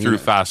drive-through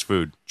fast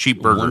food?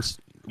 Cheap burgers.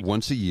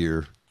 Once a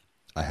year,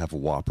 I have a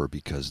Whopper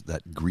because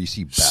that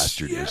greasy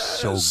bastard is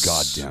so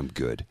goddamn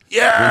good.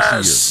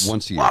 Yes.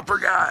 Once a year. Whopper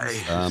guy.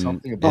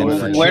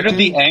 Where did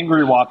the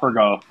angry Whopper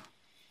go?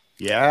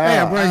 Yeah. Hey,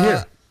 I'm right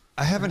here.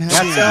 I haven't had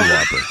an Angry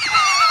Whopper.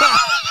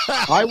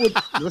 I would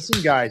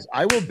listen, guys.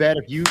 I will bet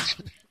if you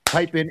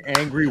type in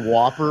Angry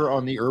Whopper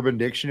on the Urban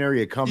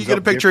Dictionary, it comes. You get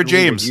a picture of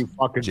James. You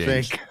fucking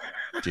think.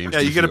 James.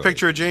 Yeah, you get a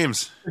picture of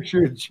James.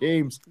 Picture of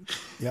James.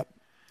 Yep.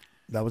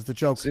 That was the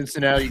joke.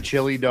 Cincinnati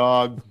chili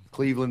dog,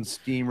 Cleveland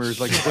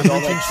Steamers, like put all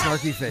that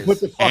snarky face.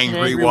 Put the fucking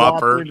Angry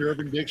Whopper in the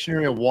Urban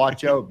Dictionary and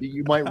watch out.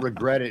 You might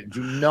regret it.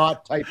 Do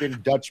not type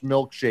in Dutch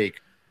milkshake.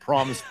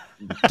 Promise.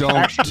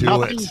 Don't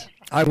do it.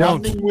 I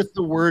won't. Nothing with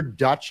the word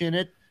Dutch in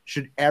it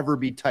should ever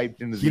be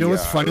typed into the. You know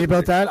what's funny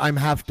about that? I'm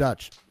half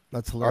Dutch.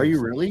 That's hilarious. Are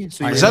you really?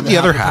 So is that the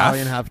other half?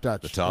 Italian, half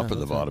Dutch. The top or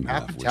the bottom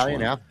half? Half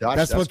Italian, half Dutch.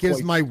 That's what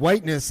gives my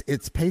whiteness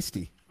its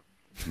pasty.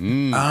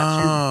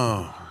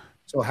 Oh.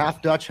 So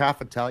half Dutch,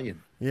 half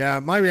Italian. Yeah,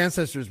 my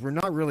ancestors were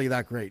not really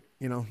that great,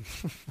 you know.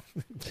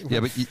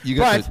 Yeah, but you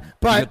got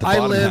but the I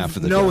bottom half live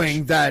of the knowing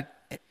Dutch. that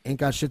it ain't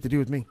got shit to do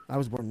with me. I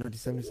was born in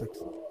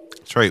 1976.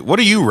 That's right. What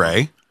are you,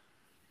 Ray?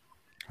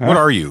 Huh? What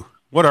are you?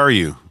 What are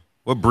you?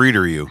 What breed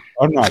are you?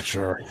 I'm not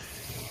sure.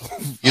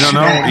 You don't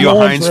know? Are you a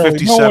Heinz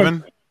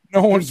 57?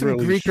 No one's some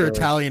really Greek sure. or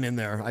Italian in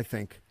there, I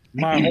think.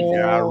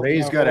 Yeah,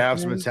 Ray's got to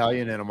have some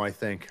Italian in him, I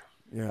think.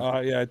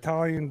 Yeah,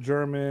 Italian,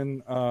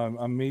 German,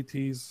 I'm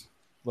Métis,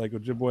 like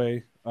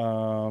Ojibwe.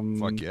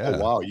 Fuck yeah! Oh,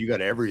 wow, you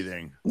got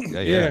everything.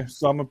 Yeah.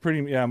 So I'm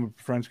I'm a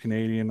French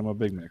Canadian. I'm a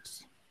big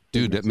mix.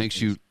 Dude, that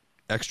makes you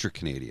extra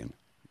Canadian,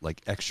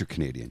 like extra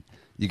Canadian.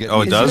 You get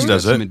Oh, it does it?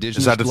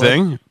 Is that a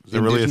thing? Is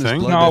it really a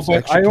thing? No,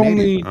 but I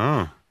only.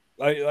 Oh.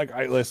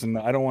 I listen.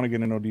 I don't want to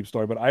get into a deep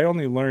story, but I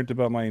only learned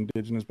about my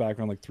indigenous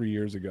background like 3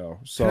 years ago.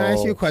 So can I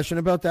ask you a question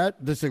about that?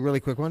 This is a really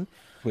quick one,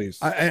 please.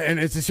 And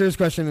it's a serious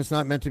question. It's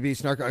not meant to be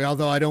snarky.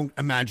 Although I don't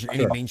imagine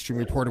any mainstream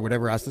reporter would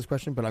ever ask this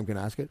question, but I'm going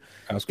to ask it.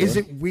 Is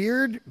it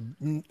weird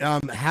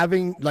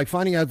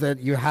finding out that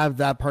you have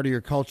that part of your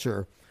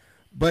culture,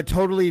 but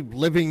totally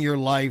living your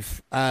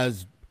life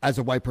as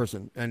a white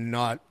person and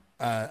not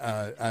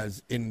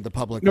as in the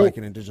public like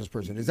an indigenous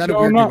person? Is that a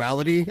weird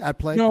duality at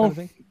play? No. Kind of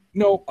thing?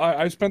 No,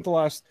 I spent the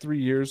last 3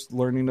 years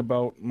learning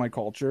about my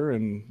culture,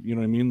 and you know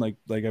what I mean. Like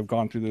I've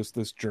gone through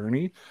this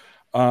journey,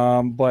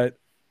 but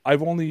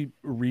I've only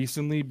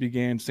recently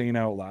began saying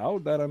out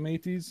loud that I'm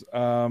Métis.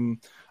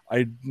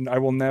 I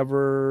will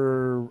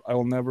never.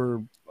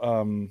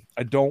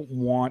 I don't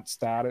want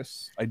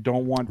status. I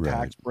don't want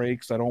tax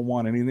breaks. I don't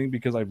want anything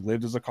because I've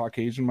lived as a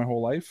Caucasian my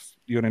whole life.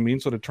 You know what I mean?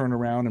 So to turn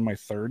around in my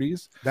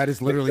 30s, that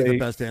is literally the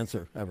best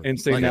answer ever. And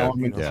say now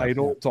I'm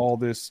entitled to all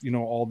this,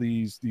 all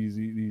these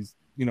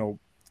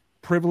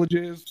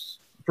privileges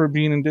for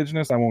being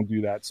indigenous. I won't do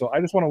that. So I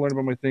just want to learn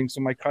about my things.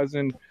 So my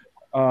cousin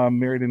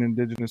married an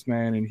indigenous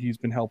man, and he's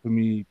been helping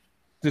me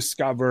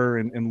discover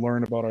and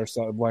learn about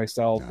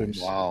myself. Nice. And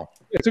wow,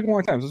 it took a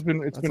long time. So it's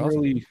been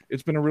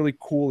awesome. a really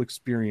cool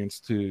experience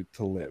to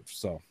live.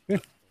 So yeah.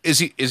 Is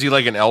he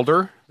like an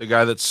elder? The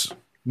guy that's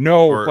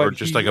or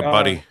just like a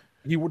buddy?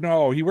 He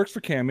works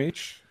for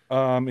CAMH.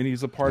 And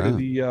he's a part of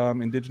the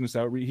Indigenous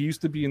outreach. He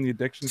used to be in the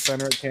addiction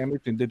center at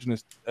CAMH,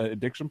 Indigenous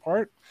addiction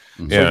part.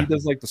 So he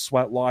does like the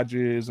sweat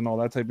lodges and all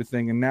that type of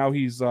thing. And now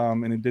he's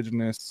an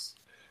Indigenous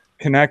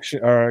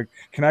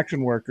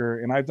connection worker.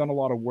 And I've done a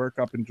lot of work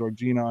up in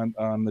Georgina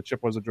on the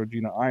Chippewas of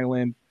Georgina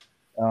Island.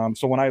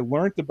 So when I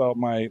learned about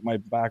my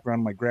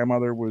background, my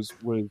grandmother was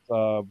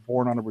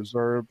born on a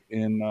reserve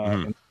in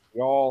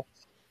Montreal,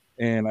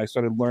 and I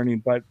started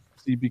learning. But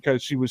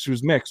because she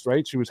was mixed,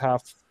 right? She was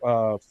half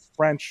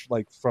French,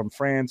 like from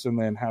France, and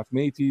then half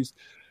Métis,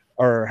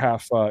 or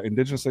half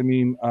Indigenous. I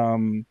mean,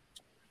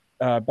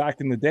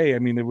 back in the day, I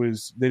mean,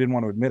 they didn't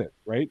want to admit it,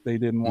 right? They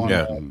didn't want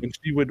to. And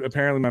she would,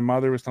 apparently my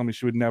mother was telling me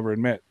she would never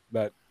admit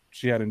that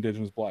she had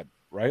Indigenous blood,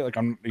 right? Like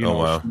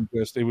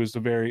it was a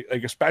very,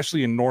 like,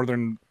 especially in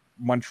northern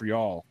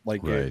Montreal,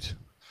 like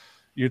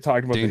you're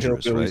talking about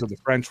dangerous, the hillbillies of the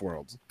French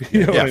world.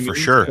 You know what I mean? For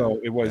sure. So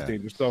it was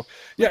dangerous. So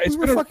yeah,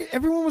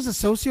 everyone was a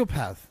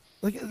sociopath.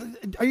 Like,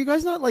 are you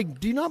guys not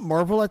like? Do you not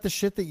marvel at the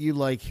shit that you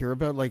like hear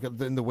about, like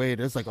in the way it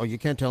is? Like, oh, you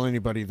can't tell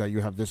anybody that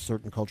you have this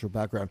certain cultural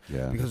background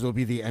because it'll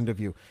be the end of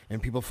you, and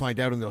people find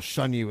out and they'll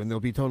shun you, and they'll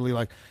be totally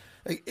like,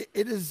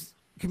 it is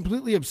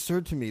completely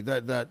absurd to me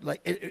that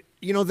like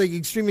the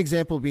extreme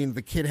example being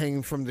the kid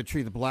hanging from the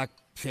tree, the black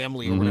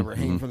family or whatever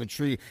hanging from the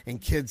tree,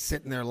 and kids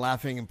sitting there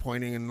laughing and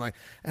pointing and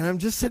I'm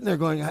just sitting there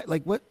going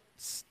like, what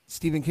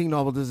Stephen King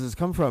novel does this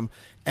come from?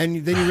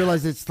 And then you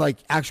realize it's like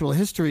actual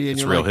history, and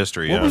it's you're real like,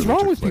 history. What was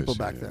wrong with people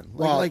back then?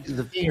 Well,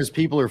 the thing is,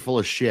 people are full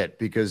of shit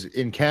because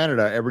in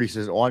Canada, everybody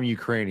says, "Oh, I'm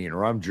Ukrainian,"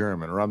 or "I'm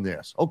German," or "I'm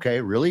this." Okay,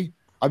 really?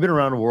 I've been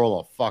around the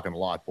world a fucking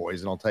lot,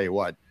 boys, and I'll tell you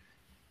what.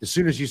 As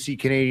soon as you see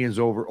Canadians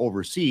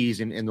overseas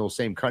in those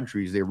same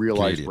countries, they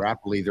realize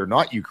rapidly they're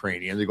not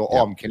Ukrainian. They go,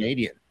 "Oh, I'm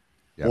Canadian."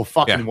 Well,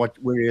 fucking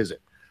where is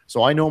it?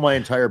 So I know my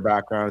entire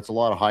background. It's a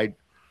lot of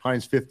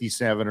Heinz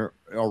 57 or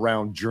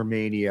around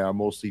Germania,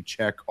 mostly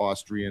Czech,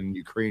 Austrian,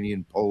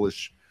 Ukrainian,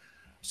 Polish,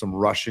 some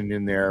Russian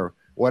in there,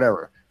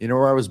 whatever. You know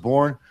where I was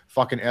born?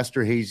 Fucking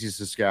Esterhazy,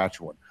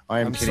 Saskatchewan.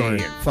 I'm Canadian.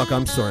 Sorry. Fuck,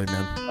 I'm sorry,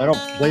 man. I don't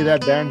play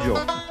that banjo.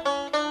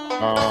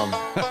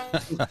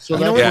 So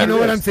you know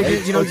what I'm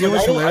thinking? You know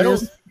what's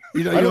hilarious?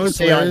 You know, I don't what's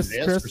say I'm hilarious,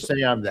 this Chris? or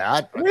say I'm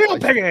that. Real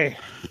piggy.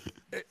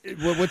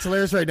 What's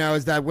hilarious right now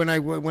is that when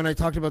I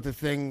talked about the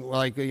thing,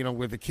 like, you know,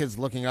 with the kids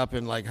looking up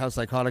and like how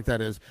psychotic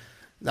that is,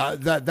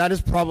 that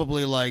is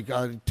probably like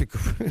to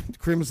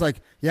Kareem was like,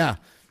 yeah.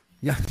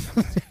 Do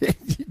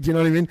you know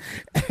what I mean?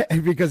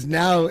 Because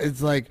now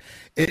it's like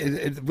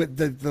with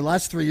the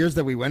last 3 years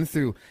that we went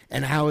through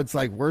and how it's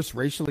like worse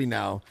racially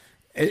now.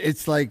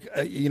 It's like,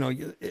 you know,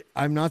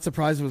 I'm not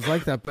surprised it was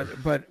like that,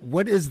 but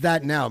what is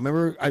that now?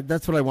 Remember,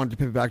 that's what I wanted to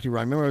pivot back to,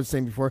 Ryan. Remember I was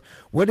saying before,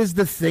 what is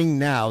the thing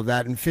now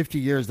that in 50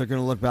 years they're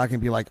going to look back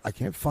and be like, I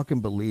can't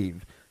fucking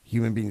believe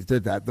human beings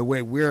did that, the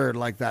way we're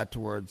like that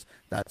towards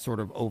that sort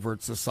of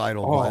overt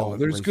societal violence.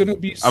 There's going to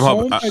be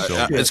so much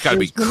shit. It's got to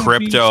be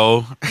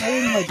crypto.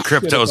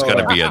 Crypto's got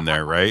to be in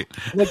there, right?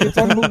 Like, it's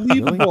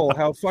unbelievable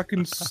how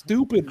fucking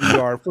stupid we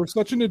are for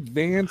such an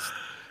advanced.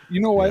 You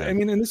know what? I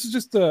mean, and this is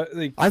just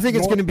like. I think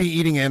it's going to be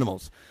eating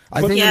animals.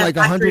 I think in like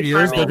 100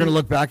 years they're going to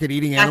look back at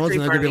eating animals and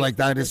they're going to be like,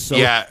 "That is so."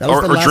 Yeah, that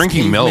was the or last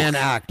drinking milk. caveman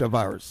act of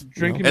ours.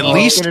 Drinking at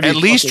least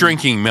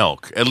drinking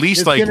milk. At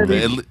least like.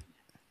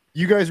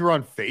 You guys were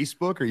on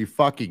Facebook? Are you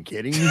fucking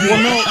kidding me? Well,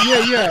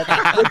 no,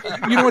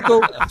 yeah. You know what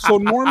though? So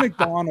Norm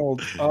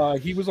Macdonald,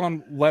 he was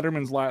on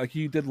Letterman's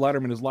he did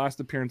Letterman, his last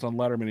appearance on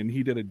Letterman, and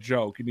he did a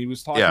joke, and he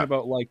was talking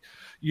about like,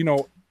 you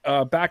know,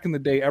 back in the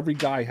day, every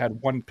guy had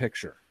one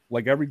picture.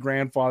 Like every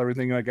grandfather,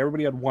 everything, like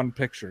everybody had one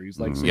picture. He's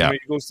like, so you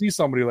go see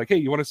somebody like, hey,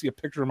 you want to see a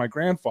picture of my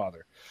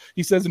grandfather?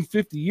 He says in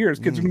 50 years,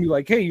 kids are gonna be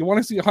like, hey, you want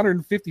to see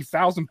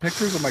 150,000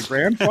 pictures of my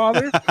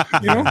grandfather?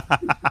 You know,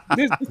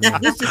 this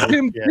is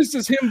him. Yeah. This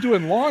is him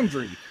doing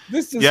laundry.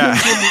 This is him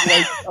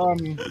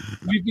doing like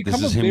we've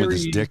become this is him with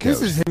his dick This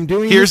out. is him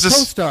doing Here's his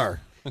co-star.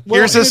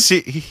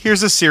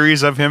 Here's a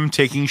series of him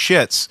taking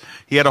shits.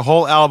 He had a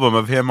whole album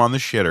of him on the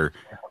shitter.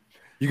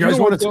 You guys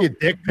want to see a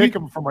dick pic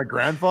from my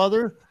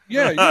grandfather?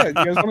 Yeah. You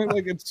guys want to,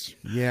 like, it's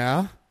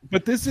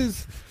But this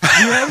is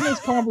we're having this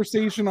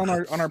conversation on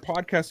our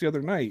podcast the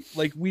other night.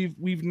 Like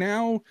we've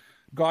now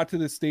got to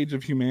this stage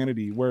of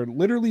humanity where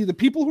literally the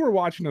people who are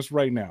watching us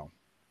right now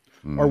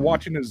are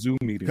watching a Zoom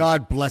meeting.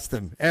 God bless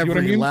them. Every you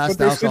know what I mean?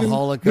 last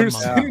alcoholic. They're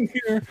sitting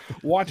here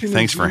watching.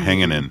 Thanks for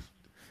hanging in.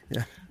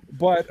 Yeah.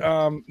 But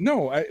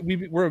no,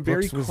 we're a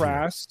very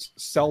crass,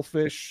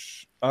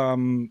 selfish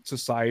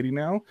society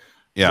now.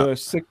 Yeah. The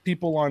sick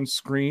people on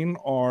screen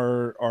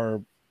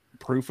are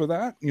proof of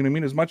that. You know what I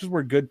mean? As much as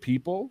we're good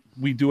people,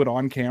 we do it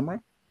on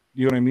camera.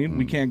 You know what I mean?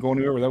 We can't go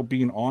anywhere without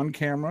being on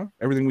camera.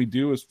 Everything we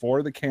do is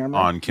for the camera.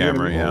 On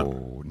camera, you know yeah.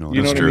 Oh, no,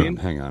 you know that's what true. I mean?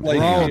 Hang on. Like,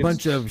 We're all a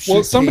bunch of well,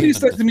 shit somebody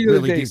said to me the other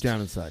really day. deep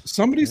down inside.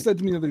 Somebody said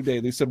to me the other day.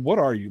 They said, "What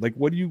are you? Like,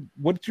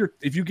 what's your?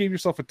 If you gave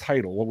yourself a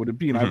title, what would it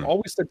be?" And I've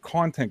always said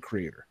content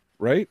creator,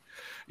 right?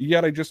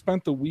 Yet I just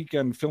spent the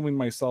weekend filming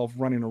myself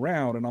running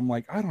around, and I'm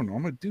like, I don't know.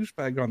 I'm a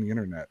douchebag on the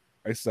internet.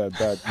 I said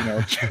that, you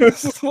know,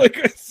 just like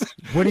I said.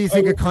 What do you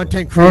think a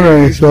content creator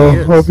Okay, so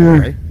is? hope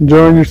you're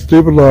enjoying your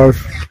stupid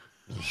life.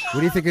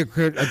 What do you think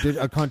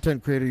a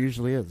content creator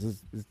usually is?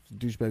 Is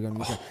douchebag on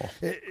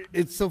the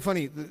It's so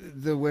funny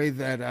the way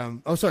that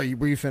oh, sorry,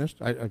 were you finished?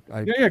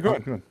 Yeah, go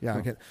ahead. Yeah,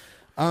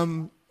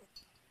 okay.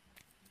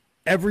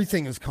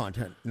 Everything is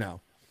content now.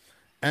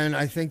 And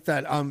I think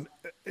that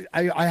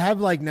I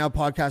have like now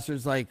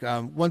podcasters like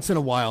once in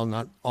a while,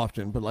 not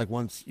often, but like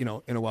once, you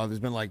know, in a while, there's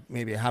been like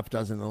maybe a half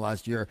dozen in the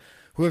last year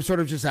who have sort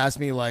of just asked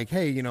me like,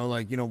 hey, you know,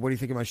 like, you know, what do you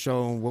think of my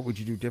show and what would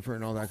you do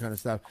different and all that kind of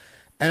stuff.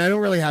 And I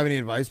don't really have any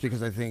advice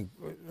because I think,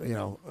 you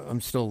know,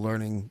 I'm still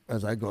learning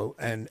as I go.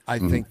 And I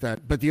think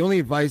that, but the only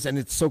advice, and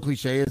it's so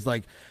cliche, is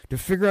like to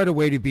figure out a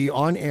way to be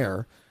on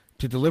air,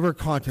 to deliver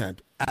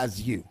content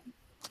as you.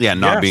 Yeah,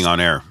 not being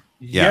on air.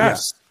 Yeah.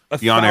 Yes.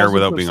 Be on air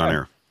without being on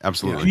air.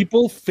 Absolutely.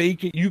 People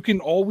fake it. You can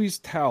always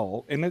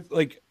tell. And it's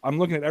like, I'm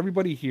looking at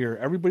everybody here.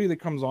 Everybody that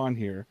comes on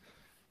here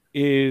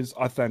is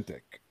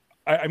authentic.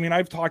 I mean,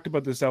 I've talked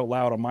about this out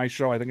loud on my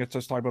show. I think it's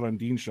just talked about on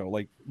Dean's show.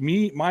 Like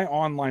me, my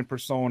online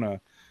persona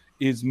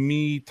is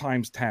me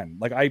times 10.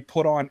 Like I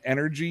put on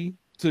energy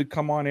to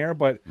come on air,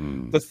 but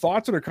the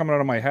thoughts that are coming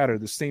out of my head are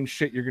the same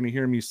shit you're going to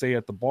hear me say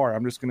at the bar.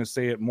 I'm just going to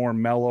say it more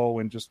mellow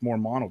and just more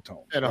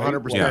monotone. And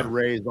 100%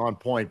 Ray's on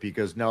point,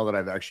 because now that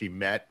I've actually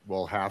met,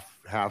 well, half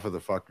of the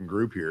fucking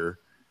group here,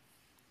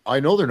 I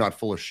know they're not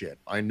full of shit.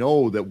 I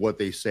know that what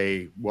they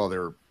say while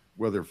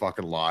they're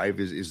fucking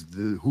live is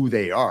who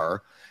they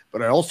are.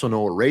 But I also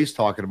know what Ray's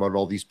talking about,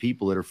 all these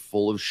people that are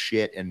full of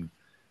shit, and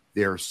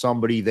they're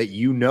somebody that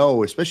you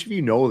know, especially if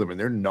you know them, and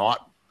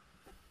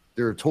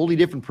they're a totally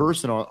different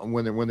person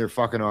when they're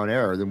fucking on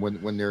air than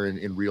when they're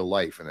in real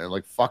life. And they're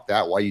like, fuck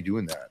that. Why are you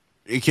doing that?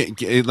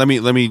 Let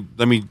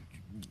me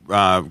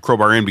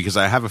crowbar in, because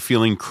I have a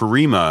feeling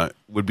Karima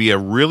would be a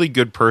really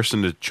good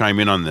person to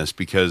chime in on this,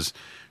 because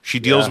she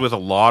deals with a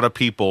lot of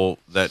people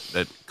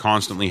that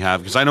constantly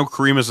have, because I know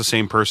Karima's the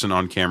same person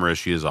on camera as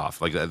she is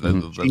off. Like let's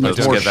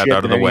get that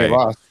out of the way.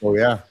 Oh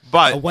yeah.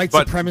 But a white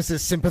supremacist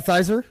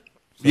sympathizer.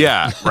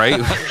 Yeah,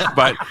 right.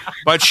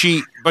 but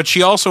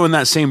she also in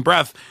that same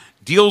breath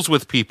deals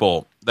with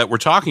people that we're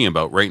talking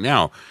about right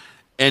now.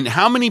 And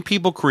how many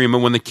people,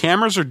 Karima, when the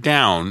cameras are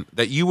down,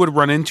 that you would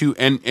run into,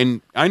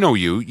 and I know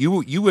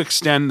you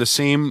extend the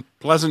same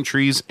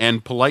pleasantries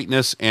and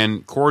politeness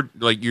and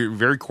like you're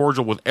very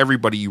cordial with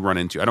everybody you run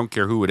into. I don't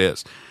care who it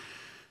is.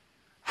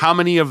 How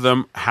many of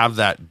them have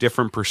that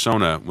different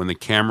persona when the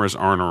cameras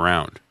aren't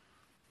around?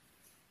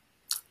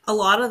 A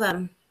lot of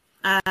them.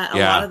 A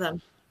lot of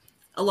them.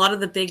 A lot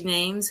of the big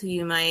names who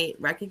you might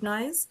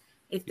recognize,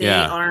 if they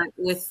aren't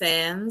with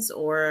fans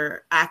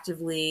or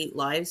actively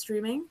live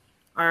streaming,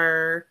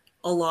 are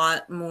a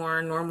lot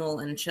more normal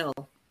and chill.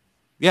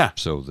 Yeah.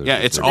 So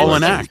it's all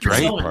an act,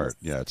 right? Part.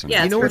 Yeah, it's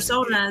it's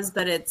personas,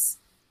 but it's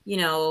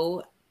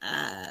Do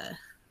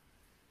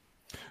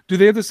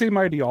they have the same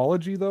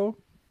ideology though?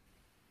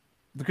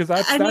 Because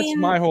that's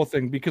my whole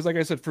thing. Because like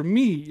I said, for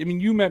me, I mean,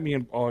 you met me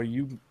and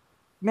you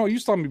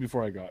saw me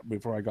before I got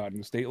in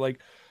the state. Like,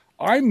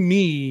 I'm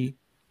me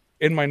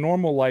in my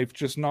normal life,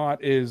 just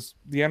not as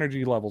the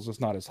energy levels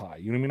just not as high.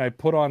 You know what I mean? I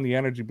put on the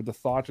energy, but the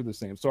thoughts are the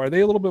same. So are they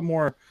a little bit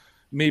more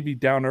maybe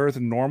down to earth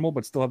and normal,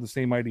 but still have the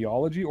same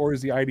ideology, or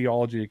is the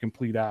ideology a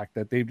complete act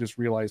that they've just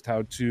realized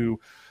how to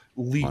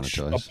leech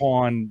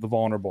upon the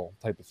vulnerable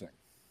type of thing?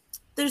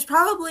 It's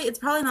probably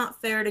not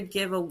fair to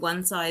give a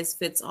one size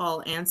fits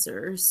all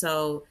answer.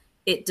 So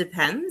it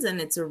depends, and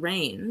it's a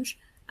range.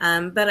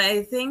 But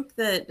I think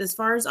that as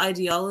far as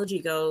ideology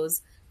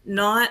goes,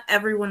 not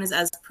everyone is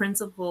as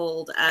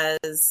principled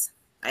as,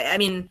 I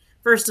mean,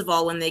 first of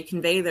all, when they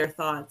convey their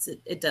thoughts,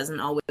 it doesn't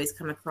always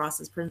come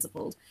across as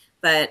principled.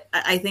 But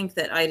I think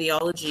that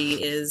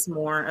ideology is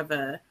more of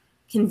a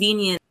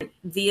convenient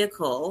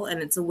vehicle,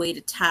 and it's a way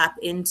to tap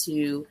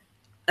into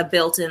a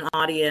built-in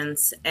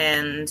audience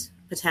and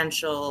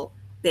potential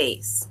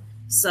base.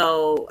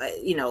 So,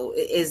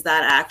 is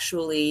that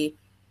actually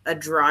a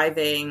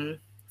driving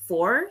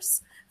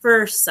force?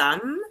 For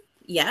some,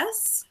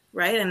 yes,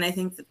 right? And I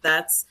think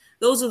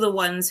those are the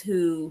ones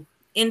who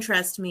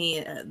interest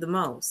me the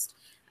most.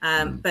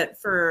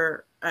 But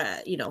for,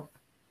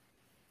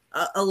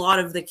 a lot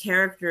of the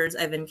characters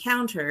I've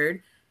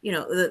encountered,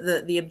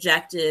 the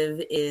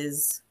objective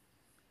is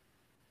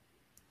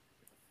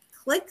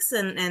clicks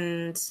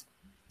and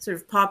sort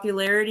of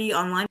popularity,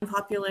 online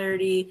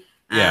popularity,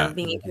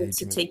 being able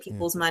to take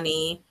people's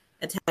money,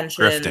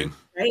 attention, grifting,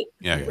 right?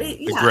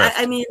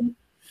 I mean,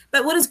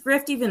 but what does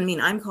grift even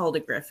mean? I'm called a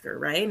grifter,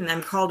 right? And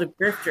I'm called a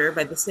grifter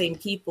by the same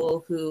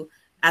people who,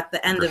 at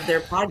the end of their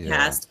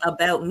podcast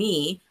about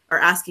me, are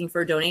asking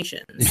for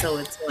donations. So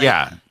it's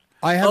like,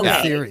 I have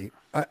a theory.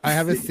 I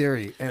have a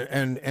theory,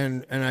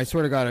 and I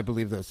swear to God, I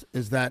believe this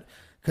is that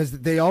because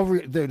they're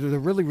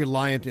really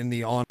reliant in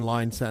the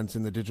online sense,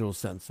 in the digital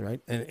sense,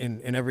 right?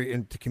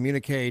 And to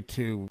communicate,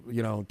 to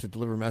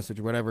deliver a message,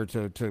 or whatever,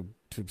 to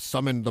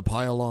summon the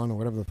pylon or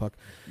whatever the fuck.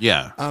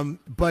 Yeah.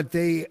 But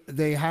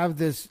they have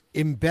this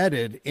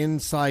embedded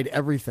inside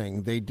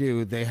everything they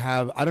do. They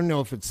have, I don't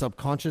know if it's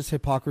subconscious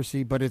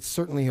hypocrisy, but it's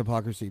certainly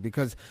hypocrisy,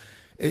 because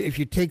if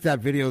you take that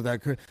video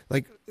that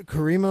like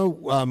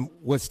Karima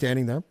was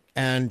standing there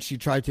and she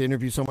tried to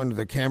interview someone,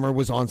 the camera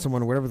was on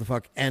someone or whatever the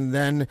fuck, and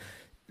then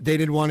they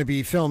didn't want to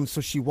be filmed,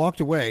 so she walked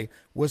away,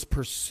 was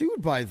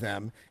pursued by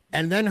them,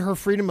 and then her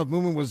freedom of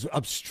movement was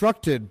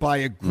obstructed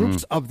by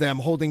groups of them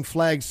holding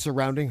flags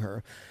surrounding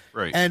her.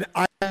 Right. And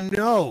I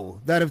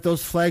know that if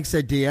those flags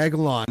said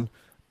Diagolon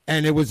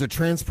and it was a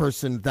trans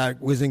person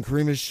that was in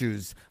Karima's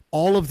shoes,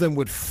 all of them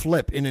would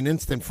flip in an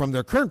instant from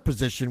their current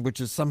position, which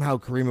is somehow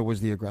Karima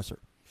was the aggressor.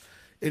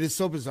 It is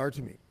so bizarre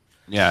to me.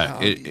 Yeah.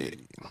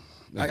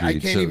 I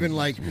can't even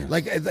like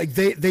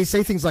they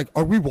say things like,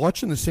 "Are we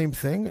watching the same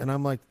thing?" And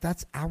I'm like,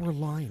 "That's our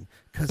line."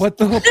 But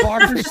the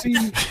hypocrisy,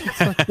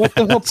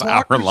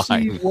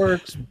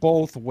 works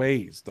both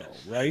ways, though,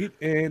 right?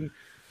 And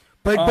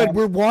but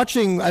we're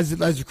watching, as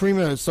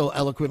Karima so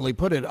eloquently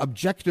put it,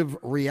 objective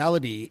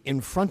reality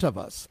in front of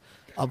us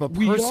of a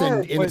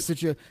person in a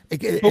situation.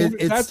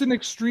 That's an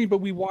extreme, but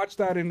we watch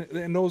that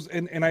in those,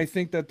 and I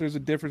think that there's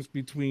a difference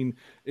between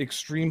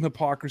extreme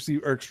hypocrisy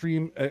or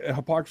extreme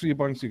hypocrisy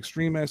amongst the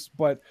extremists.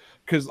 But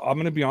because I'm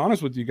going to be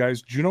honest with you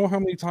guys, do you know how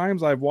many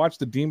times I've watched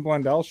the Dean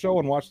Blundell show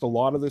and watched a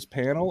lot of this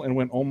panel and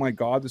went, "Oh my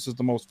God, this is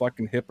the most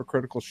fucking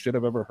hypocritical shit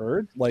I've ever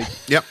heard." Like,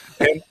 yep.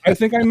 And I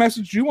think I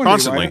messaged you one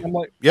constantly. day, Ryan. I'm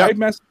like, I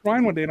messaged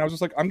Ryan one day, and I was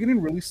just like, I'm getting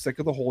really sick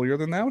of the holier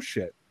than thou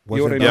shit.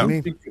 Was it about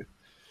me?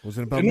 Was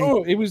it about me?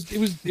 No, it was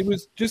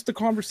just a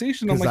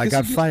conversation. I'm like, I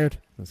got fired.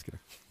 Let's get it.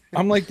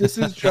 I'm like, this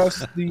is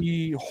just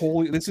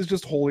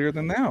holier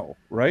than thou,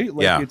 right?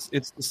 Like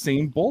it's the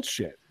same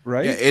bullshit,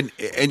 right? Yeah,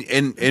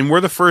 and we're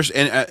the first,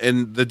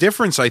 and the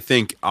difference I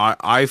think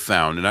I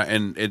found,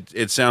 and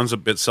it sounds a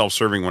bit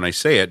self-serving when I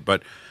say it,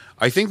 but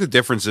I think the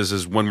difference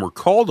is when we're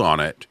called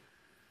on it,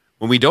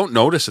 when we don't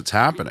notice it's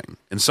happening,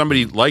 and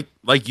somebody like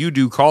you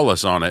do call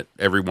us on it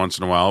every once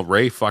in a while.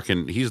 Ray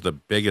he's the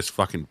biggest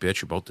fucking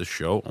bitch about this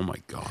show. Oh my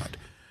God.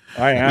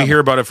 I am. We hear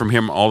about it from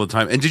him all the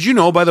time. And did you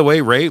know, by the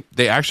way, Ray,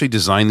 they actually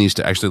designed these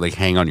to actually like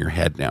hang on your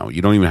head now.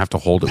 You don't even have to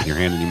hold it with your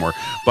hand anymore.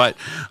 But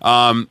so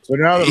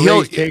now that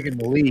Ray's taking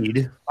the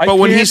lead. But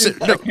when he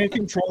I can't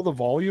control the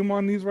volume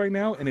on these right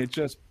now, and it's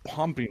just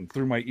pumping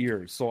through my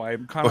ears. So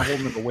I'm kind of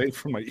holding it away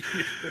from my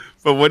ears.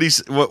 But what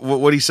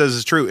he says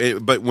is true.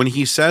 But when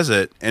he says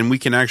it, and we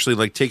can actually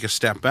like take a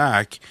step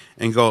back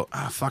and go,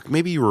 fuck,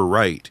 maybe you were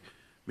right.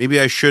 Maybe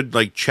I should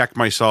like check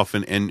myself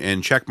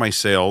and check my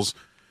sails,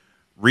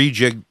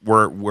 rejig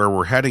where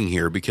we're heading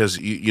here, because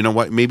you know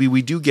what? Maybe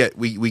we do get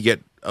we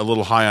get a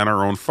little high on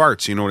our own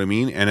farts. You know what I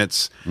mean? And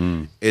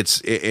the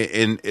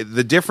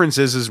difference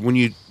is when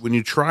you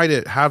try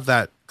to have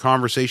that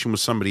conversation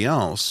with somebody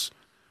else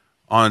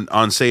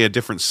on say a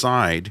different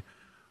side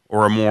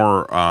or a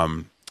more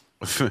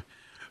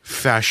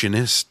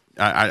fashionist.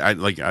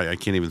 I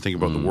can't even think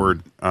about the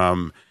word.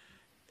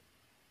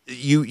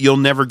 You'll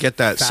never get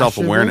that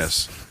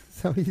self-awareness.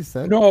 Is that what you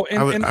said? No,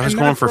 I was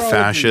going for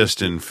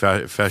fascist and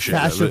fashion.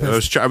 I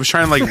was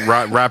trying to like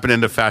wrap it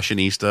into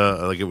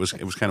fashionista. Like it was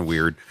kind of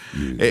weird.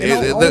 You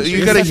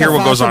got to hear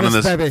what goes on in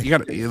this. You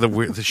got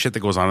the shit that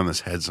goes on in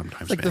this head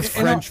sometimes. Like the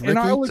French,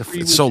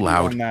 it's so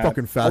loud.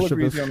 Fucking fascist. On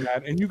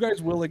that, and you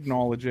guys will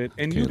acknowledge it,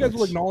 and you guys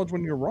will acknowledge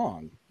when you're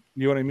wrong.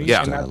 You know what I mean?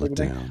 Yeah.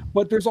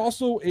 But there's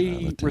also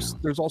a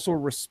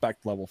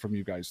respect level from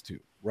you guys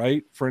too,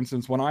 right? For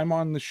instance, when I'm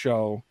on the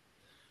show,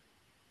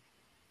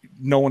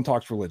 no one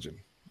talks religion,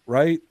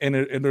 right? And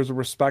there's a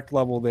respect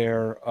level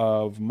there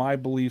of my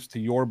beliefs to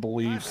your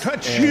beliefs.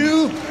 Touch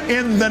you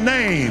in the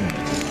name,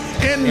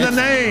 in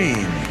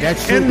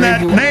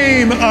that true,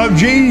 name of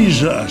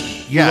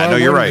Jesus. Yeah, no,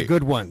 you're right. The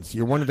good ones.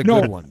 You're one of the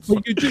good ones.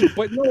 But you do.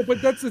 But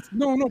that's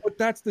but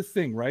that's the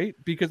thing, right?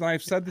 Because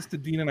I've said this to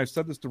Dean and I've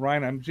said this to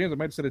Ryan. James, I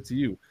might have said it to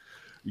you.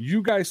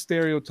 You guys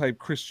stereotype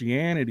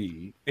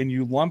Christianity and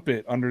you lump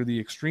it under the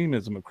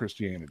extremism of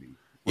Christianity,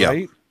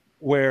 right? Yeah.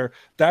 Where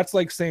that's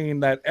like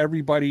saying that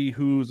everybody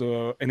who's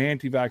an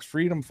anti-vax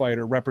freedom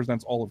fighter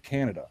represents all of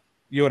Canada.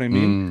 You know what I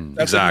mean?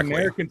 That's exactly. Like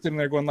Americans sitting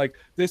there going like,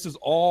 this is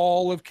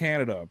all of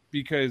Canada.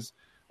 Because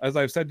as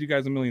I've said to you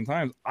guys a million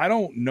times, I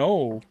don't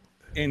know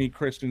any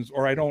Christians,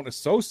 or I don't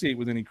associate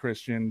with any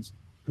Christians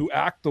who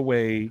act the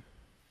way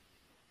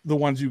the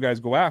ones you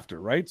guys go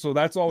after, right? So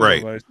that's always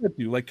right. What I said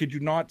to you. Like, could you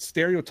not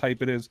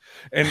stereotype it as?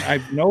 And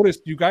I've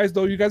noticed you guys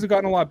have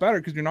gotten a lot better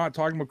because you're not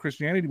talking about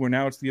Christianity where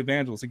now it's the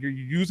evangelist. Like you're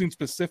using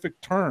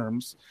specific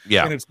terms,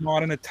 and it's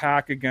not an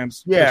attack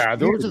against. Yeah,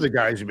 those are the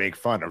guys who make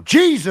fun of.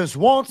 Jesus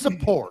wants a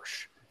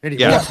Porsche. But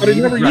it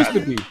never used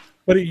to be.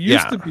 But it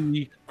used to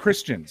be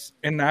Christians,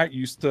 and that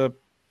used to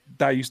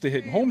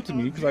hit home to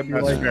me because I'd be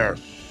like.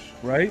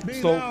 Right,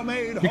 so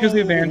because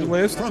the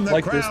evangelist from the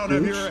like crown this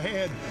of your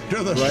head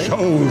to the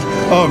soles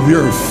of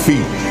your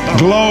feet.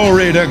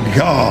 Glory to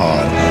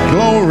God!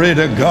 Glory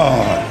to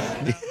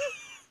God!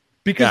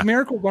 Because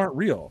miracles aren't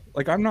real.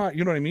 Like I'm not,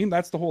 you know what I mean?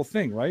 That's the whole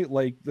thing, right?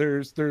 Like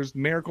there's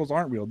miracles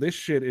aren't real. This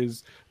shit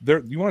is there.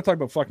 You want to talk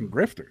about fucking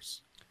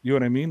grifters? You know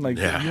what I mean? Like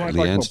you want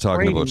to Leanne's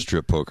talking about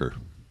strip poker,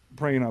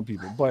 preying on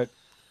people, but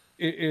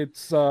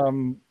it's a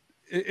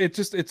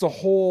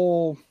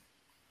whole.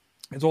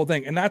 It's the whole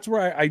thing, and that's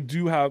where I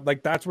do have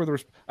like that's where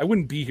I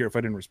wouldn't be here if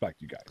I didn't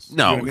respect you guys.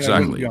 No, you know exactly. I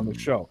wouldn't be on the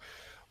show,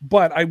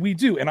 but we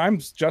do, and I'm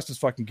just as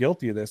fucking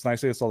guilty of this. And I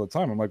say this all the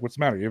time. I'm like, what's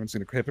the matter? You haven't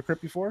seen a hypocrite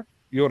before?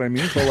 You know what I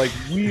mean? So like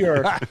we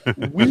are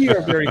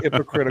very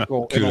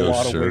hypocritical in a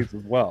lot of ways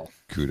as well.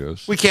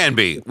 Kudos. We can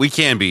be. I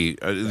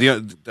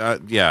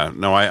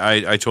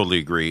totally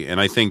agree, and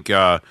I think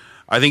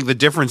the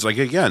difference, like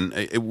again,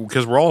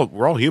 because we're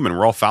all human,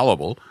 we're all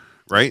fallible,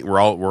 right? We're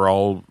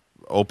all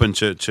open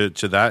to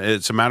that.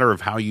 It's a matter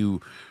of how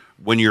you,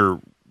 when you're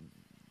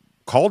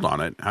called on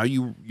it, how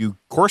you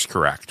course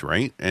correct,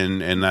 right?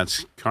 And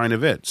that's kind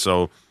of it.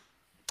 So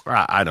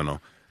I don't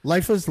know.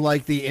 Life is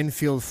like the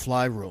infield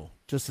fly rule.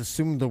 Just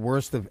assume the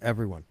worst of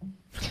everyone.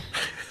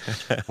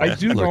 I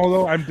do know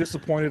though I'm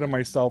disappointed in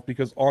myself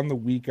because on the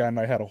weekend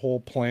I had a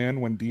whole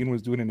plan. When Dean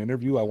was doing an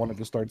interview, I wanted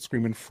to start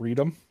screaming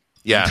freedom.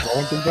 Yeah, and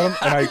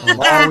I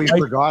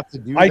forgot to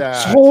do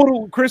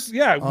that. Chris.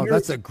 Yeah,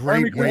 that's a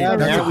great thing.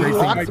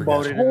 I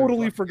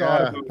totally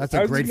forgot. That's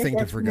a great thing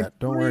to forget.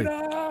 Don't worry.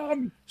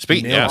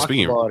 Speaking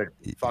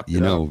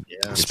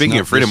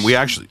of freedom, we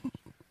actually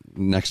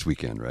next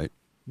weekend, right?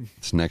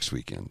 It's next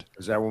weekend.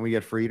 Is that when we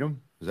get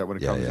freedom? Is that when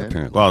it comes in?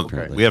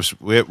 Apparently.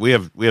 Well, we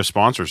have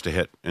sponsors to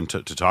hit and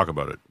to talk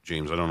about it.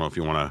 James, I don't know if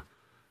you want to.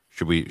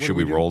 Should we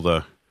roll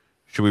the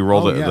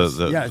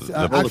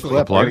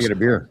plugs? Get a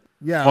beer.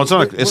 Yeah. Well,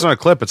 it's not a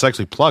clip. It's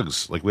actually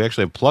plugs. Like we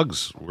actually have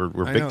plugs. We're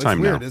big time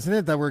it's weird, now, isn't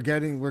it? That we're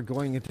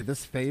going into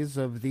this phase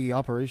of the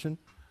operation.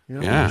 You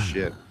know? Yeah. Oh,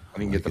 shit. I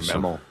didn't get the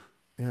memo.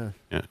 Yeah.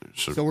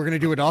 So we're going to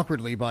do it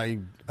awkwardly by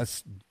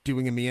us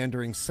doing a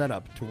meandering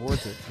setup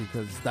towards it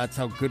because that's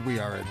how good we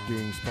are at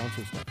doing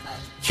sponsor stuff.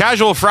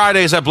 Casual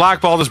Fridays at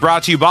Blackball is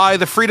brought to you by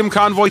the Freedom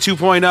Convoy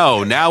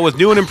 2.0, now with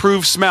new and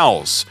improved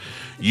smells.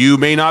 You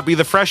may not be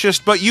the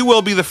freshest, but you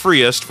will be the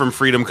freest from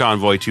Freedom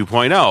Convoy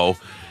 2.0.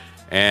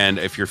 And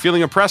if you're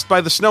feeling oppressed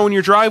by the snow in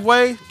your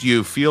driveway, do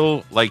you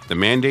feel like the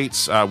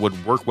mandates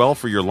would work well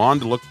for your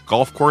lawn to look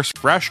golf course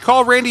fresh?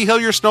 Call Randy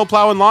Hillier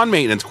Snowplow and Lawn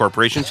Maintenance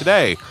Corporation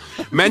today.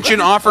 Mention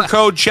offer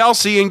code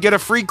Chelsea and get a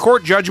free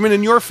court judgment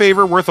in your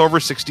favor worth over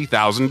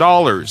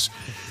 $60,000.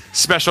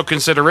 Special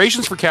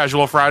considerations for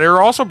Casual Friday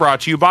are also brought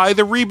to you by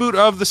the reboot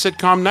of the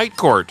sitcom Night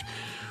Court.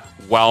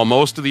 While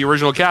most of the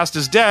original cast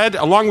is dead,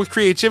 along with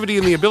creativity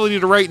and the ability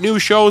to write new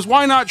shows,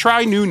 why not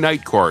try new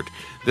Night Court?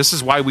 This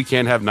is why we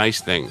can't have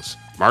nice things.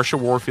 Marsha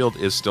Warfield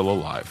is still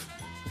alive.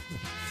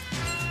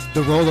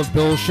 The role of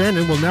Bill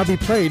Shannon will now be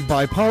played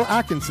by Paul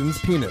Atkinson's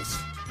penis.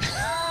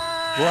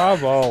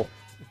 Bravo.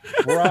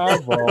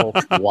 Bravo.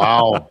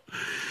 Wow.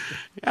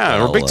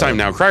 Yeah, we're big time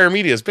now. Crier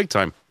Media is big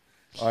time.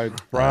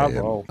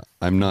 Bravo.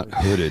 I'm not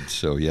hooded,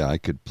 so yeah, I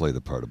could play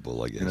the part of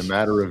Bull, I guess. In a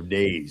matter of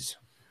days.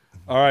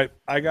 All right,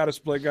 I got to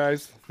split,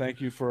 guys.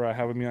 Thank you for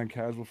having me on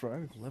Casual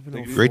Friday.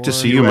 Great to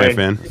see you, my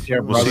fan.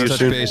 We'll see you Touch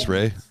soon. base,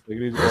 Ray. Take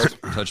it easy, boys.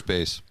 Touch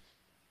base.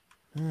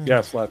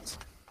 Yes, let's.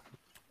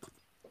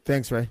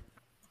 Thanks, Ray.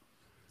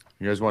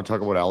 You guys want to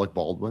talk about Alec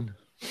Baldwin?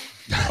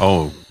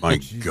 Oh my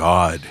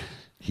God,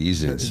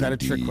 he's in Is some that a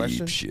trick deep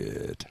question?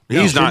 shit.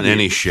 he's not in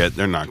any shit.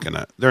 They're not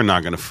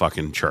gonna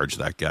fucking charge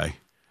that guy.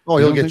 Oh,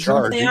 he'll get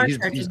charged. They are He's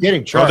charging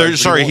getting Oh, charged.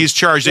 sorry, he's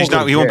charged. He's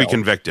not. He won't be jail.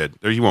 convicted.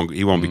 He won't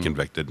be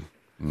convicted.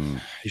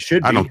 He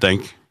should be. I don't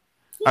think.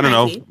 I don't might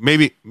know.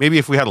 be. Maybe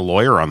if we had a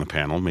lawyer on the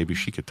panel, maybe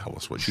she could tell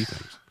us what she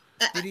thinks.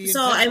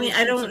 So I mean,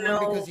 I don't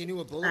know. Because he knew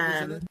a bullet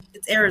was in it?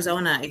 It's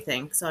Arizona, I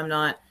think. So I'm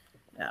not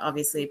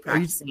obviously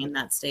practicing in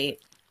that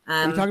state.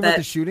 Are you talking about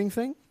the shooting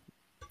thing?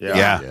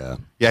 Yeah.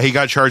 He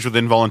got charged with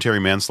involuntary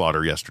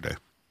manslaughter yesterday.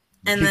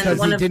 And then Because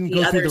one he of didn't the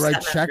go other through the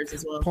right set members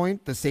as well.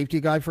 checkpoint, the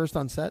safety guy first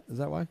on set. Is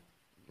that why?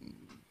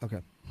 Okay.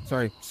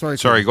 Sorry.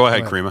 Go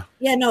ahead, Karima.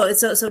 Yeah, no.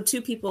 So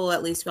two people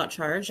at least got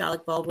charged: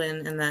 Alec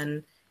Baldwin, and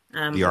then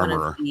The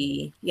armorer.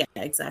 Yeah,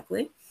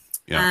 exactly.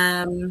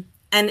 Yeah.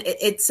 And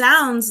it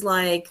sounds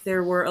like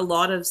there were a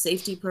lot of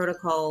safety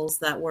protocols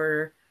that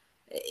were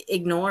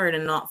ignored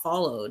and not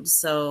followed.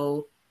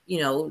 So,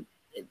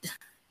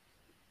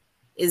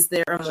 is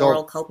there a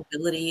moral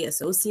culpability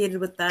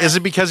associated with that? Is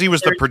it because he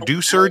was the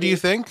producer, do you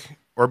think?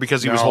 Or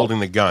because he was holding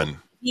the gun?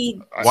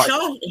 He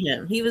shot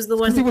him. He was the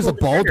one who was a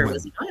pulled the trigger, Baldwin.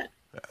 was he not?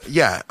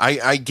 Yeah,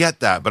 I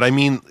get that, but I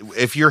mean,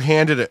 if you're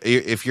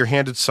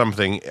handed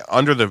something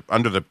under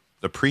the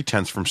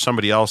pretense from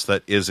somebody else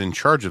that is in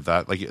charge of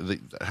that,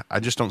 I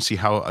just don't see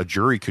how a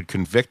jury could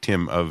convict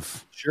him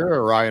of.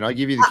 Sure, Ryan. I'll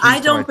give you the keys I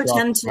to don't my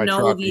pretend truck, to my know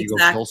truck, the and you go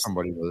exact- kill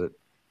somebody with it.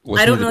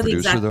 I don't know the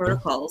exact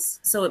protocols,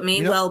 so it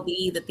may well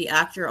be that the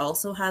actor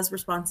also has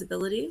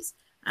responsibilities.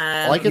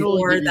 I can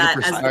only or give you the that as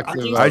the perspective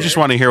producer- I just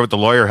want to hear what the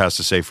lawyer has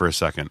to say for a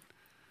second.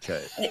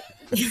 Okay.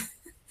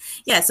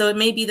 Yeah, so it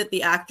may be that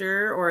the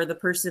actor or the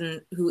person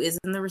who is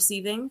in the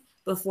receiving,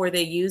 before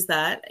they use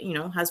that,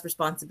 has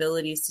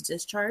responsibilities to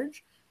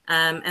discharge.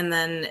 And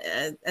then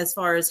as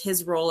far as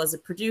his role as a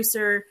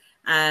producer,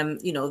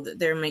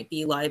 there might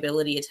be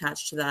liability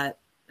attached to that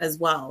as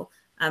well.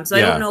 So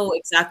I don't know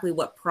exactly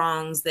what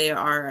prongs they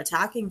are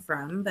attacking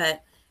from,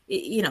 but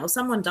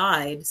someone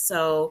died.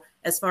 So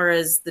as far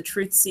as the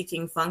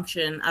truth-seeking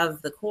function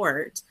of the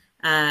court,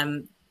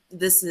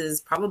 this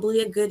is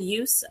probably a good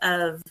use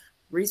of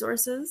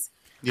resources.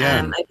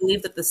 Yeah. I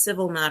believe that the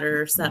civil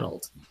matter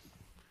settled.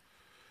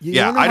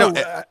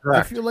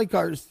 I feel like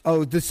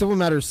the civil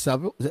matter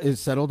is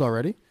settled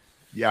already.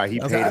 Yeah, he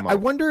paid him. I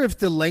wonder if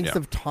the length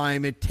of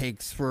time it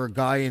takes for a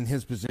guy in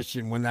his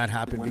position when that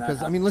happened,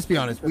 because I mean, let's be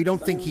honest, we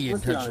don't think he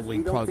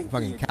intentionally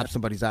fucking capped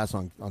somebody's ass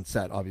on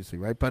set, obviously,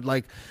 right? But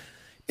like,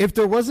 if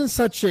there wasn't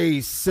such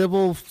a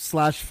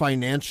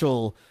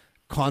civil/financial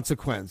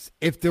consequence,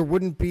 if there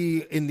wouldn't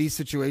be in these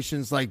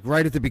situations, like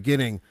right at the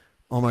beginning,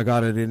 oh my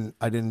God,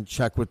 I didn't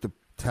check with the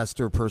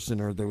tester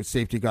person or the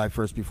safety guy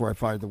first before I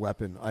fired the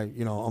weapon.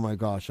 Oh my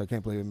gosh, I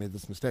can't believe I made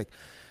this mistake.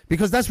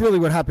 Because that's really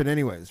what happened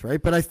anyways,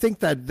 right? But I think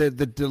that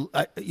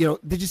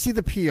did you see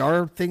the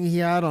PR thing he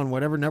had on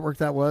whatever network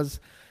that was?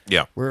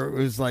 Yeah. Where it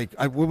was like,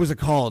 what was it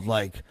called?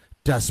 Like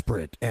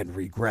desperate and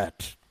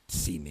regret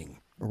seeming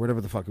or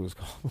whatever the fuck it was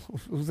called.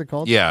 What was it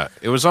called? Yeah,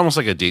 it was almost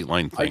like a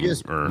Dateline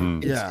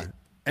thing. Yeah.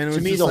 And it was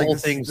to me, just the like whole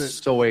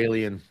thing's so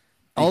alien.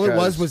 All it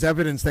was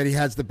evidence that he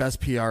has the best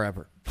PR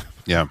ever.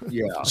 Yeah.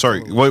 Yeah.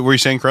 Sorry, what were you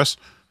saying, Chris?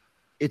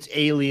 It's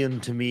alien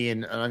to me,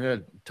 and I'm going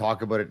to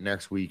talk about it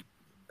next week,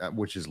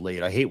 which is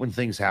late. I hate when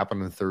things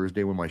happen on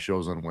Thursday when my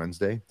show's on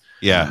Wednesday.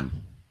 Yeah.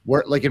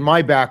 Where, like in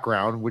my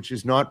background, which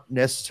is not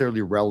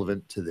necessarily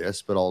relevant to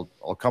this, but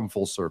I'll come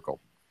full circle.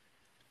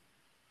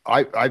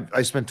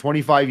 I spent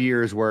 25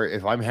 years where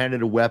if I'm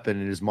handed a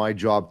weapon, it is my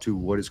job to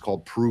what is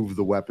called prove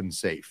the weapon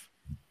safe.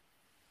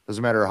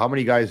 Doesn't matter how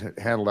many guys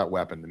handle that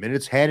weapon. The minute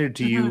it's handed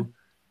to you,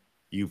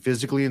 you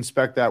physically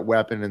inspect that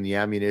weapon and the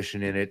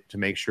ammunition in it to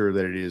make sure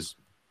that it is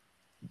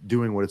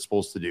doing what it's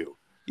supposed to do.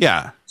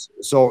 Yeah.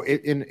 So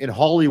in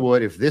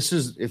Hollywood, if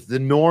the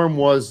norm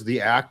was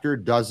the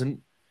actor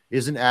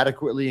isn't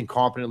adequately and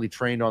competently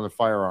trained on the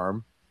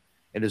firearm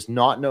and does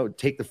not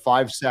take the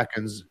 5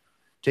 seconds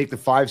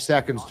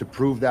to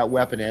prove that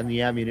weapon and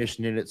the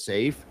ammunition in it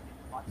safe,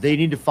 They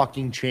need to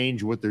fucking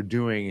change what they're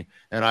doing,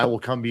 and I will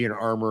come be an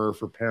armorer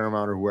for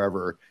Paramount or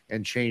whoever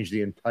and change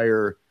the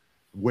entire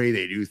way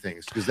they do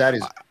things, because that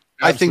is.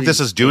 I think this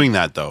is doing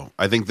that, though.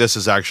 I think this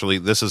has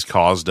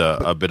caused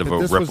a bit of a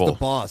this ripple. Was the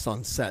boss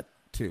on set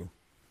too.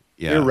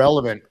 Yeah,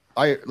 irrelevant.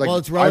 Well,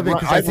 it's relevant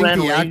because I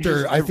think the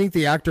actor. I think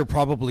the actor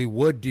probably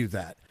would do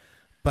that.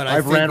 But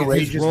I think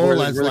his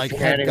role as like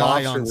head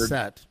guy on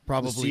set,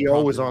 probably the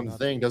CEO was on the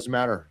thing. Doesn't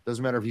matter.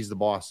 Doesn't matter if he's the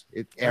boss.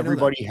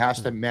 Everybody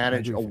has to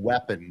manage a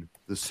weapon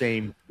the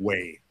same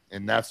way,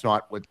 and that's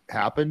not what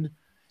happened.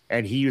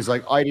 And he was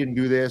like, "I didn't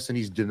do this," and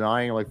he's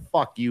denying. I'm like,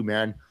 "Fuck you,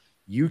 man!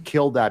 You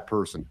killed that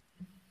person.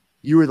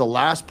 You were the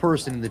last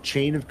person in the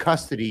chain of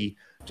custody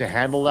to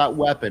handle that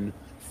weapon.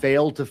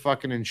 Failed to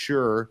fucking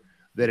ensure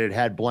that it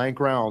had blank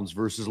rounds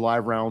versus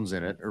live rounds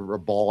in it, or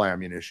ball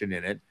ammunition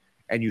in it."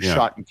 And you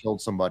shot and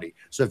killed somebody.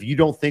 So if you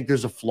don't think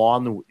there's a flaw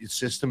in the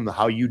system and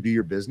how you do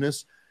your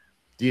business,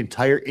 the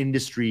entire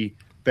industry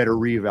better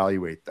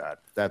reevaluate that.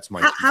 That's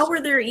my. How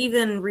were there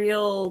even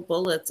real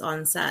bullets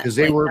on set? Because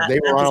they were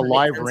on a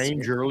live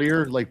range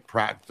earlier, like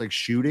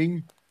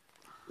shooting.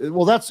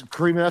 Well,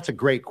 Karima, that's a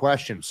great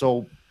question.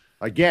 So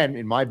again,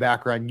 in my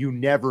background, you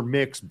never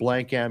mix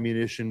blank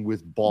ammunition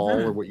with ball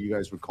or what you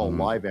guys would call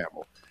live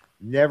ammo.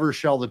 Never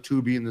shall the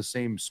two be in the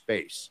same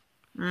space.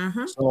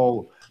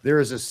 So there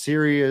is a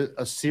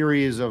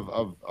series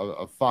of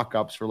fuck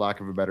ups, for lack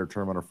of a better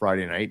term, on a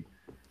Friday night.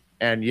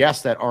 And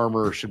yes, that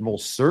armor should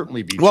most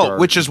certainly be charged.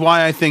 Which is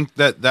why I think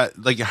that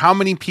like, how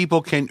many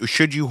people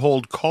should you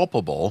hold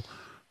culpable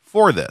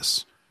for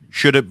this?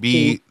 Should it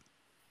be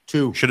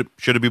two? Should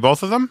it be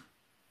both of them?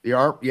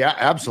 Yeah,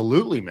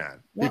 absolutely, man.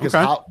 Because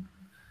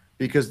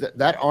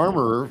that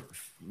armor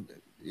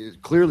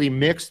clearly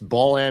mixed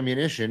ball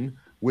ammunition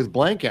with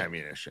blank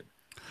ammunition.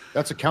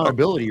 That's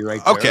accountability,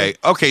 right there.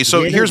 Okay.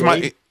 So here's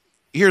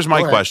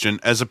my question: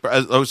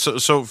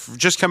 so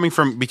just coming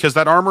from, because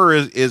that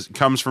armor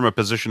comes from a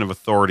position of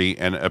authority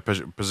and a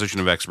position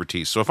of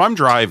expertise. So if I'm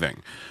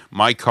driving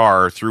my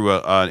car through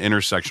an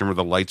intersection where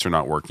the lights are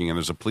not working and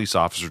there's a police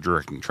officer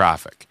directing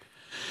traffic,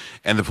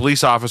 and the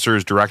police officer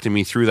is directing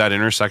me through that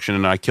intersection,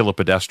 and I kill a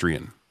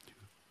pedestrian.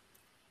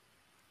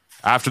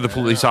 After the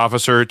police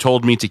officer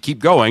told me to keep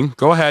going,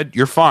 go ahead,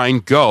 you're fine,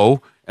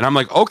 go. And I'm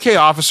like, okay,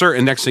 officer.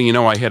 And next thing you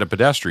know, I hit a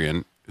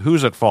pedestrian.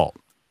 Who's at fault?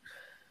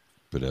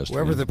 Pedestrian.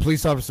 Whoever the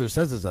police officer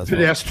says is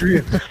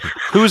pedestrian.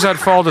 Who's at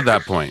fault at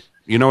that point?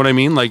 You know what I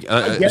mean? Like,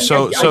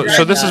 so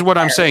this is what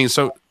I'm saying.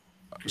 So,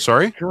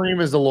 sorry. Kareem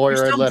is the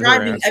lawyer. I'd let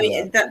her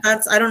answer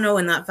that's I don't know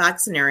in that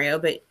fact scenario,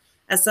 but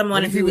as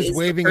someone who was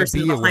waving a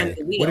bee away,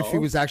 what if he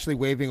was actually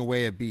waving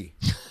away a bee?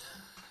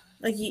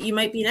 Like you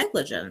might be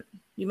negligent.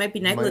 You might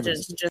be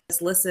negligent to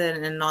just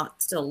listen and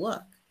not still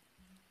look.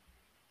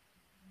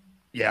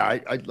 Yeah,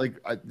 the like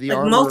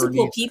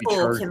multiple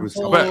people can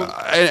hold.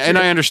 And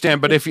I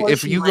understand, but if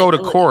you go to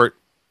court,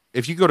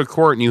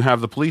 and you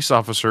have the police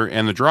officer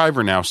and the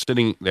driver now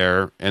sitting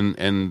there,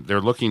 and they're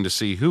looking to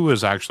see who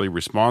is actually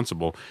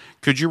responsible,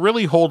 could you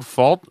really hold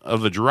fault of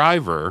the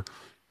driver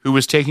who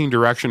is taking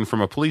direction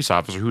from a police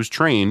officer who's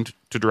trained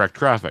to direct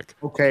traffic?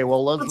 Okay,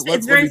 well,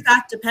 it's very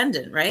fact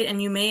dependent, right?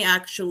 And you may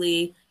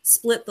actually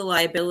split the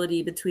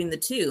liability between the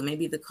two.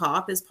 Maybe the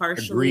cop is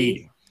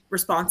partially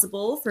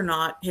responsible for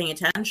not paying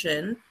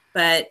attention,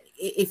 but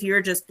if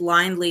you're just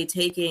blindly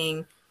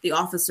taking the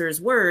officer's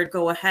word,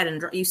 go ahead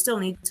and you still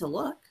need to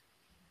look.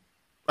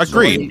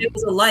 Agreed. So if it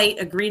was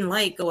a green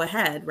light, go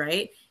ahead,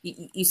 right?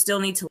 You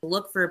still need to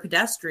look for a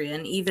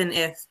pedestrian, even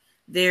if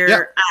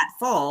they're at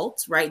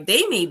fault, right?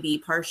 They may be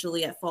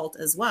partially at fault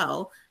as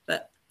well,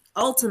 but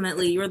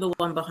ultimately you're the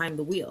one behind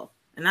the wheel,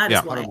 and that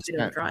is why I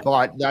don't drive.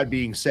 But that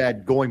being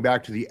said, going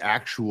back to the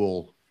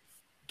actual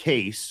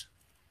case,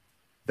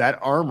 that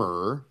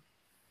armorer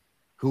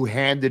who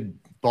handed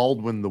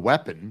Baldwin the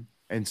weapon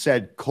and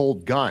said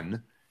cold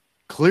gun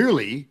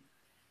clearly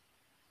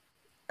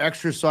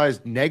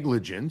exercised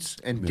negligence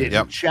and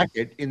didn't check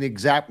it in the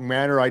exact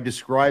manner I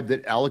described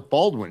that Alec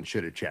Baldwin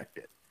should have checked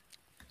it.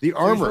 The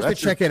armor, to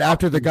check it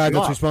after the guy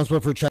that's responsible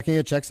for checking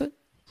it checks it.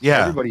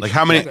 Yeah, everybody like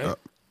how many?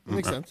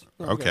 Makes sense.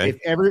 Okay.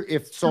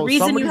 The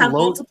reason you have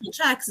multiple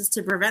checks is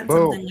to prevent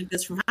something like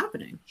this from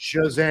happening.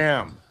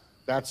 Shazam.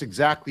 That's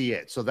exactly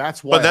it. So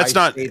that's why I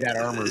say that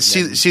armor.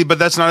 See, but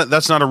that's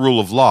not a rule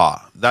of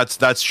law.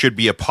 That should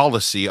be a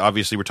policy.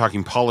 Obviously, we're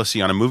talking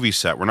policy on a movie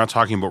set. We're not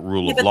talking about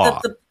rule of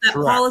law. That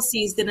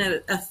policy is going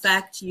to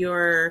affect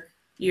your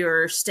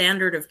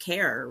standard of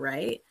care,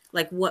 right?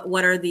 Like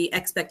what are the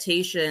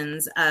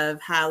expectations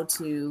of how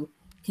to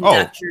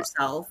conduct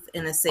yourself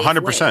in a safe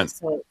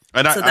 100%. way?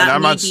 And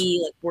that may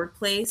be like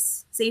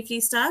workplace safety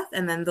stuff,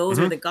 and then those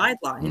are the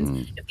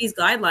guidelines. If these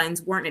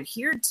guidelines weren't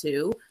adhered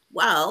to,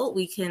 well,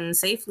 we can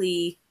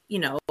safely,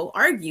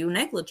 argue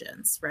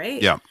negligence,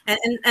 right? Yeah.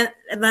 And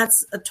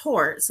that's a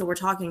tort. So we're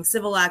talking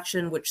civil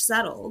action, which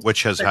settled.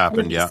 Which has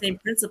happened, The same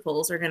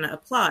principles are going to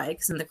apply,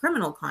 because in the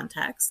criminal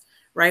context,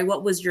 right,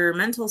 what was your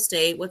mental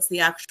state? What's the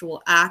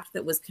actual act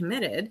that was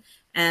committed?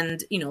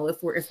 And,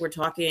 if we're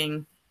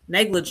talking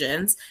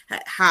negligence,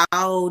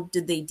 how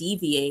did they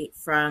deviate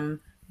from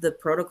the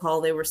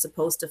protocol they were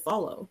supposed to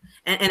follow.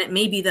 And it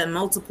may be that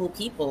multiple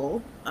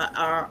people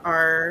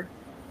are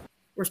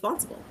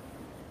responsible.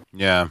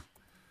 Yeah.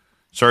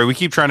 Sorry, we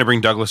keep trying to bring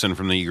Douglas in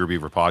from the Eager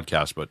Beaver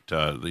podcast, but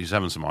he's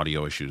having some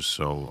audio issues,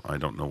 so I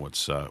don't know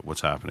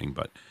what's happening.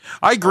 But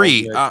I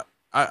agree.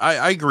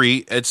 I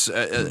agree. It's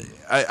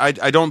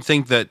I don't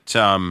think that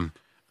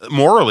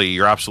morally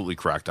you're absolutely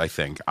correct. I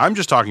think I'm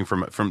just talking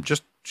from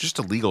just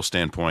a legal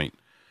standpoint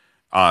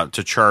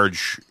to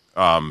charge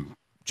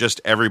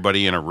just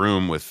everybody in a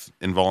room with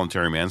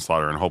involuntary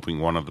manslaughter and hoping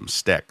one of them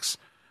sticks.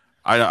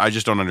 I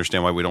just don't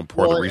understand why we don't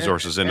pour the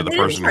resources into the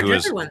person who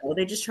is.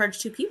 They just charge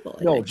 2 people.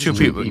 No, 2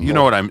 people. You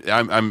know what?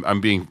 I'm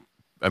being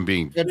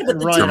dramatic. I'm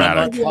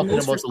not talking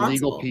about the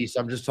legal piece.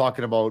 I'm just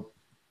talking about.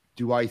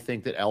 Do I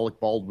think that Alec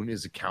Baldwin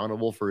is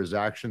accountable for his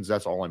actions?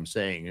 That's all I'm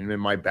saying. And in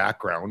my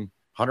background,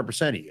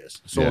 100% he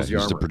is. So is the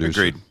he's the armor.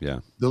 producer. Agreed. Yeah.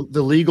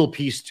 The legal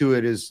piece to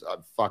it is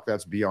fuck.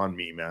 That's beyond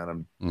me,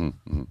 man.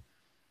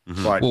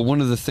 But well,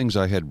 one of the things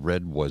I had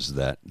read was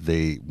that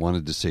they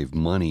wanted to save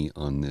money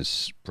on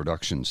this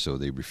production, so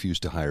they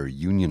refused to hire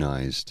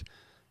unionized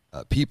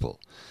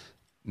people.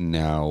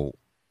 Now,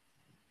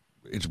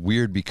 it's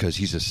weird because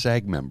he's a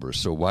SAG member,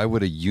 so why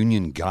would a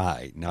union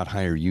guy not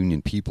hire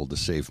union people to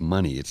save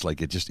money? It's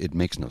like it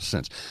makes no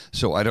sense.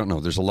 So I don't know.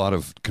 There's a lot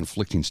of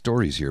conflicting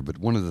stories here, but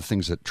one of the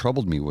things that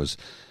troubled me was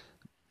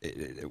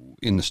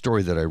in the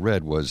story that I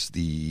read was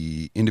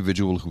the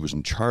individual who was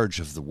in charge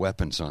of the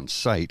weapons on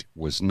site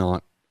was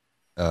not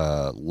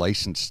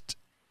licensed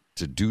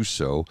to do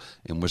so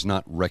and was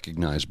not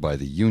recognized by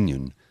the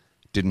union,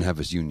 didn't have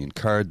his union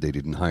card. They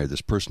didn't hire this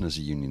person as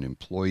a union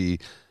employee.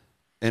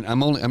 And I'm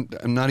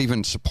not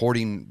even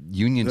supporting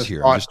unions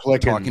here. I'm just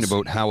talking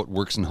about how it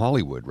works in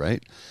Hollywood,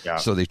 right? Yeah.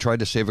 So they tried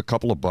to save a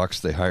couple of bucks.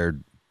 They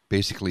hired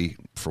basically,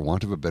 for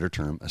want of a better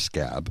term, a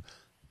scab.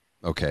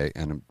 Okay,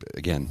 and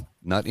again,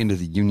 not into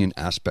the union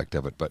aspect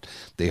of it, but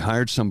they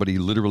hired somebody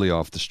literally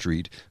off the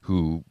street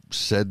who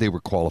said they were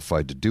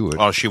qualified to do it.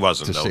 Oh, she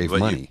wasn't to save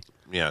money.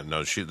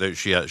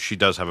 She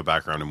does have a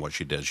background in what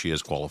she did. She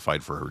is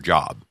qualified for her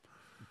job,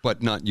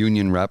 but not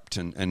union repped,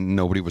 and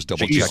nobody was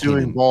double checking. She's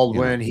suing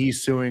Baldwin.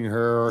 He's suing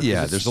her.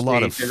 Yeah, there's a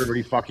lot of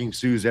everybody fucking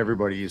sues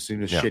everybody as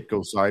soon as shit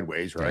goes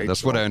sideways, right? Yeah,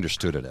 that's what I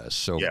understood it as.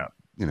 So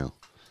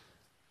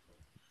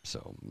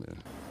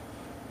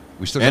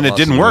we still and got it lots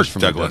didn't of work, noise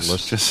from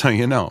Douglas. Just so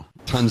you know,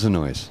 tons of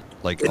noise.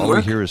 Like Didn't all work?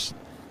 we hear is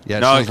it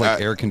sounds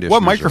like air conditioning.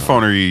 What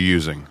microphone are you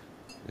using?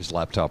 His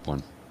laptop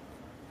one.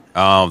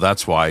 Oh,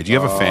 that's why. Do you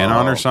have a fan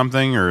on or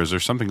something, or is there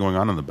something going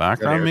on in the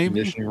background? Air Maybe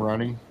conditioning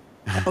running.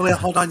 Oh yeah,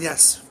 hold on.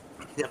 Yes.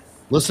 Yep.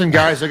 Listen,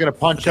 guys, I got to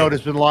punch out.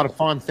 It's been a lot of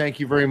fun. Thank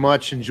you very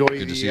much. Enjoy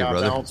Good to see you,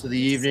 brother. balance of the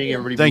evening.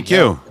 Everybody, Thank be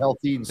you.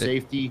 Healthy and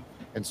safe.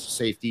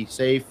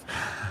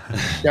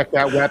 Check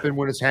that weapon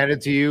when it's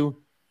handed to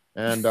you,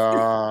 and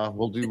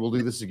we'll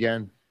do this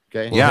again.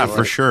 Okay. Well, yeah, hey,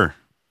 for sure.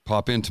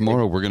 Pop in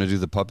tomorrow. We're going to do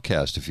the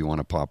pubcast if you want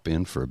to pop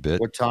in for a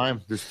bit. What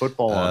time? There's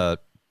football on.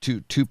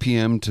 2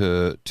 p.m.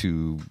 to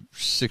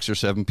 6 or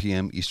 7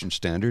 p.m. Eastern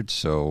Standard.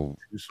 So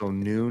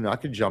noon. I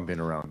could jump in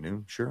around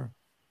noon. Sure.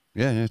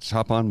 Yeah, just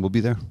hop on. We'll be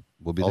there.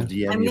 We'll be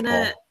there. I'm going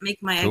to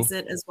make my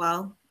exit as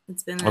well.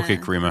 It's been okay,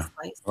 Karima.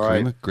 All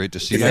right. Karima, great to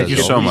see you. Thank you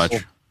so much.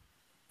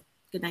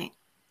 Good night.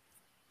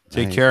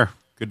 Take care.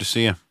 Good to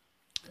see you.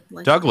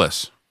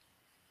 Douglas,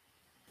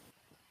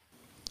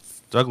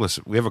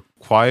 we have a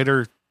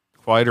quieter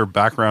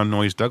background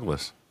noise,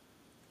 Douglas.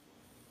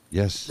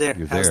 Yes, there.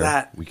 You're How's there.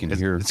 that? We can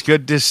hear. It's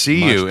good to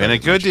see you, and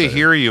it's good to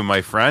hear you, my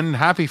friend.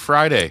 Happy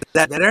Friday. Is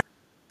that better?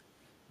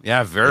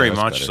 Yeah, very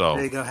much better. so.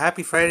 There you go.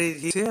 Happy Friday to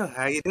you too.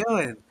 How you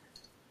doing?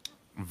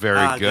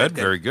 Very good,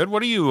 very good.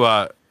 What do you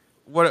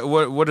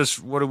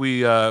what do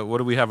we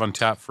have on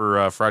tap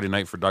for Friday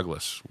night for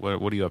Douglas?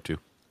 What are you up to?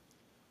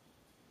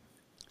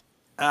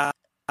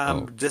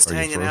 Just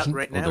hanging out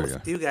right now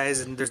with you you guys,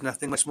 and there's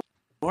nothing much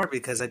more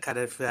because I kind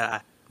of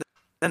out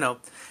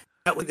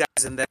with you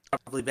guys, and then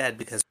probably bed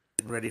because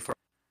I'm ready for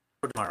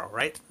tomorrow,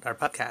 right? Our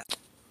podcast.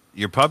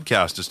 Your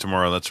pubcast is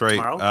tomorrow. That's right.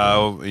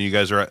 Tomorrow. You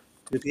guys are at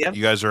 2 p.m.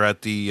 You guys are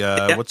at the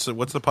what's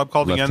the pub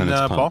called again,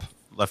 Paul?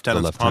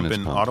 Lieutenant's Pump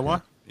in Ottawa.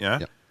 Yeah.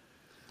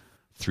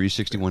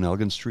 361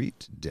 Elgin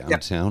Street,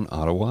 downtown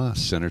Ottawa,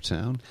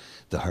 Centertown,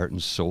 the heart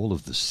and soul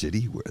of the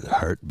city where the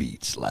heart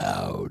beats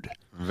loud.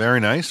 Very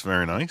nice,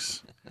 very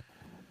nice.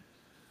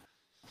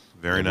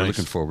 Very nice. We're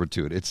looking forward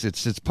to it. It's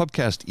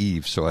Pubcast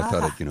Eve, so I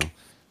thought I'd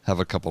have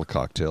a couple of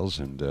cocktails,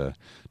 and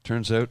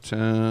turns out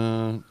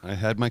I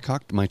had my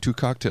 2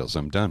 cocktails.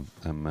 I'm done.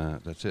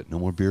 That's it. No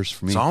more beers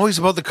for me. It's always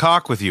about the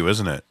cock with you,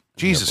 isn't it?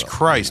 Jesus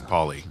Christ,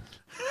 Paulie.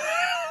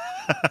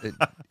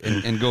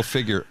 and go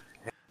figure.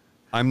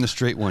 I'm the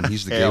straight one.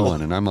 He's the gay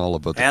one, and I'm all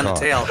about the and cock.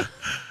 the tail.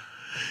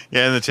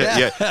 Yeah, and the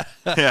tail.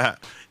 Yeah.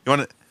 You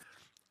want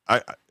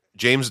to?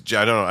 James,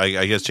 I don't know.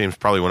 I guess James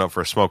probably went out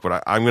for a smoke,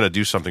 but I'm going to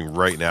do something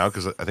right now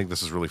because I think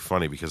this is really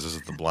funny because this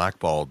is the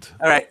Blackballed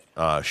All right.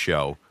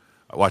 Show.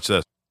 Watch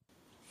this.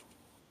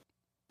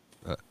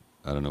 I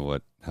don't know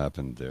what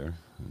happened there.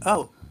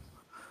 Oh.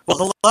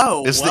 Well,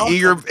 hello. It's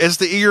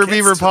the Eager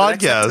Beaver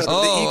podcast.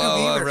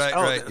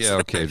 Right. Yeah,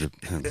 okay.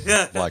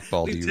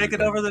 Blackballed We've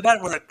taken over the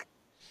network.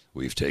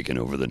 We've taken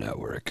over the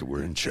network.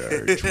 We're in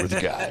charge. We're the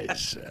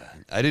guys.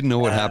 I didn't know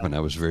what happened.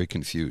 I was very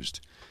confused.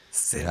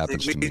 It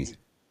happens to me.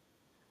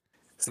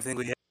 Same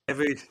thing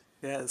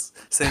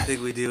same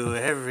thing we do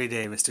every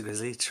day, Mr.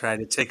 Grizzly. Try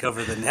to take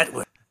over the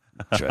network.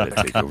 Try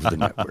to take over the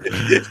network.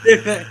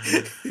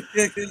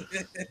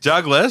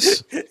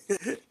 Douglas.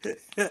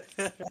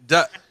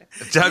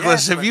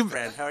 Douglas, have you?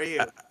 Friend, how are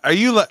you? Are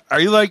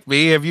you like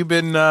me? Have you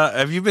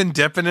been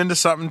dipping into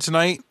something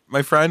tonight,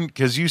 my friend?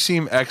 Because you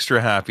seem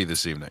extra happy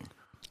this evening.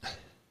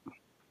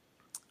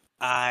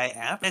 I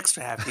am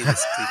extra happy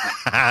this evening.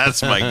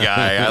 That's my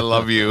guy. I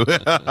love you.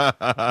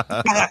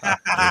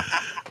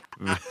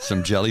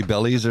 Some Jelly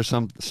Bellies or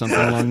something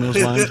along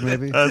those lines,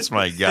 maybe. That's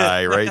my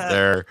guy right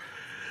there.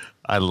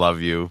 I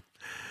love you.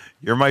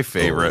 You're my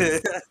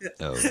favorite.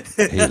 Oh,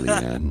 hey,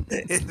 Leanne.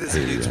 Hey,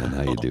 Leanne,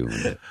 how you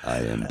doing? I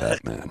am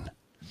Batman.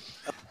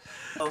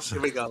 Oh, here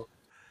we go.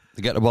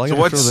 I gotta throw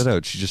that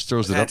out. She just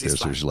throws it up there,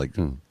 so she's like,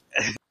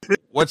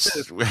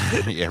 What's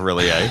yeah,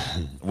 really?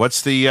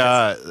 What's the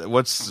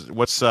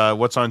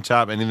what's on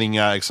top? Anything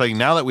exciting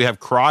now that we have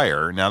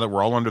Crier? Now that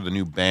we're all under the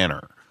new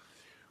banner,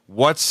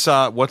 what's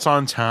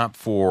on tap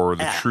for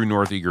the True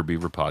North Eager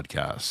Beaver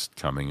podcast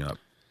coming up?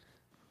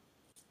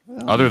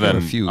 Well, other than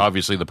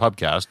obviously the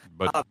pubcast,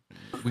 but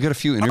we got a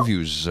few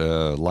interviews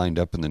lined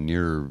up in the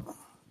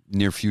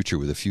near future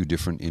with a few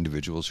different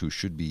individuals who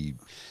should be,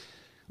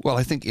 well,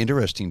 I think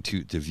interesting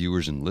to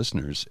viewers and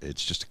listeners.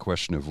 It's just a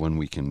question of when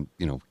we can,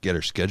 get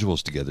our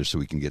schedules together so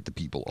we can get the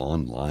people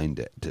online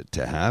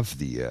to have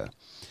the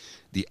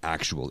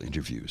actual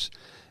interviews.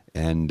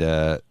 And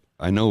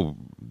I know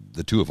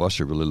the two of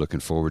us are really looking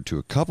forward to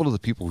a couple of the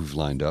people who've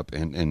lined up,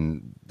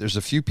 and there's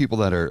a few people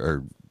that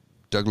are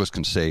Douglas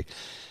can say,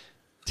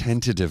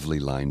 tentatively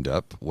lined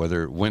up.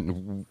 Whether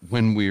when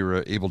we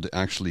were able to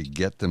actually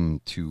get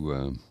them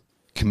to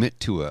commit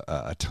to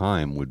a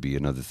time would be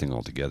another thing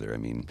altogether. I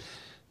mean,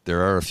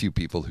 there are a few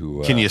people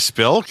who Can you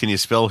spill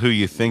who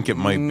you think it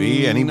might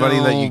be? Anybody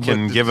that you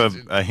can give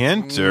a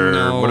hint,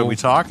 or what are we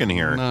talking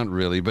here? Not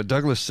really, but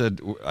Douglas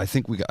said I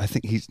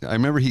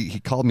remember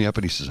he called me up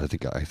and he says I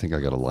think I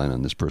got a line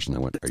on this person. I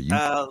went,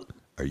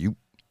 are you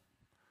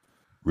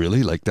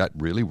really like that?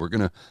 Really? We're going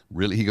to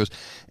really, he goes,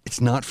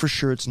 it's not for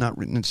sure. It's not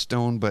written in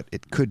stone, but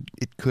it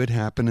could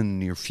happen in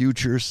the near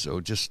future. So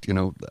just,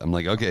 I'm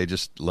like, okay,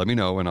 just let me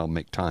know and I'll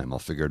make time. I'll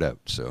figure it out.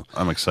 So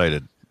I'm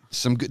excited.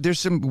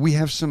 We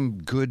have some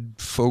good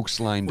folks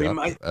lined up.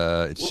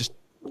 It's just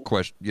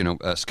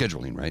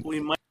scheduling, right?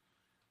 We might,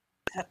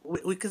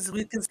 we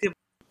can skip.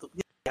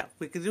 Yeah,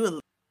 we could do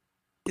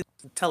we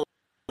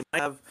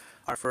might have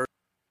our first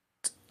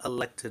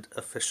elected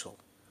official.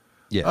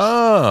 Yes.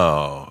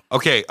 Oh,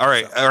 okay. All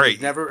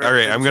right. Never. All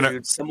right. I'm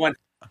gonna someone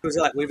who's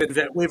like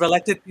we've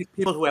elected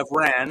people who have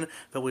ran,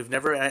 but we've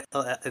never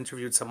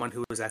interviewed someone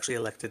who was actually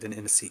elected in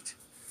a seat.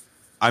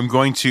 I'm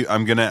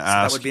gonna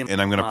ask,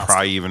 and I'm gonna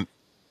pry even.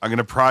 I'm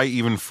gonna pry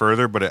even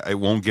further, but I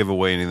won't give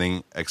away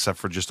anything except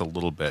for just a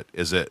little bit.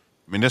 Is it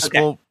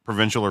municipal,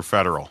 provincial, or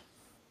federal?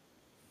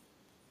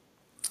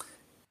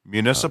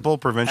 Municipal,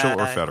 provincial,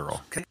 or federal?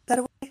 Can I give that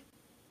away?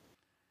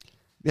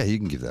 Yeah, you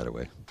can give that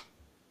away.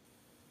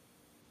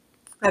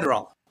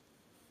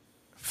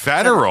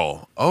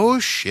 Federal. Oh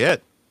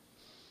shit.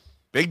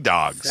 Big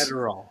dogs.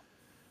 Federal.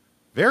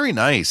 Very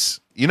nice.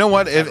 You know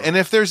what?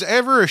 If there's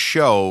ever a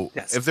show,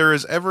 if there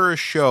is ever a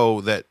show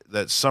that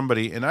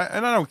somebody, and I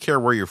don't care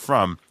where you're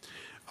from,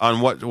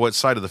 on what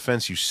side of the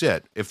fence you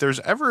sit, if there's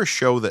ever a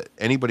show that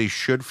anybody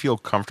should feel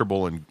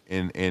comfortable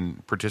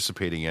in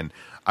participating in,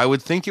 I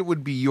would think it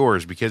would be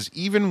yours, because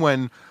even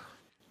when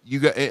you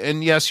guys,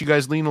 and yes, you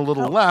guys lean a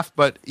little left,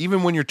 but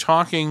even when you're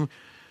talking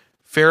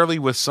fairly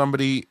with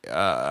somebody,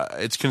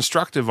 it's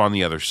constructive on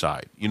the other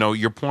side.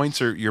 Your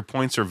points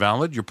are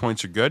valid, your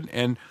points are good,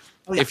 and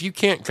if you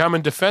can't come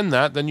and defend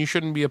that, then you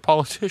shouldn't be a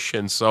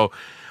politician. So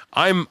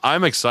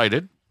I'm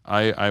excited.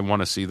 I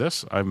want to see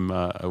this.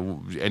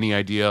 Any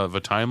idea of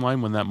a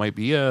timeline when that might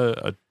be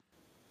a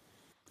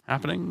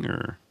happening,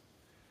 or?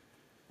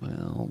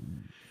 Well,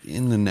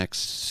 in the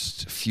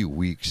next few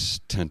weeks,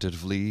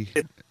 tentatively.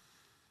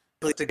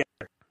 Together.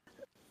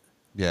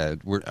 Yeah,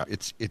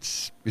 it's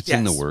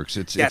in the works.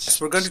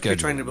 We're going to be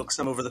trying to book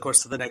some over the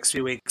course of the next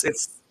few weeks.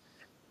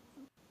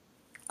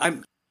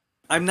 I'm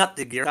not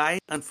the gear guy,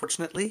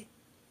 unfortunately.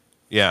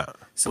 Yeah.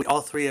 So all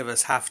three of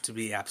us have to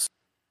be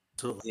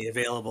absolutely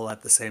available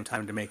at the same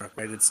time to make it,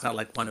 right? It's not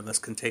like one of us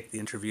can take the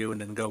interview and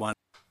then go on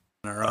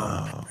our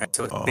own. Right?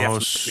 So we have to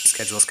make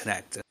schedules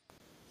connect.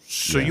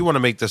 So you want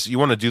to make this? You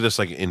want to do this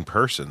like in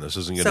person? This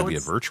isn't going to be a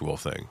virtual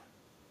thing.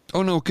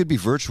 Oh no, it could be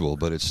virtual,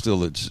 but it's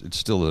still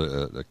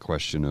a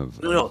question of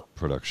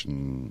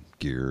production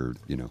gear.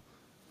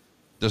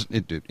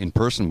 In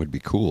person would be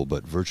cool,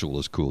 but virtual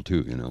is cool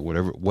too.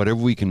 Whatever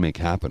we can make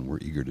happen, we're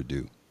eager to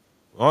do.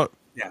 Well,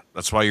 yeah,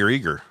 that's why you're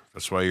eager.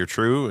 That's why you're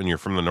true, and you're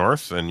from the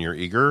north, and you're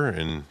eager,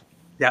 and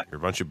you're a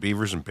bunch of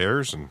beavers and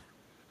bears, and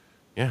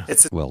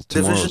it's a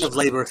division of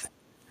labor.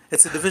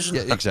 It's a division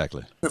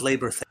exactly. of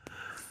labor thing.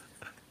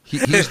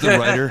 He's the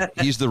writer.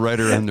 He's the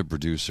writer and the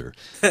producer.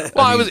 Well,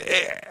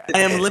 I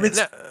am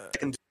limited.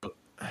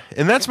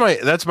 And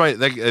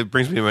that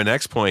brings me to my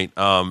next point.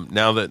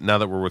 Now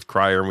that we're with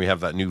Crier and we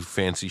have that new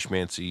fancy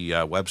schmancy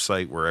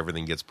website where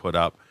everything gets put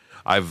up,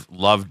 I've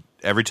loved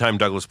every time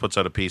Douglas puts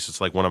out a piece.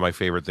 It's like one of my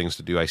favorite things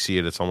to do. I see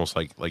it. It's almost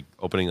like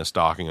opening a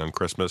stocking on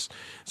Christmas.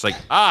 It's like,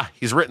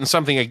 he's written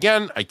something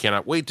again. I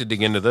cannot wait to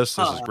dig into this.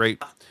 This is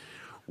great.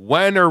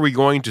 When are we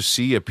going to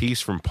see a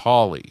piece from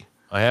Pauly?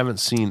 I haven't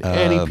seen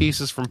any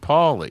pieces from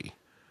Pauly.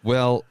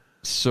 Well,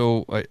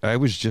 so I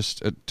was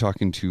just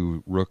talking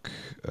to Rook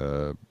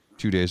 2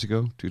 days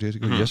ago,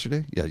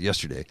 yesterday? Yeah,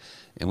 yesterday.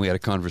 And we had a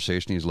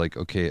conversation. He's like,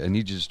 okay, I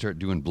need you to start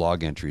doing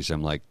blog entries.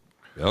 I'm like,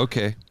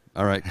 okay,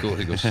 all right, cool.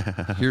 He goes,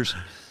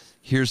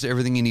 here's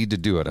everything you need to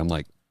do it. I'm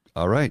like,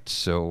 all right,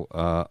 so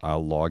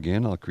I'll log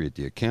in. I'll create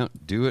the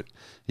account, do it.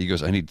 He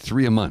goes, I need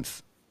 3 a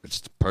month.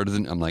 It's part of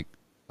the, I'm like,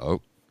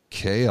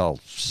 okay, I'll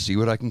see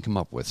what I can come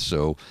up with.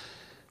 So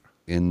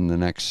in the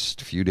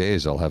next few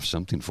days, I'll have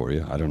something for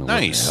you. I don't know what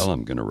the hell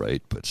I'm going to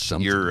write, but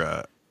something.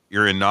 Your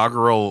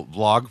inaugural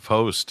blog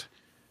post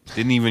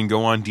didn't even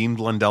go on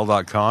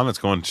DeanBlundell.com. It's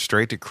going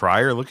straight to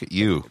Crier. Look at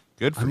you.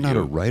 Good for you. I'm not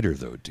a writer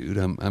though, dude.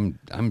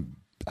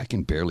 I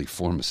can barely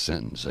form a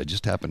sentence. I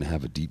just happen to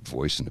have a deep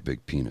voice and a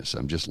big penis.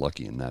 I'm just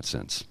lucky in that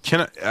sense.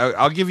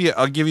 I'll give you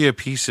a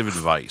piece of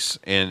advice,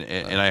 and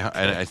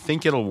I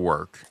think it'll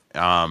work.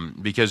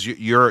 Because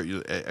you're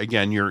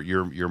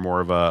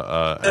more of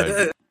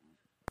a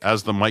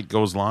as the mic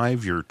goes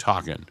live, you're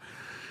talking,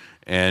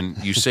 and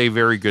you say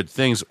very good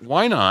things.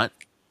 Why not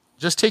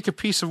just take a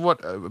piece of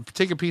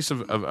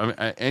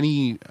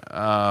any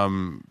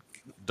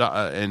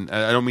and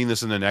I don't mean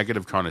this in a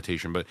negative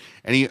connotation, but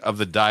any of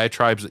the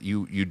diatribes that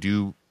you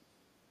do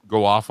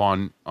go off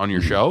on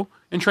your show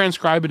and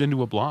transcribe it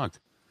into a blog.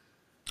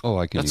 Oh,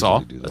 I can. That's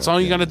all. Do that. That's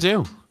all you got to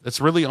do. That's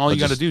really all you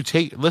got to do.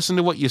 Listen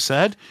to what you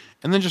said,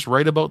 and then just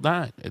write about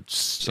that.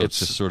 It's just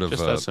sort of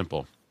that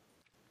simple.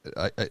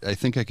 I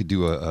think I could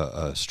do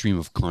a stream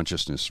of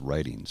consciousness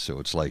writing. So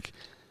it's like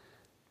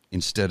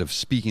instead of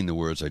speaking the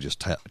words, I just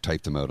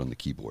type them out on the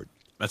keyboard.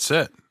 That's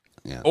it.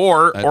 Yeah.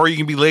 Or you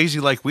can be lazy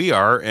like we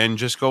are and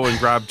just go and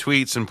grab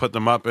tweets and put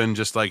them up and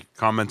just like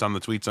comment on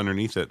the tweets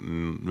underneath it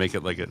and make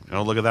it like it.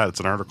 Oh, look at that! It's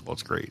an article.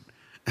 It's great.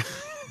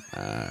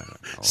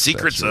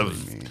 Secrets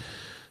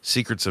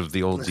of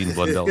the old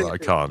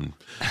DeanBlundell.com.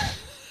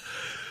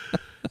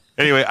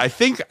 Anyway, I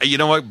think, you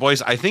know what,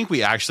 boys? I think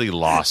we actually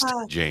lost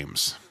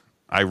James.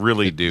 I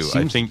really do.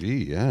 I think,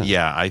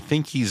 yeah. I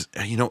think he's.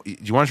 Do you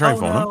want to try and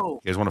phone him?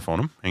 You guys want to phone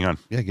him? Hang on.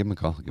 Yeah, give him a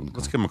call.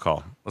 Let's give him a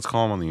call. Let's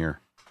call him on the air.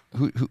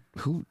 Who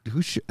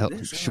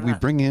should we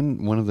bring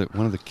in? One of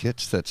the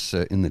kits that's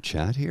in the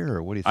chat here,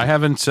 or what do you think?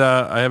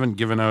 I haven't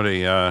given out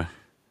a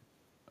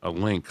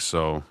link,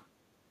 so.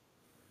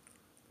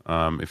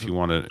 If you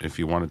wanted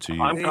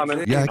to, I'm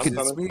coming. Yeah,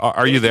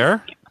 Are you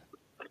there?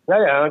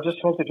 Yeah, I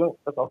just want to join.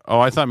 That's all. Oh,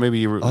 I thought maybe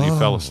you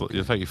fell asleep.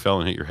 I thought you fell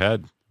and hit your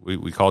head.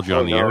 We called you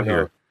on the air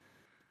here.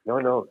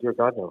 No, dear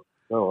God, no.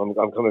 No,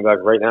 I'm coming back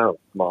right now,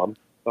 Mom.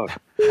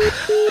 Fuck.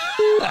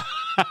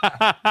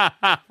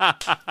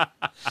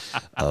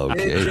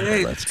 Okay,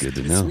 Dave, that's good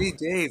to know. It's me,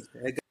 Dave.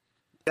 I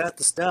got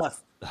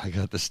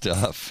the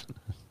stuff.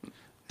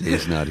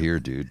 Dave's not here,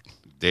 dude.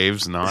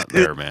 Dave's not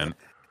there, man.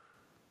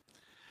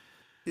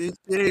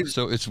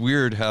 So it's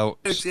weird how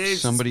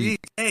somebody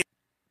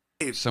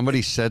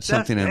said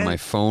something and my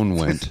phone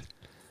went.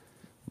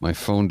 My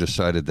phone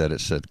decided that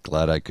it said,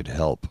 "Glad I could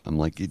help." I'm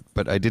like,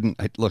 but I didn't.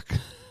 Look.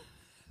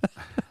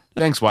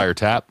 Thanks,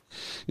 Wiretap.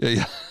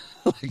 Yeah.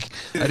 Like,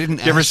 I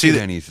didn't ask you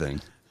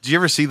anything. Did you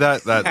ever see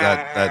that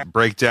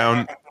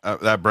breakdown?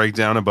 That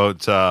breakdown about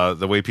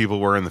the way people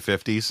were in the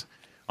 50s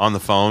on the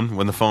phone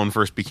when the phone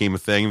first became a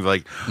thing.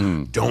 Like,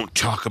 don't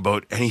talk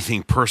about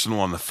anything personal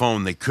on the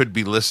phone. They could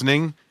be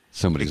listening.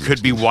 It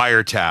could be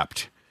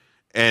wiretapped.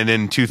 And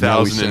in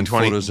 2020,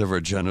 photos of our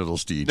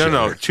genitals to each other.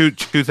 No,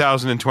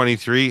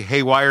 2023.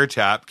 Hey,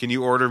 Wiretap, can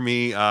you order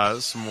me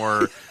some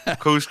more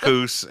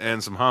couscous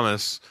and some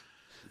hummus?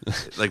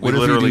 Like, we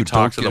literally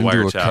talk to the Wiretap. Don't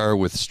get into a car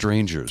with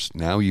strangers.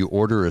 Now you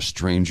order a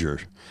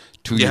stranger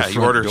to your front door. Yeah,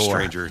 you order a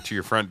stranger to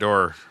your front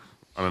door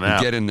on an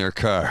app. Get in their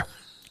car.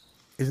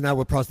 Isn't that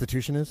what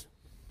prostitution is?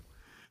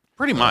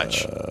 Pretty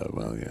much.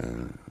 Well,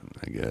 yeah,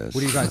 I guess.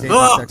 What are you guys,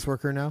 a sex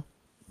worker now?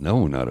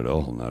 No, not at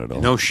all. Not at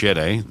all. No shit,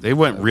 eh? They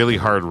went really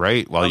hard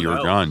right while you were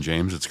gone,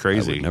 James. It's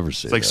crazy. I would never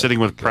say it's like that. sitting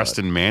with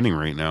Preston Manning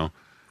right now.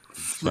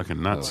 Fucking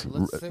nuts.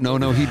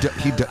 No, he's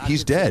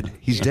dead.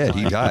 He's dead.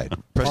 He died.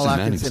 Preston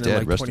Manning's dead.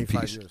 Like Rest in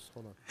peace.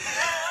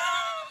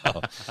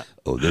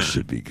 Oh, this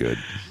should be good.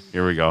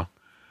 Here we go.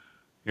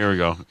 You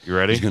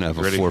ready? He's gonna have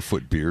a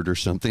 4-foot beard or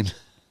something.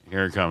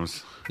 Here it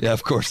comes. Yeah,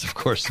 of course.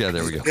 Yeah,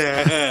 there we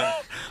go.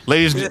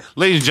 Ladies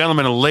and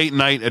gentlemen, a late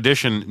night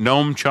edition.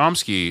 Noam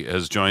Chomsky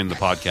has joined the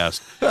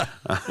podcast.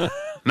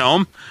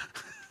 Noam?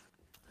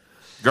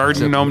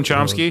 Garden Noam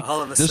Chomsky.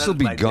 This will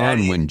be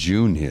gone when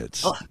June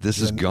hits. This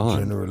is gone.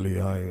 Generally,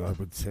 I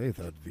would say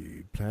that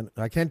the planet.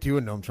 I can't do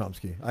a Noam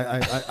Chomsky.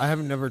 I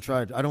haven't never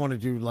tried. I don't want to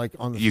do like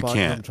on the You spot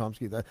can't. Noam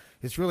Chomsky. That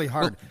it's really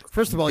hard.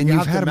 First of all, and you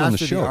you've have had to him on the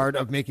master the show. art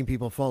of making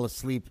people fall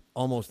asleep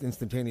almost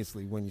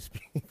instantaneously when you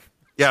speak.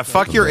 Yeah,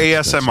 fuck your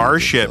ASMR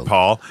shit,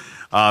 Paul.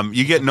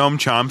 You get Noam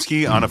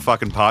Chomsky on a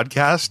fucking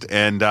podcast,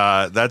 and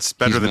that's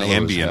better than mellow as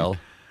Ambien. hell.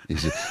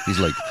 He's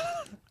like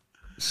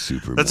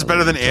super. That's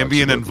mellow better than when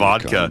he talks Ambien about and the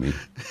vodka. economy.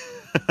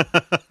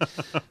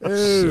 So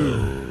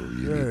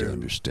you need to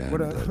understand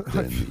that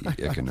then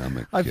the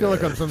economic. I feel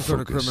like I'm some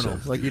sort of focus criminal.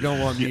 Like you don't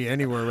want me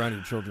anywhere around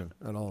your children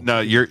at all. No,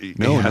 you're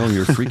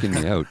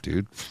freaking me out,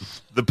 dude.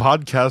 The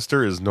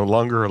podcaster is no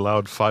longer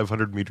allowed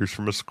 500 meters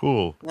from a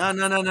school. No. What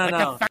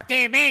the fuck do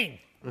you mean?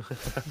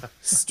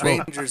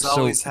 Strangers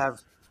always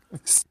have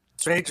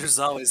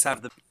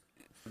the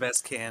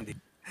best candy.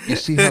 You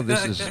see how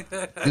this is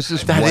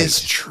That white.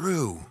 is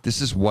true. This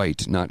is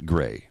white, not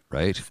gray,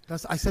 right?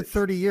 I said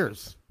 30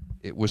 years.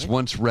 It was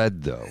once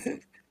red, though.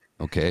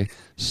 Okay?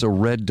 So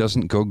red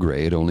doesn't go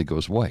gray, it only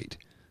goes white.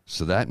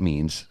 So that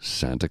means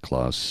Santa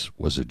Claus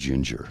was a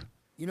ginger.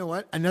 You know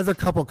what? Another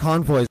couple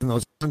convoys and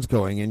those horns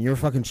going, and your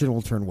fucking shit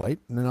will turn white,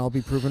 and then I'll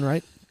be proven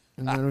right,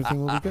 and then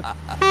everything will be good.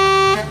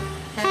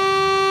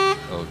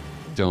 Oh,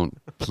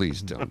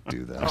 please don't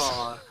do that.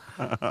 Aw.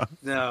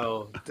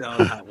 No,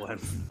 don't have one.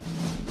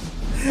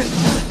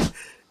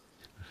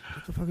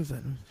 What the fuck is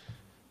that?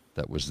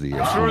 That was the.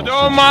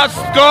 Trudeau must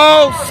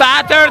go.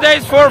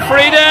 Saturdays for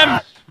freedom.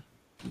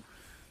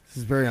 This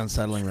is very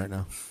unsettling right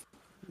now.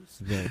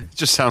 It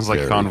just sounds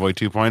like Convoy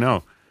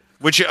 2.0.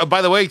 Which,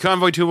 by the way,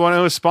 Convoy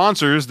 2.0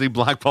 sponsors the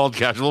Blackballed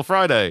Casual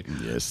Friday.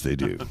 Yes, they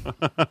do.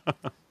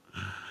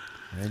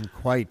 I'm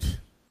quite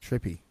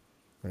trippy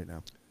right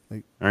now.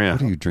 Like, Oh, yeah.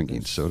 What are you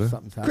drinking? Soda?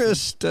 something's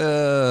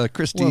happening.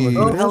 Christy.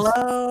 Well,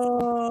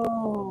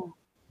 Hello.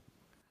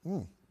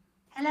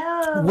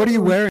 Hello. What are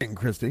you wearing,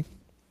 Christy?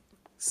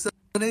 So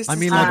nice I to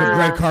mean, see like you. a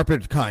red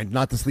carpet kind,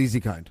 not the sleazy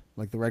kind,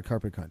 like the red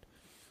carpet kind.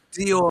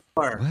 Dior.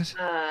 What?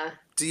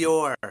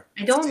 Dior.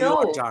 I don't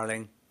Dior, know.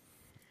 darling.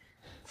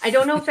 I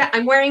don't know.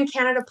 I'm wearing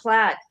Canada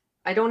Plaid.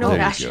 I don't know There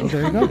you fashion.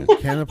 go. There you go.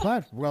 Canada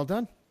Plaid. Well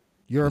done.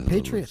 You're a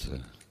patriot.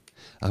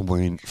 I'm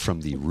wearing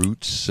from the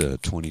Roots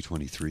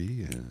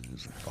 2023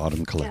 autumn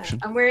Yeah, collection.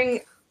 I'm wearing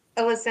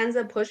a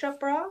Licenza push-up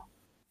bra.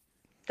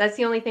 That's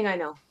the only thing I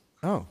know.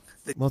 Oh,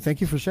 well, thank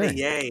you for sharing.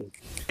 Yay.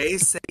 Yay,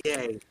 say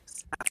yay.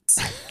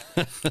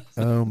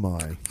 Oh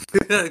my.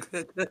 All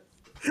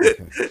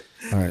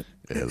right.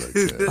 Yeah,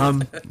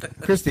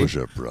 like, Christy.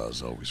 Push-up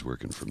bras always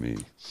working for me.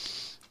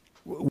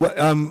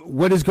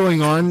 What is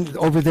going on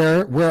over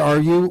there? Where are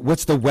you?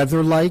 What's the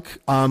weather like?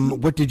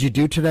 What did you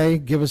do today?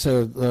 Give us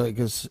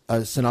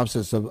a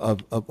synopsis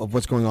of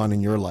what's going on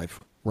in your life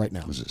right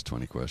now. Was this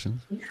 20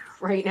 questions?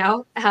 Right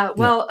now,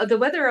 well, the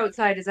weather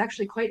outside is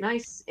actually quite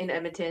nice in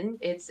Edmonton.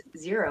 It's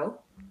 0.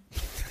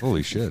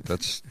 Holy shit,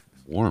 that's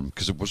warm.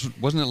 Because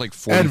wasn't it like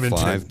 45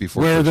 Edmonton,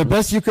 before where the Christmas?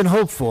 best you can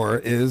hope for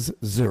is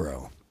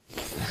 0.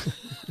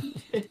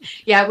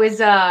 Yeah, it was.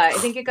 I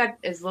think it got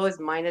as low as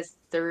minus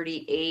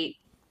 38,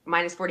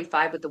 minus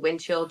 45 with the wind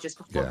chill just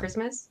before Yeah.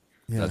 Christmas.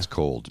 That's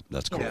cold.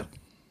 That's cold.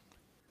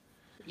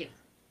 Yeah.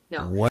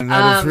 No. 1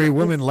 out of 3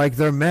 women like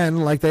their men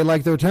like they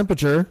like their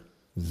temperature.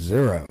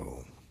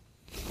 0.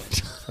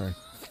 Sorry.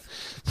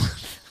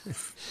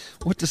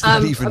 What does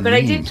that even but mean?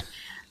 I did.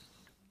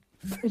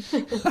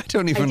 I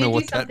don't even I did know do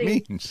what that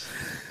something- means.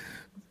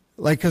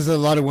 Like, because a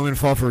lot of women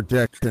fall for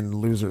dicks and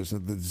losers,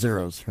 the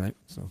zeros, right?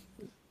 So,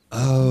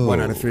 Oh. 1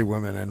 out of 3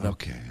 women end up.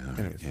 Okay. All right.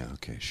 Anyways. Yeah.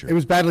 Okay. Sure. It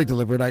was badly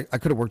delivered. I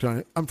could have worked on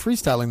it. I'm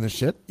freestyling this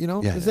shit. You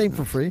know, Yeah, this yeah, ain't no,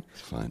 for free.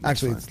 it's fine, that's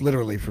Actually, fine. it's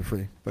literally for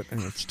free. But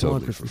anyway, It's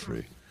totally for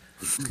free.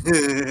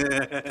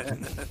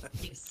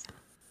 Yes.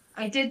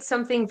 I did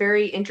something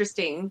very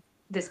interesting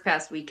this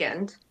past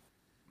weekend.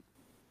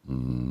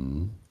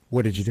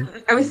 What did you do?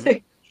 I was.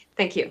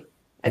 Thank you.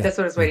 That's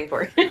what I was waiting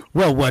for.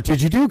 Well, what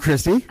did you do,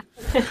 Christy?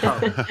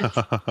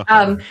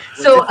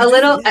 So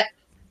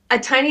a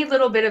tiny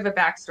little bit of a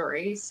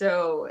backstory.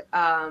 So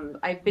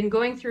I've been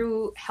going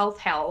through health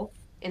hell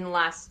in the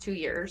last 2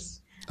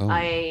 years. Oh.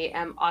 I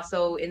am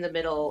also in the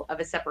middle of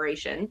a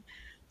separation.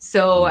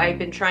 So I've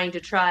been trying to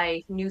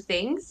try new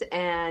things.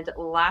 And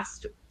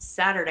last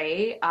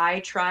Saturday, I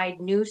tried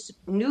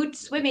nude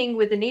swimming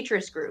with the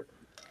Naturist group.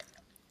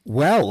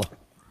 Well,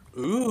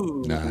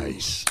 Ooh.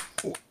 Nice.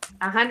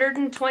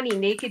 120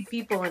 naked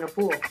people in a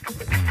pool.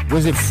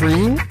 was it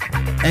freeing?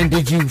 And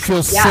did you feel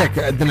Yeah.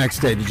 sick the next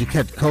day? Did you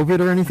catch COVID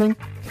or anything?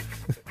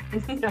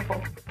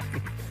 No,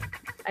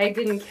 I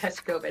didn't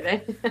catch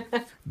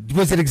COVID.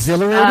 Was it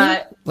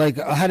exhilarating? Like,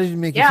 how did it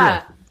make you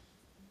Yeah. feel?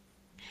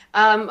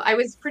 I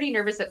was pretty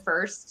nervous at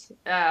first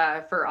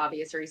for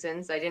obvious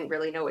reasons. I didn't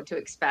really know what to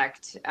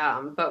expect.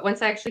 But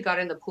once I actually got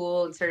in the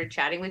pool and started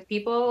chatting with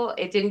people,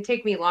 it didn't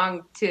take me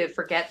long to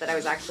forget that I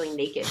was actually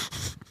naked.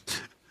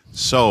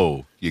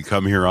 So, you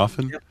come here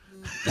often?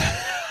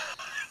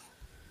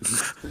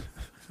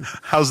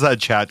 How's that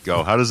chat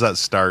go? How does that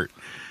start?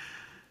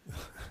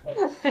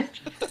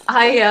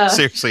 I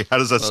Seriously, how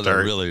does that Well,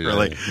 start? really,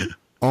 Really?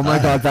 Oh my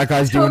God, that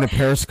guy's doing a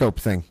Periscope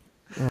thing.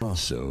 Oh.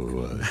 So,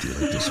 do you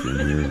like to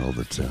swim here all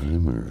the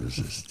time, or is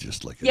this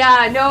just like?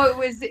 No,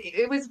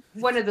 it was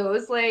one of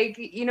those. Like,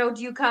 you know,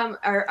 do you come?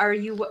 Are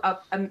you? Have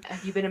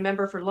you been a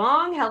member for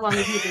long? How long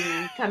have you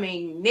been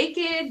coming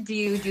naked? Do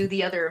you do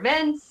the other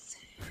events?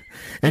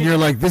 And you're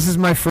like, this is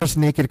my first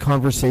naked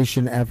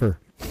conversation ever.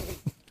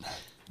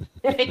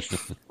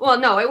 Well,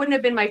 no, it wouldn't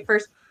have been my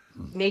first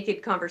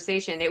naked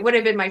conversation. It would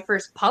have been my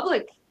first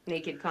public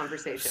naked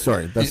conversation.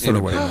 Sorry, that's sort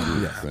of what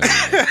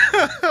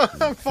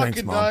I'm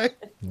fucking die.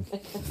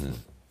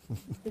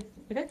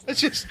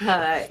 It's just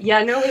it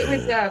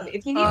was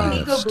if you need an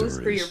ego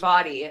boost for your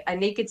body, a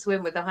naked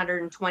swim with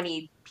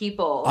 120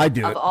 people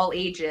of all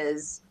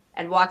ages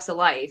and walks of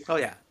life. Oh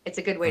yeah, it's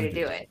a good way to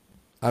do it.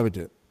 I would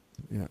do it.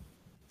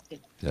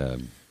 Yeah.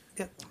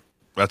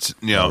 That's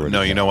no.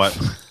 You know what?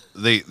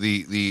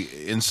 The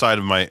inside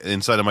of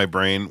my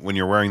brain, when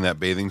you're wearing that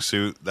bathing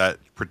suit that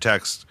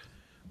protects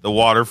the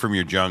water from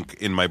your junk,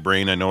 in my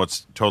brain, I know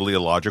it's totally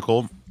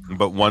illogical,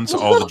 but once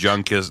all the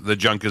junk is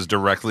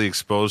directly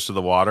exposed to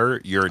the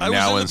water, you're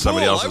now in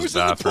somebody else's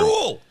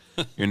bathroom.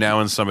 You're now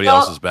in somebody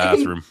else's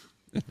bathroom.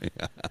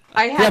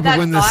 I had that but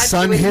when the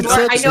sun hits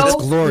it, it's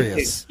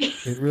glorious.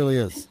 It really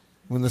is.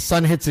 When the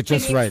sun hits it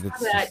just right, it's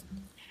that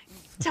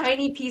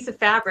tiny piece of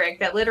fabric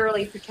that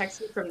literally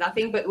protects you from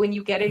nothing. But when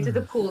you get into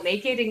the pool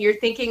naked and you're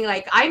thinking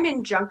like, I'm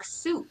in junk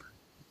soup.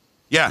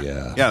 Yeah.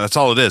 That's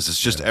all it is. It's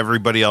just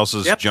everybody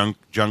else's junk,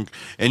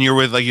 and you're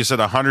with, like you said,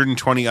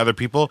 120 other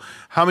people.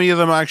 How many of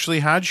them actually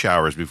had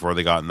showers before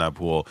they got in that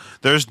pool?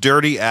 There's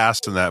dirty ass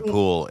in that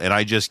pool, and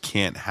I just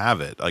can't have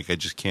it. Like, I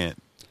just can't.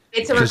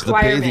 It's a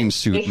requirement. The bathing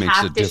suit they makes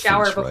have a to difference,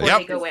 shower before right?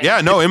 they go in.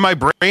 Yeah, no, in my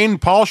brain,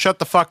 Paul, shut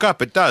the fuck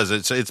up. It does.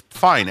 It's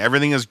fine.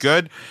 Everything is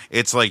good.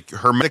 It's like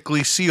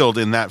hermetically sealed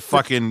in that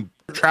fucking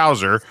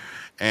trouser,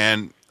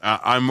 and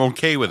I'm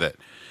okay with it.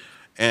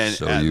 And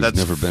so you've that's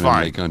never been fine.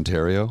 in Lake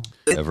Ontario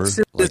ever?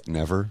 Like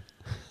never?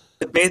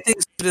 The bathing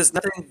suit is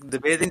nothing. The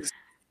bathing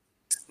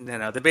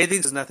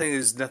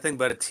is nothing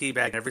but a tea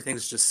bag.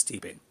 Everything's just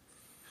steeping.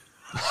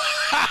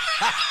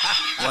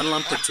 One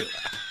lump or two.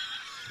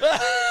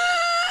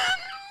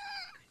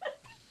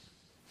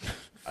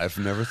 I've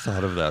never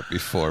thought of that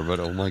before, but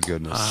oh my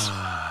goodness.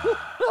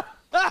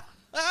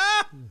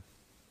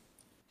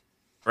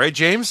 Right,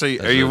 James?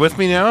 Are you with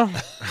me now?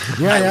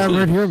 Yeah, I'm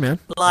right here, man.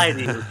 Lie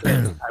to you.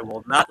 I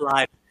will not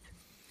lie.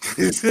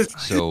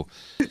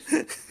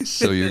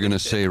 So you're going to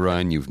say,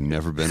 Ryan, you've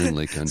never been in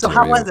Lake So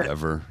how Ontario was it?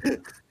 ever?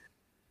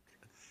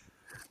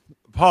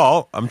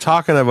 Paul, I'm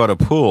talking about a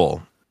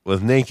pool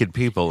with naked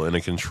people in a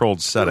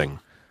controlled setting.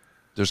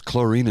 There's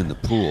chlorine in the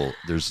pool.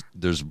 There's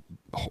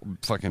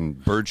fucking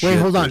bird shit. Wait,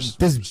 hold on.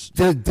 There's-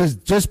 Does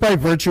just by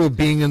virtue of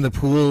being in the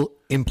pool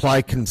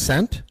imply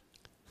consent?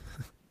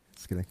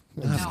 Just kidding.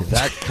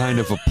 That kind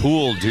of a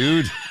pool,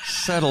 dude.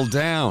 Settle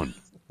down.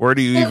 Where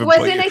do you It even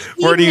wasn't a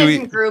where do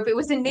hedonism you group. It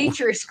was a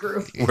naturist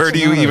group. where do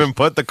you even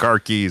put the car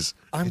keys?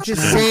 I'm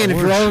just saying, if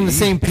you're all on the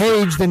same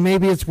page, then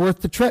maybe it's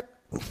worth the trip.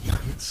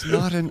 It's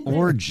not an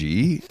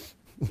orgy.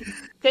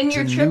 Then It's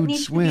your a trip nude needs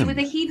to swim. be with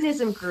a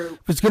hedonism group.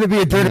 If it's going to be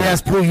a dirty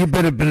ass pool, you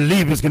better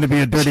believe it's going to be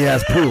a dirty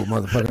ass pool,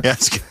 motherfucker.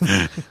 Yes.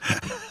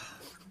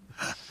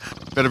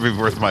 Better be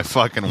worth my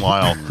fucking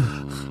while.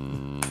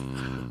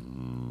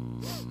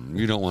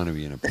 You don't want to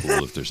be in a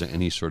pool if there's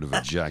any sort of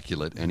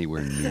ejaculate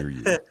anywhere near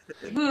you.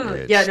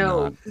 Yeah,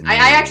 no. I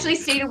actually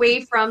stayed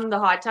away from the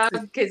hot tub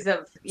because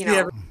of,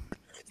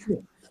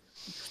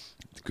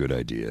 Good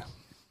idea.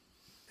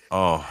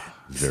 Oh,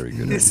 very good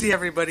You idea. see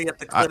everybody at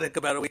the clinic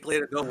about a week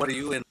later go, what are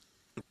you in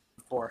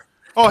for?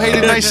 Oh, hey,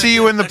 didn't I see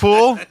you in the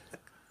pool?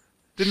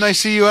 Didn't I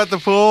see you at the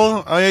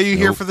pool? Oh, yeah, you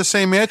here Nope. for the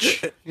same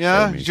itch?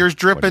 Yeah? What do you Is yours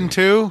dripping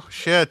too?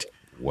 Shit.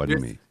 What do you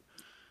mean?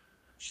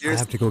 I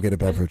have to go get a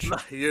beverage.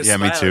 Yeah,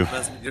 me too.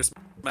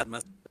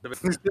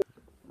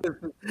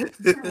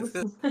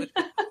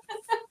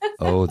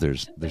 Oh,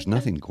 there's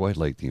nothing quite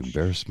like the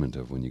embarrassment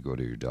of when you go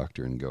to your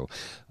doctor and go,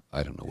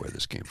 I don't know where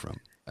this came from.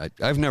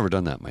 I've never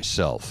done that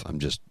myself. I'm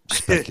just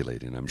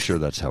speculating. I'm sure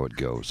that's how it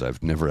goes.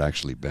 I've never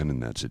actually been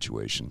in that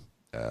situation.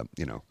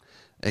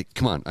 Hey,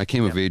 come on. I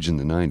came of age in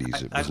the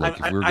 90s. It was like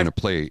if we were going to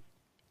play,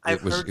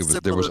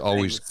 there was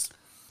always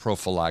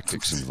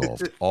prophylactics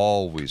involved.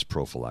 Always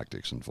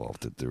prophylactics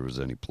involved if there was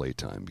any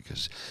playtime,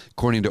 because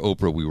according to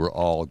Oprah, we were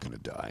all going to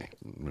die.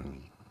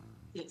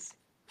 Yes.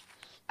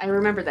 I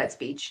remember that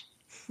speech.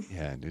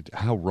 Yeah,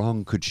 how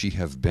wrong could she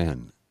have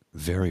been?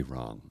 Very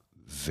wrong.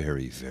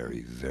 Very,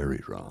 very,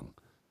 very wrong.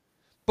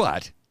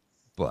 But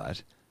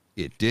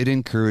it did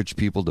encourage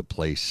people to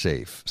play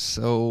safe.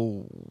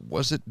 So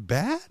was it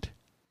bad?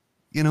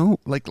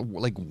 Like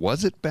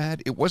was it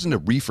bad? It wasn't a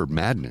reefer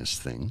madness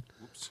thing.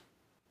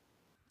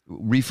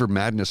 Reefer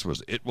madness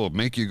was, it will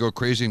make you go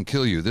crazy and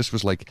kill you. This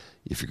was like,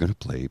 if you're going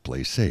to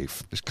play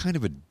safe. There's kind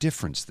of a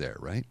difference there,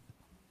 right?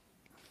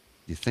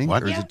 You think?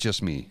 What? Or is it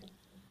just me?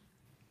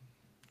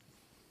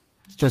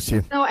 It's just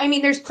you. No, I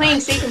mean, there's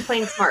playing safe and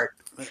playing smart.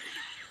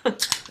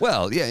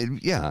 Well,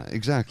 yeah,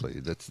 exactly.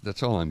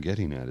 That's all I'm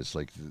getting at. It's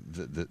like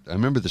I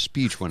remember the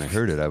speech when I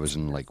heard it. I was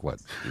in like what,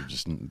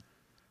 just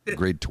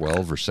grade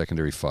 12 or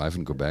secondary 5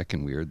 in Quebec,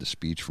 and we heard the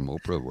speech from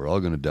Oprah, we're all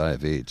going to die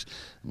of AIDS.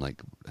 I'm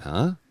like,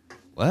 huh?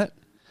 What?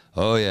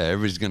 Oh, yeah,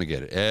 everybody's going to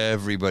get it.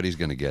 Everybody's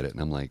going to get it.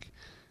 And I'm like,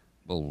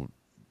 well,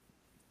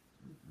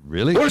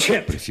 really?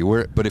 Bullshit. But if you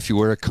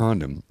wear a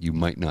condom, you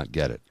might not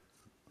get it.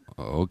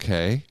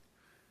 Okay.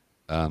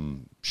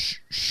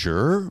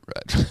 Sure.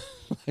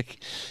 Like,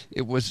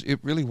 it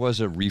really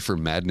was a reefer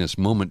madness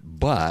moment,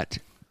 but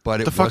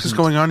what the fuck is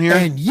going on here?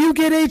 And you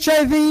get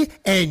HIV,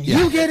 and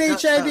you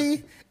get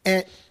HIV,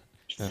 and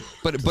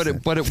but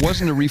it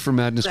wasn't a reefer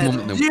madness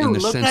moment in the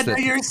look sense under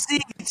that your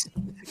seat.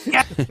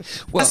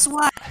 Guess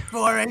what?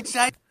 For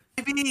HIV.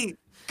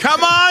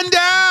 Come on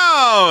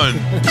down.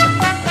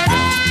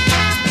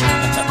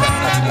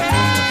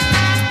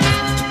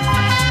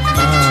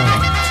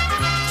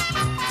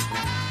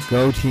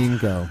 Go team,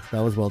 go!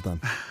 That was well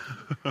done.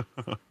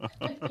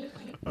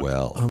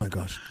 Well, oh my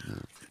gosh.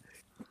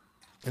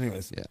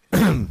 Anyways, yeah.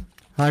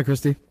 Hi,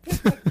 Christy.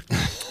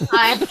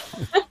 Hi.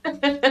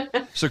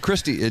 So,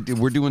 Christy,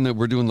 we're doing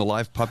the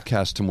live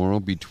pubcast tomorrow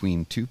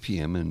between 2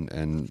 p.m.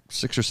 and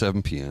 6 or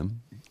 7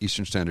 p.m.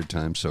 Eastern Standard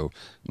Time. So,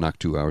 knock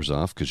 2 hours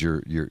off because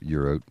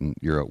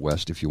you're out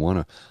west. If you want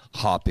to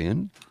hop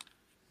in,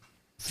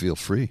 feel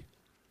free.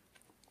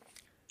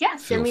 Yeah,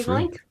 send me the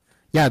link.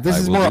 Yeah, this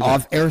is more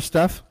off-air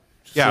stuff.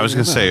 Yeah, I was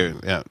going to say,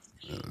 yeah.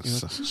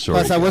 Sorry,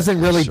 plus, I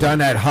wasn't really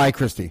done at Hi,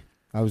 Christy.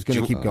 I was going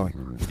to keep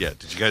going. Yeah,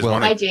 did you guys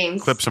want to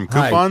clip some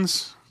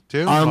coupons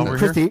too?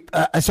 Christy,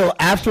 so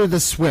after the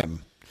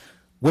swim,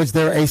 was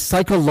there a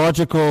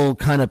psychological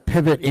kind of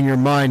pivot in your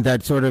mind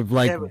that sort of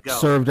like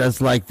served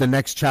as like the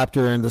next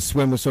chapter, and the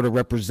swim was sort of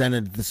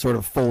represented the sort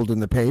of fold in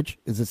the page?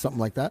 Is it something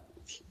like that?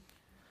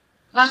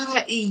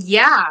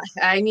 Yeah.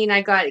 I mean,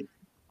 I got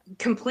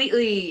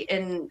completely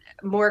and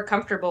more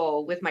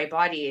comfortable with my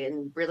body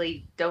and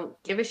really don't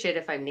give a shit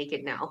if I'm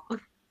naked now.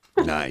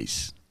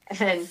 Nice.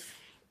 And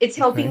it's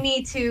helping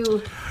me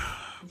to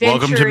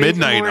welcome to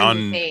midnight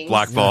on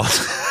Black Ball.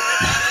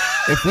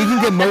 If we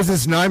can get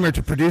Moses Neimer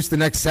to produce the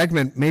next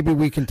segment, maybe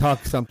we can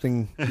talk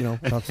something,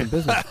 talk some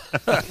business.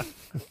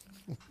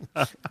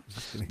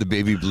 The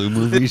Baby Blue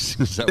movies?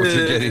 Is that what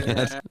you're getting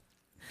at?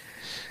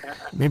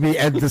 Maybe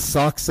Ed the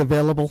Sock's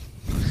available.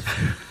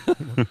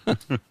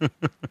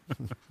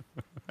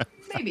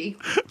 Maybe.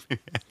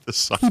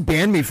 He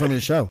banned me from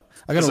his show.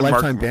 I got a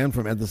lifetime ban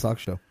from Ed the Sock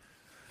show.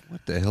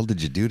 What the hell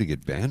did you do to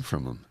get banned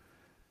from him?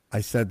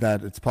 I said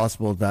that it's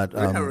possible that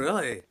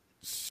really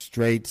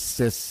straight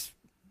cis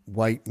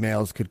white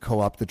males could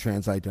co-opt the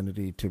trans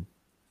identity to,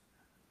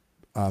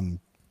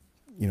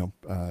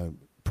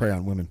 prey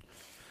on women.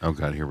 Oh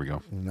God, here we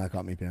go. And that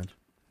got me banned.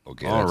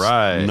 Okay, all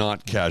right.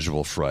 Not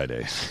Casual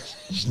Friday.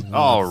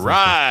 All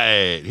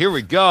right, here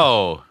we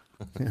go.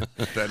 No,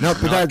 but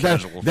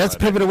that's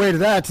pivot away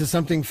to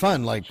something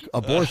fun like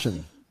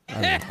abortion.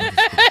 Jesus.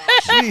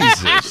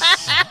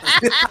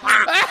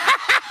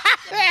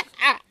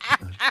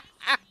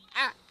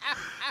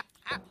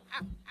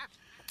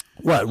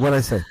 What'd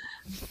I say?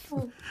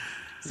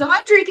 So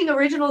I'm drinking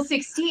Original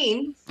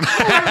 16.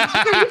 What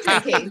are you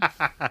drinking?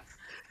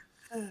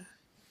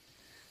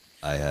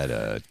 I had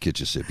a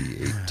Kitchissippi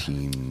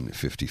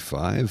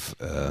 1855.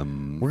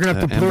 We're gonna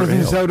have to blur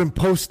these out in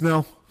post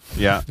now.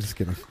 Yeah, just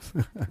kidding.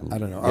 I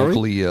don't know.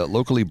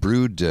 Locally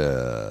brewed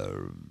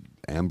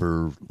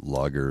amber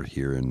lager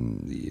here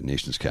in the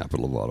nation's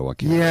capital of Ottawa,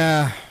 Canada.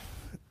 Yeah.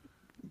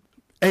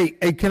 Hey,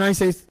 can I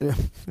say,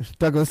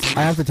 Douglas?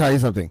 I have to tell you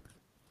something,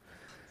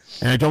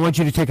 and I don't want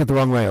you to take it the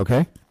wrong way.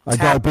 Okay? I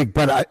got a big,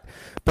 but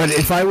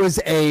if I was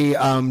a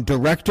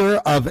director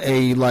of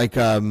a like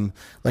a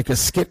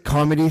skit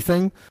comedy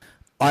thing,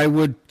 I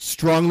would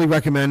strongly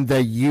recommend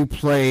that you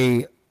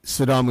play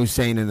Saddam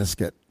Hussein in a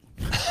skit.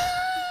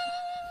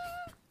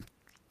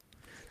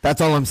 That's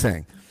all I'm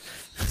saying.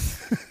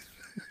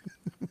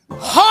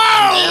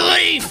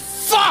 Holy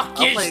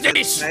fuck, is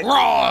this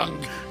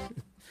wrong?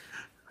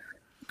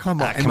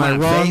 Come on, am I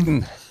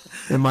wrong?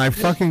 Am I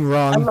fucking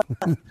wrong?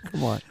 Come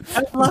on.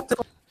 I'd love to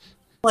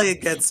play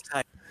against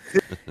Ty.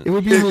 It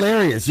would be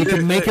hilarious. You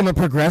could make him a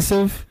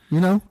progressive,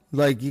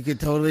 like you could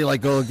totally like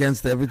go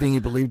against everything he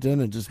believed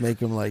in and just make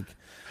him like,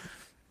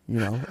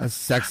 a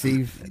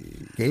sexy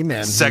gay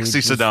man. Sexy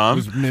Saddam.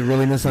 Was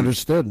really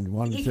misunderstood and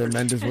wanted to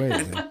amend his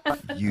ways.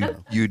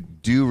 You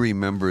do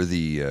remember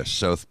the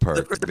South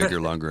Park, the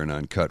Bigger, Longer, and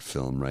Uncut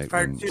film, right?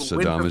 When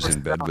Saddam is in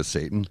bed with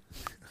Satan.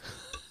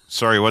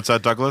 Sorry, what's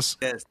that, Douglas?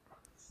 Yes.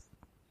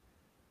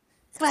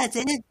 I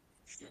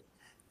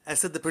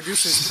said the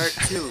producer's part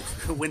 2,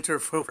 Winter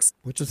Force.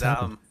 Which is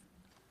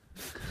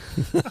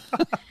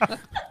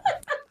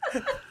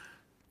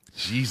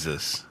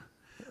Jesus.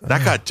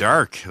 That got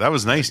dark. That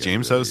was nice,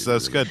 James. That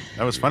was good.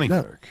 That was funny.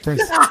 No,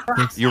 thanks.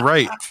 You're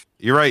right.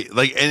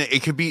 Like, and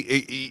it could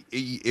be.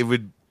 It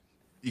would.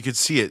 You could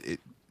see it.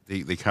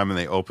 They come and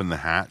they open the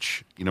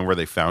hatch. You know where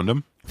they found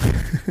him.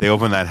 They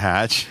open that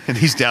hatch, and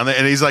he's down there,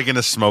 and he's like in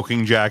a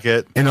smoking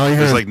jacket. And all you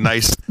hear is like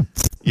nice.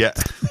 Yeah.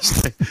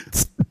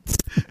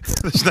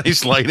 There's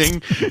nice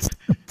lighting.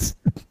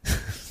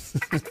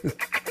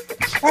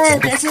 Hey,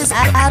 bitches,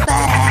 I'm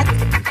back.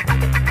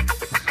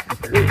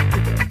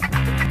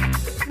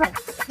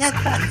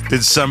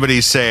 Did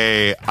somebody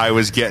say I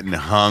was getting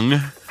hung?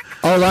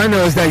 All I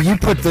know is that you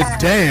put the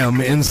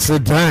damn in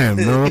Saddam.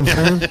 You know what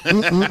I'm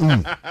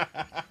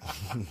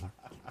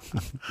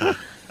saying?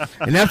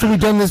 And after we've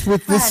done this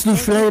with this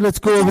souffle, let's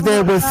go over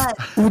there with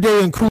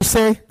Uday and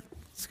Kusei.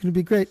 It's going to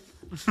be great.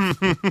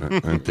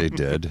 Aren't they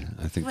dead?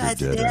 I think they're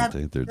dead, aren't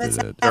they? They're Let's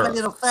dead. have a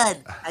little fun.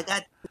 I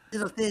got a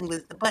little thing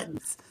with the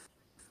buttons.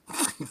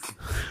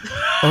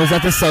 Oh, is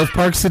that the South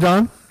Park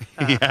Saddam?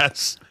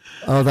 Yes.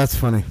 Oh, that's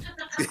funny.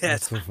 Yes.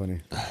 That's so funny.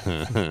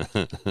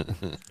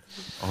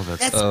 Oh,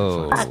 That's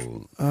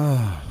Oh.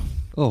 Oh.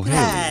 Oh, hey,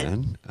 God.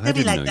 man. I Maybe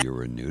didn't like know that. you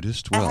were a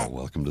nudist. Well,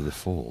 welcome to the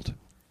fold.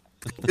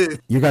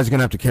 You guys are going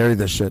to have to carry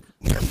this shit.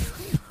 I'm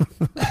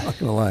not going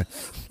to lie.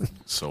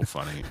 So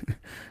funny.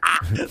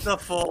 The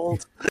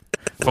fold.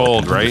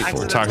 Fold, right?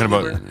 We're talking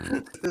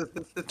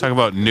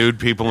about nude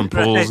people in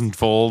pools and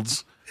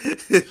folds.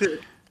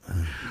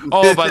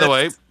 Oh, by the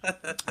way,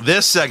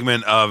 this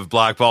segment of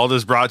Blackballed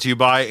is brought to you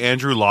by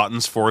Andrew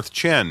Lawton's Fourth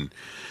Chin.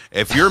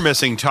 If you're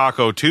missing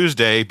Taco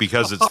Tuesday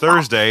because it's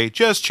Thursday,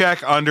 just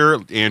check under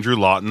Andrew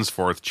Lawton's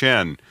Fourth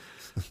Chin.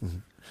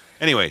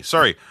 Anyway,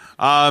 sorry.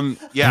 Yeah.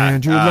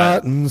 Andrew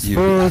Lawton's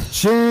Fourth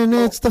Chin,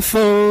 it's the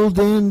fold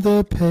in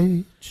the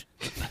page.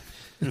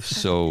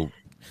 So,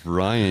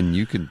 Ryan,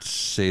 you can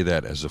say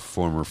that as a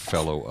former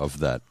fellow of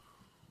that,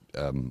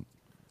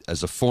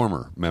 as a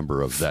former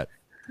member of that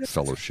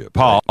fellowship.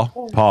 Paul, right?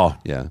 Paul,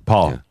 yeah,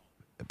 Paul,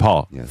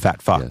 yeah.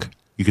 fat fuck. Yeah.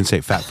 You can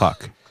say fat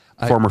fuck.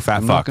 Former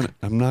fat fuck.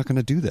 I'm not going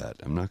to do that.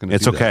 I'm not going to.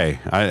 It's do okay.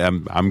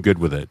 That. I'm good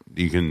with it.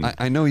 You can.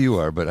 I know you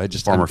are, but I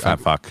just former fat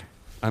fuck.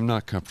 I'm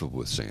not comfortable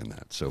with saying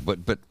that. So,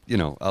 but you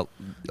know,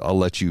 I'll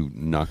let you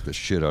knock the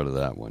shit out of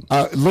that one.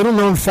 Little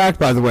known fact,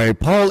 by the way,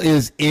 Paul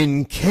is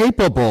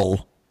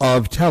incapable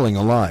of telling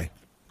a lie.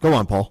 Go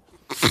on, Paul.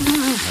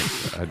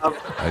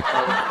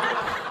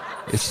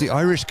 It's the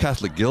Irish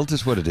Catholic guilt,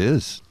 is what it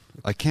is.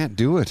 I can't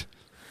do it.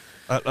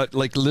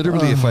 Like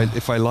literally,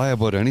 if I lie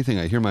about anything,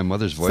 I hear my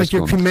mother's voice. It's like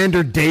your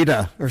Commander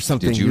Data or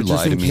something. Did you You're lie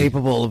just to me?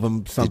 incapable of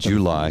something. Did you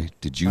lie?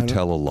 Did you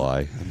tell a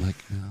lie? I'm like,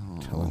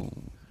 no.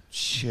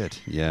 Shit.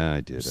 Yeah,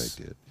 I did.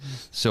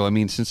 So, I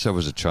mean, since I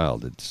was a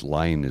child,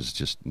 lying is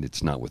just,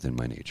 it's not within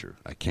my nature.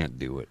 I can't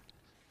do it.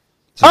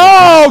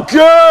 So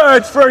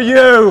good for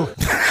you.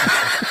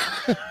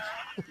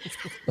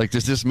 Like,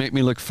 does this make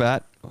me look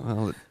fat?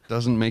 Well, it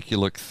doesn't make you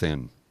look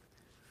thin.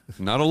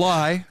 Not a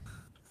lie.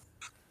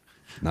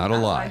 Not a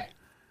lie.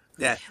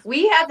 Yeah.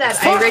 We had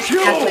that Irish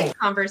Catholic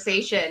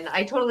conversation.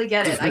 I totally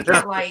get it. I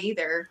can't lie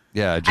either.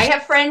 Yeah. I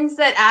have friends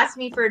that ask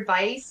me for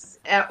advice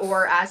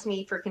or ask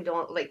me for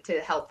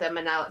to help them,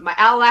 and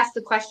I'll ask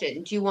the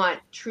question: do you want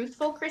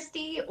truthful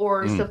Christy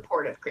or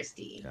supportive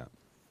Christy?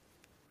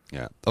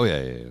 Yeah. Oh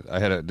yeah. I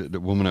had the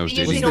woman I was You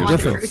dating. usually don't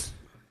want the truth.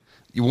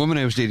 The woman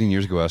I was dating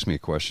years ago asked me a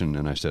question,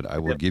 and I said, I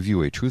will give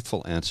you a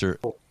truthful answer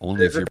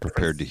only if you're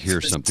prepared to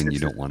hear something you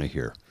don't want to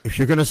hear. If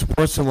you're going to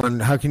support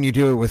someone, how can you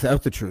do it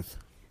without the truth?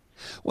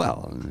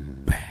 Well,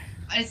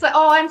 It's like,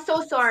 oh, I'm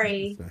so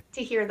sorry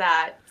to hear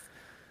that.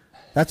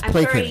 That's I'm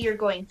sorry placating. you're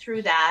going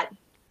through that.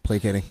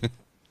 Placating.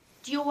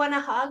 Do you want a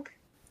hug?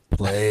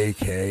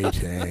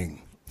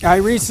 Placating. I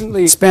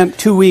recently spent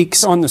 2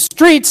 weeks on the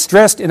streets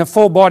dressed in a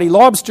full-body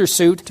lobster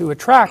suit to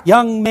attract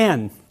young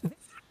men.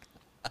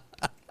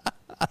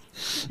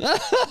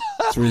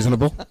 It's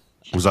reasonable.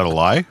 Was that a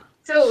lie?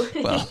 So,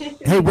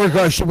 Hey, we're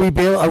going.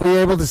 Are we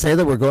able to say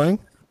that we're going?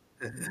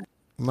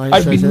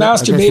 I've been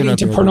masturbating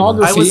to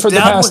pornography for the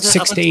past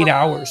 6 to 8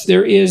 hours.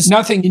 There is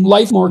nothing in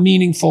life more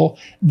meaningful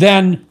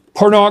than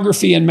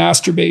pornography and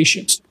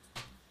masturbation.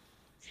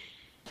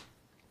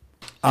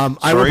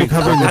 I will be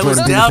covering the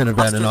Jordan Peterson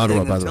event in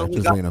Ottawa, by the way,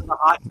 just so you know.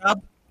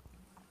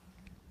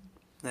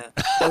 I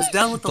was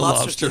down with the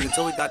lobster thing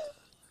until we got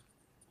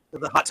to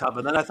the hot tub,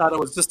 and then I thought it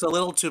was just a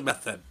little too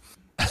method.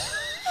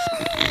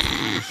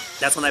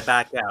 That's when I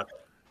backed out.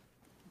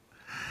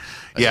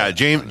 Yeah,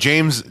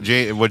 James,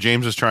 what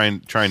James is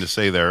trying to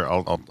say there,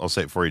 I'll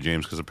say it for you,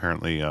 James, because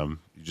apparently you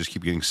just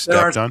keep getting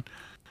stepped on.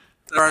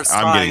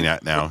 I'm getting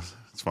that now.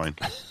 It's fine.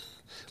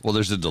 Well,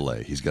 there's a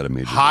delay. He's got a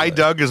major Hi, delay.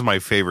 Doug is my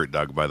favorite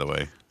Doug, by the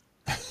way.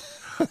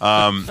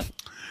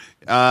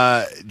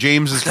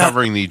 James is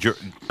covering the. There's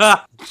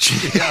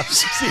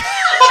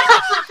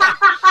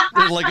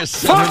like a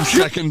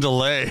 7-second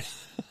delay.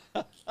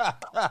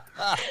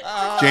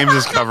 James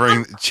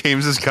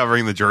is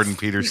covering the Jordan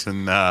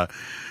Peterson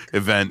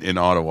event in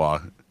Ottawa.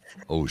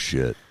 Oh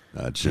shit,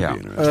 that should be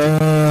interesting.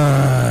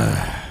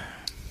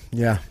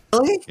 Yeah.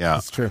 Really? Yeah,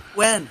 that's true.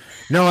 When?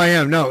 No, I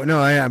am. No,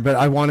 I am. But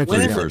I wanted to.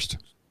 31st.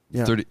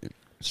 Yeah. 30.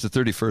 It's the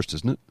 31st,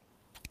 isn't it?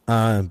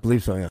 I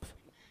believe so. Yeah.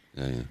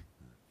 Yeah.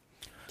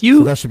 You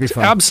So that should be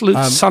fun. absolute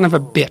son of a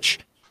bitch.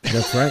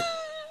 That's right.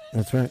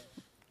 That's right.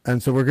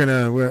 And so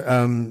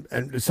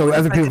and so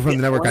other people from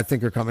the network I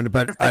think are coming,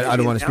 but I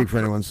don't want to speak for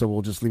anyone, so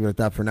we'll just leave it at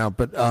that for now.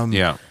 But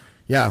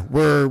yeah,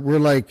 we're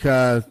like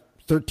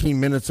 13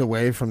 minutes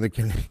away from the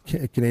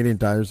Canadian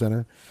Tire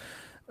Center,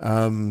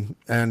 and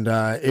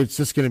it's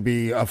just going to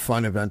be a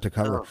fun event to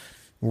cover.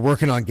 We're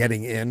working on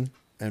getting in,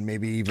 and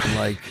maybe even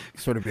like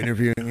sort of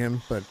interviewing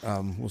him. But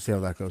we'll see how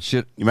that goes.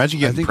 Shit, imagine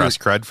getting press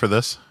cred for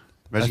this.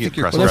 Imagine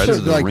getting press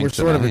cred. We're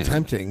sort of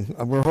attempting.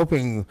 We're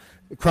hoping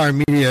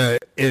Crime Media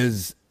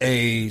is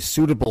a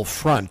suitable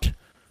front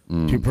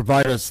to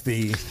provide us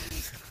the.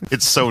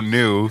 It's so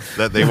new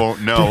that they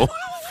won't know.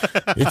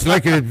 It's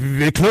like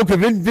a cloak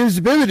of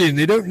invisibility, and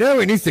they don't know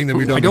anything that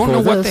we don't. I don't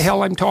know what the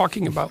hell I'm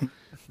talking about.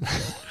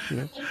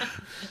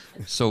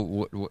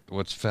 So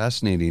what's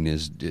fascinating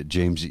is,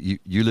 James,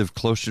 you live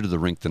closer to the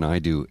rink than I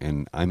do,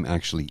 and I'm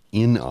actually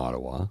in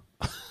Ottawa.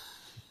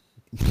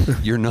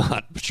 You're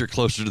not, but you're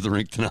closer to the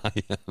rink than I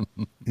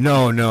am.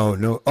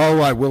 No.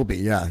 Oh, I will be.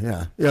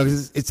 Yeah.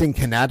 It's in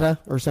Canada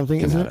or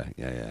something, isn't it?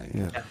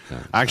 Yeah.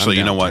 Actually,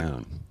 you know what?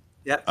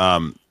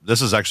 Yeah.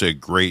 This is actually a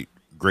great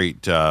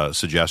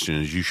suggestion.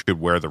 Is you should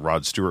wear the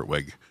Rod Stewart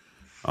wig.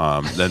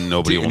 Then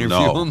nobody will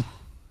know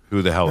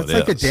who the hell it is.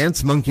 It's like a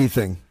dance monkey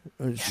thing.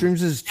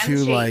 Shrooms is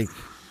too like.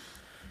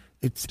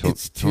 It's too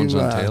tones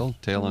on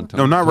tail on toe.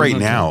 No, not right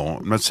now.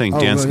 I'm not saying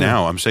dance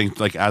now. I'm saying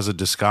like as a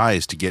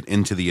disguise to get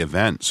into the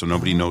event, so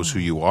nobody knows who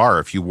you are.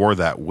 If you wore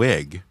that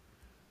wig,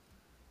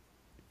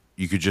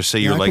 you could just say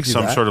you're like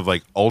some sort of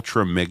like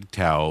ultra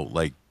MGTOW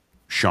like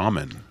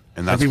shaman,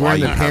 and that's I'd be why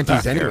wearing you the have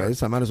panties that hair.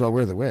 anyways. I might as well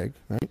wear the wig,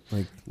 right?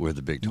 Like wear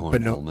the big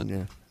torn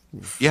helmet.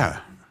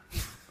 Yeah.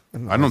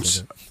 I don't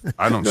see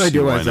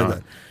idea why why I said not.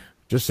 that.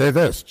 Just say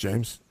this,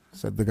 James.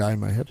 Said the guy in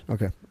my head.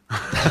 Okay.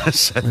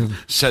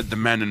 said the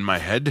man in my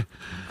head.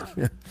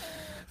 Yeah.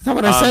 That's not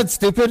what I said,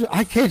 stupid.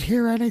 I can't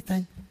hear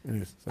anything.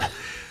 Anyways,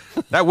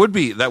 that would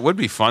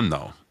be fun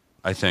though.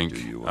 I think.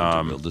 Do you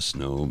want to build a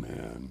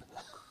snowman?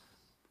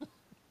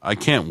 I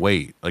can't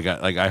wait.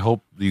 I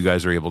hope you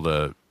guys are able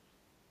to.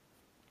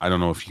 I don't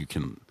know if you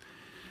can.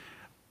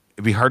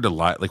 It'd be hard to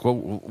lie. Like,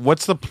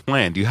 what's the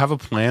plan? Do you have a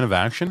plan of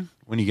action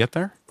when you get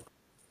there?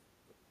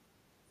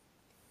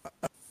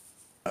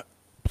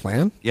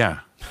 Plan? Yeah.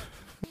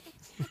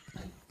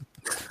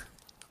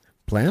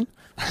 Plan?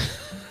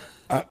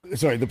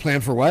 Sorry, the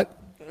plan for what?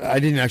 I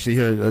didn't actually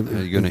hear. Are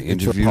you going to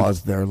interview?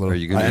 Pause there a little. Are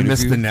you going to I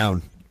missed the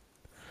noun.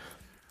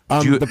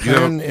 Do you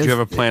have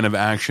a plan of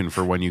action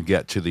for when you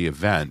get to the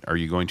event? Are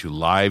you going to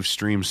live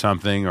stream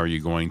something? Are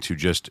you going to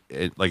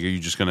are you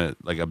just going to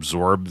like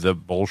absorb the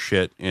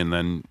bullshit and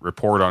then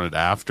report on it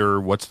after?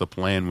 What's the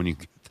plan when you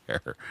get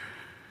there?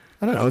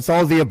 I don't know. It's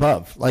all of the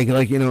above. Like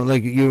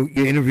you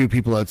interview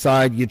people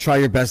outside. You try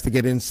your best to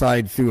get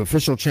inside through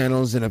official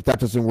channels, and if that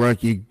doesn't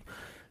work, you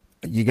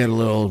get a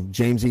little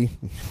Jamesy.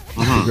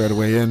 Figure out a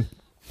way in.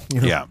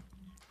 You know?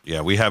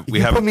 Yeah. We have.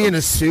 Put me in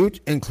a suit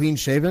and clean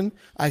shaven.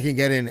 I can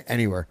get in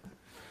anywhere.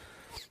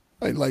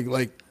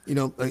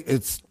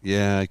 It's.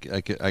 Yeah,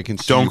 I can.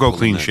 See don't go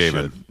clean shit.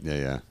 shaven.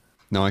 Yeah.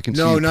 No, I can.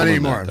 No, see not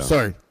anymore. That,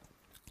 sorry,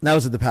 that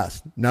was in the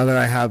past. Now that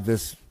I have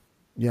this,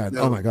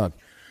 Oh my God.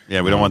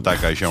 Yeah, we don't want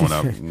that guy showing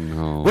up.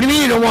 No. What do you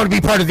mean you don't want to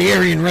be part of the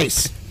Aryan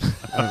race?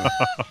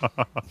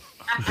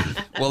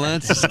 Well,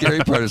 that's the scary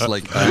part. Is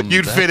like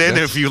you'd fit in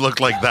if you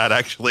looked like that.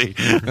 Actually,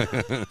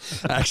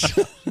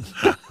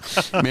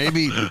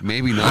 maybe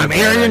not. I'm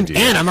Aryan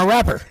and I'm a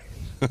rapper.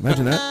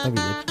 Imagine that. That'd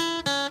be weird.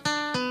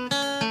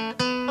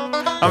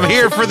 I'm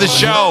here for the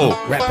show.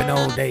 Rapping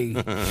all day.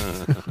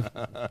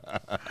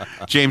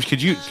 James,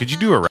 could you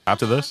do a rap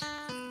to this?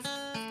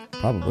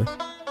 Probably.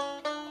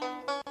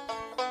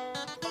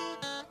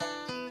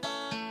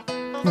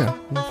 Yeah,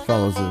 it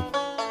follows it.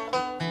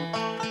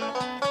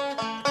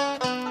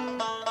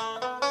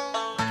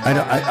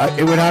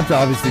 It would have to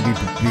obviously be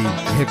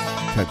hick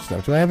type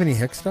stuff. Do I have any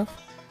hick stuff?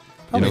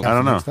 I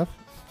don't know. Stuff.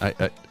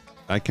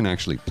 I can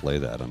actually play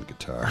that on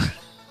guitar.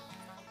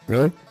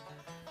 Really?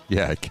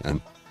 Yeah, I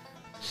can.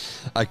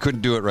 I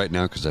couldn't do it right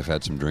now because I've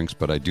had some drinks,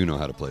 but I do know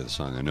how to play the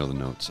song. I know the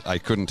notes. I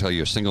couldn't tell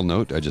you a single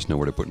note. I just know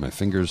where to put my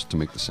fingers to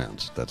make the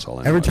sounds. That's all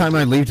I know. Every time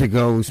I leave to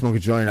go smoke a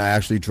joint, I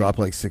actually drop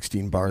like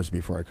 16 bars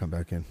before I come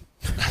back in.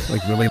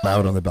 Like really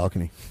loud on the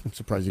balcony. I'm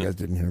surprised you guys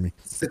didn't hear me.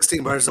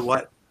 16 bars of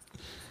what?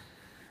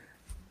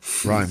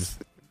 Rhymes.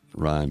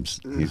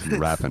 He's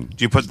rapping.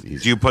 Do you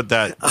put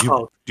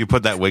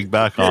that wig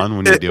back on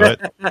when you do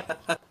it?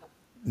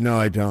 No,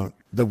 I don't.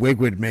 The wig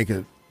would make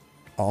it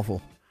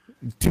awful.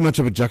 Too much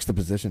of a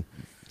juxtaposition.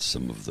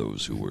 Some of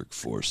those who work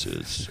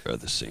forces are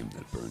the same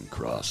that burn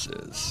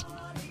crosses.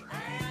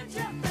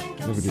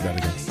 Never do that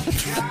again.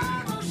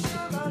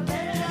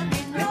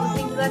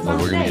 Oh,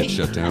 we're going to get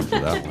shut down for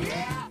that one.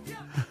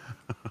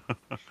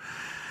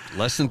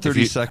 Less than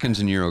 30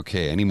 seconds and you're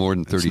okay. Any more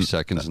than 30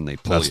 seconds and they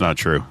pull That's you. not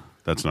true.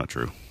 That's not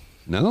true.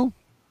 No?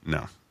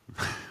 No.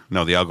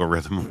 No, the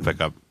algorithm will pick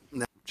up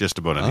just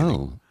about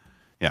anything.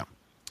 Oh.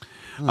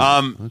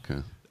 Yeah. Okay.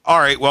 All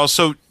right. Well,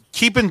 so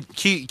keep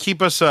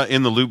us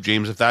in the loop,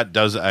 James, if that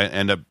does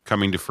end up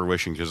coming to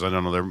fruition, because I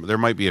don't know, there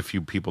might be a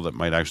few people that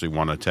might actually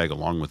want to tag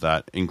along with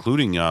that,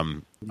 including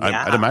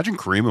I'd imagine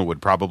Karima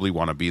would probably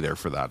want to be there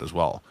for that as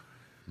well.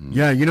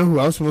 Yeah, you know who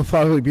else will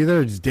probably be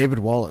there? It's David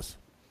Wallace.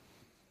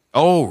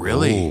 Oh,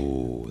 really?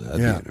 Oh,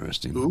 that'd be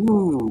interesting.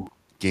 Ooh.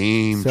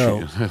 Game. So,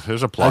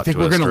 there's a plot. I think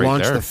we're going to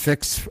launch there. the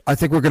fix. I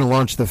think we're going to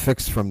launch the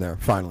fix from there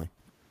finally.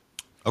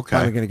 Okay.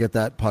 Finally going to get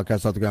that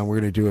podcast off the ground. We're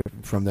going to do it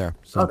from there.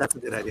 So. Oh, that's a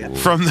good idea.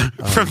 From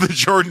the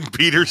Jordan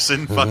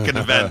Peterson fucking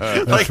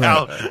event. Like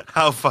right.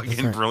 how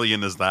fucking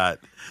brilliant is that?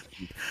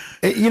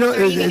 You know,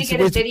 are you going to get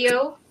a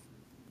video?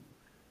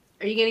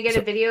 Are you going to get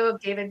a video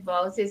of David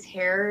Wallace's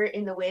hair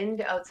in the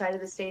wind outside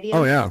of the stadium?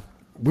 Oh yeah.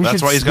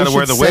 That's why he's got to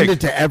wear the wig. Send wig.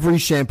 it to every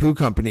shampoo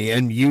company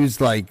and use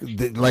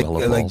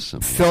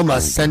film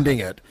us sending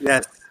it.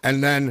 Yes.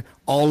 And then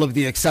all of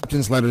the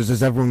acceptance letters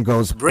as everyone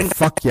goes,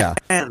 fuck yeah.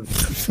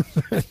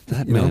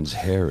 That man's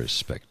hair is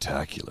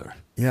spectacular.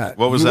 Yeah.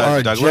 What was you that, are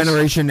a Douglas?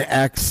 Generation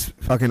X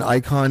fucking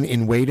icon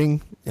in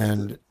waiting,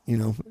 and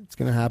it's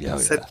gonna happen.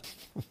 Yeah.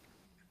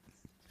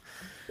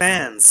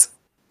 Fans.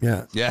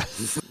 Yeah. Yeah.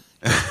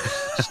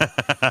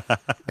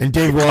 And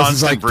Dave Wallace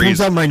is Constant like, breeze.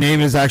 turns out my name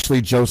is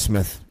actually Joe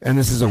Smith, and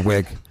this is a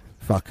wig.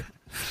 Fuck.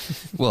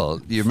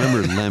 Well, you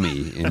remember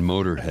Lemmy in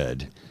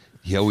Motorhead?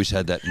 He always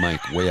had that mic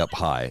way up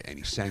high, and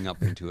he sang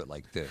up into it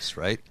like this,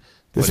 right?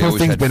 This but he whole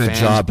always thing's had been a fans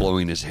job.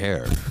 blowing his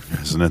hair.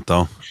 Isn't it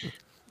though?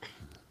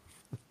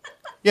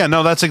 Yeah,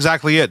 no, that's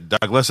exactly it,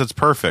 Douglas. It's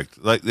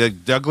perfect. Like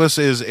Douglas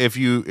is if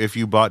you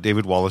bought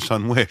David Wallace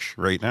on Wish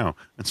right now.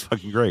 It's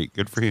fucking great.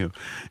 Good for you.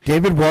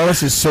 David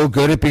Wallace is so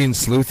good at being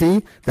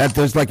sleuthy that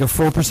there's like a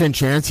 4%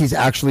 chance he's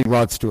actually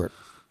Rod Stewart.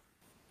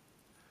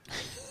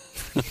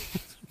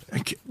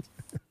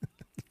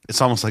 It's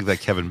almost like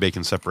that Kevin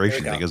Bacon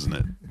separation thing, isn't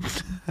it?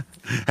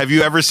 Have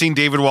you ever seen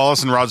David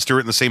Wallace and Rod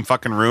Stewart in the same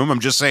fucking room? I'm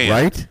just saying.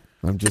 Right?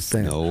 I'm just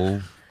saying.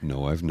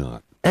 No, I've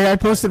not. Hey, I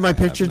posted my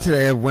picture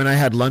today of when I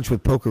had lunch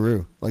with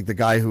Pokeroo, like the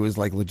guy who was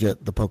like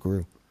legit the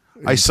Pokeroo.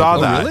 I saw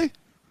that. Really?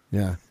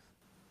 Yeah.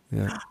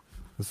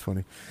 That's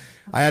funny.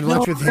 I had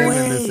lunch with him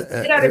and this.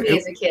 Shit out of me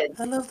as a kid.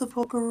 I love the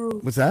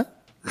Pokeroo. What's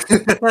that?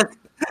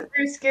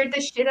 Bruce scared the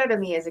shit out of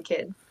me as a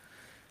kid.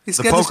 He The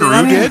scared the shit out Pokeroo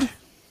of me? did?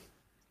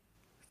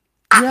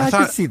 Yeah, I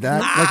can see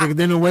that. Like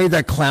in a way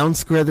that clowns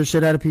scare the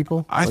shit out of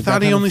people. I Like,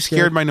 thought that he kind of only scare.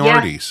 scared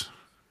minorities.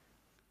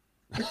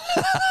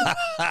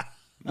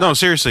 No,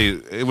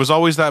 seriously, it was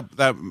always that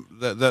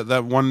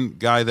one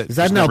guy that Is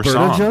that just an never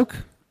saw Alberta him. joke?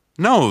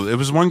 No, it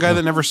was one guy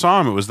that never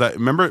saw him. It was that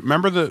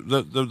remember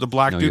the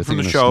black No, dude you're from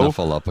the thinking show. of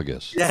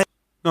Snuffleupagus. Yeah.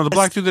 No, the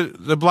black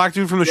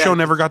dude from the show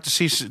never got to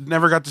see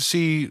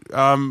Pokeroo,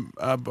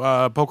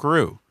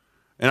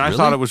 and I Really?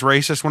 thought it was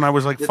racist when I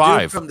was like The dude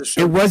 5. from the show.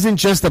 It wasn't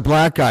just the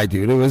black guy,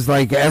 dude. It was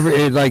like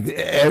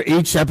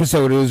each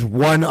episode, it was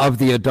one of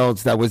the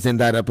adults that was in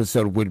that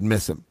episode would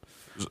miss him.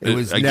 It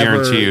was I never,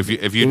 guarantee you, if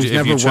you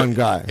took one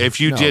guy. if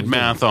you No, did it was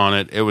math on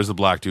it, it was the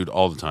black dude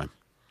all the time.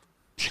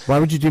 Why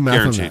would you do math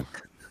on Guaranteed.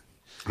 that?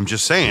 I'm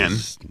just saying.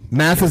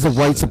 Math is a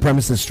white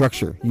supremacist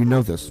structure. You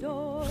know this.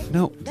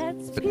 No,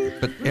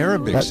 but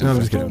Arabics No, I'm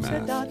just affect kidding.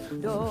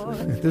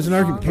 math. There's an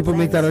argument. People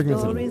make that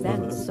argument.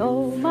 It's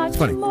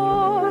funny.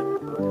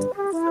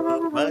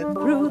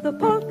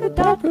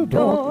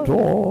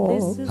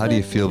 How do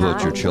you feel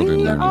about your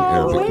children learning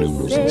Arabic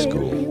numerals in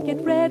school?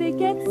 Get ready,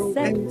 get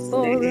set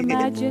for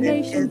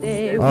Imagination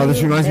Day. Oh,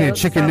 this reminds me of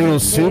chicken noodle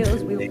soup.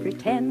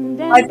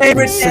 My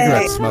favorite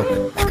cigarette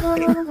smoke.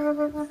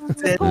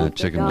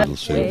 Chicken noodle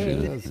soup.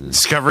 Yeah.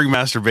 Discovering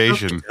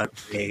masturbation,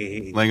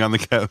 laying on the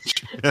couch.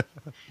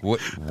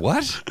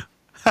 What?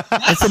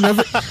 That's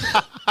another.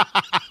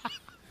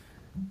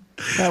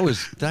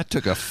 That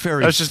took a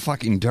very That's just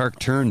fucking dark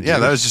turn. Yeah,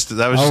 dude. that was just a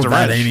that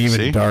wrench. ain't even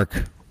see? dark.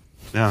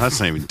 No, that's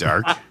not even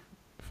dark.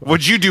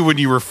 What'd you do when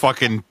you were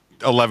fucking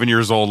 11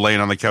 years old, laying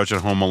on the couch at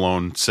home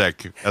alone,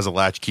 sick as a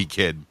latchkey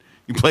kid?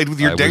 You played with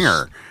your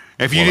dinger.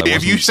 If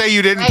you say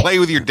you didn't play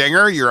with your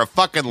dinger, you're a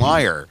fucking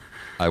liar.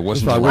 I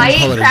wasn't. I I ate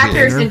call it a crackers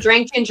dinger. and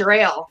drank ginger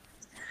ale.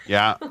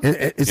 Yeah,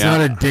 It's Yeah.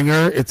 not a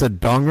dinger. It's a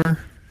donger.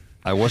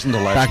 I wasn't a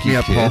Back me latchkey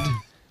up, kid. Paul.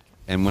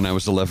 And when I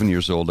was 11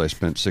 years old, I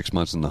spent 6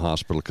 months in the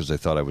hospital because I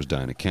thought I was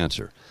dying of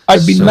cancer.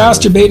 I've been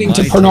masturbating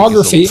to my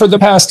pornography take is for the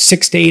past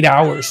 6 to 8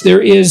 hours.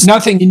 There is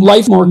nothing in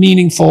life more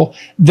meaningful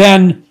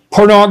than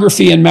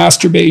pornography and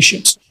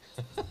masturbation.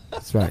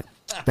 That's right.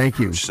 Thank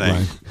you. Just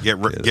saying.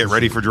 Ryan. Get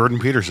ready for Jordan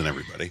Peterson,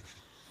 everybody.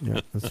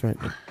 Yeah, that's right.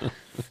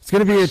 It's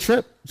going to be a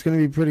trip. It's going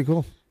to be pretty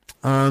cool.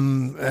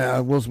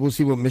 We'll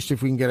see what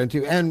mischief we can get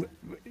into, and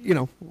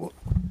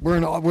we're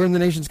in the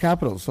nation's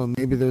capital, so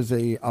maybe there's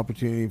a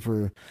opportunity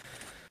for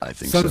I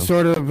think some so.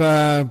 sort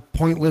of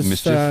pointless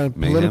Mischief,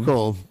 mayhem?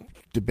 political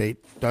debate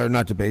or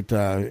not debate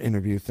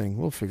interview thing.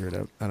 We'll figure it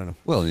out. I don't know.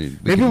 Well,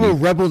 Maybe we'll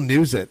rebel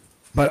news it,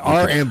 but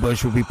our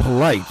ambush will be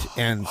polite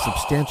and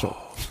substantial.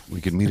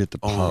 We could meet at the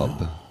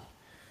pub.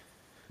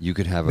 You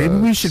could have Maybe a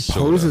we should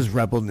soda. pose as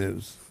rebel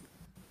news.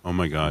 Oh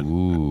my God!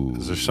 Ooh,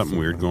 is there something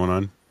weird going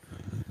on?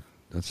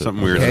 That's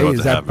something weird Okay, about is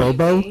to that happen.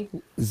 Bobo? Is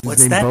his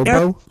What's name that,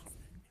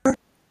 Bobo?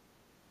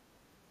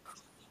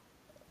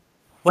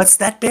 What's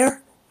that,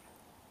 Bear?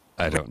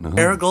 I don't know.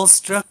 Bear Gold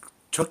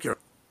took your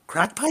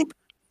crack pipe?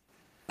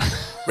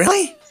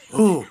 Really?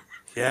 Ooh,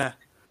 yeah.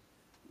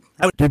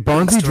 Did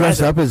Bonzi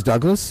dress up as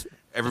Douglas?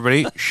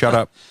 Everybody, shut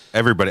up.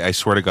 Everybody, I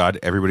swear to God,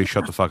 everybody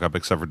shut the fuck up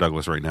except for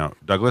Douglas right now.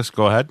 Douglas,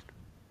 go ahead.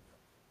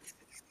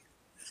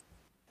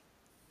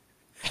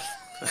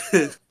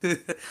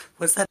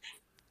 What's that,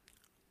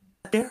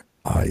 Bear?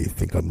 I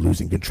think I'm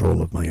losing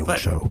control of my own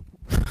show.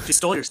 She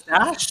stole your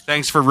stash?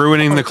 Thanks for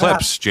ruining the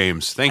clips,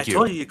 James. Thank you. I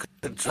told you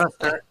couldn't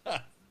trust her.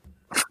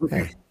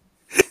 Hey.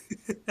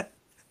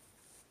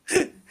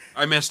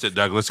 I missed it,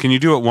 Douglas. Can you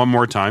do it one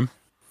more time?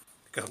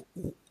 Go.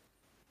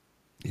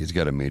 He's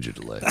got a major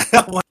delay.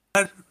 What?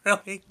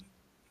 Really?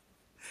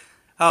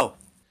 Oh.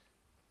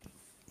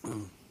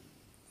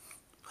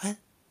 What?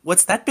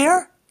 What's that,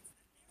 Bear?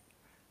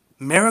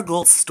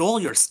 Marigold stole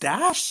your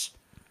stash?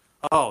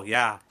 Oh,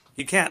 yeah.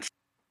 You can't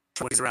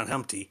when he's around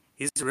Humpty.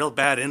 He's a real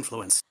bad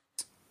influence.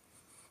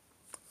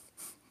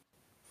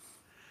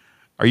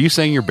 Are you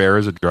saying your bear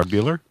is a drug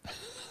dealer?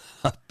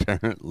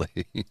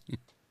 Apparently.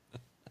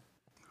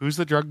 Who's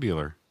the drug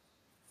dealer?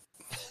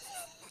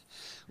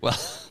 Well,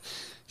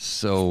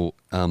 so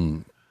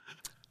when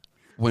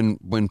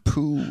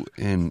Pooh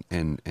and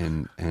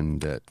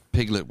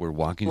Piglet were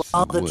walking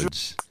through the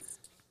woods,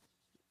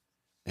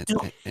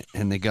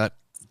 and they got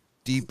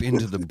deep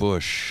into the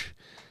bush,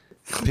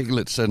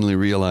 Piglet suddenly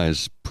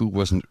realized Pooh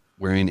wasn't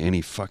wearing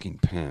any fucking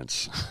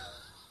pants.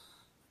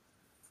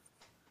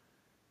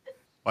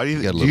 Why do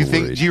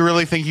you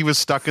really think he was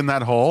stuck in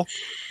that hole?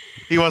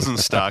 He wasn't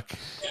stuck.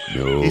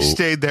 No. He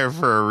stayed there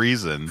for a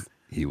reason.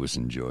 He was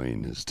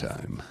enjoying his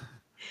time.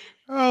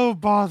 Oh,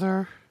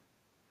 bother.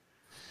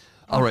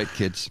 All right,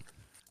 kids.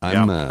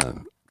 I'm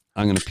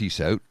going to peace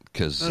out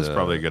because that's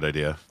probably a good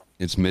idea.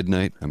 It's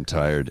midnight. I'm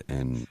tired,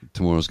 and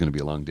tomorrow's going to be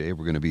a long day.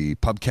 We're going to be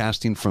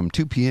pubcasting from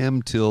 2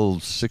 p.m.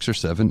 till 6 or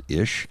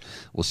 7-ish.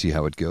 We'll see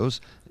how it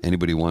goes.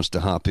 Anybody wants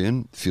to hop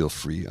in, feel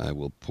free. I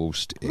will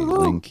post a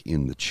link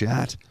in the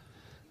chat.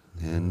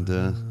 And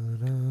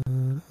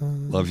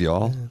love you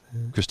all.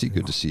 Christy,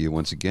 good to see you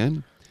once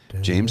again.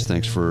 James,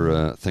 thanks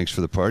for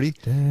the party.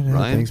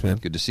 Ryan, thanks, man.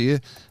 Good to see you.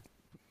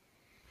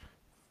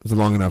 It was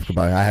long enough.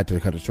 Goodbye. I had to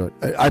cut it short.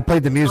 I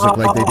played the music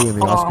like they do in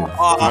the Oscars.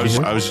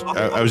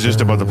 I was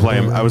just about to play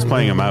him. I was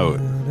playing him out.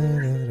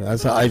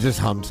 I just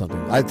hummed something.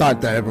 I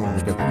thought that everyone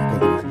was good. There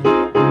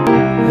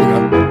you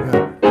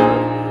go.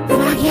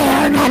 Fuck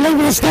yeah, I'm not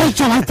leaving the stage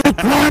till I think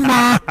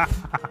grandma.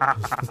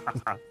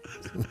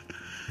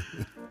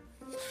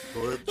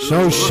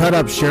 So shut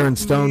up, Sharon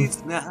Stone.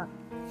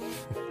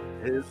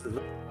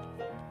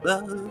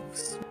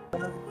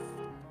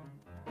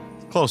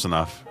 Close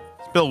enough.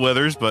 It's Bill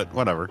Withers, but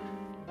whatever.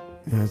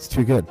 Yeah, it's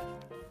too good.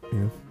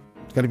 Yeah.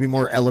 It's got to be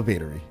more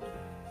elevatory.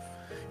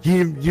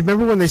 You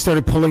remember when they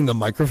started pulling the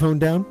microphone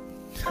down?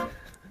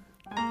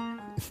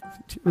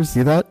 Did you ever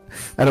see that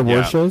at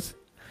award shows?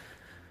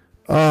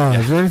 Oh,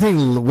 is there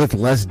anything with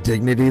less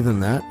dignity than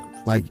that?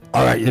 Like,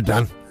 all right, you're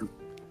done.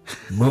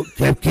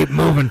 Keep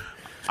moving.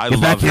 Get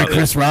back here,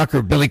 Chris Rock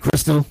or Billy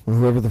Crystal or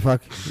whoever the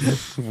fuck.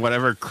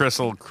 Whatever,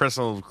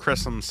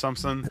 Chrism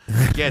something.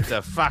 Get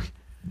the fuck.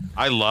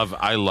 I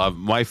love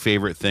my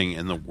favorite thing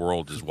in the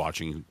world is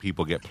watching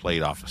people get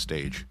played off a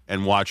stage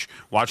and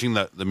watching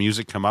the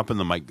music come up and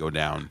the mic go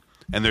down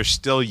and they're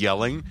still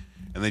yelling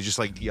and they just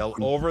like yell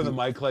over the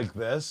mic like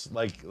this,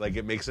 like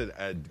it makes it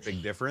a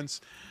big difference.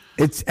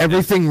 It's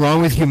everything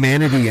wrong with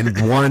humanity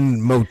in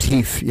one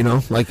motif, you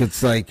know? Like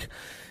it's like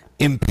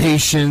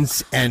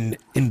impatience and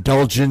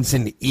indulgence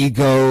and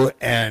ego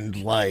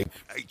and like.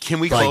 Can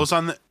we close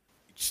on the?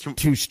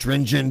 Too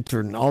stringent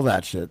and all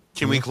that shit.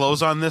 Can we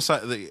close on this?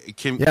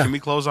 Can we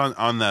close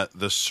on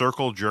the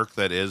circle jerk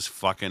that is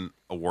fucking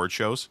award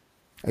shows?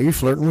 Are you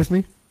flirting with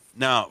me?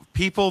 No,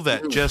 people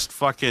that just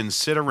fucking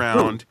sit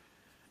around.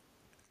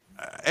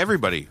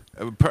 Everybody,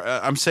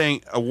 I'm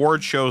saying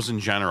award shows in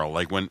general.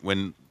 Like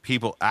when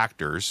people,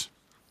 actors,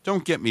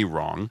 don't get me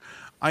wrong.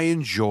 I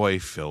enjoy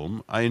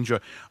film.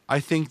 I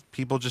think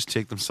people just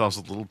take themselves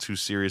a little too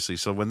seriously.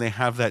 So when they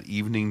have that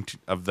evening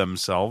of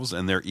themselves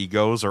and their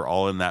egos are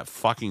all in that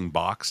fucking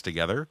box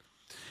together,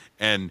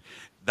 and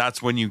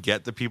that's when you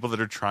get the people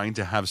that are trying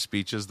to have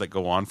speeches that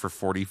go on for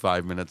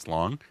 45 minutes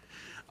long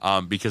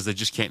because they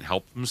just can't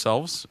help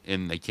themselves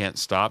and they can't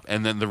stop.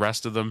 And then the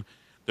rest of them,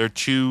 they're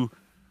too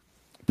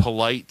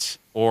polite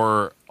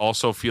or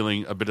also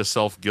feeling a bit of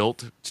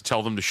self-guilt to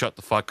tell them to shut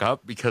the fuck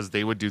up because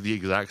they would do the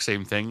exact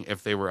same thing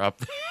if they were up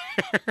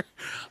there.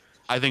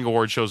 I think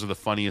award shows are the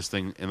funniest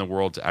thing in the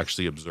world to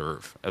actually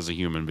observe as a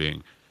human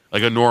being,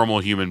 like a normal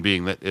human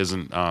being that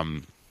isn't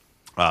like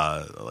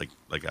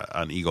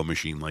an ego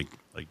machine like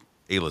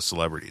A-list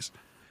celebrities.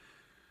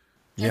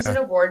 There's an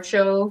award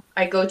show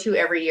I go to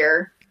every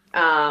year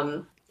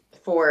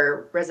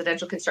for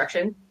residential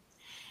construction,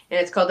 and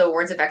it's called the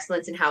Awards of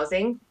Excellence in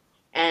Housing.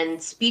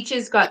 And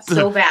speeches got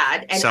so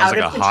bad and sounds out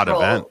like of a hot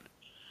control. event.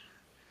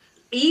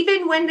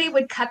 Even when they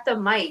would cut the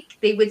mic,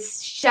 they would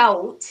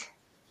shout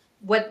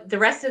what the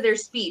rest of their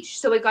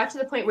speech. So it got to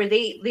the point where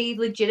they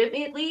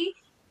legitimately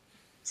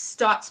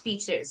stopped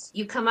speeches.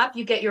 You come up,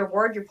 you get your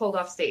award, you're pulled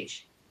off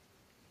stage.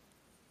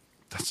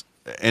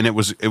 And it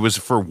was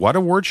for what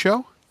award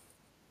show?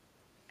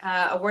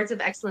 Awards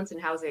of Excellence in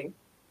Housing.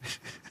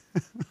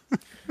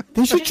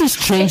 They should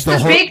just change the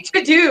It's a whole. big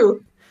to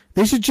do.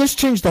 They should just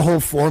change the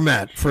whole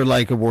format for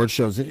like award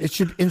shows. It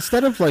should,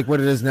 instead of like what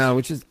it is now,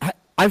 which is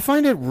I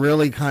find it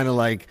really kind of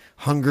like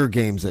Hunger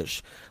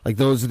Games-ish. Like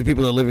those are the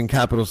people that live in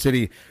Capital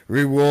City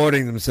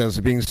rewarding themselves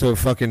for being so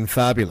fucking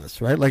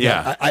fabulous, right? Like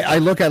I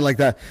look at it like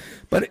that.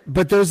 But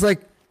there's a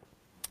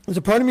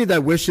part of me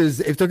that wishes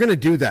if they're going to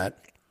do that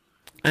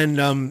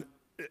and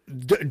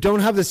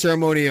don't have the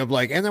ceremony of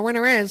like, and the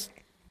winner is,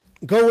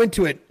 go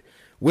into it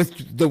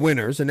with the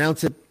winners,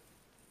 announce it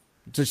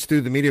just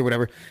through the media or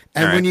whatever.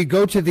 And when you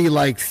go to the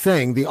like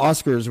thing, the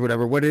Oscars or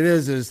whatever, what it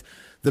is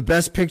the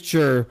best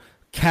picture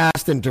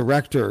cast and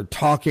director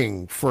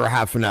talking for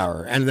half an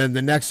hour, and then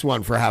the next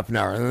one for half an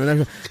hour, and then the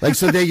next, like,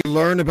 so that you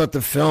learn about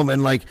the film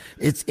and like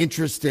it's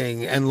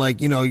interesting and like,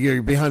 you know,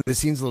 you're behind the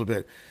scenes a little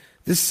bit.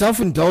 This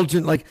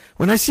self-indulgent, like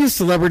when I see a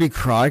celebrity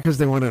cry because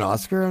they won an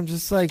Oscar, I'm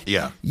just like,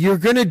 you're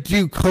gonna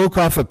do coke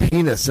off a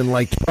penis in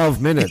like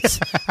 12 minutes,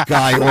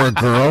 guy or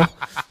girl,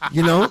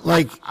 you know,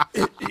 like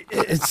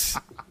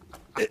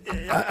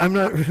I'm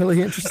not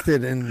really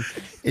interested in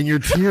your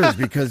tears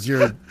because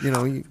you're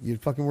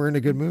fucking wearing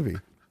a good movie.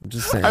 I'm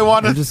just saying. I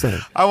want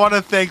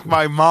to thank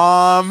my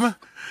mom.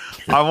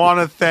 I want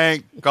to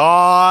thank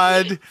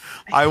God.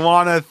 I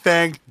want to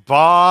thank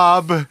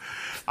Bob.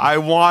 I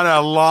want a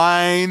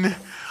line.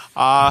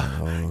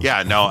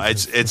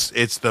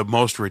 It's the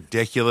most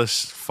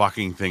ridiculous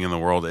fucking thing in the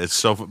world. It's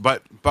so,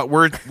 but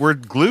we're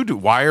glued to.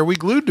 Why are we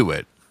glued to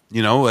it?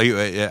 You know,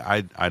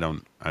 I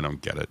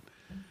don't get it.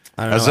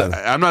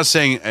 I'm not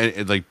saying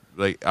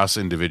like us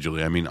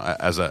individually. I mean,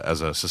 as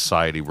a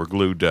society, we're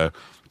glued to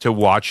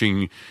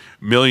watching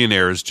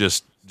millionaires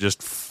just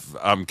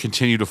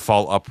continue to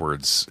fall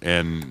upwards.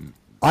 And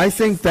I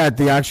think that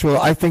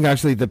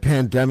actually the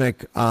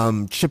pandemic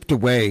chipped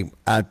away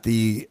at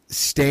the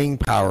staying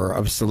power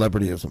of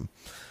celebrityism.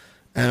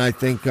 And I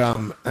think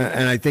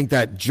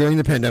that during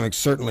the pandemic,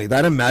 certainly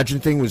that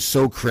Imagine thing was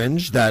so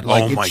cringe that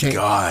like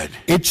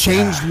it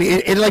changed me.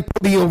 It like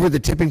put me over the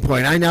tipping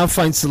point. I now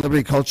find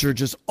celebrity culture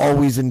just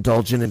always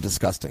indulgent and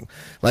disgusting.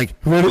 Like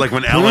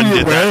when Ellen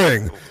did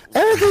wearing?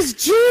 Erica's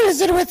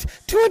jeans are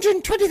worth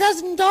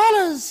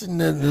 $220,000,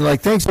 and then they're like,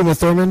 thanks, Uma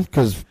Thurman,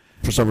 because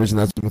for some reason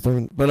that's Uma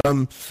Thurman. But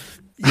you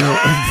know.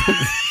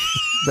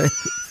 I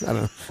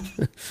don't know.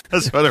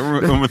 That's what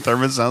Uma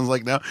Thurman sounds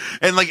like now.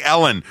 And like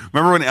Ellen,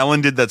 remember when Ellen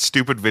did that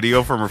stupid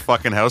video from her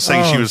fucking house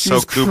saying she was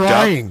so cooped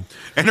crying. up,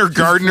 and her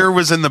gardener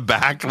was in the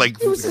back,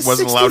 like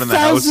wasn't allowed in the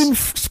house.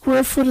 60,000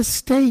 square foot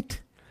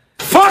estate.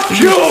 Fuck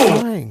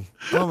you!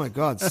 Oh my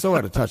God, so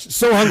out of touch.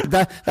 So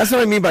that's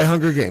what I mean by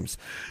Hunger Games.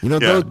 You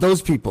know,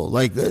 those people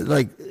like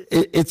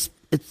it's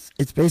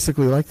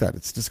basically like that.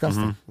 It's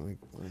disgusting.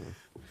 Mm-hmm.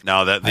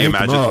 Now that the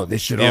Imagine, they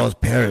should all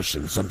perish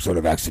in some sort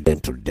of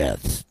accidental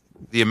death.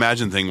 The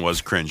Imagine thing was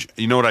cringe.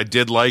 You know what I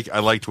did like? I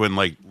liked when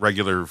like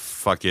regular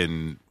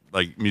fucking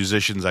like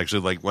musicians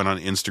actually like went on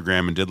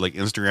Instagram and did like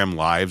Instagram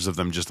lives of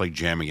them just like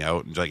jamming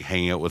out and like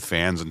hanging out with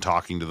fans and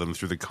talking to them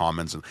through the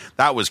comments, and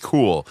that was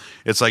cool.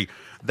 It's like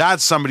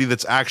that's somebody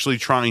that's actually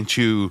trying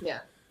to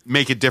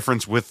make a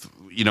difference with,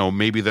 you know,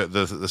 maybe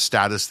the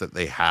status that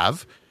they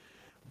have.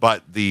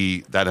 But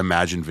that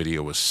Imagine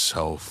video was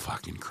so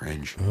fucking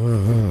cringe.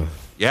 Tom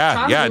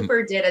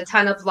Hooper did a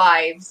ton of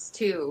lives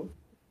too,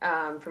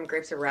 from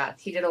Grapes of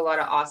Wrath. He did a lot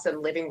of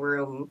awesome living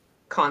room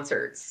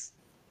concerts.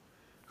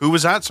 Who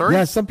was that? Sorry.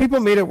 Yeah, some people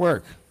made it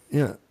work.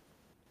 Yeah.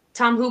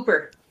 Tom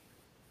Hooper.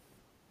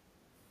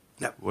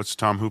 Yeah. What's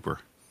Tom Hooper?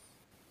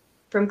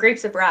 From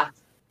Grapes of Wrath.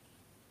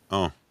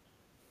 Oh.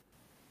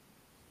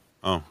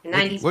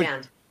 90s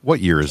band. What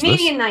year is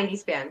Canadian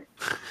 90s band.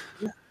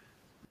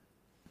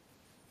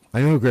 I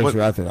know who Grapes of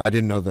Wrath is. I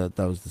didn't know that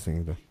was the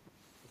singer.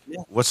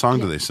 What song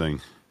do they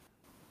sing?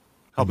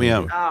 Help me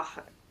out.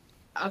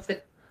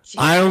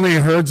 I only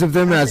heard of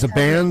them as a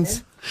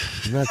band,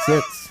 and that's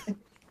it.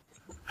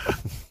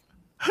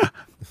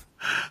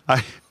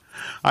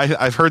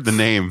 I've heard the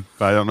name,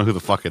 but I don't know who the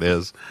fuck it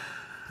is.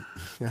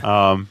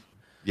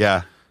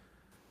 Yeah.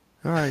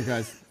 All right,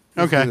 guys.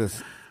 Okay. Do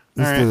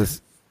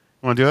this.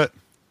 Want to do it?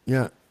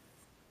 Yeah.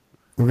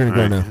 We're gonna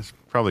go now. It's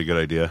probably a good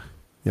idea.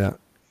 Yeah.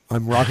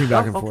 I'm rocking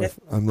back and forth.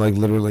 I'm like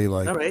literally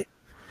like. All right.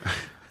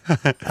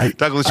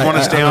 Douglas, you want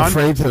to stay on? I'm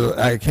afraid to.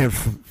 I can't.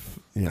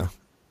 Yeah.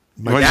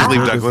 You want to just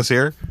leave Douglas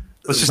here?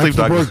 Let's just leave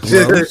Douglas.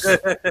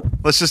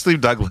 Let's just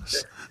leave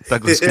Douglas.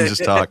 Douglas can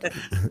just talk.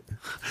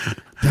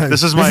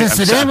 This is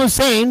Saddam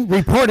Hussein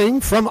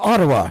reporting from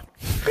Ottawa.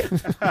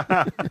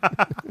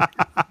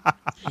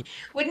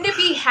 Wouldn't it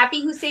be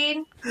Happy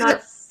Hussein,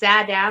 not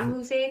Saddam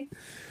Hussein?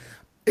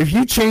 If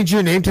you change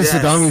your name to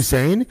Saddam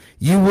Hussein,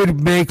 you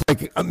would make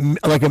like a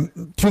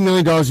 $2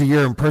 million a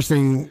year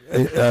impersonating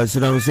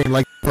Saddam Hussein,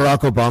 like Barack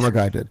Obama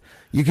guy did.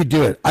 You could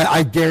do it.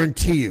 I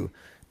guarantee you.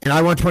 And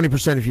I want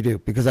 20% if you do,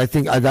 because I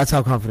think that's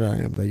how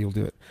confident I am that you'll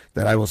do it.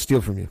 That I will steal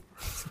from you.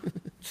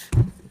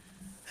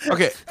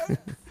 Okay.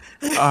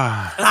 Can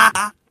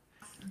I?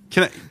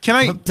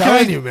 I'm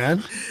telling you,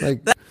 man.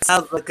 Like that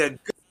sounds like a.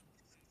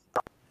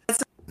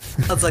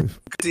 Sounds like a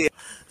good deal.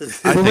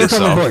 We'll work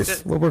on the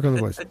voice. We'll work on the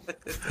voice.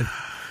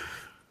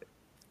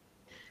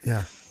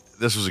 Yeah.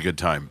 This was a good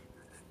time.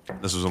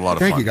 This was a lot of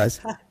fun. Thank you, guys.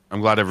 I'm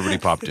glad everybody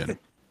popped in.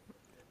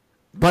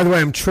 By the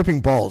way, I'm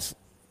tripping balls.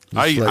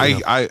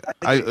 I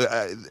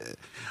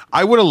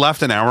would have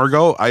left an hour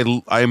ago.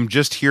 I'm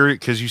just here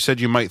because you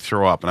said you might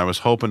throw up, and I was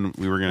hoping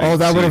we were going to. Oh,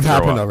 that would have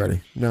happened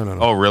already. No.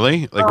 Oh,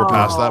 really? Like we're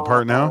past that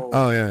part now?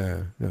 Oh,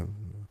 yeah.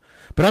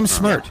 But I'm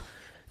smart.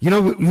 You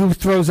know who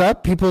throws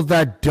up? People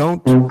that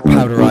don't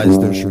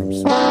powderize their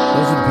shrooms.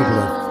 Those are the people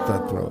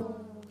that throw up.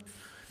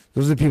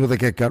 Those are the people that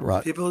get gut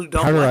rot. People who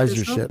don't powderize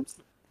your shit.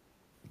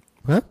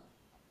 Huh?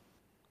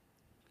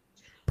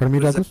 Pardon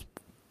me, Douglas?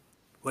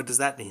 What does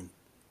that mean?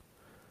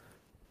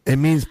 It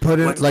means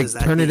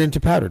turn it into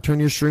powder. Turn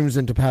your shrooms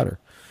into powder,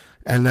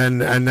 and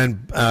then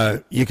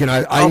you can.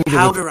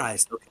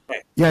 Powderized.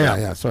 Okay.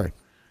 Yeah. Sorry.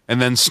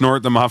 And then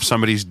snort them off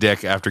somebody's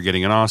dick after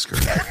getting an Oscar.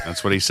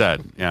 That's what he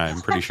said. Yeah, I'm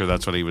pretty sure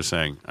that's what he was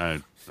saying.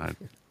 You have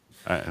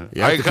to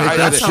take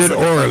that shit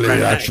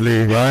orally,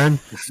 actually, Ryan.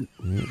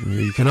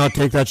 You cannot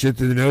take that shit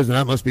through the nose, and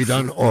that must be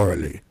done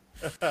orally.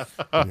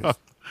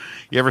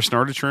 You ever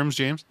snorted shrooms,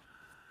 James?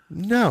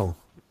 No.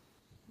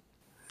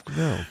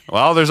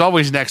 Well, there's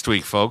always next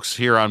week, folks,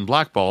 here on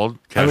Blackballed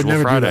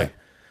Casual Friday.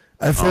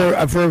 For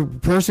a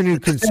person who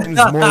consumes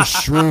more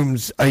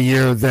shrooms a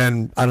year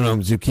than, I don't know,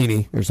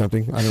 zucchini or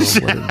something. I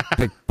don't know.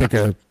 Pick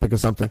a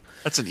something.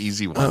 That's an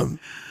easy one.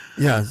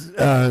 Yeah.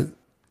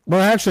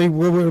 Well, actually,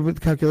 what would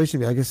the calculation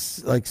be? I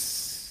guess like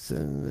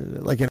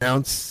an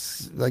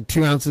ounce, like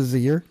 2 ounces a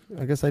year.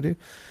 I guess I do.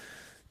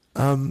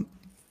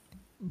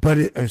 But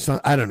it's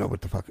not, I don't know what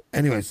the fuck.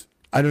 Anyways,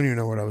 I don't even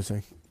know what I was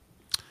saying.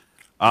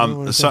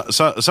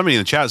 Somebody in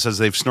the chat says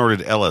they've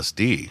snorted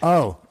LSD.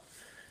 Oh,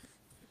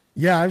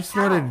 yeah, I've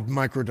snorted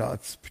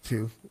microdots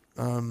too.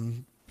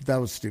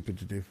 That was stupid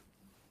to do.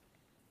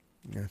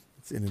 Yeah,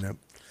 it's in and out.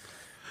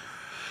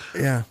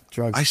 Yeah,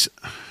 drugs.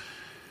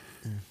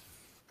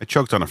 I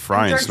choked on a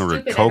fry and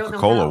snorted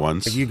Coca-Cola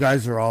once. You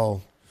guys are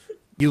all.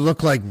 You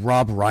look like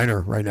Rob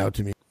Reiner right now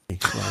to me.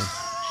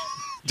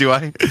 Do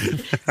I?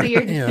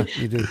 Yeah,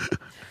 you do.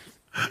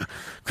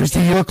 Christy,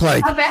 you look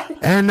like.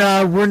 And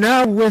we're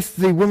now with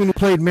the woman who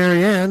played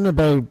Marianne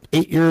about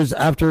 8 years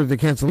after the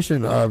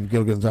cancellation of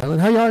Gilligan's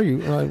Island. How are you?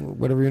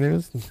 Whatever your name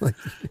is.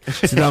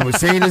 Saddam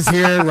Hussein is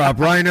here. Rob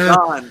Reiner.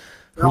 John.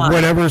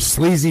 Whatever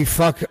sleazy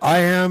fuck I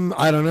am.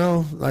 I don't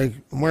know. Like,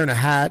 I'm wearing a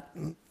hat.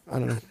 I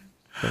don't know.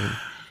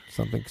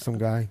 Some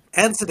guy.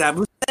 And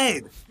Saddam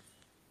Hussein.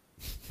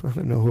 I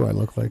don't know who I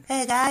look like.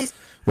 Hey, guys.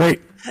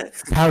 Wait.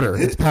 Powder.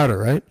 It's powder,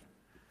 right?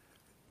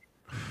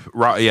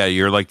 Yeah,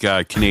 you're like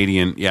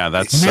Canadian. Yeah,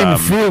 that's. Made me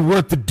feel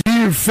what the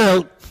deer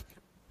felt.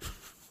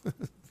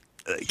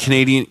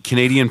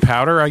 Canadian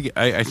powder.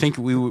 I think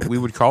we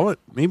would call it,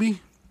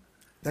 maybe.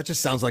 That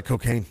just sounds like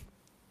cocaine,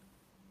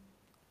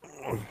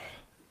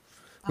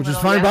 which is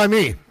fine by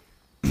me,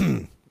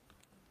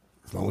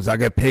 as long as I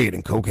get paid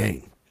in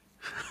cocaine.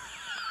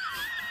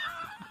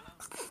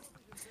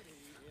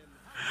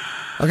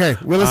 Okay,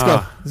 well, let's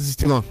go. This is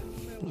too long.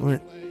 All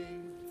right.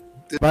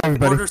 Bye,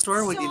 everybody. Corner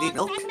store when you need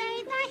milk.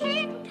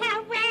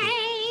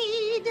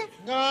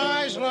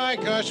 Guys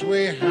like us,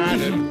 we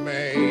had it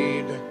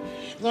made.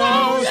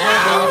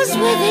 Those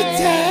were the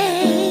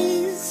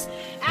days.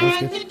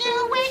 And you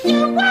knew when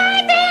you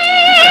were there.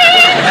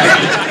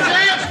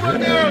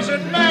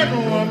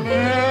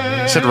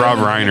 Said Rob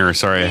Reiner.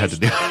 Sorry, I had to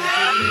do it.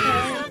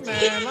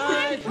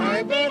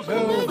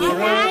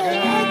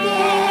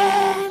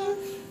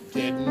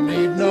 Didn't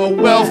need no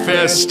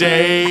welfare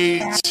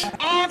state.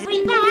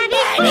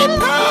 Everybody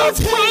pulls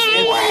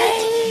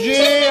weight.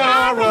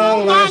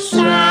 G-R-O-S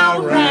now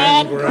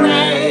red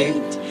great.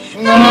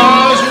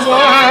 Those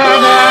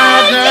were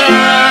the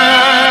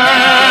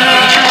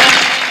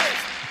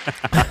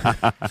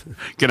days.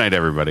 Good night,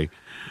 everybody.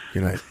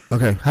 Good night.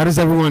 Okay, how does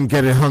everyone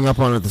get it hung up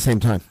on at the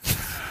same time?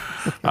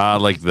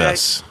 Like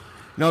this.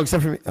 No,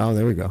 except for me. Oh,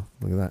 there we go.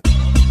 Look at that.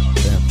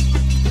 Damn.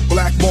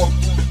 Black boy.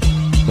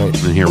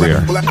 Wait, and here we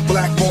are. Black boy.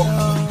 Black boy.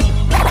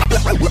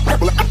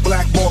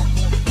 Black boy.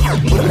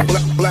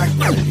 Black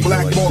boy.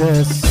 Black boy.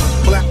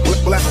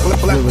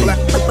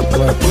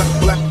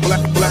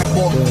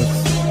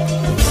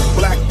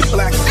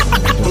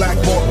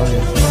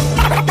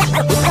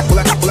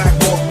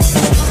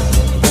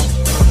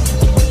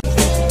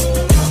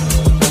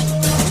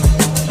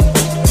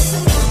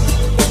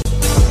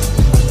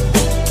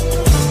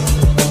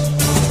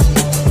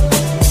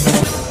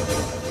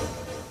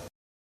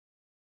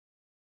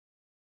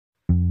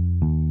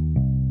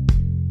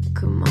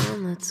 Come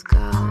on, let's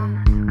go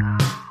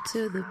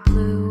to the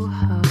Blue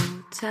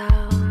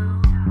Hotel.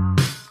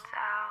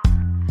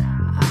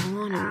 I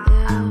wanna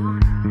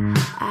live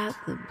at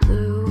the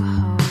Blue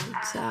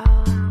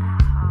Hotel.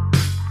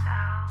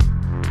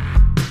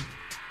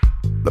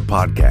 The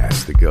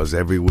podcast that goes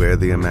everywhere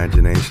the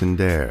imagination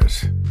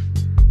dares.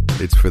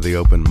 It's for the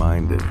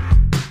open-minded,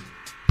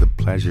 the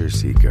pleasure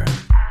seeker.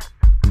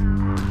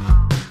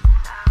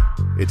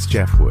 It's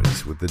Jeff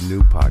Woods with the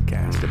new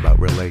podcast about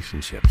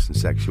relationships and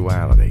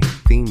sexuality,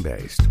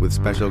 theme-based with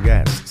special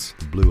guests,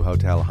 the Blue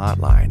Hotel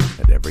Hotline,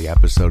 and every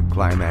episode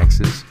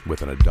climaxes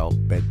with an adult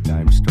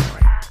bedtime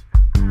story.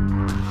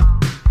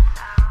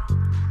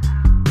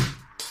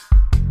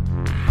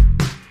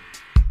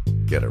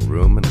 Get a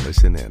room and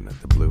listen in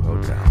at the Blue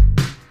Hotel.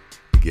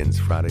 begins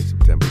Friday,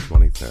 September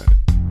 23rd.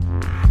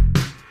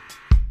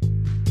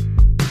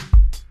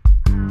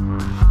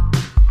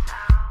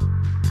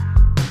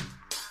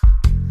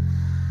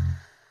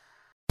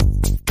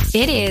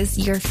 It is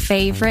your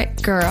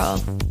favorite girl.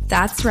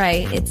 That's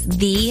right, it's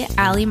the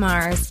Allie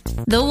Mars,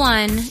 the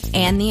one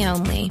and the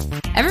only.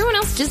 Everyone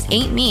else just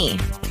ain't me.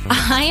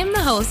 I am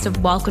the host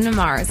of Welcome to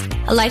Mars,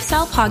 a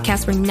lifestyle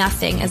podcast where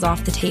nothing is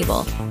off the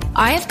table.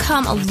 I have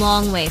come a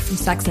long way from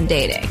sex and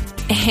dating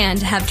and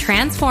have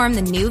transformed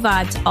the new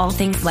vibe to all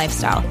things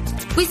lifestyle.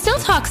 We still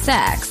talk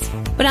sex,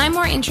 but I'm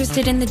more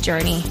interested in the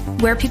journey,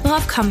 where people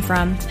have come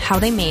from, how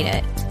they made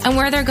it, and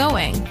where they're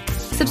going.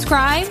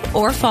 Subscribe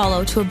or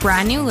follow to a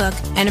brand new look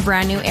and a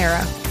brand new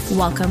era.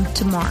 Welcome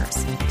to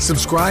Mars.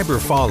 Subscribe or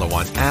follow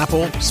on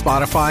Apple,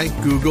 Spotify,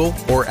 Google,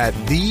 or at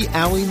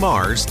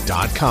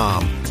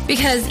thealliemars.com.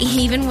 Because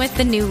even with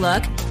the new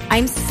look,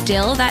 I'm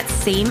still that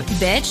same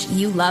bitch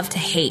you love to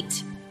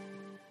hate.